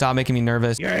 Dad. Can you stop making me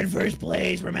nervous? You're in first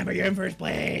place. Remember, you're in first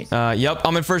place. Yep,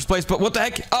 I'm in first place, but what the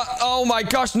heck? Oh my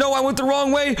gosh, no, I went the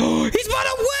wrong way. He's about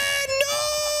to win.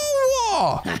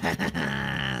 No!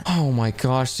 Oh my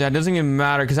gosh, Dad, it doesn't even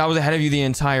matter because I was ahead of you the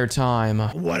entire time.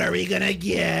 What are we gonna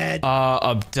get?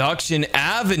 Abduction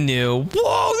Avenue.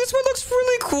 Whoa, this one looks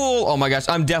really cool. Oh my gosh,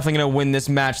 I'm definitely gonna win this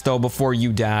match though before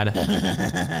you, Dad.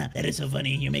 That is so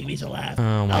funny. You make me so laugh.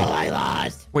 Oh I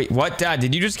lost. Wait, what, Dad?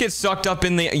 Did you just get sucked up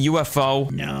in the UFO?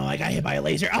 No, I got hit by a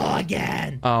laser. Oh,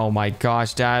 again. Oh my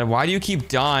gosh, Dad, why do you keep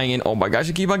dying? And oh my gosh,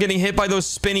 you keep on getting hit by those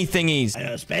spinny thingies.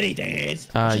 Spinny thingies.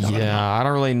 Yeah, I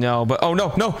don't really know, but oh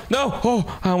no.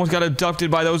 Oh, I almost got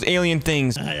abducted by those alien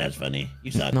things. That's funny.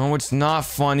 You suck. No, it's not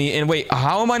funny. And wait,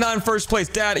 how am I not in first place?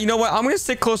 Dad, you know what? I'm gonna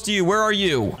sit close to you. Where are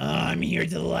you? I'm here to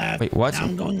the left. Wait, what? Now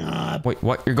I'm going up. Wait,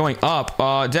 what? You're going up?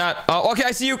 Dad. Okay,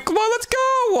 I see you. Come on, let's go.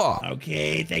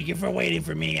 Okay, thank you for waiting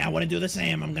for me. I want to do the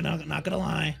same. I'm not gonna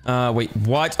lie. Wait,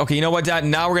 what? Okay, you know what, Dad?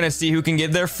 Now we're gonna see who can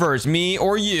get there first, me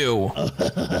or you.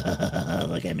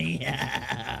 Look at me.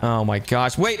 Oh my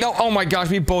gosh. Wait, no. Oh my gosh,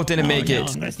 we both didn't make it.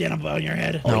 I'm gonna stand up on your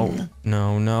head.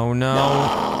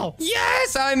 No.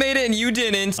 Yes, I made it and you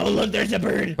didn't. Oh, look, there's a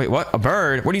bird. Wait, what? A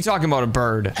bird? What are you talking about, a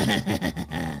bird?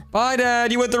 Bye,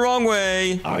 Dad. You went the wrong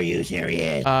way. Are you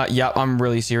serious? Yeah, I'm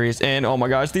really serious. And oh my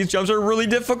gosh, these jumps are really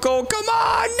difficult. Come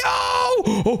on, no!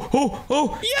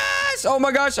 Oh, yes! Oh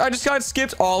my gosh, I just got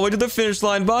skipped all the way to the finish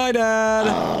line. Bye, Dad.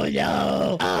 Oh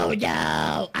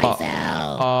no! I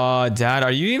fell. Dad,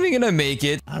 are you even gonna make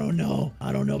it? I don't know,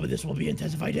 but this will be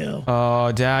intense if I do.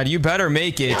 Dad, you better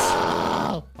make it.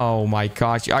 No! Oh my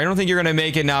gosh, I don't think you're gonna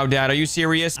make it now, Dad. Are you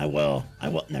serious? I will.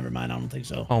 Never mind, I don't think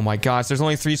so. Oh my gosh, there's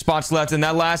only 3 spots left, and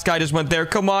that last guy just went there.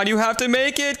 Come on, you have to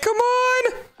make it. Come on!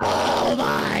 Oh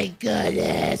my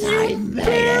goodness, I made it.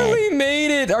 Barely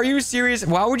made it. Are you serious?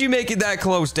 Why would you make it that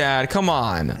close, Dad? Come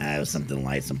on. It was something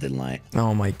light, something light.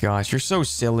 Oh my gosh, you're so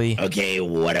silly. Okay,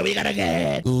 what are we gonna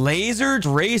get?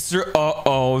 Lasered racer.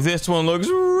 Uh-oh, this one looks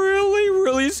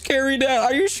really scary, Dad.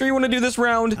 Are you sure you want to do this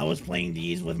round? I was playing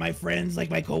these with my friends, like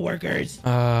my coworkers.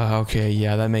 Okay,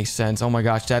 yeah, that makes sense. Oh my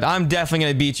gosh, Dad, I'm definitely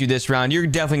gonna beat you this round. You're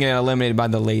definitely gonna get eliminated by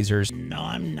the lasers. No,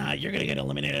 I'm not. You're gonna get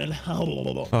eliminated.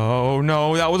 Oh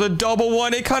no, that was a double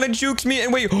one. It kind of jukes me.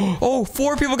 And wait, oh,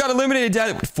 4 people got eliminated,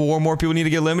 Dad. 4 more people need to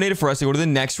get eliminated for us to go to the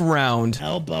next round.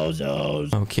 Hell,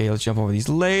 bozos. Okay, let's jump over these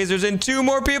lasers and 2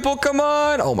 more people. Come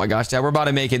on. Oh my gosh, Dad, we're about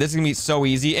to make it. This is gonna be so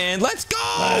easy. And let's go.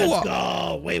 Let's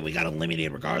go. Wait, we got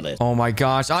eliminated regardless. Oh my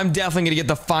gosh, I'm definitely gonna get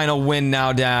the final win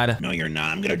now, Dad. No, you're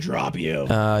not. I'm gonna drop you.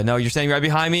 No, you're standing right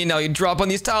behind me. No, you drop on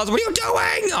these tiles. What are you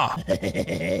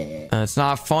doing? It's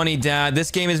not funny, Dad.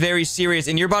 This game is very serious,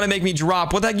 and you're about to make me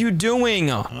drop. What the heck are you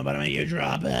doing? I'm about to make you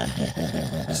drop.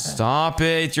 Stop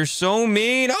it. You're so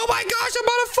mean. Oh my gosh, I'm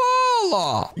about to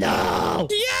fall. No.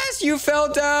 Yes, you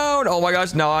fell down. Oh my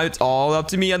gosh, now it's all up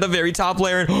to me at the very top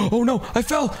layer. Oh no, I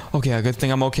fell. Okay, a good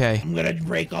thing I'm okay. I'm gonna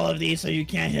break all of these so you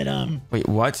can't hit them. Wait,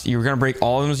 what? You're gonna break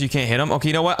all of them so you can't hit them? Okay,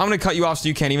 you know what? I'm gonna cut you off so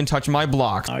you can't even touch my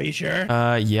blocks. Are you sure?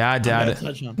 Yeah, Dad.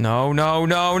 Touch them. No.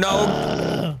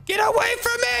 Get away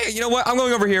from me. You know what? I'm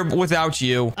going over here without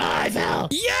you. I fell.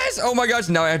 Yes. Oh my gosh.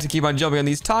 Now I have to keep on jumping on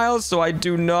these tiles so I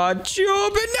do not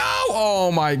jump. And no.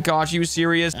 Oh my gosh. Are you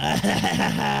serious?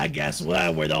 Guess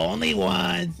what? We're the only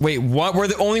ones. Wait, what? We're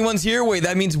the only ones here? Wait,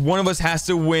 that means one of us has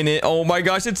to win it. Oh my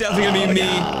gosh. It's definitely gonna be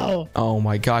me. No. Oh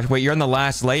my gosh. Wait, you're on the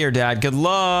last layer, Dad. Good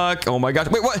luck. Oh my gosh.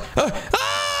 Wait, what?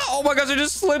 Oh my gosh, I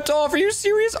just slipped off. Are you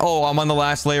serious? Oh, I'm on the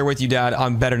last layer with you, Dad. I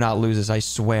better not lose this, I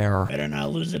swear. Better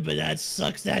not lose it, but that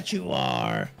sucks that you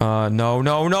are. No.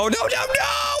 Are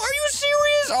you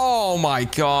serious? Oh my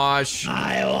gosh.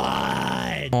 I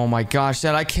won. Oh my gosh,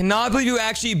 Dad, I cannot believe you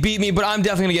actually beat me, but I'm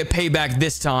definitely gonna get payback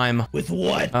this time. With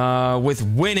what? With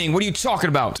winning. What are you talking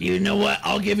about? You know what?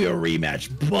 I'll give you a rematch,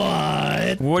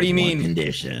 but what do you mean? One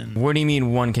condition. What do you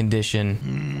mean one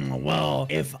condition? Well,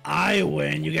 if I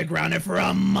win, you get grounded for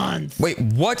a month. Wait,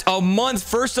 what? A month?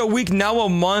 First a week, now a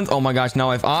month? Oh my gosh,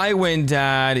 now if I win,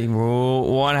 Dad,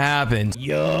 what happens?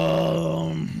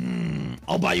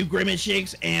 I'll buy you Grimace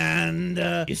shakes, and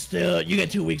you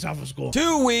get 2 weeks off of school.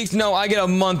 2 weeks? No, I get a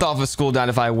month off of school, Dad,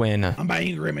 if I win. I'm buying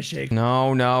you Grimace shakes.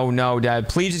 No, Dad.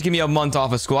 Please just give me a month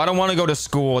off of school. I don't want to go to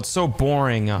school. It's so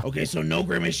boring. Okay, so no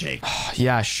Grimace shakes.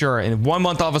 Yeah, sure. And 1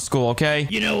 month off of school, okay?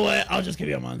 You know what? I'll just give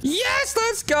you a month. Yes,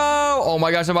 let's go. Oh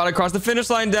my gosh, I'm about to cross the finish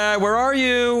line, Dad. Where are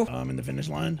you? I'm in the finish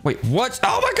line. Wait, what?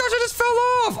 Oh my gosh, I just fell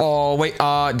off. Oh, wait,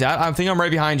 Dad, I think I'm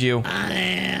right behind you.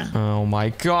 Oh my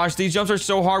gosh, these jumps are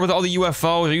so hard with all the UFOs.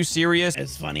 Are you serious?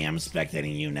 It's funny, I'm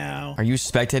spectating you now. Are you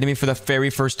spectating me for the very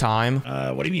first time?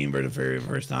 What do you mean for the very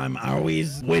first time? I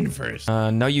always win first.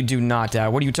 No, you do not, Dad.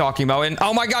 What are you talking about? And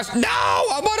oh my gosh, no!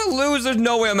 I'm about to lose. There's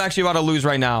no way I'm actually about to lose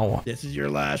right now. This is your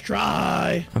last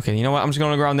try. Okay, you know what? I'm just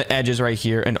going to go around the edges right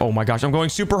here. And oh my gosh, I'm going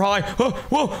super high.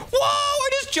 Whoa! I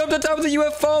just jumped on top of the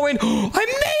UFO and I made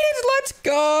it! Let's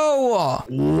go!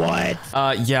 What?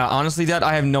 Yeah, honestly, Dad,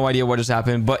 I have no idea what just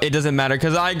happened, but it doesn't matter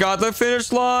because I got the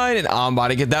finish line and I'm about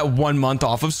to get that 1 month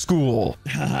off of school.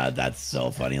 That's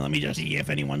so funny. Let me just see if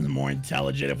anyone's more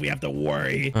intelligent, if we have to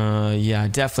worry. Yeah,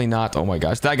 definitely not. Oh my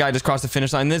gosh, that guy just crossed the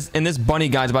finish line. This bunny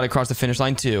guy's about to cross the finish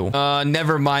line too.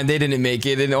 Never mind, they didn't make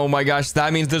it. And oh my gosh,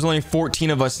 that means there's only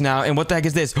 14 of us now. And what the heck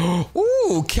is this?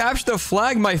 Ooh, capture the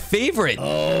flag, my favorite.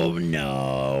 Oh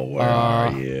no, where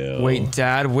are you? Wait,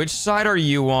 Dad, which side are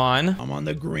you on? I'm on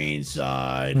the green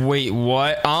side. Wait,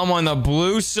 what? I'm on the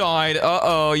blue side.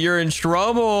 Uh-oh, you're in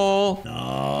trouble.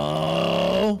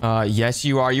 No. Yes,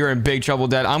 you are. You're in big trouble,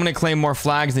 Dad. I'm gonna claim more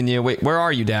flags than you. Wait, where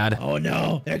are you, Dad? Oh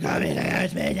no, they're coming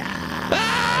against me now.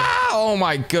 Oh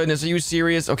my goodness, are you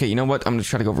serious? Okay, you know what? I'm gonna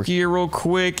try to go over here real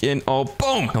quick and oh,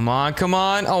 boom. Come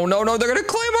on. Oh no, they're gonna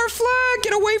claim our flag.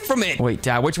 Get away from it. Wait,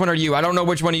 Dad, which one are you? I don't know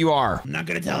which one you are. I'm not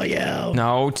gonna tell you.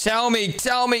 No, tell me.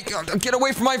 Get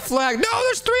away from my flag. No,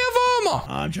 there's 3 of them.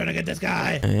 I'm trying to get this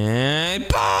guy. And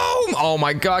boom. Oh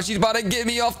my gosh, he's about to get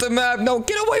me off the map. No,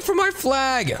 get away from my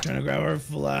flag. Trying to grab our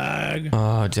flag.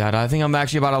 Oh, Dad, I think I'm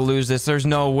actually about to lose this. There's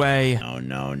no way.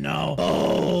 No.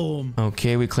 Boom.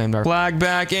 Okay, we claimed our flag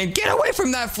back and get away away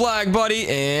from that flag, buddy.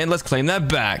 And let's claim that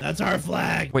back. That's our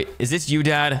flag. Wait, is this you,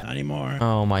 Dad? Not anymore.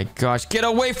 Oh my gosh. Get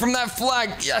away from that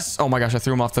flag. Yes. Oh my gosh. I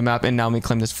threw him off the map. And now let me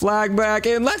claim this flag back.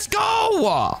 And let's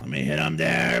go. Let me hit him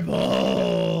there.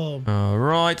 Boom. All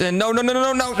right. And no. Oh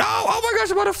my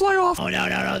gosh. I'm about to fly off. Oh,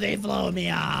 no. They blew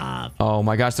me off. Oh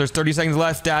my gosh. There's 30 seconds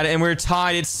left, Dad. And we're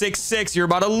tied. It's 6-6. You're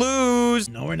about to lose.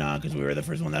 No, we're not, because we were the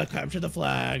first one that captured the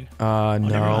flag.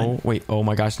 No. Wait. Oh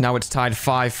my gosh. Now it's tied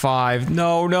 5-5.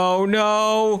 No.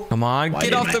 Come on. Why Get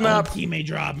did off my the map. old teammate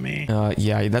drop me?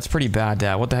 Yeah. That's pretty bad,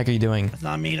 Dad. What the heck are you doing? That's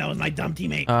not me. That was my dumb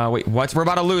teammate. Wait. What? We're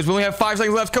about to lose. We only have 5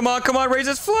 seconds left. Come on. Raise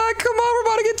this flag. Come on. We're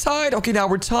about to get tied. Okay. Now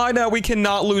we're tied. Now we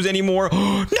cannot lose anymore.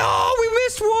 No. We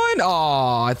missed one.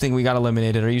 Oh, I think we got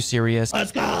eliminated. Are you serious?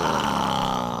 Let's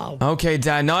go. Okay,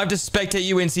 Dad. Now I have to spectate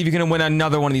you and see if you're going to win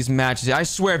another one of these matches. I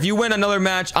swear, if you win another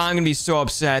match, I'm going to be so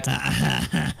upset.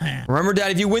 Remember,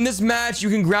 Dad, if you win this match, you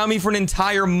can ground me for an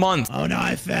entire month. Oh, no,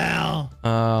 I fell.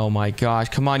 Oh, my gosh.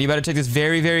 Come on. You better take this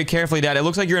very, very carefully, Dad. It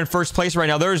looks like you're in first place right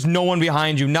now. There's no one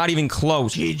behind you. Not even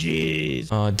close. GG's.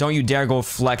 Don't you dare go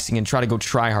flexing and try to go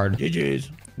try hard. GG's.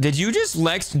 Did you just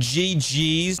lex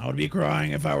GG's? I would be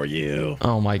crying if I were you.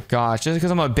 Oh my gosh. Just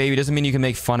because I'm a baby doesn't mean you can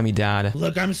make fun of me, Dad.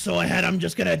 Look, I'm so ahead. I'm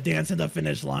just gonna dance at the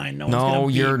finish line. No,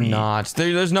 you're not.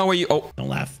 There's no way you... Oh. Don't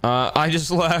laugh. I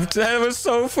just left. That was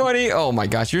so funny. Oh my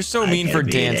gosh. You're so mean for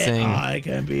dancing. I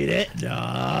can beat it.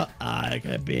 No. I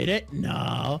can beat it.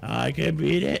 No. I can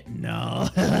beat it. No.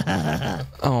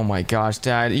 Oh my gosh,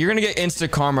 Dad. You're gonna get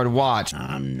insta karma. Watch.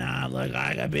 I'm not. Look,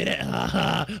 I can beat it.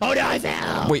 Oh no, I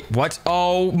fell. Wait, what?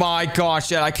 Oh my gosh,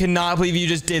 Dad. I cannot believe you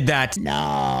just did that.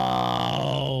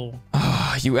 No.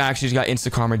 You actually just got insta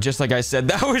karma just like I said.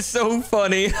 That was so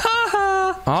funny.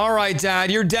 All right, Dad.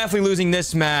 You're definitely losing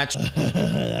this match.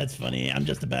 That's funny. I'm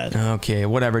just the best. Okay,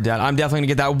 whatever, Dad. I'm definitely gonna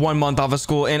get that 1 month off of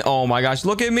school. And oh my gosh,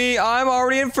 look at me. I'm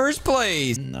already in first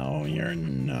place. No, you're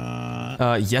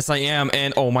not. Yes, I am.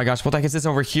 And oh my gosh, what the heck is this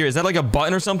over here? Is that like a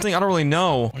button or something? I don't really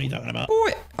know. What are you talking about?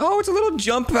 Oh, it's a little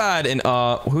jump pad. And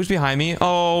who's behind me?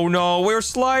 Oh no, we're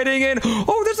sliding in.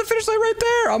 Oh, there's the finish line right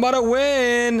there. I'm about to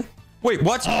win. Wait,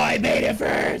 what? Oh, I made it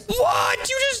first. What?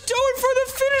 You just dove for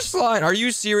the finish line. Are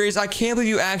you serious? I can't believe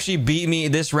you actually beat me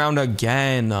this round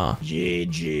again.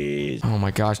 GG's. Oh my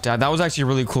gosh, Dad. That was actually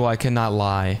really cool. I cannot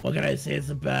lie. What can I say? It's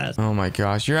the best. Oh my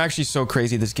gosh. You're actually so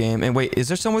crazy this game. And wait, is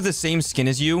there someone with the same skin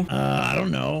as you? I don't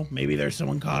know. Maybe there's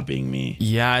someone copying me.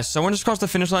 Yeah, someone just crossed the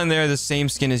finish line there, the same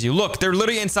skin as you. Look, they're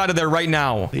literally inside of there right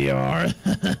now. They are.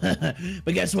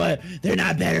 But guess what? They're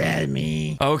not better at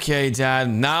me. Okay,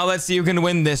 Dad. Now let's see who can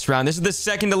win this round. This is the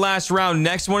second to last round.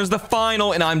 Next one is the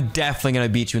final, and I'm definitely going to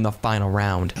beat you in the final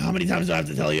round. How many times do I have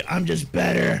to tell you? I'm just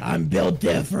better. I'm built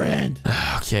different.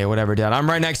 Okay, whatever, Dad. I'm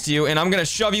right next to you, and I'm going to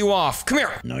shove you off. Come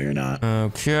here. No, you're not.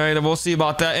 Okay, then we'll see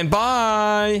about that, and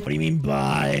bye. What do you mean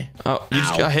bye? Oh, you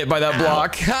just got hit by that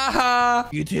block. Haha.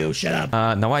 You too. Shut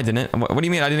up. No, I didn't. What do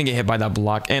you mean I didn't get hit by that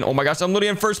block? And oh my gosh, I'm literally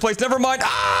in first place. Never mind.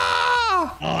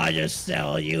 Ah! Oh, I just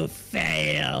saw you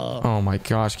fail. Oh my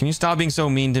gosh, can you stop being so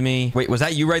mean to me? Wait, was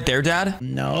that you right there, Dad?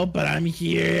 No, but I'm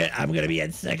here. I'm gonna be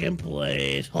in second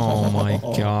place. Oh my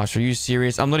gosh, are you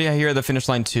serious? I'm literally here at the finish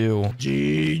line too.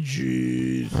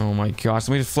 GG's. Oh my gosh,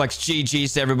 let me just flex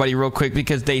GG's to everybody real quick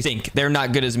because they think they're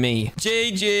not good as me.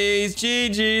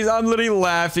 GG's. I'm literally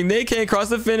laughing. They can't cross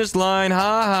the finish line. Ha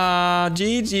ha.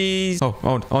 GG's.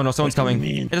 Oh no, someone's coming.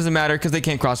 It doesn't matter because they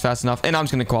can't cross fast enough, and I'm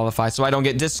just gonna qualify so I don't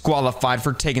get disqualified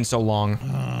for taking so long.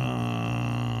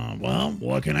 Well,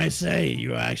 what can I say?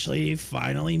 You actually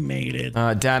finally made it.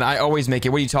 Dad, I always make it.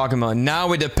 What are you talking about?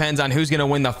 Now it depends on who's gonna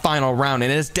win the final round,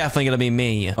 and it's definitely gonna be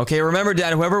me. Okay, remember,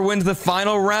 Dad, whoever wins the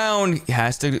final round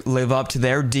has to live up to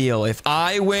their deal. If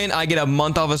I win, I get a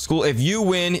month off of school. If you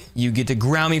win, you get to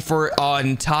ground me for an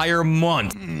entire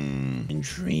month.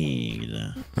 Intrigued.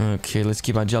 Okay, let's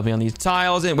keep on jumping on these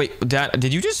tiles. And wait, Dad,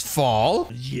 did you just fall?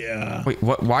 Yeah. Wait,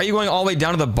 what? Why are you going all the way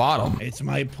down to the bottom? It's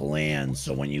my plan,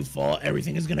 so when you fall,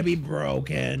 everything is gonna be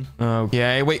broken.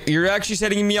 Okay, wait, you're actually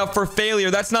setting me up for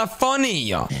failure. That's not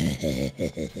funny.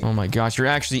 Oh my gosh, you're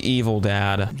actually evil,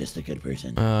 Dad. I'm just a good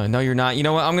person. No, you're not. You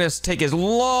know what? I'm gonna take as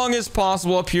long as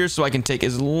possible up here so I can take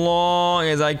as long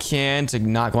as I can to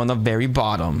not go on the very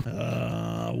bottom.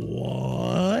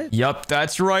 What? Yup,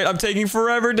 that's right. I'm taking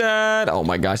forever, Dad. Oh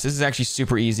my gosh, this is actually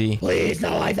super easy. Please,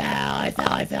 no, I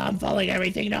fell. I'm falling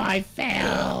everything. No, I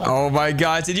fell. Oh my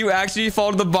gosh, did you actually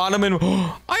fall to the bottom and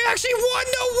I actually won?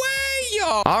 No way!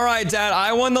 All right, Dad,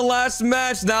 I won the last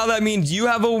match. Now that means you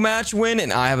have a match win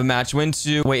and I have a match win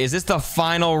too. Wait, is this the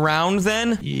final round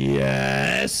then?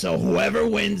 Yes, so whoever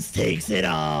wins takes it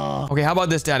all. Okay, how about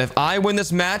this, Dad? If I win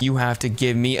this match, you have to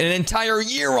give me an entire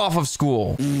year off of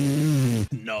school.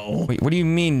 No. Wait, what do you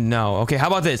mean no? Okay, how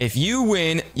about this? If you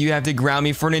win, you have to ground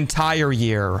me for an entire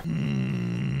year.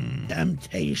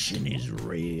 Temptation is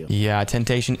real. Yeah,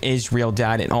 temptation is real,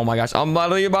 Dad. And oh my gosh, I'm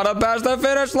literally about to pass the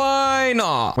finish line.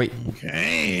 Oh, wait.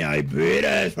 Okay, I beat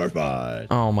it first spot.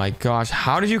 Oh my gosh,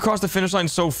 how did you cross the finish line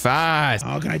so fast?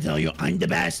 How can I tell you? I'm the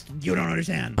best. You don't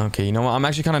understand. Okay, you know what? I'm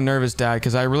actually kind of nervous, Dad,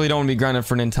 because I really don't want to be grounded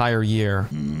for an entire year.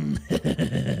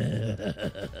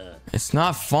 It's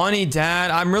not funny,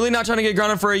 Dad. I'm really not trying to get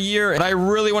grounded for a year. And I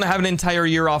really want to have an entire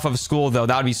year off of school, though.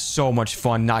 That would be so much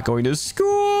fun not going to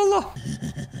school.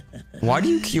 Why do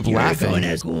you keep laughing? You're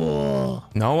going to school.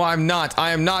 No, I'm not.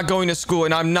 I am not going to school,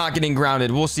 and I'm not getting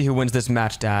grounded. We'll see who wins this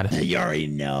match, Dad. You already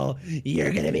know.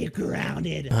 You're going to be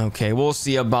grounded. Okay, we'll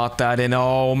see about that. And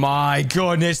oh my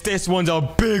goodness, this one's a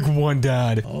big one,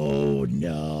 Dad. Oh,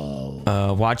 no.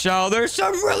 Watch out. There's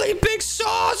some really big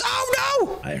saws. Oh,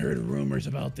 no. I heard rumors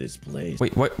about this place.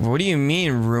 Wait, what do you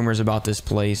mean rumors about this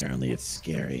place? Apparently it's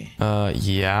scary.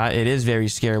 Yeah, it is very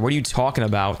scary. What are you talking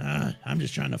about? I'm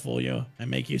just trying to fool you and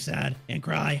make you sad and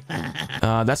cry.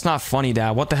 That's not funny,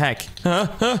 Dad. What the heck? No, I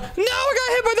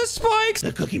got hit by the spikes.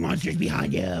 The Cookie Monster's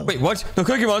behind you. Wait, what? The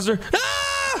Cookie Monster?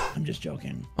 Ah! I'm just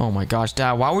joking. Oh my gosh,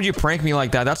 Dad, why would you prank me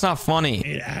like that? That's not funny.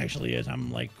 It actually is. I'm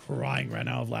like crying right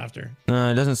now of laughter.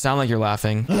 It doesn't sound like you're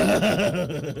laughing.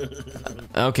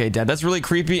 Okay, Dad, that's really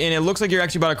creepy, and it looks like you're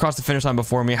actually about to cross the finish line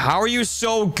before me. How are you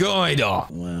so good?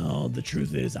 Well, the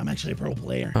truth is, I'm actually a pro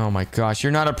player. Oh my gosh,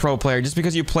 you're not a pro player. Just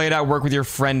because you played at work with your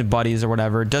friend buddies or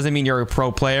whatever doesn't mean you're a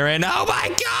pro player. And oh my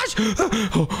gosh!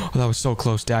 Oh, that was so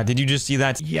close, Dad. Did you just see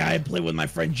that? Yeah, I played with my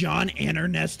friend John and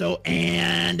Ernesto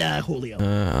and Julio.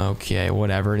 Okay,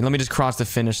 whatever. Let me just cross the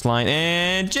finish line.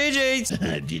 And GG's!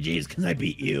 GG's, because I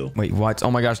beat you. Wait, what? Oh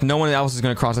my gosh, no one else is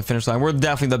going to cross the finish line. We're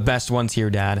definitely the best ones here,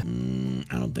 Dad.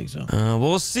 I don't think so.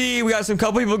 We'll see. We got some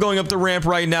couple people going up the ramp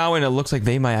right now, and it looks like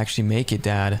they might actually make it,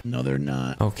 Dad. No, they're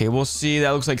not. Okay, we'll see.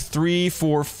 That looks like 3,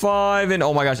 4, 5, and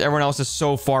oh my gosh, everyone else is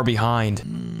so far behind.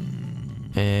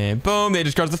 And boom, they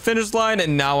just crossed the finish line,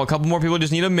 and now a couple more people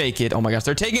just need to make it. Oh my gosh,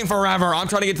 they're taking forever. I'm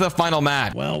trying to get to the final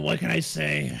match. Well, what can I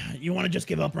say? You want to just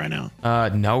give up right now?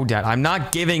 No, Dad, I'm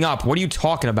not giving up. What are you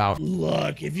talking about?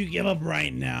 Look, if you give up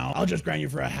right now, I'll just ground you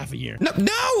for a half a year.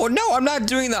 No, I'm not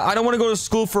doing that. I don't want to go to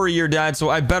school for a year, Dad, so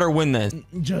I better win this.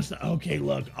 Okay,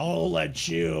 look, I'll let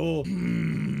you.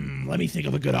 Let me think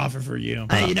of a good offer for you.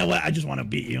 You know what? I just want to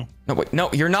beat you. No, wait, no,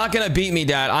 you're not going to beat me,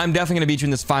 Dad. I'm definitely going to beat you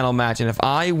in this final match, and if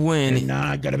I win... You're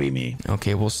not going to beat me.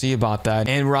 Okay, we'll see about that.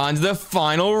 And we're on to the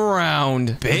final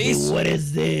round. Base? What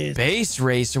is this? Base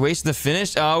race. Race to the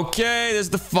finish? Okay, this is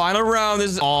the final round.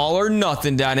 This is all or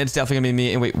nothing, Dad. It's definitely going to be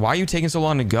me. And wait, why are you taking so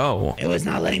long to go? It was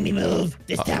not letting me move.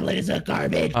 This tablet is a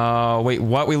garbage. Wait,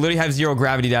 what? We literally have 0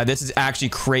 gravity, Dad. This is actually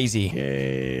crazy.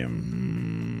 Okay,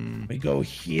 we go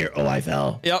here. Oh, I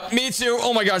fell. Yep, me too.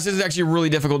 Oh my gosh, this is actually really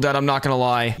difficult, Dad. I'm not gonna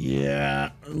lie.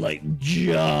 Yeah, like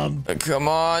jump. Come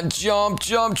on, jump,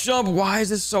 jump, jump. Why is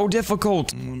this so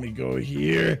difficult? Let me go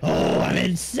here. Oh, I'm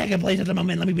in second place at the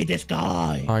moment. Let me beat this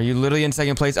guy. Are you literally in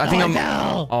second place? I think I'm...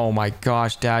 fell. Oh my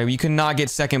gosh, Dad. You cannot get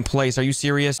second place. Are you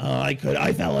serious? I could.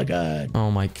 I fell again.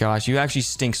 Oh my gosh, you actually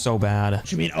stink so bad. What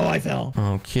you mean? Oh, I fell.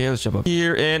 Okay, let's jump up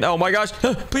here. And oh my gosh,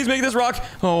 please make this rock.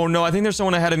 Oh no, I think there's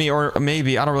someone ahead of me, or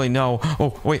maybe. I don't really know.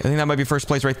 Oh, wait, I think that might be first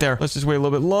place right there. Let's just wait a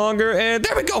little bit longer. And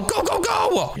there we go. Go, go,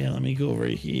 go. Yeah, let me go over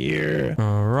here.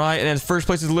 All right. And then first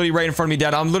place is literally right in front of me,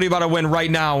 Dad. I'm literally about to win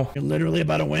right now. You're literally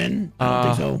about to win? I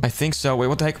don't think so. I think so. Wait,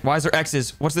 what the heck? Why is there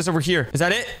X's? What's this over here? Is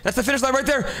that it? That's the finish line right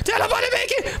there. Dad, I'm about to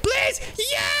make it. Please.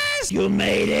 Yes. You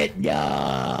made it.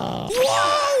 No.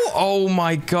 Whoa. Oh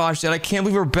my gosh, Dad. I can't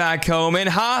believe we're back home. And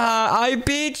haha, I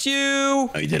beat you.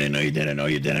 No, you didn't. No, you didn't. No,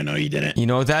 you didn't. No, you didn't. You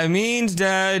know what that means,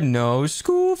 Dad? No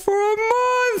school for a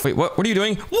month. Wait, what are you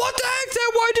doing? What the heck, Dad?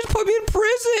 Why just put me in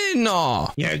prison?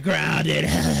 Oh. You're grounded.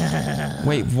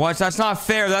 Wait, what? That's not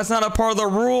fair. That's not a part of the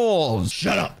rules.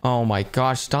 Shut up. Oh my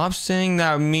gosh, stop saying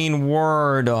that mean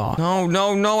word. Oh. No,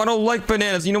 no, no, I don't like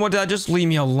bananas. You know what, Dad? Just leave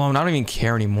me alone. I don't even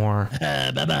care anymore.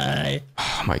 Bye-bye.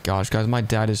 Oh my gosh, guys, my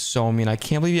dad is so mean. I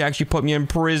can't believe he actually put me in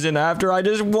prison after I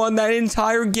just won that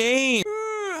entire game.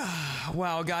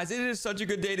 Wow, guys, it is such a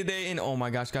good day today. And oh my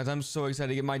gosh, guys, I'm so excited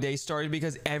to get my day started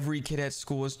because every kid at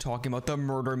school is talking about the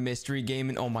murder mystery game.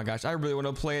 And oh my gosh, I really want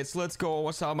to play it. So let's go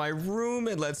outside my room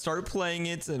and let's start playing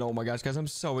it. And oh my gosh, guys, I'm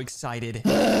so excited.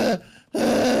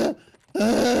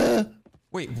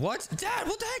 Wait, what? Dad,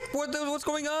 what the heck? What's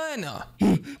going on?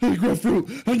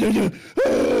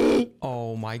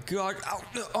 Oh my god.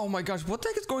 Oh my gosh, what the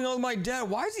heck is going on with my dad?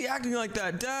 Why is he acting like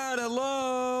that? Dad,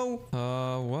 hello?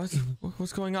 What?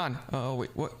 What's going on? Oh, wait,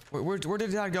 what? Where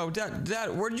did Dad go?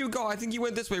 Dad, where did you go? I think you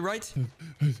went this way, right?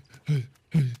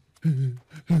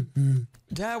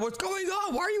 Dad, what's going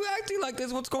on? Why are you acting like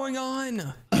this? What's going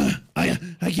on?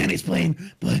 I can't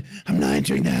explain, but I'm not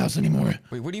entering the house anymore.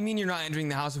 Wait, what do you mean you're not entering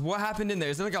the house? What happened in there?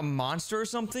 Is there like a monster or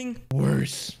something?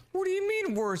 Worse. What do you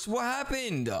mean worse? What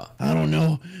happened? I don't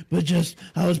know, but just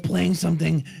I was playing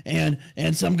something and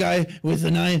some guy with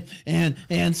a knife and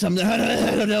some I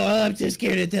don't know. I'm too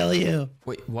scared to tell you.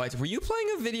 Wait, what? Were you playing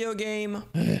a video game?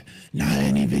 Not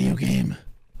any video game.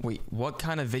 Wait, what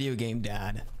kind of video game,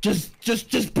 Dad?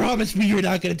 Just promise me you're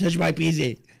not gonna touch my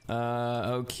PC.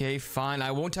 Okay, fine.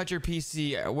 I won't touch your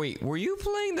PC. Wait, were you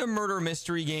playing the murder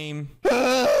mystery game?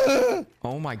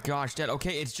 Oh my gosh, Dad.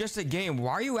 Okay, it's just a game.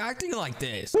 Why are you acting like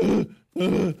this?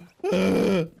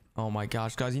 Oh my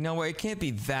gosh, guys. You know what? It can't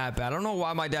be that bad. I don't know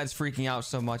why my dad's freaking out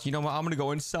so much. You know what? I'm gonna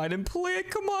go inside and play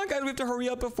it. Come on, guys. We have to hurry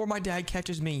up before my dad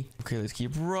catches me. Okay, let's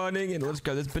keep running and let's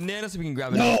grab this banana so we can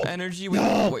grab enough energy. Wait,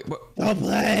 what? Don't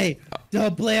play.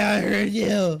 Don't play. I heard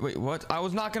you. Wait, what? I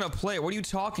was not gonna play. What are you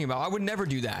talking about? I would never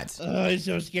do that. Oh, I'm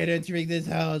so scared of entering this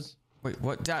house. Wait,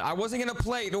 what? Dad, I wasn't gonna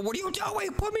play. No, what are you doing?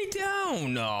 Wait, put me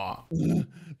down.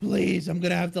 Please, I'm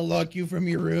gonna have to lock you from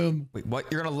your room. Wait, what?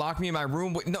 You're gonna lock me in my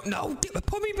room? Wait, no,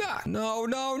 put me back. No,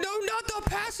 not the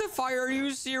pacifier. Are you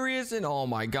serious? And oh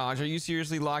my gosh, are you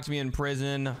seriously locked me in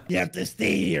prison? You have to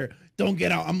stay here. Don't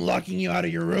get out. I'm locking you out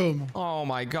of your room. Oh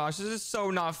my gosh, this is so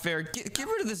not fair. Get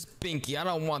rid of this binky. I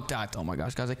don't want that. Oh my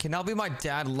gosh, guys, I cannot believe my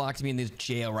dad locked me in this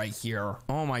jail right here.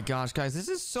 Oh my gosh, guys, this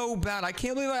is so bad. I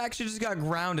can't believe I actually just got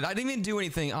grounded. I didn't even do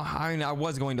anything. I mean, I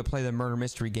was going to play the murder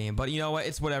mystery game, but you know what?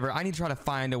 It's whatever. I need to try to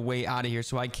find a way out of here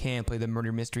so I can play the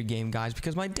murder mystery game, guys,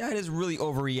 because my dad is really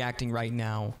overreacting right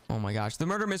now. Oh my gosh, the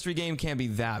murder mystery game can't be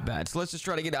that bad. So let's just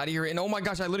try to get out of here. And oh my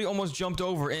gosh, I literally almost jumped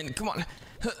over. And come on.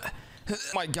 Oh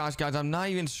my gosh, guys, I'm not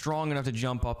even strong enough to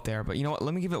jump up there. But you know what?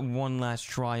 Let me give it one last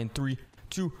try in 3,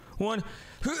 2, 1.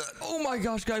 Oh my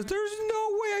gosh, guys, there's no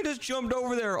way I just jumped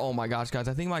over there. Oh my gosh, guys,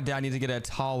 I think my dad needs to get a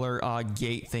taller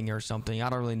gate thing or something. I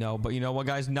don't really know. But you know what,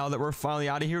 guys? Now that we're finally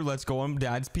out of here, let's go on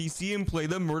Dad's PC and play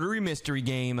the murdery mystery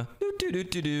game.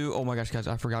 Oh my gosh, guys,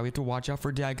 I forgot we have to watch out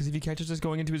for Dad, because if he catches us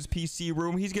going into his PC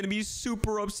room, he's gonna be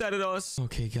super upset at us.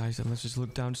 Okay, guys, then let's just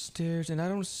look downstairs, and I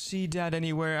don't see Dad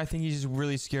anywhere. I think he's just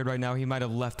really scared right now. He might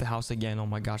have left the house again. Oh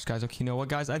my gosh, guys. Okay, you know what,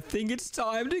 guys? I think it's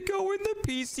time to go in the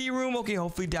PC room. Okay,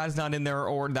 hopefully Dad's not in there,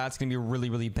 or that's gonna be really,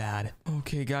 really bad.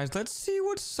 Okay, guys, let's see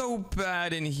what's so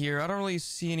bad in here. I don't really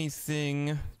see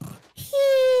anything.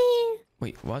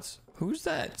 Wait, what? Who's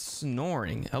that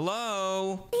snoring?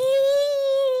 Hello?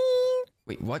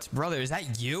 Wait, what? Brother, is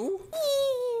that you?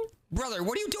 Brother,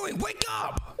 what are you doing? Wake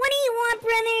up! What do you want,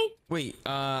 brother? Wait,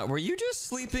 were you just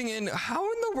sleeping in? How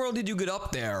in the world did you get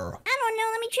up there? I don't know.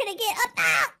 Let me try to get up.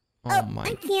 Ah! Oh my.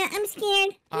 I can't. I'm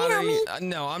scared. Can you help me?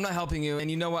 No, I'm not helping you. And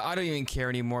you know what? I don't even care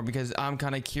anymore because I'm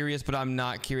kind of curious, but I'm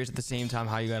not curious at the same time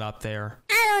how you got up there.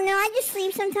 I don't know. I just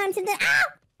sleep sometimes and then. Ah!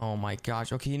 Oh my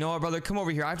gosh. Okay, you know what, brother? Come over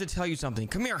here. I have to tell you something.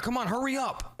 Come here. Come on. Hurry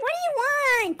up. What do you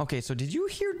want? Okay, so did you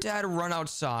hear Dad run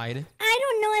outside? I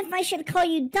don't know if I should call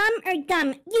you dumb or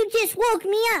dumb. You just woke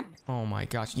me up. Oh my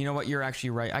gosh. You know what? You're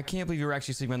actually right. I can't believe you were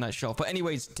actually sleeping on that shelf. But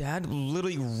anyways, Dad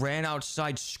literally ran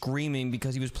outside screaming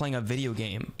because he was playing a video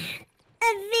game.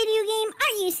 A video game?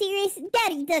 Are you serious?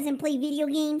 Daddy doesn't play video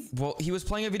games. Well, he was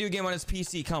playing a video game on his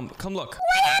PC. Come look.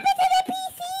 What happened to the PC?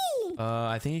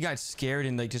 I think he got scared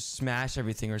and like just smashed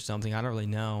everything or something. I don't really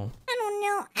know. I don't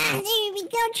know. There we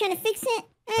go. Trying to fix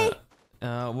it.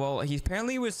 Well, he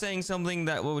apparently was saying something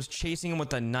that was chasing him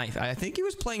with a knife. I think he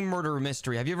was playing Murder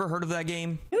Mystery. Have you ever heard of that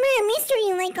game? Murder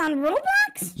Mystery, like on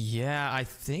Roblox? Yeah, I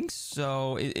think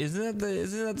so. Isn't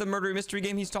that the Murder Mystery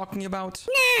game he's talking about?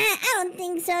 Nah, I don't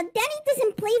think so. Daddy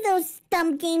doesn't play those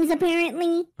dumb games,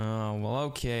 apparently. Oh, well,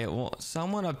 okay. Well,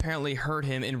 someone apparently hurt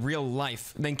him in real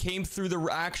life, then came through the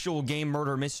actual game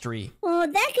Murder Mystery.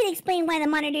 Well, that could explain why the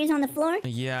monitor's on the floor.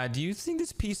 Yeah, do you think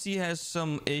this PC has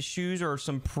some issues or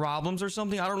some problems or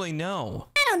something? I don't really know.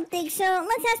 I don't think so.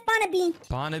 Let's ask Barnaby.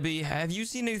 Barnaby, have you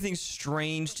seen anything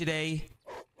strange today?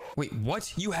 Wait,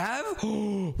 what? You have?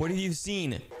 What have you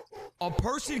seen? A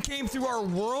person came through our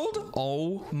world?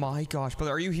 Oh my gosh,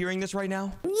 brother, are you hearing this right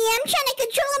now? Yeah, I'm trying to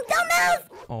control him. Don't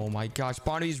move! Oh my gosh,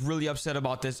 Barnaby's really upset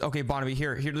about this. Okay, Barnaby,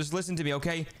 here, just listen to me,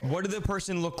 okay? What did the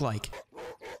person look like?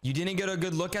 You didn't get a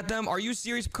good look at them? Are you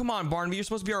serious? Come on, Barnaby, you're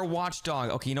supposed to be our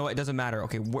watchdog. Okay, you know what? It doesn't matter.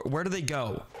 Okay, where do they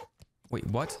go? Wait,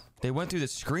 what? They went through the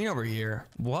screen over here.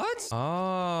 What?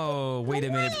 Oh, wait a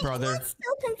minute, brother. That's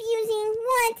so confusing.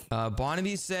 What?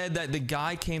 Barnaby said that the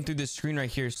guy came through the screen right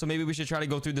here. So maybe we should try to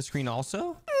go through the screen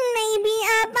also? Maybe.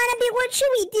 Barnaby, what should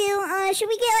we do? Should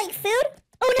we get, like, food?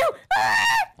 Oh, no. Ah!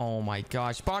 Oh, my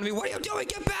gosh. Barnaby, what are you doing?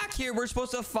 Get back here. We're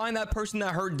supposed to find that person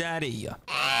that hurt Daddy.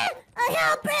 Oh,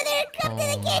 no, brother. Come to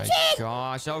the kitchen. Oh, my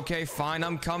gosh. Okay, fine.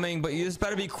 I'm coming. But you just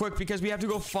better be quick because we have to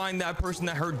go find that person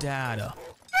that hurt Dad.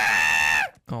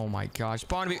 Oh my gosh,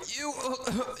 Barnaby,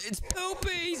 it's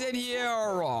Poopy's in here.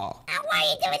 Why are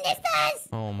you doing this to us?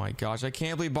 Oh my gosh, I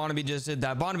can't believe Barnaby just did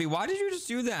that. Barnaby, why did you just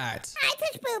do that? I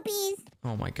touched Poopy's.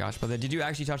 Oh my gosh, brother, did you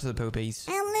actually touch the Poopies?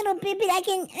 A little bit, but I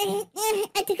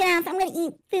took it off. I'm gonna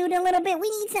eat food a little bit. We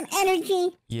need some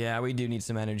energy. Yeah, we do need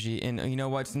some energy. And you know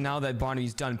what? Now that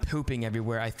Barnaby's done pooping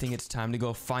everywhere, I think it's time to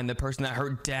go find the person that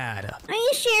hurt Dad. Are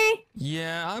you sure?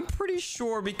 Yeah, I'm pretty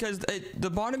sure because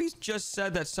the Barnabys just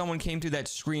said that someone came through that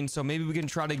screen, so maybe we can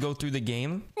try to go through the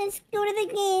game. Let's go to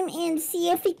the game and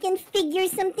see if we can figure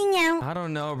something out. I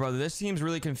don't know, brother. This seems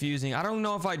really confusing. I don't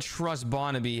know if I trust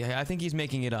Barnaby. I think he's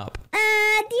making it up.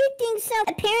 Do you think so?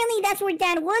 Apparently that's where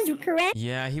Dad was, correct?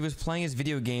 Yeah, he was playing his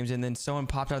video games and then someone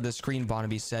popped out of the screen,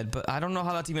 Barnaby said, but I don't know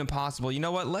how that's even possible. You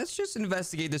know what? Let's just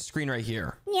investigate this screen right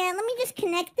here. Yeah, let me just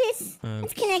connect this.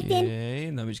 It's connected.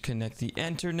 Okay, let me just connect the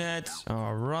internet.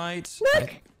 All right. Look,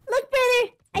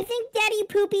 brother. I think Daddy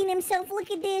pooping himself. Look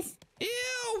at this. Ew,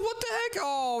 what the heck?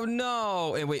 Oh,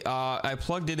 no. Hey, wait, I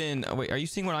plugged it in. Wait, are you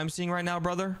seeing what I'm seeing right now,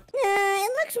 brother?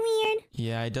 It looks weird.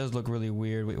 Yeah, it does look really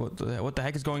weird. Wait, what the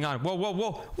heck is going on? Whoa, whoa,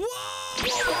 whoa. Whoa!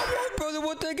 Whoa, brother,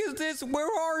 what the heck is this? Where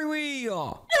are we?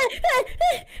 Brother,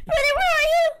 where are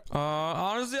you?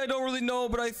 Honestly, I don't really know,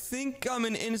 but I think I'm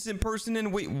an innocent person.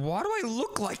 And wait, why do I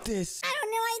look like this? I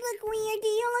don't know. I look weird. Do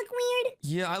you look weird?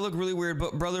 Yeah, I look really weird,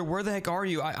 but brother, where the heck are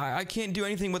you? I can't do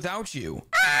anything without you.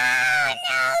 Oh,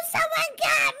 no. Someone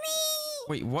got me.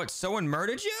 Wait, what? Someone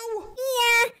murdered you?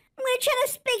 Yeah. I'm gonna try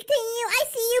to speak to you. I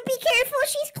see you. Be careful.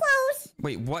 She's close.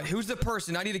 Wait, what? Who's the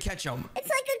person? I need to catch him. It's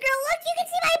like a girl. Look, you can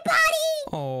see my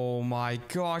body. Oh my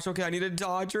gosh. Okay, I need to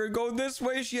dodge her and go this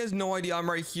way. She has no idea I'm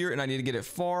right here, and I need to get it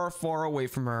far, far away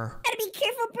from her. Gotta be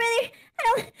careful, brother. I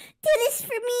don't do this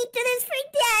for me. Do this for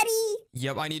Daddy.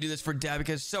 Yep, I need to do this for Dad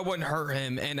because someone hurt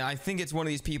him, and I think it's one of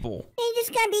these people. You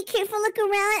just gotta be careful. Look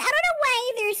around. I don't know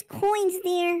why there's coins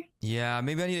there. Yeah,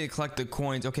 maybe I need to collect the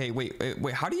coins. Okay, wait.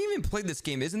 How do you even play this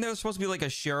game? Isn't there supposed to be like a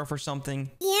sheriff or something?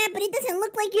 Yeah, but it doesn't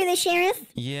look like you're the sheriff.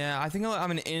 Yeah, I think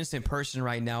I'm an innocent person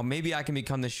right now. Maybe I can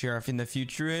become the sheriff in the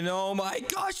future. And oh my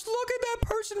gosh, look at that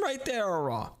person right there.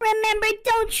 Remember,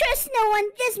 don't trust no one,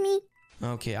 just me.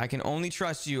 Okay, I can only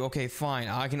trust you. Okay, fine.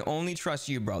 I can only trust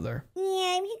you, brother.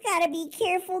 Yeah, you gotta be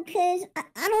careful, cause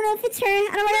I don't know if it's her.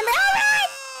 I don't remember. All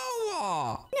right!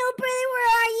 No, brother, where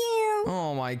are you?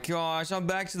 Oh my gosh, I'm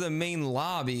back to the main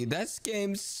lobby. That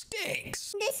game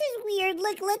stinks. This is weird.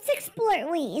 Look, let's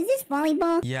explore. Wait, is this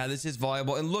volleyball? Yeah, this is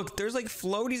volleyball. And look, there's like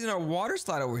floaties in our water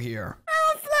slide over here.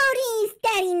 Oh, floaties.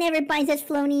 Daddy never buys us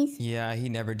floaties. Yeah, he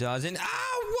never does. And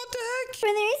ow, what the heck?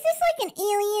 Brother, is this like an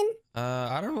alien?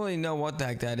 I don't really know what the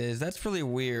heck that is. That's really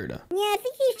weird. Yeah, I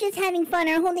think he's just having fun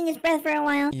or holding his breath for a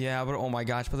while. Yeah, but oh my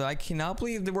gosh, brother, I cannot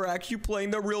believe that we're actually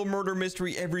playing the real murder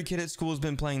mystery. Every kid at school has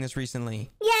been playing this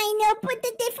recently. Yeah, I know, but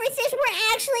the difference is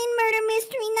we're actually in murder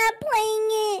mystery, not playing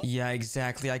it. Yeah,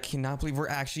 exactly. I cannot believe we're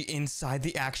actually inside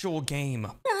the actual game.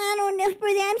 I don't know,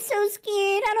 brother. I'm so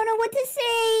scared. I don't know what to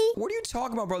say. What are you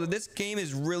talking about, brother? This game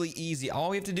is really easy.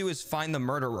 All we have to do is find the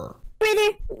murderer.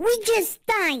 Brother, we just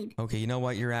died. Okay, you know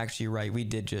what? You're actually right. We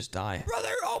did just die. Brother,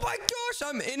 oh my gosh,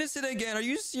 I'm innocent again. Are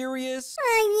you serious?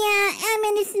 Yeah, I'm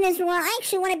innocent as well. I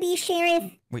actually want to be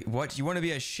sheriff. Wait, what? You want to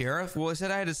be a sheriff? Well, it said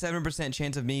I had a 7%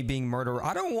 chance of me being murderer.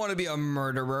 I don't want to be a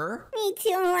murderer. Me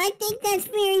too. I think that's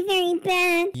very, very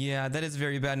bad. Yeah, that is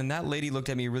very bad. And that lady looked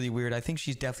at me really weird. I think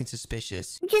she's definitely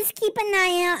suspicious. Just keep an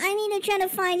eye out. I need to try to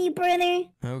find you, brother.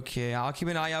 Okay, I'll keep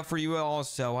an eye out for you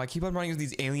also. I keep on running with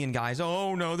these alien guys.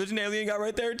 Oh no, there's an alien guy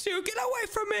right there too. Get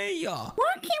away from me.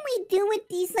 What can we do with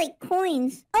these, like,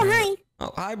 coins? Oh, hi.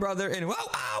 Oh, hi, brother. And whoa,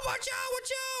 oh, watch out,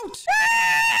 watch out.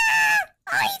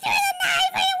 Oh, he's throwing a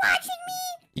knife. Are you watching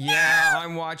me? Yeah,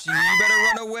 I'm watching you. You better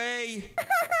run away.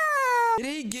 Did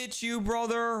he get you,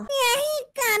 brother? Yeah, he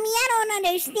got me. I don't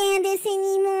understand this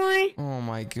anymore. Oh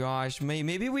my gosh.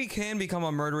 Maybe we can become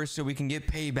a murderer so we can get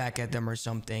payback at them or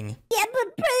something. Yeah,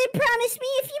 but brother, promise me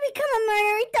if you become a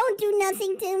murderer, don't do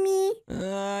nothing to me.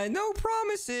 No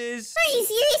promises. Are you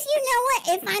serious? You know what?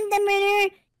 If I'm the murderer,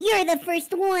 You're the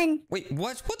first one. Wait,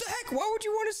 what? What the heck? Why would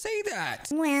you want to say that?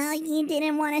 Well, you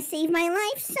didn't want to save my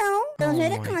life, so those are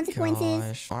the my consequences.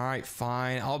 gosh. All right,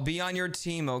 fine. I'll be on your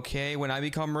team, okay? When I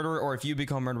become murderer, or if you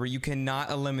become murderer, you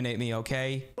cannot eliminate me,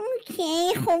 okay?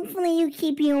 Okay, hopefully you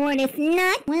keep your word. If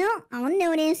not, well, I'll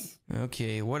notice.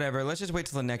 Okay, whatever. Let's just wait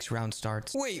till the next round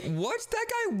starts. Wait, what? That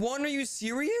guy won? Are you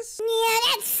serious? Yeah,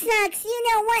 that sucks.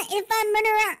 You know what? If I'm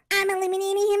murderer, I'm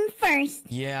eliminating him first.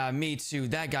 Yeah, me too.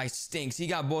 That guy stinks. He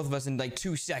got both of us in like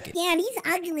 2 seconds. Yeah, he's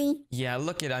ugly. Yeah,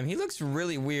 look at him. He looks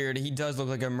really weird. He does look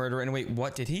like a murderer. And wait,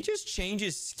 what? Did he just change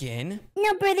his skin?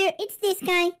 No, brother, it's this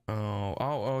guy.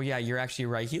 Oh, yeah, you're actually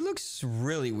right. He looks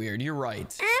really weird. You're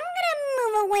right. I'm gonna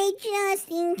move away just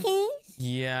in case.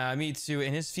 Yeah, me too.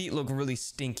 And his feet look really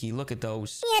stinky. Look at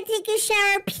those. Yeah, take a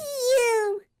shower.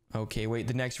 Pew. Okay, wait,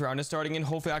 the next round is starting, and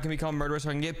hopefully I can become murderer so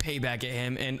I can get payback at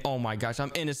him. And oh my gosh,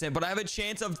 I'm innocent, but I have a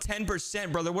chance of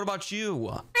 10%, brother. What about you?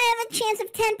 I have a chance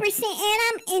of 10% and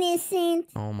I'm innocent.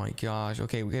 Oh my gosh.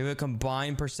 Okay, we have a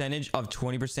combined percentage of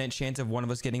 20% chance of one of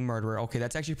us getting murderer. Okay,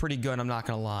 that's actually pretty good. I'm not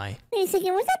gonna lie. Wait a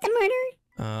second, was that the murderer?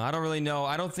 I don't really know.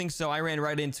 I don't think so. I ran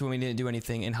right into him and didn't do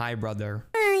anything. And hi, brother.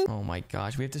 Hi. Oh my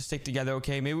gosh, we have to stick together.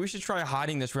 Okay, maybe we should try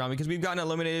hiding this round because we've gotten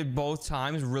eliminated both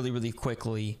times really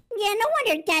quickly. Yeah, no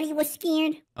wonder Daddy was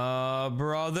scared.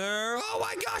 Brother. Oh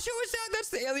my gosh, who is that? That's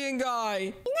the alien guy.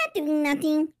 He's not doing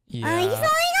nothing. Yeah. He's following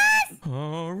us.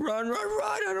 Oh, run.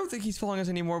 I don't think he's following us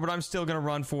anymore, but I'm still gonna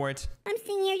run for it. I'm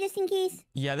staying here just in case.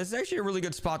 Yeah, this is actually a really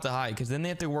good spot to hide because then they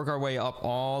have to work our way up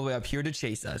all the way up here to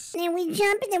chase us. Then we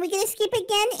jump and then we get to skip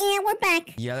again and we're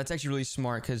back. Yeah, that's actually really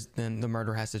smart because then the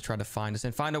murderer has to try to find us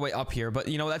and find a way up here. But,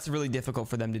 you know, that's really difficult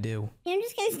for them to do. Yeah, I'm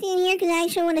just gonna stand here because I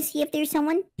actually want to see if there's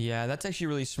someone. Yeah, that's actually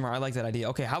really smart. I like that idea.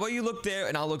 Okay, how about you look there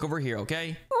and I'll look over here,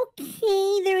 okay?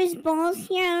 Okay, there is balls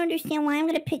here. I don't understand why I'm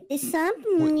gonna pick this up.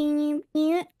 Yeah. Oh,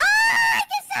 I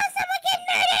just saw someone get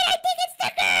murdered. I think it's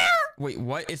the girl. Wait,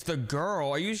 what? It's the girl.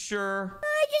 Are you sure?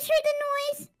 I just heard the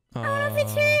noise. I don't know if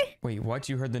it's her. Wait, what?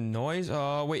 You heard the noise?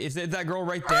 Wait, is it that girl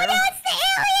right Oh there? no, it's the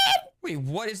alien. Wait,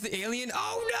 what is the alien?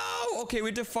 Oh no! Okay, we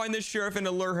have to find the sheriff and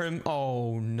alert him.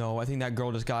 Oh no, I think that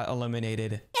girl just got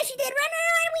eliminated. Yeah, she did. Run.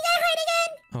 We gotta hide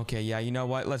again. Okay, yeah, you know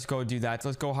what? Let's go do that.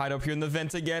 Let's go hide up here in the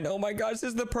vents again. Oh my gosh, this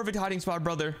is the perfect hiding spot,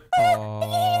 brother.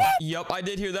 Yep, I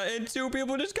did hear that. And 2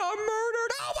 people just got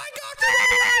murdered. Oh my gosh, they're right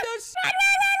behind us. Run.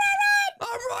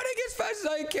 I'm running as fast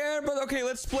as I can, brother. Okay,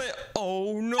 let's split.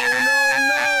 Oh no.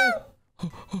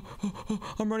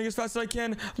 I'm running as fast as I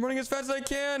can. I see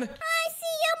you.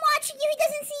 I'm watching you. He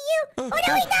doesn't see you. Oh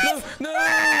no, he does. No.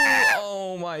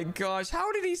 Oh my gosh,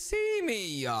 how did he see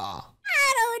me? I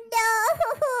don't know.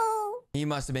 He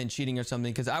must have been cheating or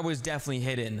something because I was definitely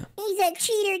hidden. He's a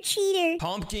cheater.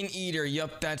 Pumpkin eater.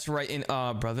 Yup, that's right. And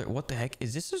brother, what the heck?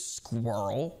 Is this a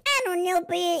squirrel? I don't know,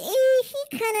 but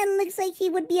he kind of looks like he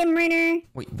would be a murderer.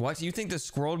 Wait, what? You think the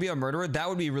squirrel would be a murderer? That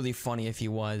would be really funny if he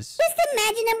was. Just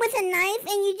imagine him with a knife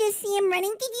and you just see him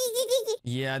running.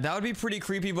 Yeah, that would be pretty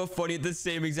creepy but funny at the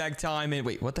same exact time. And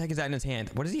wait, what the heck is that in his hand?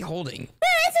 What is he holding?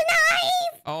 It's a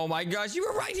knife. Oh my gosh, you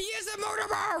were right. He is a murderer.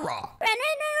 Run.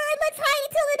 Let's hide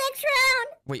until the next round.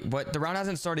 Wait, what? The round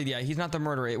hasn't started yet. He's not the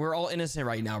murderer. We're all innocent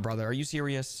right now, brother. Are you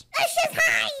serious? Let's just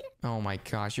hide. Oh my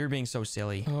gosh, you're being so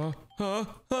silly.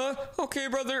 Okay,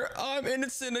 brother, I'm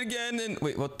innocent again. And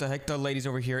wait, what the heck? The lady's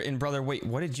over here. And brother, wait,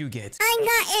 what did you get? I'm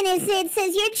not innocent. It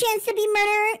says your chance to be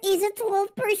murderer is at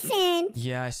 12%.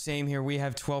 Yeah, same here. We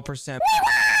have 12%. We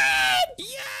won!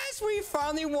 Yes, we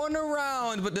finally won a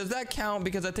round. But does that count?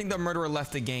 Because I think the murderer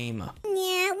left the game. Yeah,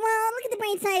 well, look at the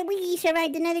bright side. We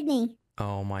survived another day.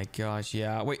 Oh my gosh,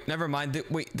 yeah. Wait, never mind.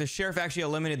 Wait, the sheriff actually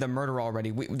eliminated the murderer already.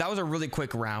 That was a really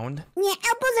quick round. Yeah,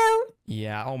 Elbozo.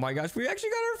 Yeah, oh my gosh, we actually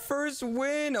got our first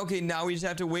win. Okay, now we just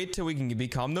have to wait till we can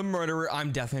become the murderer.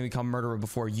 I'm definitely become murderer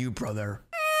before you, brother.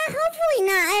 Hopefully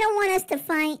not. I don't want us to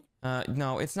fight.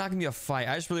 No, it's not gonna be a fight.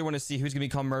 I just really want to see who's gonna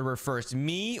become murderer first,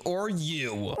 me or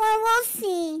you. Well, we'll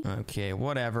see. Okay,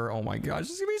 whatever. Oh my gosh,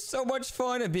 this is gonna be so much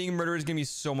fun. And being murderer is gonna be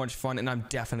so much fun. And I'm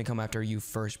definitely come after you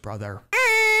first, brother.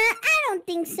 I don't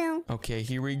think so. Okay,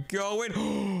 here we go. And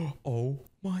oh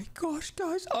my gosh,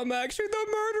 guys, I'm actually the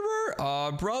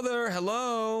murderer. Brother,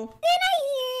 hello. Did I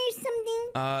hear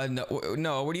something?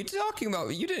 No. What are you talking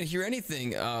about? You didn't hear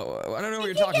anything. I don't know what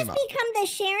you're Did you talking just about. become the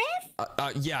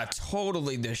sheriff? Yeah,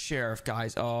 totally the sheriff,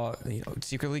 guys.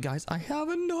 Secretly, guys, I have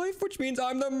a knife, which means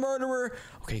I'm the murderer.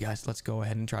 Okay, guys, let's go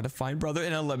ahead and try to find brother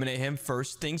and eliminate him.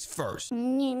 First things first. Let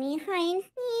me hide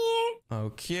here.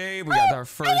 Okay, we got our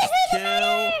first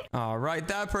kill. All right,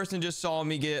 that person just saw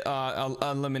me get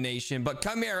elimination, but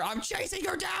come here, I'm chasing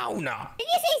her down. Did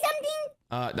you say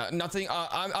something? Nothing.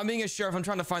 I'm being a sheriff. I'm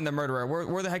trying to find the murderer.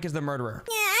 Where the heck is the murderer?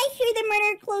 Yeah, I hear the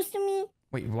murderer close to me.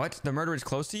 Wait, what? The murderer is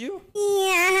close to you?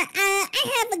 Yeah,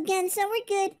 I have a gun, so we're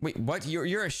good. Wait, what?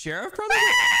 You're a sheriff, brother?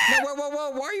 No,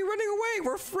 whoa. Why are you running away?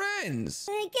 We're friends.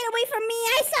 Get away from me.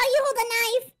 I saw you hold a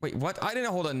knife. Wait, what? I didn't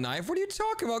hold a knife. What are you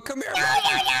talking about? Come here. No.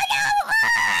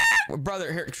 Ah!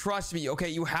 Brother, here, trust me, okay?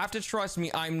 You have to trust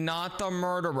me. I'm not the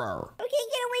murderer. Okay,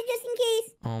 get away just in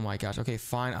case. Oh my gosh. Okay,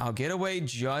 fine. I'll get away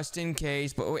just in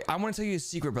case. But wait, I want to tell you a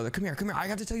secret, brother. Come here. I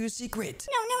have to tell you a secret.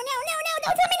 No.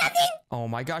 Don't tell me nothing. Oh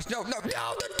my gosh. No.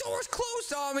 The door's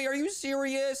closed on me. Are you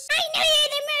serious? I know you're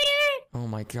the murderer. Oh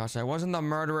my gosh. I wasn't the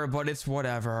murderer, but it's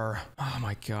whatever. Oh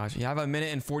my gosh. You have a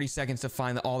minute and 40 seconds to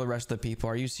find all the rest of the people.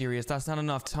 Are you serious? That's not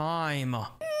enough time.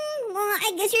 Well,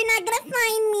 I guess you're not gonna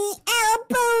find me, El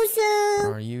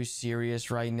Pozo. Are you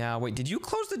serious right now? Wait, did you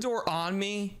close the door on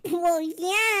me? Well,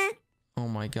 yeah. Oh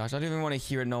my gosh, I don't even want to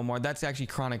hear it no more. That's actually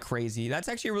chronic crazy. That's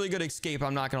actually a really good escape,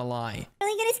 I'm not gonna lie.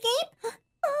 Really good escape?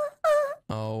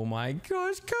 Oh my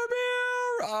gosh, come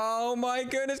here! Oh my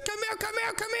goodness, come here!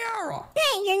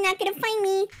 Hey, you're not gonna find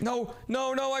me. No,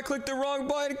 I clicked the wrong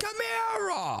button. Come here!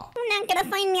 You're not gonna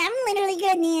find me. I'm literally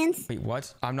good, Nance. Wait,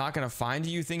 what? I'm not gonna find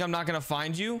you? You think I'm not gonna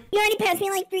find you? You already passed me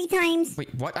like 3 times.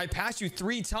 Wait, what? I passed you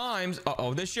 3 times?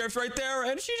 Uh-oh, the sheriff's right there,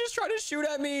 and she just tried to shoot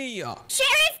at me. Sheriff,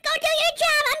 go do your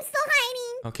job. I'm still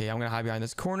hiding. Okay, I'm gonna hide behind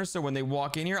this corner, so when they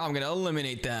walk in here, I'm gonna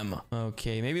eliminate them.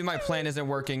 Okay, maybe my plan isn't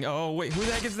working. Oh, wait, who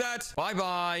the heck is that? Bye-bye.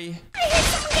 I heard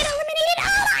someone get eliminated.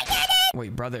 Oh, I get it.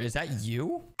 Wait, brother, is that you?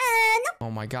 No.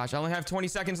 Oh my gosh, I only have 20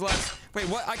 seconds left. Wait,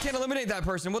 what? I can't eliminate that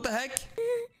person. What the heck?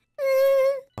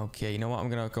 Okay, you know what? I'm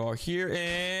gonna go here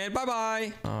and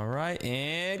bye-bye. All right,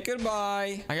 and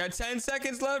goodbye. I got 10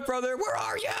 seconds left, brother. Where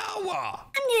are you? I'm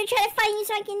gonna try to find you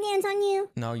so I can dance on you.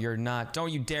 No, you're not.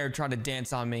 Don't you dare try to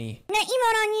dance on me. I'm gonna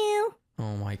emote on you.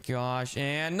 Oh my gosh.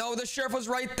 And no, the sheriff was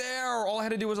right there. All I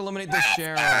had to do was eliminate the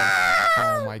sheriff.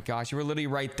 Oh my gosh, you were literally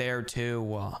right there too.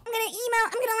 I'm gonna emote.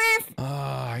 I'm gonna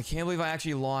laugh. I can't believe I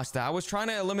actually lost that. I was trying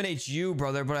to eliminate you,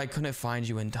 brother, but I couldn't find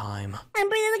you in time. Brother,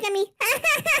 look at me.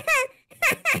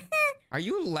 Are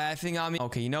you laughing at me?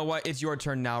 Okay, you know what? It's your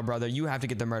turn now, brother. You have to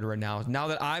get the murderer now. Now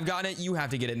that I've gotten it, you have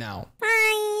to get it now.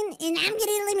 Fine, and I'm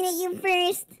gonna eliminate you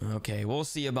first. Okay, we'll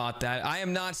see about that. I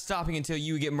am not stopping until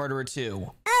you get murderer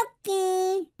too.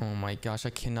 Okay. Oh my gosh,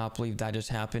 I cannot believe that just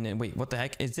happened. And wait, what the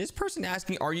heck? Is this person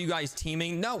asking, are you guys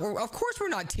teaming? No, of course we're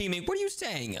not teaming. What are you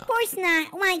saying? Of course not.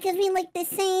 Why? Because we look the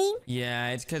same? Yeah,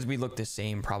 it's because we look the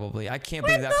same, probably. I can't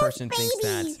believe that person thinks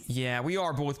that. babies. Yeah, we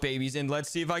are both babies. And let's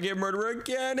see if I get murderer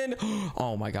again. And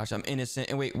oh my gosh, I'm innocent.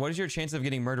 And wait, what is your chance of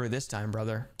getting murderer this time,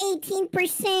 brother?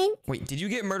 18%. Wait, did you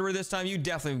get murderer this time? You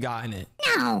definitely have gotten it.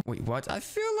 No. Wait, what? I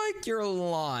feel like you're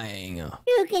lying.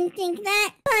 You can think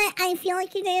that, but I feel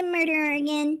like you're the murderer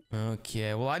again.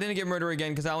 Okay, well, I didn't get murder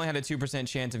again because I only had a 2%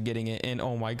 chance of getting it. And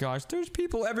oh my gosh, there's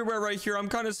people everywhere right here. I'm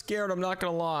kind of scared. I'm not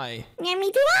going to lie. Yeah,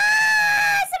 me too.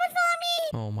 Ah! Someone follow me.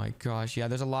 Oh my gosh. Yeah,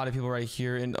 there's a lot of people right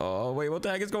here. And oh, wait, what the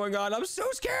heck is going on? I'm so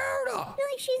scared. I feel like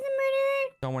she's the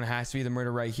murderer. Someone has to be the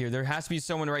murderer right here. There has to be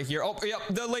someone right here. Oh, yep.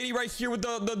 The lady right here with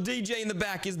the DJ in the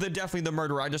back is definitely the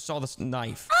murderer. I just saw this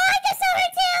knife. Oh, I just saw her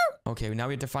too. Okay, now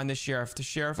we have to find the sheriff. The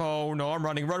sheriff. Oh, no, I'm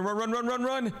running. Run. I'm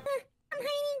hiding.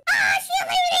 Ah, she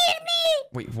eliminated me.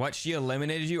 Wait, what? She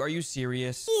eliminated you? Are you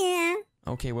serious? Yeah.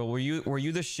 Okay, well, were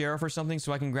you the sheriff or something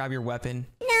so I can grab your weapon?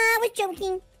 No, I was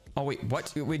joking. Oh, wait,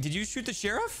 what? Wait, did you shoot the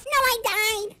sheriff? No, I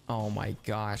died. Oh my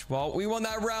gosh. Well, we won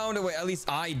that round. Wait, at least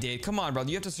I did. Come on, brother.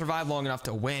 You have to survive long enough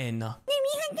to win.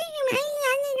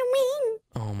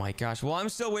 Oh my gosh. Well, I'm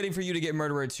still waiting for you to get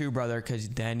murderer too, brother, because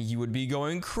then you would be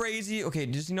going crazy. Okay,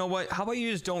 just you know what? How about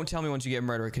you just don't tell me once you get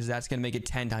murderer, because that's going to make it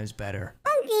 10 times better.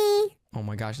 Okay. Oh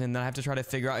my gosh. And then I have to try to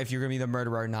figure out if you're going to be the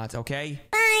murderer or not, okay?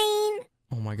 Fine.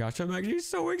 Oh my gosh, I'm actually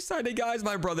so excited, guys.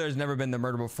 My brother has never been the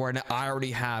murderer before, and I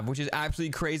already have, which is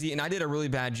absolutely crazy, and I did a really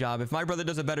bad job. If my brother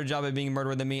does a better job at being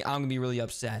murderer than me, I'm gonna be really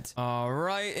upset. All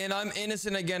right, and I'm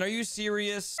innocent again. Are you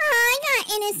serious? Oh, I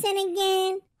got innocent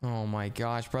again. Oh my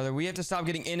gosh, brother. We have to stop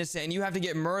getting innocent, and you have to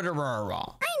get murderer.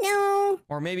 I know.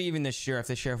 Or maybe even the sheriff.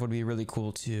 The sheriff would be really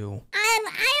cool, too. I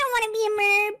don't want to be a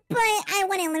murderer, but I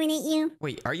want to eliminate you.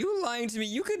 Wait, are you lying to me?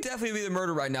 You could definitely be the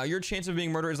murderer right now. Your chance of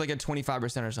being murdered is like at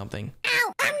 25% or something.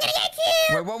 Ow, I'm gonna get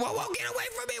you. Wait, whoa, get away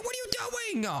from me. What are you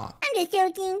doing? I'm just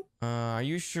joking. Are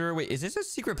you sure? Wait, is this a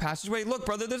secret passageway? Look,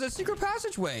 brother, there's a secret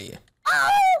passageway. Oh,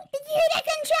 did you hear that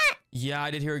gunshot? Yeah,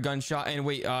 I did hear a gunshot. And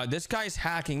wait, this guy's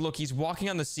hacking. Look, he's walking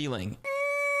on the ceiling.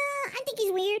 I think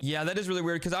he's weird. Yeah, that is really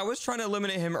weird because I was trying to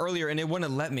eliminate him earlier and it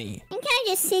wouldn't let me. And can I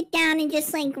just sit down and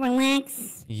just like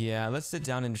relax? Yeah, let's sit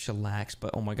down and chillax.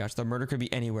 But oh my gosh, the murder could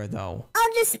be anywhere though.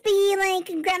 I'll just be like,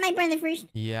 grab my brother first.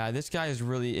 Yeah, this guy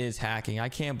really is hacking. I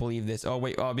can't believe this. Oh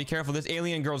wait, be careful. This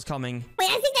alien girl's coming. Wait,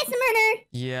 I think that's the murderer.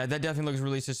 Yeah, that definitely looks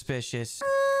really suspicious.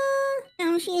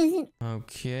 No, she isn't.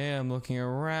 Okay, I'm looking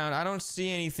around. I don't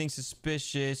see anything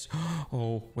suspicious.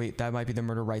 Oh, wait, that might be the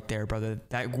murder right there, brother.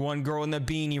 That one girl in the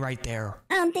beanie right there.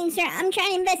 I don't think so. I'm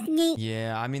trying to investigate.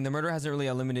 Yeah, I mean, the murder hasn't really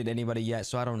eliminated anybody yet,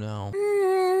 so I don't know.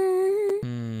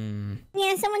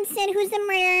 Yeah, someone said who's the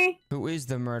murderer. Who is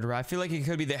the murderer? I feel like it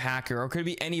could be the hacker or it could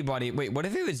be anybody. Wait, what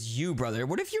if it was you, brother?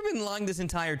 What if you've been lying this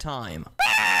entire time?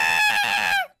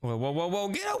 Whoa, whoa, whoa, whoa,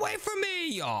 get away from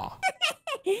me, y'all.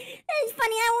 That's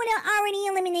funny. I would have already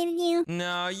eliminated you.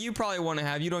 No, you probably wouldn't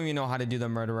have. You don't even know how to do the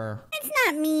murderer. It's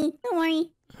not me. Don't worry.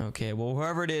 Okay, well,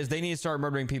 whoever it is, they need to start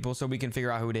murdering people so we can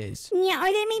figure out who it is. Yeah, or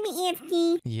they may be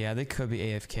AFK. Yeah, they could be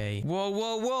AFK. Whoa,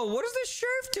 whoa, whoa. What is the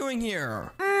sheriff doing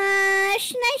here?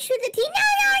 Should I shoot the team?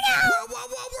 No. Whoa, whoa,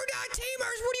 whoa. We're not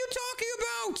teamers. What are you talking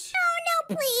about?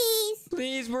 No, please.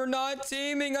 Please, we're not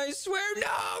teaming. I swear. No.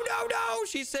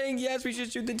 She's saying yes, we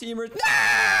should shoot the teamers.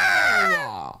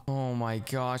 No! Oh my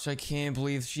gosh, I can't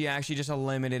believe she actually just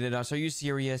eliminated us. Are you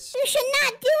serious? You should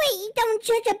not do it. You don't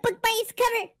judge a book by its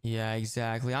cover. Yeah,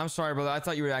 exactly. I'm sorry, brother. I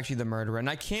thought you were actually the murderer. And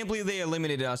I can't believe they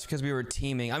eliminated us because we were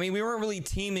teaming. I mean, we weren't really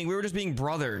teaming. We were just being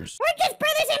brothers. We're just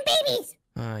brothers and babies.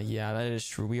 Yeah, that is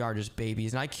true. We are just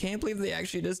babies. And I can't believe they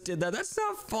actually just did that. That's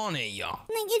not funny. Like,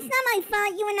 it's not my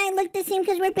fault you and I look the same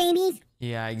because we're babies.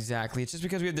 Yeah, exactly. It's just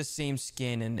because we have the same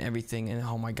skin and everything. And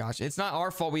oh my gosh, it's not our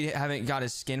fault we haven't got a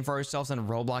skin for ourselves on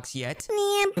Roblox yet.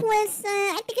 Yeah, plus,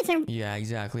 I think it's our... Yeah,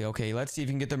 exactly. Okay, let's see if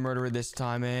you can get the murderer this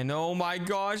time. And oh my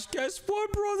gosh, guess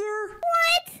what, brother?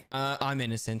 What? I'm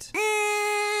innocent.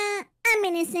 I'm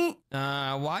innocent.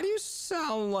 Why do you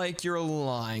sound like you're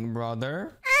lying,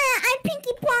 brother? I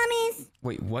pinky promise.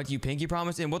 Wait, what? You pinky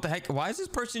promise? And what the heck? Why is this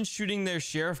person shooting their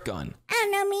sheriff gun? I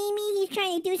don't know, maybe he's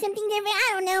trying to do something different. I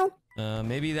don't know.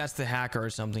 Maybe that's the hacker or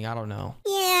something. I don't know.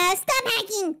 Yeah, stop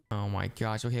hacking. Oh my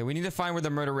gosh. Okay, we need to find where the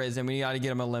murderer is and we gotta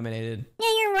get him eliminated. Yeah,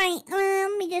 you're right.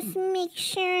 Let me just make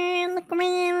sure, look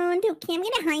around. Okay, I'm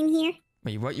gonna hide here.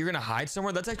 Wait, what? You're gonna hide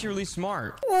somewhere? That's actually really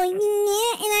smart. Well, yeah, and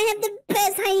I have the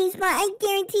best hiding spot. I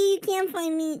guarantee you can't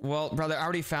find me. Well, brother, I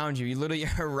already found you. You literally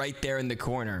are right there in the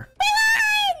corner.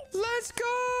 Let's go!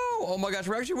 Oh my gosh,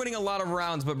 we're actually winning a lot of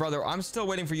rounds, but brother, I'm still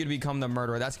waiting for you to become the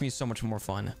murderer. That's gonna be so much more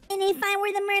fun. And if I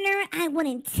were the murderer, I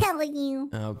wouldn't tell you.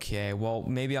 Okay, well,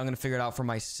 maybe I'm gonna figure it out for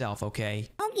myself, okay?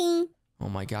 Okay. Oh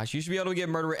my gosh, you should be able to get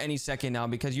murderer any second now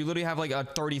because you literally have like a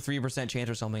 33% chance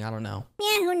or something. I don't know.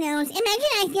 Yeah, who knows? Imagine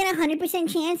I get a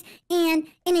 100% chance and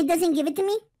it doesn't give it to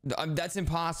me. That's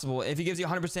impossible. If he gives you a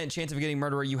 100% chance of getting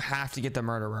murderer, you have to get the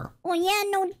murderer. Well, yeah,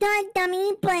 no duh,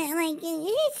 dummy, but like,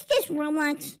 it's just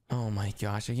Roblox. Oh my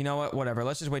gosh. You know what? Whatever.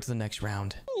 Let's just wait till the next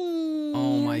round.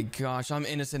 Oh my gosh, I'm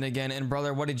innocent again. And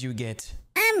brother, what did you get?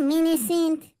 I'm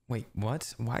innocent. Wait,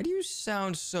 what? Why do you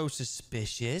sound so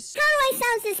suspicious? How do I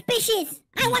sound suspicious?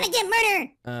 I want to get murdered.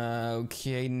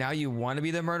 Okay, now you want to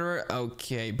be the murderer?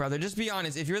 Okay, brother, just be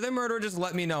honest. If you're the murderer, just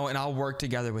let me know and I'll work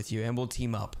together with you and we'll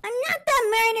team up. I'm not the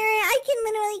murderer. I can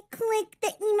literally click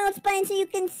the emotes button so you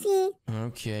can see.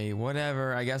 Okay,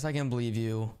 whatever. I guess I can believe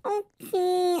you.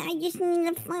 Okay, I just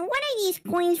need to find... What are these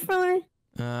coins for?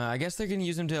 I guess they're gonna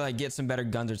use them to like get some better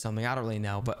guns or something. I don't really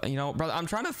know. But, you know, brother, I'm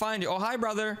trying to find you. Oh, hi,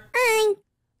 brother. Hi.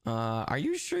 Are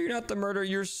you sure you're not the murderer?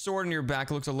 Your sword on your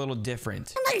back looks a little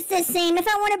different. It looks the same. If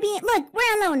I want to be... Look,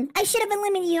 we're alone. I should have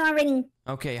eliminated you already.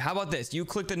 Okay, how about this? You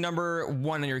click the number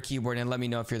 1 on your keyboard and let me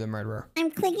know if you're the murderer. I'm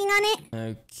clicking on it.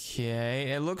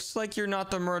 Okay, it looks like you're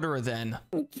not the murderer then.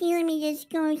 Okay, let me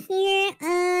just go here.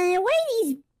 What are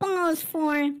these balls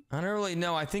for? I don't really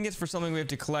know. I think it's for something we have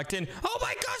to collect in. Oh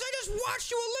my gosh, I just watched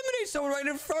you eliminate someone right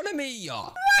in front of me.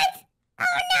 What? Oh,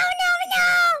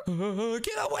 no.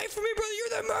 Get away from me, brother.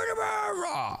 You're the murderer.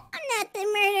 I'm not the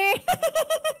murderer.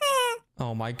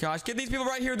 Oh my gosh. Get these people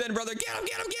right here then, brother. Get them,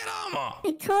 get them, get them.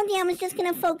 I told you I was just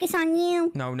going to focus on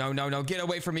you. No. Get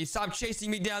away from me. Stop chasing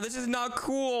me down. This is not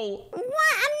cool. What?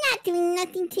 I'm not doing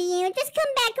nothing to you. Just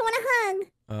come back. I want a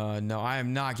hug. No, I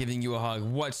am not giving you a hug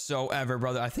whatsoever,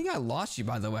 brother. I think I lost you,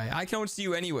 by the way. I don't see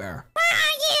you anywhere. Where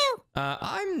are you?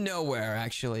 I'm nowhere,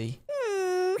 actually.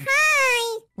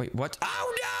 Hi. Wait, what?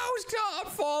 Oh, no!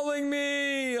 Stop following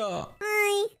me!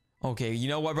 Hi. Okay, you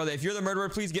know what, brother? If you're the murderer,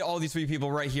 please get all these 3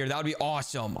 people right here. That would be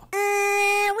awesome.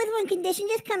 With one condition.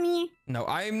 Just come here. No,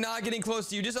 I am not getting close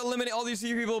to you. Just eliminate all these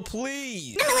 3 people,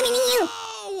 please. I'm eliminating you.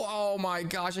 Oh my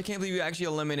gosh. I can't believe you actually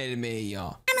eliminated me.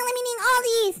 I'm eliminating all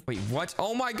these. Wait, what?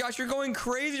 Oh my gosh, you're going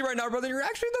crazy right now, brother. You're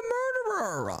actually the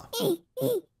murderer.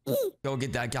 Go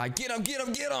get that guy. Get him, get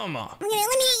him, get him. I'm gonna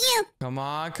eliminate you. Come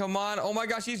on, come on. Oh my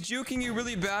gosh, he's juking you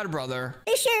really bad, brother.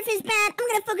 The sheriff is bad. I'm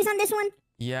gonna focus on this one.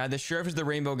 Yeah, the sheriff is the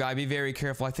rainbow guy. Be very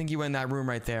careful. I think he went in that room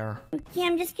right there. Okay,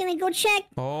 I'm just gonna go check.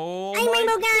 Oh Hi, my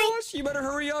rainbow guy. gosh, you better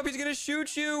hurry up. He's gonna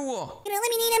shoot you. Gonna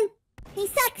eliminate him. He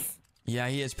sucks. Yeah,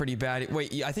 he is pretty bad.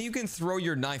 Wait, I think you can throw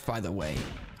your knife, by the way.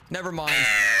 Never mind.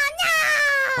 Oh,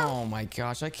 no! Oh my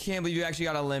gosh, I can't believe you actually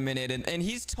got eliminated. And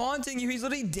he's taunting you. He's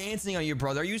literally dancing on you,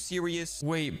 brother. Are you serious?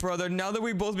 Wait, brother, now that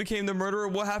we both became the murderer,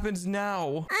 what happens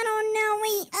now? I don't know.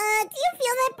 Wait, do you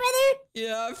feel that, brother?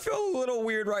 Yeah, I feel a little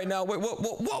weird right now. Wait, whoa.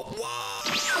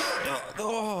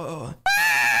 Oh.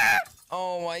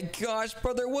 Oh my gosh,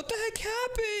 brother, what the heck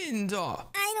happened?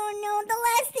 I don't know. The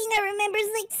last thing I remember is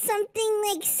like something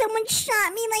like someone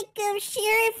shot me, like a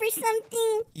sheriff or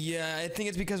something. Yeah, I think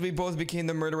it's because we both became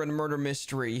the murderer in a murder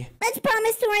mystery. Let's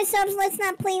promise to ourselves let's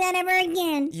not play that ever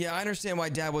again. Yeah, I understand why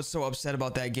Dad was so upset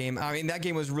about that game. I mean, that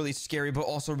game was really scary, but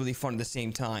also really fun at the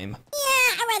same time.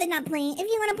 Yeah, I'd rather not play it. If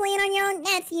you want to play it on your own,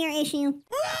 that's your issue.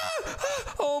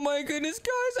 Oh my goodness,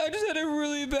 guys, I just had a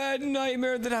really bad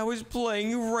nightmare that I was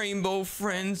playing Rainbow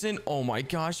Friends, and oh my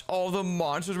gosh, all the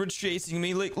monsters were chasing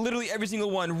me, like literally every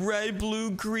single one. Red, blue,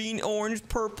 green, orange,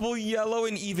 purple, yellow,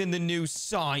 and even the new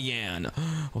cyan.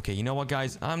 Okay, you know what,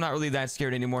 guys? I'm not really that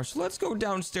scared anymore, so let's go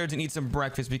downstairs and eat some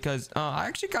breakfast because I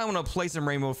actually kind of want to play some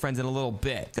Rainbow Friends in a little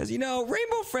bit. Because, you know,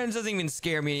 Rainbow Friends doesn't even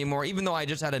scare me anymore, even though I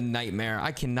just had a nightmare.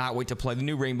 I cannot wait to play the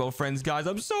new Rainbow Friends, guys.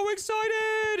 I'm so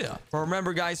excited. But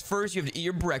remember, guys, first you have to eat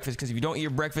your breakfast, because if you don't eat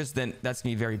your breakfast, then that's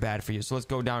gonna be very bad for you. So let's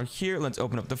go down here. Let's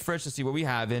open up the fridge to see what we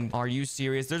have in. Are you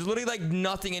serious? There's literally like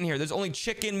nothing in here. There's only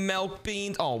chicken, milk,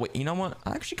 beans. Oh, wait, you know what?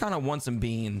 I actually kind of want some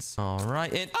beans. All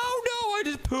right. And oh no, I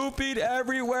just pooped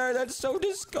everywhere. That's so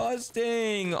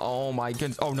disgusting. Oh my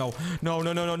goodness. Oh no. No,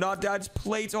 not Dad's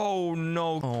plates. Oh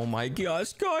no. Oh my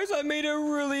gosh, guys, I made a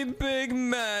really big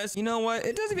mess. You know what?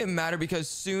 It doesn't even matter because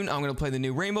soon I'm gonna play the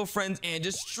new Rainbow Friends and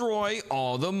destroy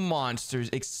all the monsters,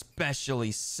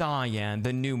 especially Cyan,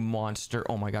 the new monster.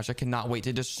 Oh my gosh, I cannot wait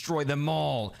to destroy them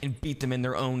all and beat them in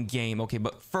their own game. Okay,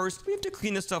 but first we have to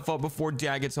clean this stuff up before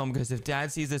Dad gets home, because if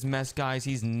Dad sees this mess, guys,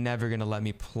 he's never gonna let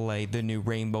me play the new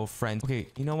Rainbow Friends. Okay,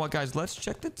 you know what, guys? Let's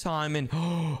check the time and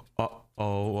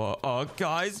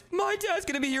guys, my dad's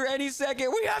gonna be here any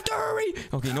second. We have to hurry.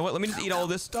 Okay, you know what? Let me just eat all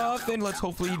this stuff and let's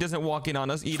hopefully he doesn't walk in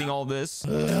on us eating all this.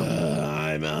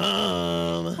 I'm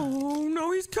home. Oh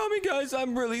no, he's coming, guys.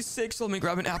 I'm really sick, so let me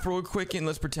grab an apple real quick and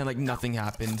let's pretend like nothing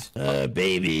happened.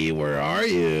 Baby, where are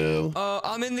you?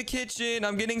 I'm in the kitchen.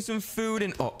 I'm getting some food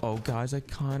and guys, I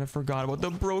kind of forgot about the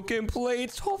broken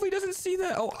plates. Hopefully he doesn't see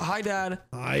that. Oh, hi, Dad.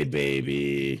 Hi,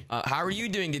 baby. How are you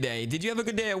doing today? Did you have a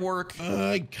good day at work?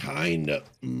 Kind of.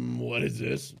 What is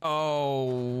this?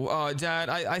 Oh, Dad,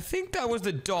 I think that was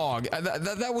the dog.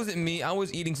 That wasn't me. I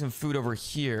was eating some food over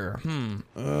here.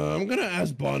 I'm gonna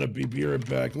ask Barnaby. Be right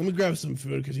back. Let me grab some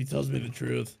food because he tells me the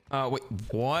truth. Wait,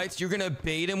 what? You're gonna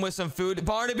bait him with some food?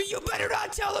 Barnaby, you better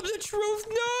not tell him the truth.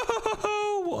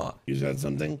 No! You said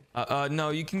something?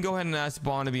 No, you can go ahead and ask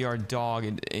Barnaby, our dog.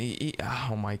 And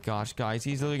oh my gosh, guys.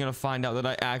 He's literally gonna find out that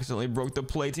I accidentally broke the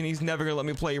plates and he's never gonna let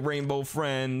me play Rainbow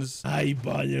Friends. Hi,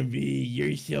 Barnaby.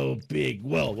 You're so big.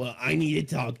 Well, I need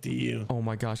to talk to you. Oh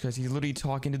my gosh, guys. He's literally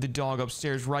talking to the dog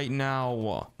upstairs right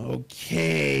now.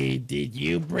 Okay, did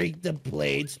you break the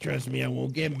plates? Trust me, I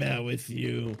won't get mad with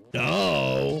you.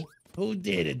 No. Who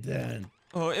did it then?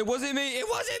 Oh, it wasn't me. It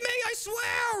wasn't me. I swear.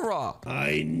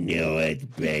 I knew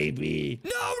it, baby.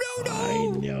 No. I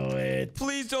knew it.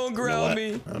 Please don't ground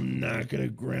me. I'm not gonna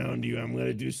ground you. I'm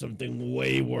gonna do something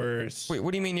way worse. Wait,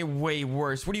 what do you mean you're way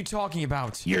worse? What are you talking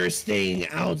about? You're staying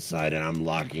outside and I'm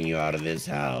locking you out of this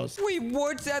house. Wait,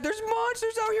 what's that? There's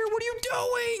monsters out here. What are you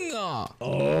doing?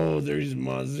 Oh, there's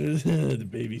monsters. The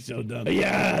baby's so dumb.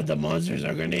 Yeah, the monsters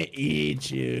are gonna eat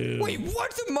you. Wait,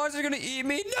 what? The monsters are gonna eat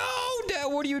me? No, Dad,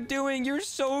 what are you doing? You're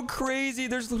so crazy.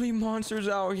 There's literally monsters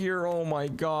out here. Oh my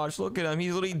gosh, look at him.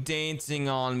 He's literally dancing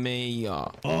on me.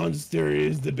 Monster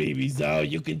is the baby's out.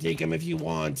 You can take him if you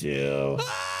want to. What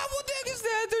the heck is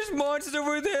that? There's monsters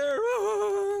over there.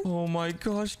 Oh my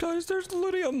gosh, guys, there's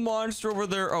literally a monster over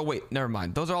there. Oh wait, never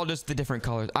mind. Those are all just the different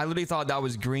colors. I literally thought that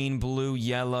was green, blue,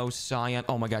 yellow, cyan.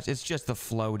 Oh my gosh, it's just the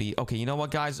floaty. Okay, you know what,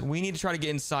 guys? We need to try to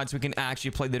get inside so we can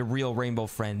actually play the real Rainbow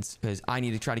Friends, because I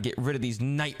need to try to get rid of these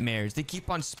nightmares. They keep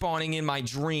on spawning in my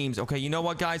dreams. Okay, you know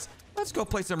what, guys? Let's go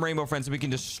play some Rainbow Friends so we can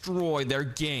destroy their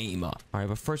game. All right,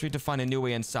 but first we have to find a new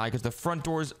way inside because the front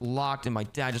door's locked and my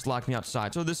dad just locked me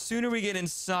outside. So the sooner we get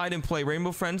inside and play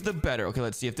Rainbow Friends, the better. Okay,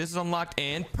 let's see if this is unlocked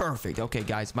and perfect. Okay,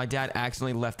 guys, my dad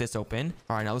accidentally left this open.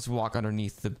 All right, now let's walk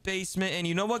underneath the basement. And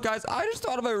you know what, guys? I just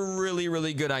thought of a really,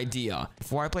 really good idea.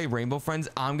 Before I play Rainbow Friends,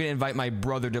 I'm going to invite my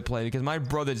brother to play because my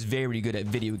brother's very good at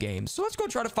video games. So let's go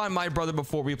try to find my brother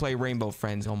before we play Rainbow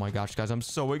Friends. Oh my gosh, guys, I'm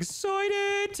so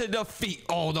excited to defeat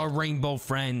all the Rainbow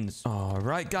Friends. All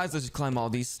right, guys, let's just climb all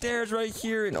these stairs right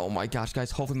here. And oh my gosh,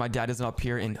 guys, hopefully my dad isn't up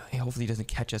here and hopefully he doesn't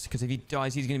catch us because if he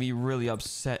does, he's going to be really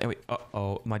upset. And wait,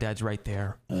 uh-oh, my dad's right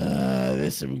there.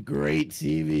 There's some great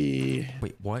TV.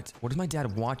 Wait, what? What is my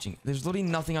dad watching? There's literally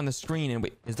nothing on the screen. And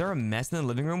wait, is there a mess in the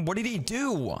living room? What did he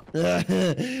do?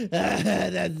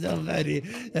 That's so funny.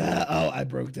 Oh, I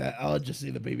broke that. I'll just say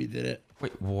the baby did it.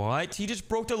 Wait, what? He just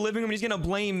broke the living room and he's gonna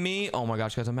blame me? Oh my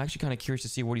gosh, guys, I'm actually kind of curious to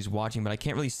see what he's watching, but I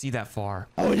can't really see that far.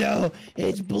 Oh no,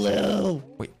 it's blue.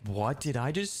 Wait, what? Did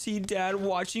I just see dad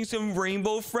watching some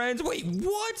Rainbow Friends? Wait,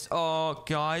 what? Oh,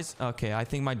 guys. Okay, I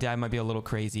think my dad might be a little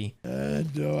crazy.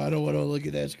 No, I don't want to look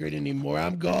at that screen anymore.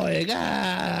 I'm going.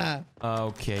 Ah!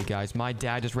 Okay, guys, my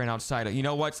dad just ran outside. You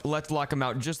know what? Let's lock him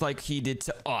out just like he did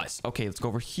to us. Okay, let's go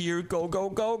over here. Go, go,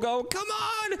 go, go. Come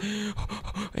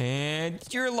on. And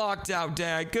you're locked out,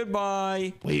 Dad.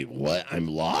 Goodbye. Wait, what? I'm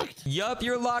locked? Yup,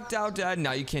 you're locked out, Dad.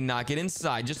 Now you cannot get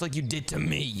inside, just like you did to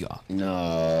me.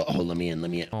 No. Oh, let me in.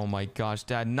 Let me in. Oh my gosh,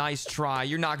 Dad. Nice try.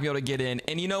 You're not gonna be able to get in.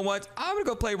 And you know what? I'm gonna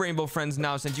go play Rainbow Friends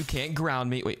now since you can't ground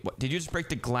me. Wait, what? Did you just break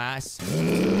the glass?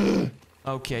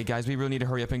 Okay, guys, we really need to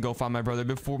hurry up and go find my brother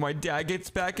before my dad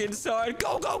gets back inside.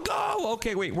 Go, go, go!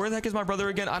 Okay, wait, where the heck is my brother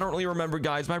again? I don't really remember,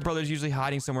 guys. My brother's usually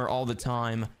hiding somewhere all the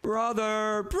time.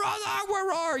 Brother,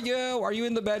 where are you? Are you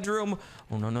in the bedroom?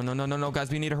 Oh, no, no, no, no, no, no, guys,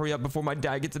 we need to hurry up before my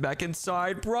dad gets back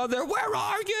inside. Brother, where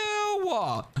are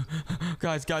you?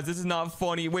 Guys, this is not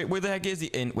funny. Wait, where the heck is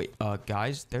he? And wait,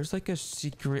 guys, there's like a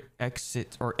secret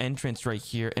exit or entrance right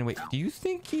here. And wait, do you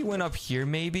think he went up here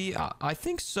maybe? I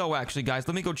think so, actually, guys.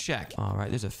 Let me go check. All right,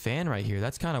 there's a fan right here.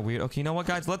 That's kind of weird. Okay, you know what,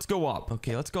 guys? Let's go up.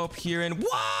 Okay, let's go up here and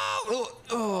whoa!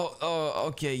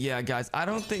 Okay, yeah, guys. I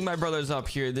don't think my brother's up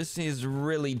here. This is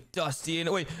really dusty. And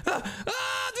wait, there's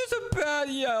a bat.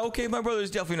 Yeah, okay, my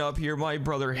brother's definitely not up here. My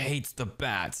brother hates the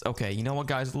bats. Okay, you know what,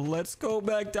 guys? Let's go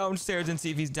back downstairs and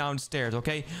see if he's downstairs.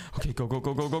 Okay, go, go,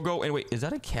 go, go, go, go. And wait, is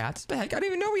that a cat? What the heck? I didn't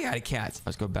even know we had a cat.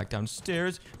 Let's go back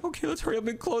downstairs. Okay, let's hurry up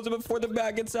and close it before the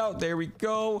bat gets out. There we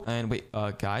go. And wait,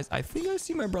 guys, I think I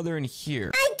see my brother in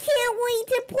here. I can't wait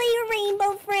to play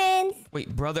Rainbow Friends.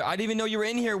 Wait, brother, I didn't even know you were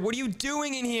in here. What are you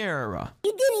doing in here?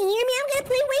 You didn't hear me? I'm gonna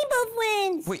play Rainbow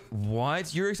Friends. Wait,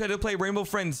 what? You're excited to play Rainbow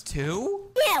Friends too?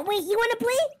 Yeah, wait, you wanna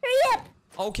play? Hurry up.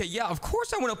 Okay, yeah, of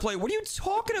course I want to play. What are you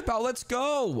talking about? Let's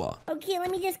go. Okay,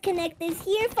 let me just connect this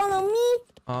here. Follow me.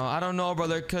 I don't know,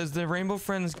 brother, because the Rainbow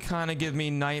Friends kind of give me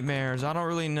nightmares. I don't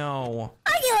really know.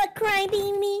 Are you a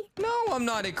crybaby? No, I'm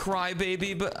not a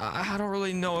crybaby, but I don't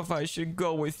really know if I should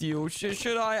go with you.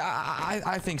 Should I?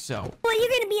 I think so. Well, you're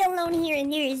gonna be alone here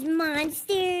and there's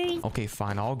monsters. Okay,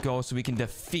 fine. I'll go so we can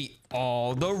defeat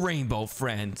all the Rainbow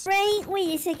Friends. Right?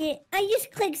 Wait a second. I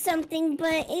just clicked something,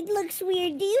 but it looks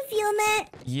weird. Do you feel that?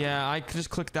 Yeah, I just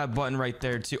clicked that button right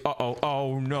there, too. Uh-oh.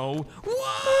 Oh, no. Whoa!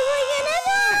 Oh, my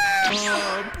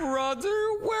goodness! Brother,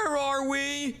 where are we?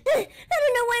 I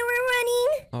don't know why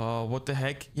we're running. What the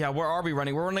heck? Yeah, where are we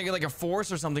running? We're running like a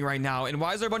forest or something right now. And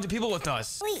why is there a bunch of people with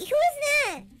us? Wait, who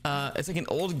is that? It's like an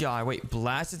old guy. Wait,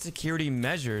 blasted security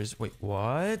measures. Wait,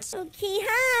 what? Okay,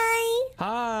 hi.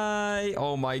 Hi.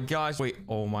 Oh my gosh. Wait,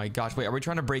 oh my gosh. Wait, are we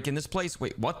trying to break in this place?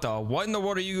 Wait, what in the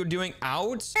world are you doing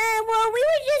out? Well, we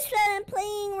were just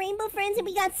playing Rainbow Friends and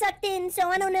we got sucked in, so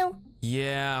I don't know.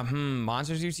 Yeah,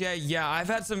 monsters use, yeah, I've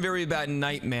had some very bad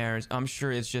nightmares. I'm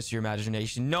sure it's just your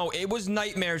imagination. No, it was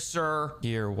nightmares, sir.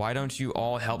 Here, why don't you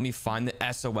all help me find the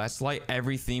SOS light?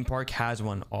 Every theme park has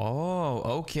one.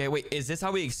 Oh, okay. Wait, is this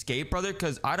how we escape, brother?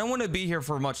 Because I don't want to be here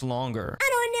for much longer. I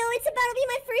don't know. It's about to be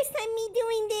my first time me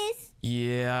doing this.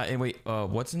 Yeah, and wait,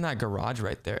 what's in that garage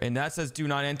right there? And that says do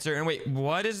not enter. And wait,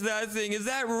 what is that thing? Is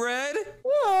that red?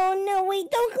 Oh, no, wait,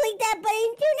 don't click that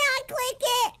button. Do not click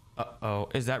it. Uh-oh,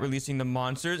 is that releasing the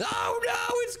monsters? Oh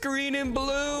no, it's green and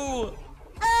blue.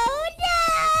 Oh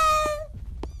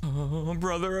no! Oh,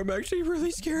 brother, I'm actually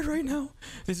really scared right now.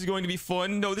 This is going to be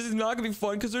fun. No, this is not going to be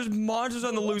fun because there's monsters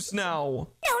on the loose now.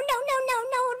 No,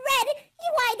 Red.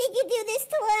 Why did you do this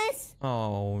to us?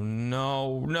 Oh,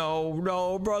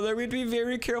 no, brother. We'd be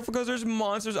very careful because there's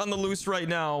monsters on the loose right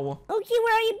now. Okay,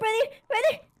 where are you, brother? Where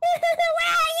are you?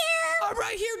 I'm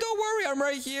right here. Don't worry. I'm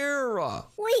right here.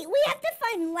 Wait, we have to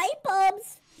find light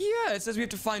bulbs. Yeah, it says we have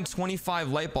to find 25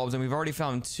 light bulbs, and we've already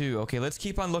found 2. Okay, let's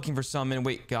keep on looking for some. And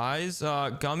wait, guys,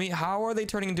 Gummy, how are they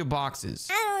turning into boxes?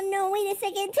 I don't know. Wait a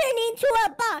second. Turn into a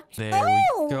box. There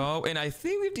we go. And I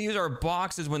think we have to use our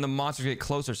boxes when the monsters get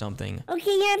close or something.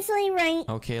 Okay, you're absolutely right.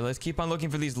 Okay, let's keep on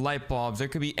looking for these light bulbs. There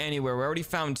could be anywhere. We already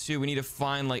found 2. We need to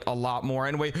find, like, a lot more.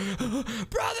 And wait,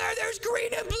 brother, there's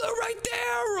green and blue right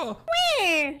there.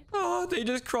 Where? Oh, they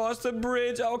just crossed the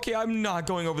bridge. Okay, I'm not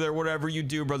going over there. Whatever you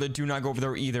do, brother, do not go over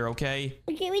there either, okay?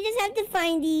 Okay, we just have to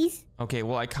find these. Okay,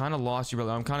 well, I kind of lost you,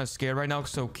 brother. I'm kind of scared right now,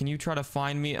 so can you try to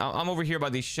find me? I'm over here by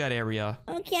the shed area.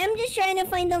 Okay, I'm just trying to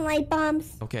find the light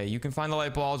bulbs. Okay, you can find the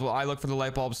light bulbs while I look for the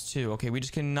light bulbs, too. Okay, we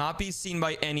just cannot be seen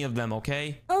by any of them,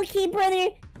 okay? Okay, brother.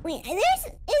 Wait, is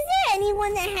there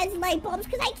anyone that has light bulbs?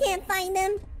 Because I can't find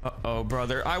them. Uh-oh,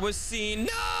 brother. I was seen.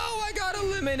 No, I got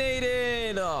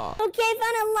eliminated. Okay, I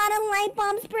found a lot of light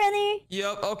bulbs, brother.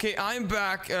 Yep, okay, I'm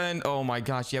back. And oh my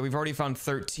gosh, yeah, we've already found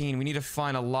 13. We need to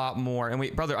find a lot more. And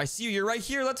wait, brother, I see you. You're right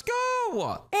here. Let's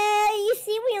go. You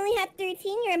see, we only have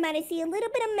 13. You're about to see a little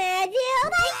bit of magic. Oh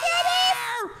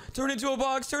my goodness! Turn into a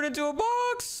box. Turn into a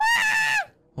box.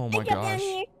 Oh my I dropped down gosh.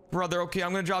 here. Brother, okay,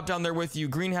 I'm gonna drop down there with you.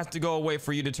 Green has to go away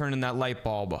for you to turn in that light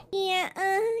bulb. Yeah,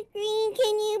 Green,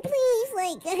 can you please,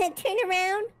 like, turn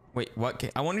around? Wait, what?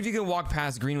 I wonder if you can walk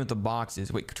past Green with the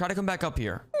boxes. Wait, try to come back up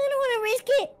here. I don't want to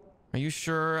risk it. Are you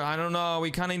sure? I don't know.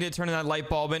 We kind of need to turn in that light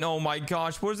bulb. And oh my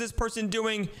gosh, what is this person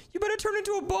doing? You better turn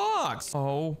into a box.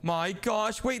 Oh my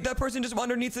gosh. Wait, that person just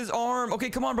underneath his arm. Okay,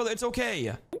 come on, brother. It's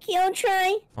okay. Okay, I'll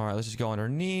try. All right, let's just go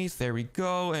underneath. There we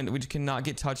go. And we just cannot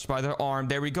get touched by their arm.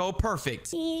 There we go. Perfect.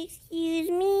 Excuse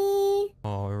me.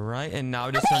 All right, and now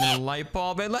just turn in the light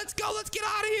bulb. And let's go. Let's get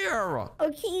out of here.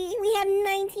 Okay, we have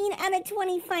 19 out of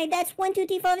 25. That's 1, 2,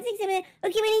 3, 4, 5, 6, 7.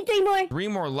 Okay, we need 3 more. 3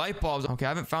 more light bulbs. Okay, I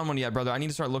haven't found one yet, brother. I need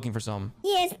to start looking for some.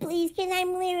 Yes, please, because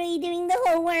I'm literally doing the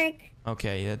whole work.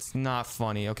 Okay, that's not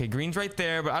funny. Okay, Green's right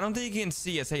there, but I don't think he can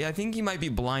see us. Hey, I think he might be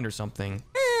blind or something.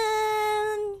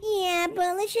 Yeah,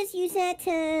 but let's just use that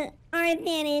to our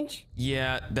advantage.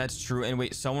 Yeah, that's true. And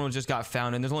wait, someone just got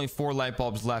found, and there's only 4 light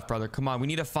bulbs left, brother. Come on, we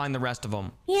need to find the rest of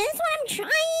them. Yeah, that's what I'm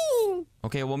trying.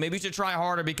 Okay, well, maybe you should try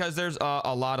harder because there's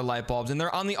a lot of light bulbs, and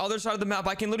they're on the other side of the map.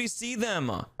 I can literally see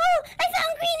them. Oh, I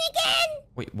found green again.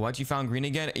 Wait, what? You found green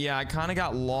again? Yeah, I kind of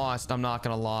got lost. I'm not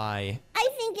gonna lie. I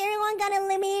think everyone got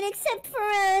eliminated except for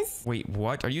us. Wait,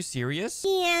 what? Are you serious?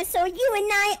 Yeah, so you and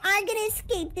I are gonna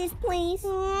escape this place.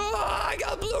 I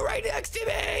got blue right next to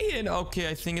me. And okay,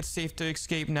 I think it's safe to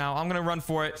escape now. I'm gonna run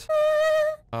for it.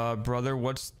 Brother,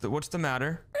 what's the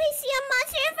matter? I see a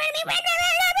monster in front of me. Run.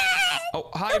 Oh,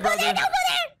 hi, Don't brother. go there, don't go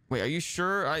there. Wait, are you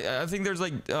sure? I think there's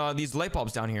like these light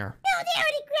bulbs down here. No, they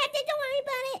already grabbed it. Don't worry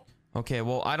about it. Okay,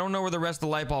 well, I don't know where the rest of the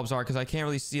light bulbs are because I can't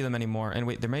really see them anymore. And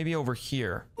wait, they may be over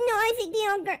here. No, I think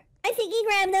I think he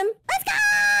grabbed them. Let's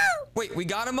go! Wait, we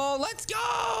got them all? Let's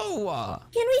go!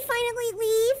 Can we finally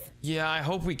leave? Yeah, I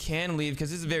hope we can leave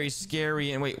because this is very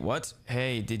scary. And wait, what?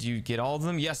 Hey, did you get all of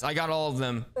them? Yes, I got all of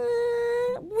them.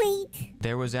 Wait.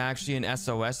 There was actually an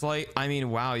SOS light. I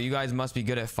mean, wow, you guys must be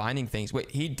good at finding things.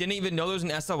 Wait, he didn't even know there was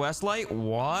an SOS light?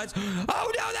 What?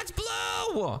 Oh, no, that's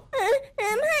blue!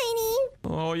 I'm hiding.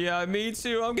 Oh, yeah, me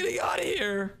too. I'm getting out of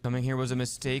here. Coming here was a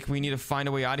mistake. We need to find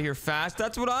a way out of here fast.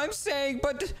 That's what I'm saying.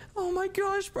 But, oh my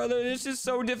gosh, brother, this is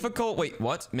so difficult. Wait,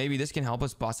 what? Maybe this can help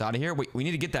us bust out of here? Wait, we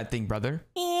need to get that thing, brother.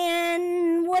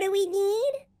 And what do we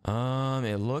need?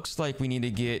 It looks like we need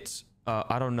to get...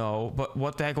 I don't know, but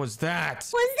what the heck was that?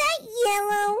 Was that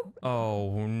yellow?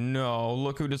 Oh no,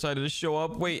 look who decided to show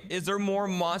up. Wait, is there more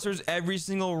monsters every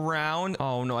single round?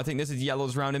 Oh no, I think this is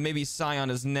Yellow's round and maybe Scion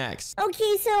is next.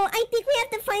 Okay, so I think we have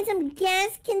to find some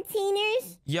gas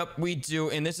containers. Yep, we do,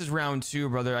 and this is round 2,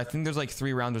 brother. I think there's like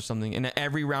 3 rounds or something, and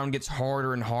every round gets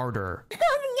harder and harder. Oh,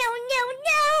 no.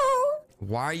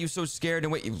 Why are you so scared?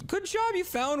 And wait, good job, you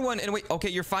found one. And wait, okay,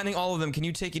 you're finding all of them. Can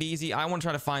you take it easy? I want to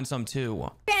try to find some too.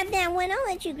 Grab that one. I'll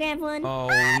let you grab one. Oh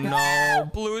no,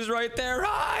 Blue's right there.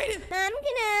 Hide! I'm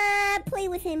gonna play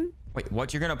with him. Wait,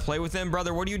 what? You're gonna play with him,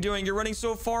 brother? What are you doing? You're running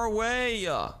so far away.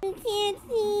 You can't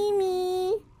see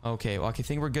me. Okay, well, I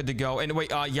think we're good to go. And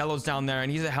wait, Yellow's down there,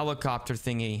 and he's a helicopter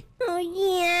thingy. Oh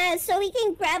yeah, so he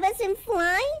can grab us and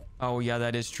fly? Oh yeah,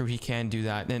 that is true. He can do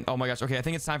that. And oh my gosh, okay, I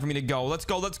think it's time for me to go. Let's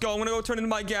go, let's go. I'm gonna go turn into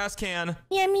my gas can.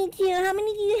 Yeah, me too. How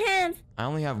many do you have? I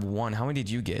only have 1. How many did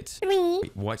you get? 3.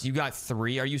 Wait, what? You got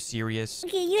 3? Are you serious?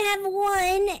 Okay, you have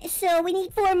 1, so we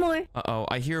need 4 more. Uh-oh,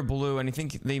 I hear blue, and I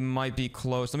think they might be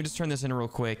close. Let me just turn this in real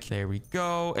quick. There we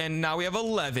go. And now we have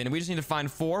 11. We just need to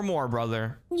find 4 more,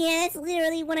 brother. Yeah, that's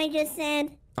literally what I just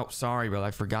said. Oh, sorry, brother.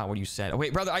 I forgot what you said. Oh,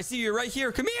 wait, brother, I see you right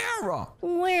here. Come here.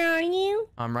 Where are you?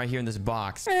 I'm right here in this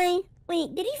box. Hi.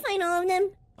 Wait, did he find all of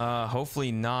them?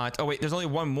 Hopefully not. Oh, wait, there's only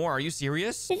one more. Are you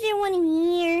serious? Is there one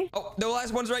here? Oh, the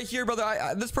last one's right here,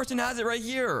 brother. This person has it right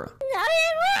here. No,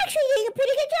 we're actually doing a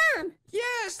pretty good job.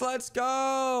 Yes, let's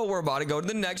go. We're about to go to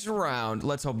the next round.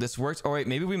 Let's hope this works. Oh, wait,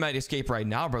 maybe we might escape right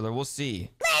now, brother. We'll see.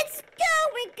 Let's go.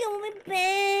 We're going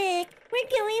back. We're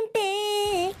going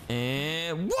back.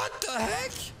 And what the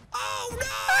heck? Oh, no.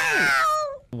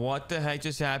 Ow! What the heck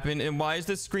just happened? And why is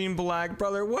the screen black,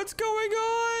 brother? What's going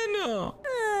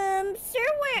on? Sir,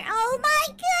 where? Oh my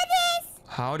goodness!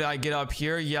 How did I get up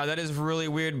here? Yeah, that is really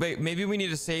weird. Wait, maybe we need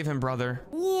to save him, brother.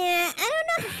 Yeah, I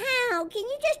don't know how. Can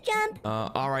you just jump?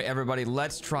 All right, everybody,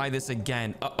 let's try this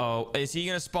again. Uh-oh. Is he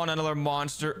gonna spawn another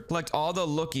monster? Collect all the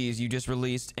lookies you just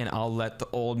released, and I'll let the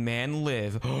old man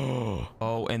live.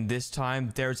 Oh, and this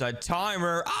time there's a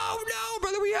timer. Oh, no,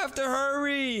 brother, we have to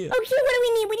hurry. Okay, what do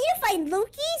we need? We need to find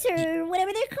Loki's or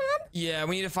whatever they're called. Yeah,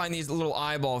 we need to find these little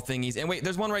eyeball thingies. And wait,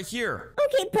 there's one right here.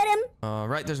 Okay, put him. All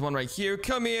right, there's one right here.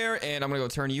 Come here, and I'm gonna go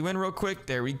turn you in real quick.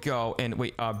 There we go. And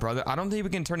wait, brother, I don't think we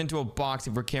can turn into a box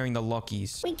if we're carrying the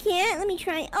Luckies. We can't. Let me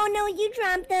try. Oh no, you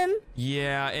dropped them.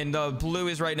 Yeah, and the blue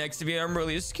is right next to me. I'm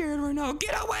really scared right now.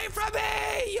 Get away from me!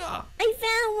 I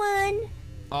found one.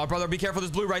 Oh, brother, be careful.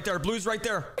 There's blue right there. Blue's right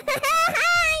there.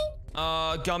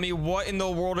 Hi. Gummy, what in the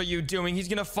world are you doing? He's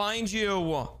gonna find you.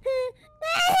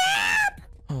 Help!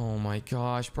 Oh my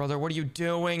gosh, brother, what are you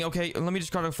doing? Okay, let me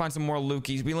just try to find some more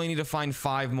Lukies. We only need to find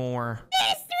 5 more.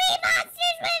 There's 3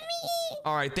 monsters with me.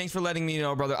 All right, thanks for letting me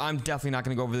know, brother. I'm definitely not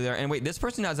gonna go over there. And wait, this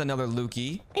person has another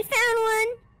Luki. I found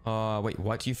one. Wait,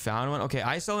 what? You found one? Okay,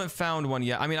 I still haven't found one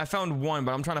yet. I mean, I found one,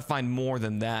 but I'm trying to find more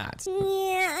than that.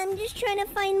 Yeah, I'm just trying to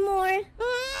find more.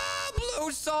 Ah,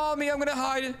 Blue saw me. I'm gonna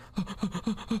hide.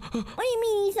 What do you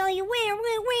mean he saw you?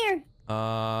 Where?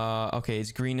 Okay,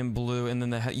 it's green and blue, and then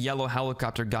the yellow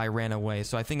helicopter guy ran away,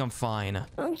 so I think I'm fine.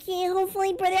 Okay,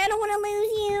 hopefully, brother, I don't want to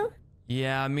lose you.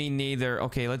 Yeah, me neither.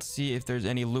 Okay, let's see if there's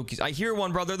any Lukies. I hear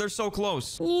one, brother. They're so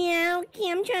close. Yeah,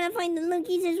 okay, I'm trying to find the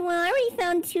Lokies as well. I already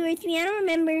found 2 or 3. I don't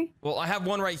remember. Well, I have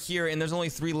one right here, and there's only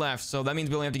 3 left, so that means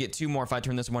we only have to get 2 more if I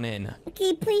turn this one in.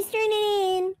 Okay, please turn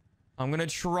it in. I'm gonna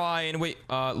try and wait.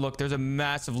 Look, there's a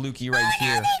massive Luki right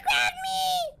here. No, they grabbed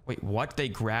me. Wait, what? They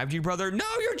grabbed you, brother? No,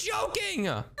 you're joking!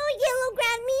 Oh, Yellow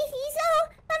grabbed me.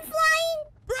 I'm flying.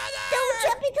 Brother! Don't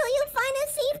jump until you find a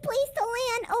safe place to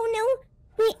land. Oh,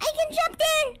 no. Wait, I can jump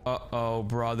there. Uh-oh,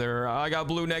 brother. I got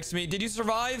Blue next to me. Did you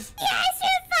survive? Yeah, I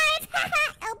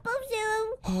survived. Elbow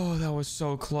zoom. Oh, that was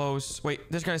so close. Wait,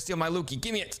 they're gonna steal my Luki.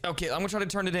 Give me it. Okay, I'm gonna try to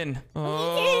turn it in. Turn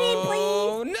it in, please.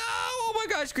 Oh, no! Oh my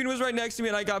gosh, Green was right next to me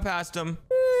and I got past him.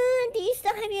 Do you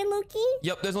still have your Loki?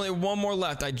 Yep, there's only one more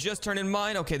left. I just turned in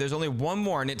mine. Okay, there's only one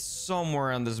more and it's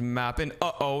somewhere on this map. And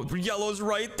uh-oh, yellow's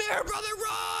right there, brother,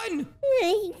 run!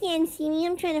 He can't see me.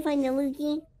 I'm trying to find the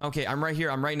Loki. Okay, I'm right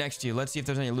here. I'm right next to you. Let's see if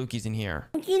there's any Lukis in here.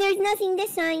 Okay, there's nothing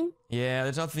this side. Yeah,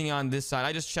 there's nothing on this side.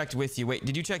 I just checked with you. Wait,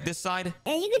 did you check this side?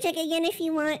 And you can check again if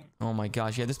you want. Oh my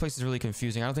gosh, yeah, this place is really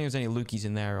confusing. I don't think there's any Lukis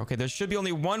in there. Okay, there should be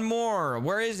only one more.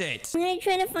 Where is it? I'm gonna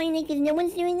try to find it because no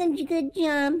one's doing a good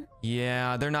job.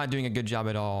 Yeah, they're not doing a good job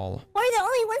at all. We're the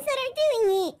only ones that are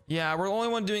doing it. Yeah, we're the only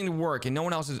one doing the work and no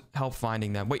one else has helped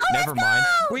finding them. Wait, Oh, never let's mind.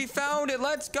 go! We found it.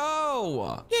 Let's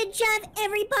go. Good job,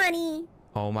 everybody.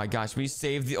 Oh my gosh, we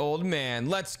saved the old man.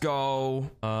 Let's go.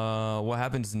 What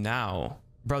happens now?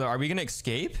 Brother, are we gonna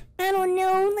escape? I don't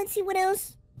know. Let's see what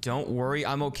else. Don't worry,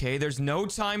 I'm okay. There's no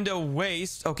time to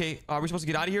waste. Okay, are we supposed to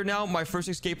get out of here now? My first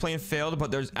escape plan failed, but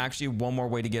there's actually one more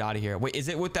way to get out of here. Wait, is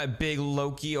it with that big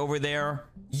Loki over there?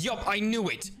 Yup, I knew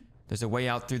it. There's a way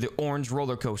out through the orange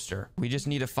roller coaster. We just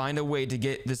need to find a way to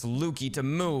get this Luki to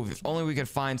move. If only we could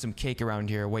find some cake around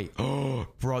here. Wait. Oh,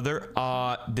 brother,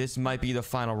 this might be the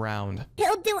final round.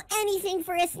 He'll do anything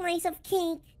for a slice of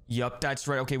cake. Yup, that's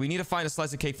right. Okay, we need to find a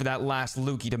slice of cake for that last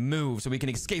Luki to move so we can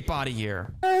escape out of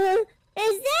here.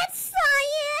 Is that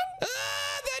Cyan?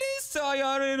 That is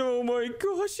Cyan, and oh my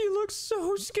gosh, she looks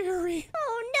so scary.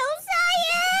 Oh no,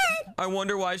 Cyan! I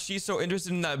wonder why she's so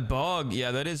interested in that bug.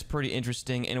 Yeah, that is pretty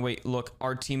interesting. And wait, look,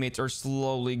 our teammates are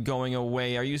slowly going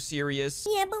away. Are you serious?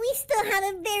 Yeah, but we still have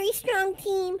a very strong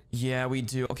team. Yeah, we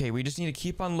do. Okay, we just need to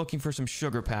keep on looking for some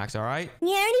sugar packs, all right?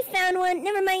 Yeah, I already found one.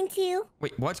 Never mind, 2.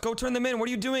 Wait, what? Go turn them in. What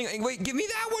are you doing? Wait, give me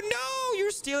that one. No,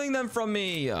 you're stealing them from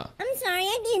me. I'm sorry,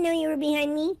 I didn't know you were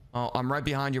behind me. Oh, I'm right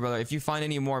behind you, brother. If you find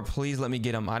any more, please let me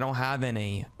get them. I don't have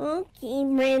any. Okay,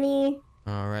 ready.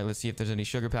 All right, let's see if there's any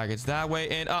sugar packets that way.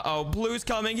 And uh-oh, Blue's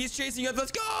coming. He's chasing us.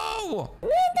 Let's go. No,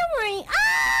 don't worry.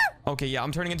 Ah! Okay, yeah,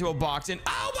 I'm turning into a box. And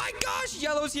oh my gosh,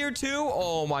 Yellow's here too.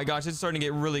 Oh my gosh, it's starting to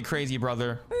get really crazy,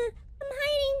 brother. I'm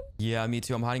hiding. Yeah, me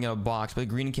too. I'm hiding in a box, but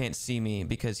Green can't see me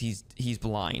because he's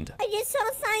blind. I just saw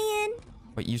Cyan.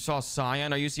 Wait, you saw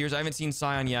Scion? Are you serious? I haven't seen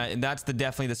Scion yet, and that's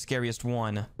definitely the scariest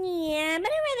one. Yeah, but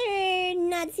I'd rather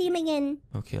not see him again.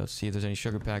 Okay, let's see if there's any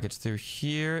sugar packets through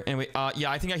here. Anyway,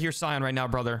 yeah, I think I hear Scion right now,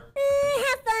 brother.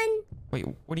 Have fun. Wait,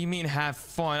 what do you mean have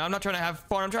fun? I'm not trying to have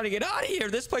fun. I'm trying to get out of here.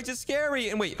 This place is scary.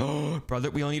 And wait,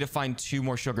 brother, we only need to find 2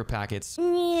 more sugar packets.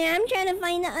 Yeah, I'm trying to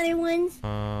find the other ones.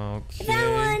 Okay.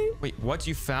 Found one. Wait, what?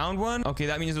 You found one? Okay,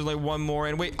 that means there's like 1 more.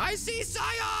 And wait, I see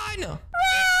Scion! Run!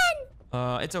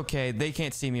 It's okay. They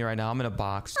can't see me right now. I'm in a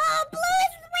box. Oh, Blue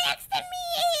is next to me.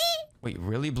 Wait,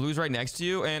 really? Blue's right next to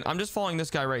you? And I'm just following this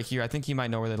guy right here. I think he might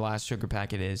know where the last sugar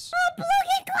packet is. Oh, Blue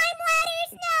can climb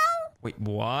ladders now. Wait,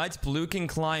 what? Blue can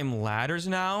climb ladders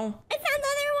now? I found the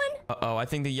other one. Uh-oh, I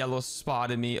think the yellow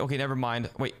spotted me. Okay, never mind.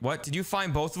 Wait, what? Did you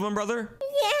find both of them, brother?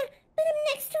 Yeah, but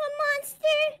I'm next to a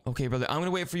monster. Okay, brother, I'm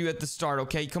gonna wait for you at the start,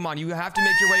 okay? Come on, you have to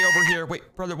make your way over here.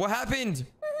 Wait, brother, what happened?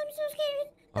 Oh, I'm so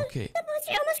scared. Okay. The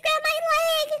monster almost grabbed my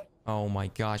leg. Oh my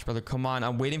gosh, brother, come on.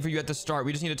 I'm waiting for you at the start.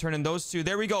 We just need to turn in those 2.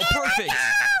 There we go. Perfect.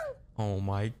 No! Oh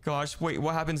my gosh. Wait,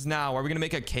 what happens now? Are we gonna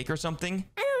make a cake or something?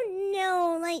 I don't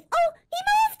know. Like, oh, he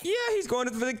moved. Yeah, he's going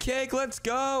for the cake. Let's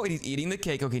go. And he's eating the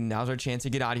cake. Okay, now's our chance to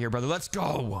get out of here, brother. Let's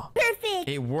go. Perfect.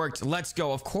 It worked. Let's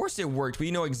go. Of course it worked. We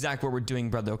know exactly what we're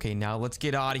doing, brother. Okay, now let's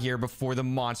get out of here before the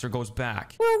monster goes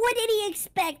back. Well, what did he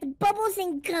expect? Bubbles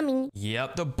and Gummy.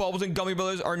 Yep, the Bubbles and Gummy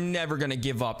Brothers are never gonna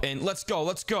give up. And let's go.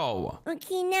 Let's go.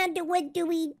 Okay, now what do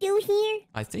we do here?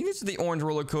 I think this is the orange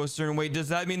roller coaster. And wait, does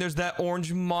that mean there's that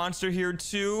orange monster here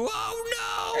too? Oh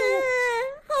no!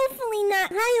 Hopefully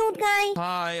not. Hi, old guy.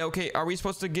 Hi. Okay, are we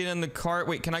supposed to get in the cart?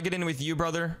 Wait, can I get in with you,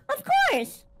 brother? Of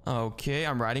course. Okay,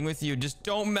 I'm riding with you. Just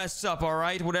don't mess up, all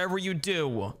right? Whatever you do. You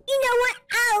know what?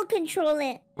 I'll control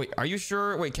it. Wait, are you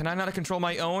sure? Wait, can I not control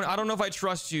my own? I don't know if I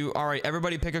trust you. All right,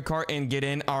 everybody pick a cart and get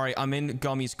in. All right, I'm in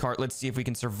Gummy's cart. Let's see if we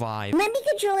can survive. Let me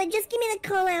control it. Just give me the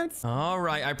callouts. All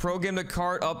right, I programmed a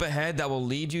cart up ahead that will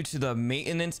lead you to the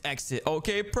maintenance exit.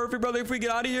 Okay, perfect, brother. If we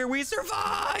get out of here, we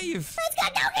survive. Let's go.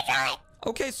 Don't control it.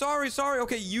 Okay, sorry.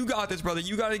 Okay, you got this, brother.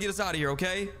 You got to get us out of here,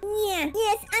 okay? Yeah.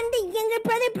 Yes, I'm the younger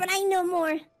brother, but I know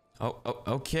more. Oh,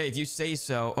 okay, if you say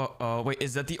so. Uh-oh, wait,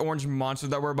 is that the orange monster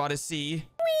that we're about to see?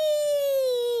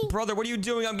 Whee! Brother, what are you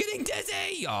doing? I'm getting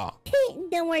dizzy!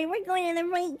 Don't worry, we're going to the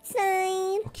right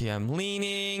side. Okay, I'm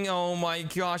leaning. Oh my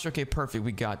gosh. Okay, perfect.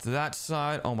 We got to that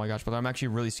side. Oh my gosh, brother, I'm actually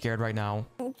really scared right now.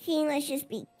 Okay, let's just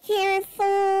be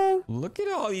careful. Look at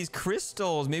all these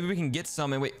crystals. Maybe we can get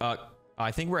some. And wait, I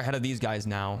think we're ahead of these guys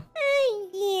now.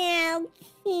 Yeah,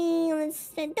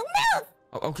 okay, don't move.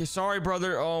 Okay, sorry,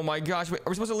 brother. Oh my gosh. Wait, are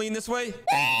we supposed to lean this way?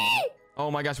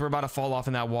 Oh my gosh, we're about to fall off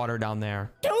in that water down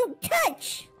there. Don't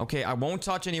touch. Okay, I won't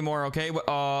touch anymore, okay?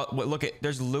 Look,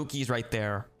 there's Lukey's right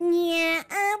there. Yeah,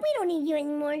 we don't need you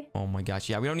anymore. Oh my gosh,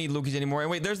 yeah, we don't need Lukey's anymore. And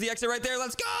wait, there's the exit right there.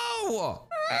 Let's go!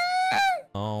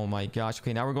 Oh my gosh.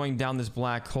 Okay, now we're going down this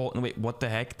black hole. And wait, what the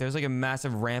heck? There's like a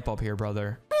massive ramp up here,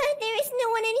 brother. There is no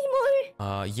one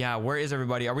anymore. Yeah, where is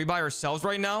everybody? Are we by ourselves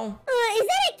right now? Is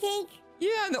that a cake?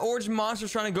 Yeah, and the orange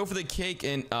monster's trying to go for the cake.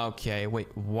 And okay,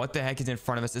 wait, what the heck is in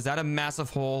front of us? Is that a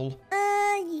massive hole?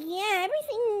 Yeah,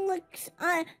 everything looks,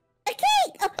 a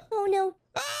cake! Oh no.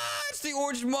 Ah, it's the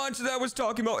orange monster that I was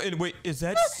talking about. And wait, is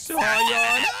that Scion?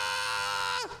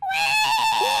 Ah!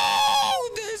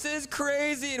 Whoa, this is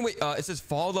crazy. And wait, it says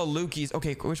follow the Lukey's.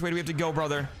 Okay, which way do we have to go,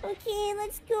 brother? Okay,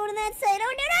 let's go to that side.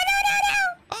 Oh, no.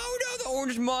 Oh no, the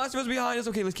orange monster was behind us.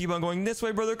 Okay, let's keep on going this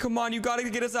way, brother. Come on, you gotta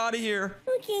get us out of here.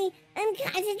 Okay, I'm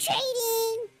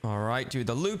concentrating. All right, dude,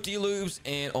 the loop-de-loops.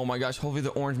 And oh my gosh, hopefully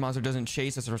the orange monster doesn't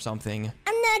chase us or something.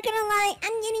 I'm not gonna lie,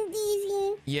 I'm getting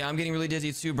dizzy. Yeah, I'm getting really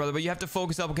dizzy too, brother. But you have to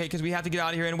focus up, okay? Because we have to get out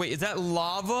of here. And wait, is that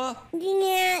lava?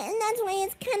 Yeah, and that's why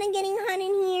it's kind of getting hot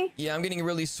in here. Yeah, I'm getting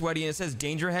really sweaty. And it says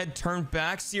danger ahead, turn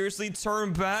back. Seriously,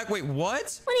 turn back? Wait,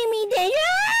 what? What do you mean, danger?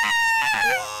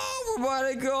 Whoa, we're about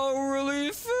to go really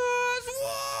fast. Whoa!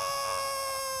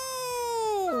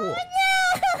 Oh, no!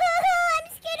 I'm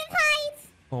scared of heights.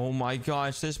 Oh my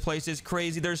gosh, this place is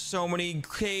crazy. There's so many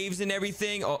caves and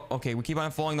everything. Oh, okay, we keep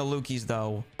on following the Lukey's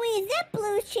though. Wait, is that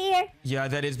Blue's chair? Yeah,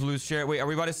 that is Blue's chair. Wait, are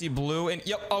we about to see Blue? And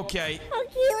yep, okay.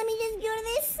 Okay, let me just go to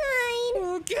this side.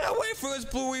 Oh, get away from us,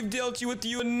 Blue. We've dealt with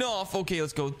you enough. Okay,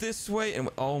 let's go this way. And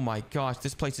oh my gosh,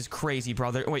 this place is crazy,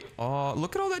 brother. Wait,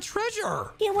 look at all that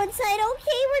treasure. Get one side.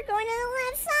 Okay, we're going to the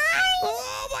left side.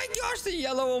 Oh my gosh, the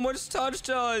yellow almost touched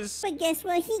us. But guess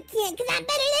what? He can't because I'm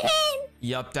better than him.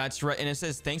 Yep, that's right. And it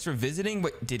says, thanks for visiting.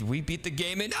 Wait, did we beat the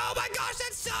game? And oh my gosh,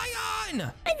 that's Scion.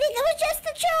 I think it was just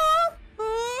a troll.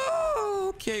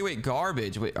 Oh, okay, wait,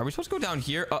 garbage. Wait, are we supposed to go down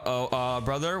here?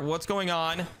 Brother, what's going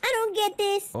on? I don't get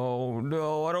this. Oh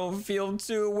no, I don't feel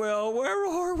too well. Where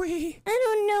are we? I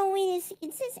don't know. Wait a second.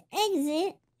 It says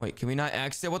exit. Wait, can we not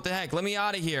exit? What the heck? Let me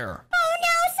out of here. Oh no,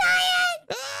 Cyan!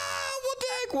 Ah, what the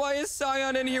heck? Why is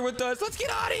Scion in here with us? Let's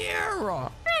get out of here.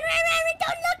 Run!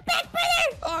 Don't look back,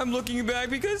 brother! I'm looking back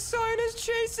because Scion is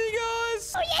chasing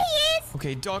us. Oh yeah, he is!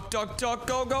 Okay, duck, go,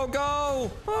 go,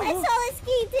 go. Let's all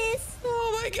escape this.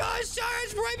 Oh my gosh,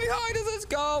 Scion's right behind us. Let's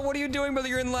go. What are you doing, brother?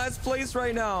 You're in last place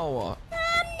right now. I'm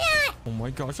not! Oh my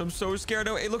gosh, I'm so scared.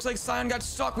 Oh, it looks like Scion got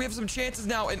stuck. We have some chances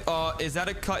now. And is that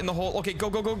a cut in the hole? Okay, go,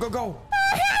 go, go, go, go.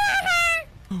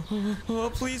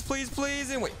 Oh, please, please, please.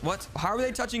 And wait, what? How are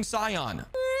they touching Scion?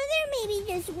 They're maybe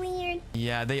just weird.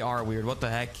 Yeah, they are weird. What the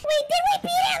heck? Wait, did we beat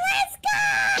it? Let's go!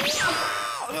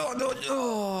 Oh, no,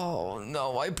 oh,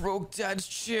 no, I broke Dad's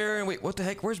chair. And wait, what the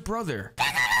heck? Where's brother?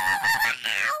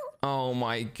 Oh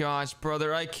my gosh,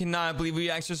 brother. I cannot believe we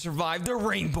actually survived the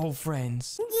Rainbow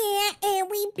Friends. Yeah, and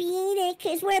we beat it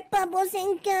because we're Bubbles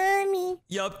and Gummy.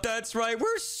 Yup, that's right.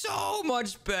 We're so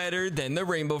much better than the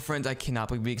Rainbow Friends. I cannot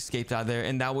believe we escaped out of there,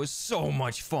 and that was so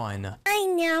much fun. I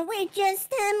know, we're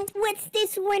just, what's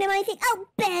this word am I thinking? Oh,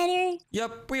 better.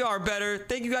 Yep, we are better.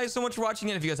 Thank you guys so much for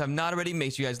watching, and if you guys have not already,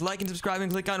 make sure you guys like and subscribe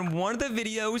and click on one of the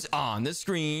videos on the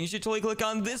screen. You should totally click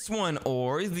on this one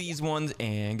or these ones,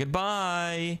 and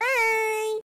goodbye. Bye.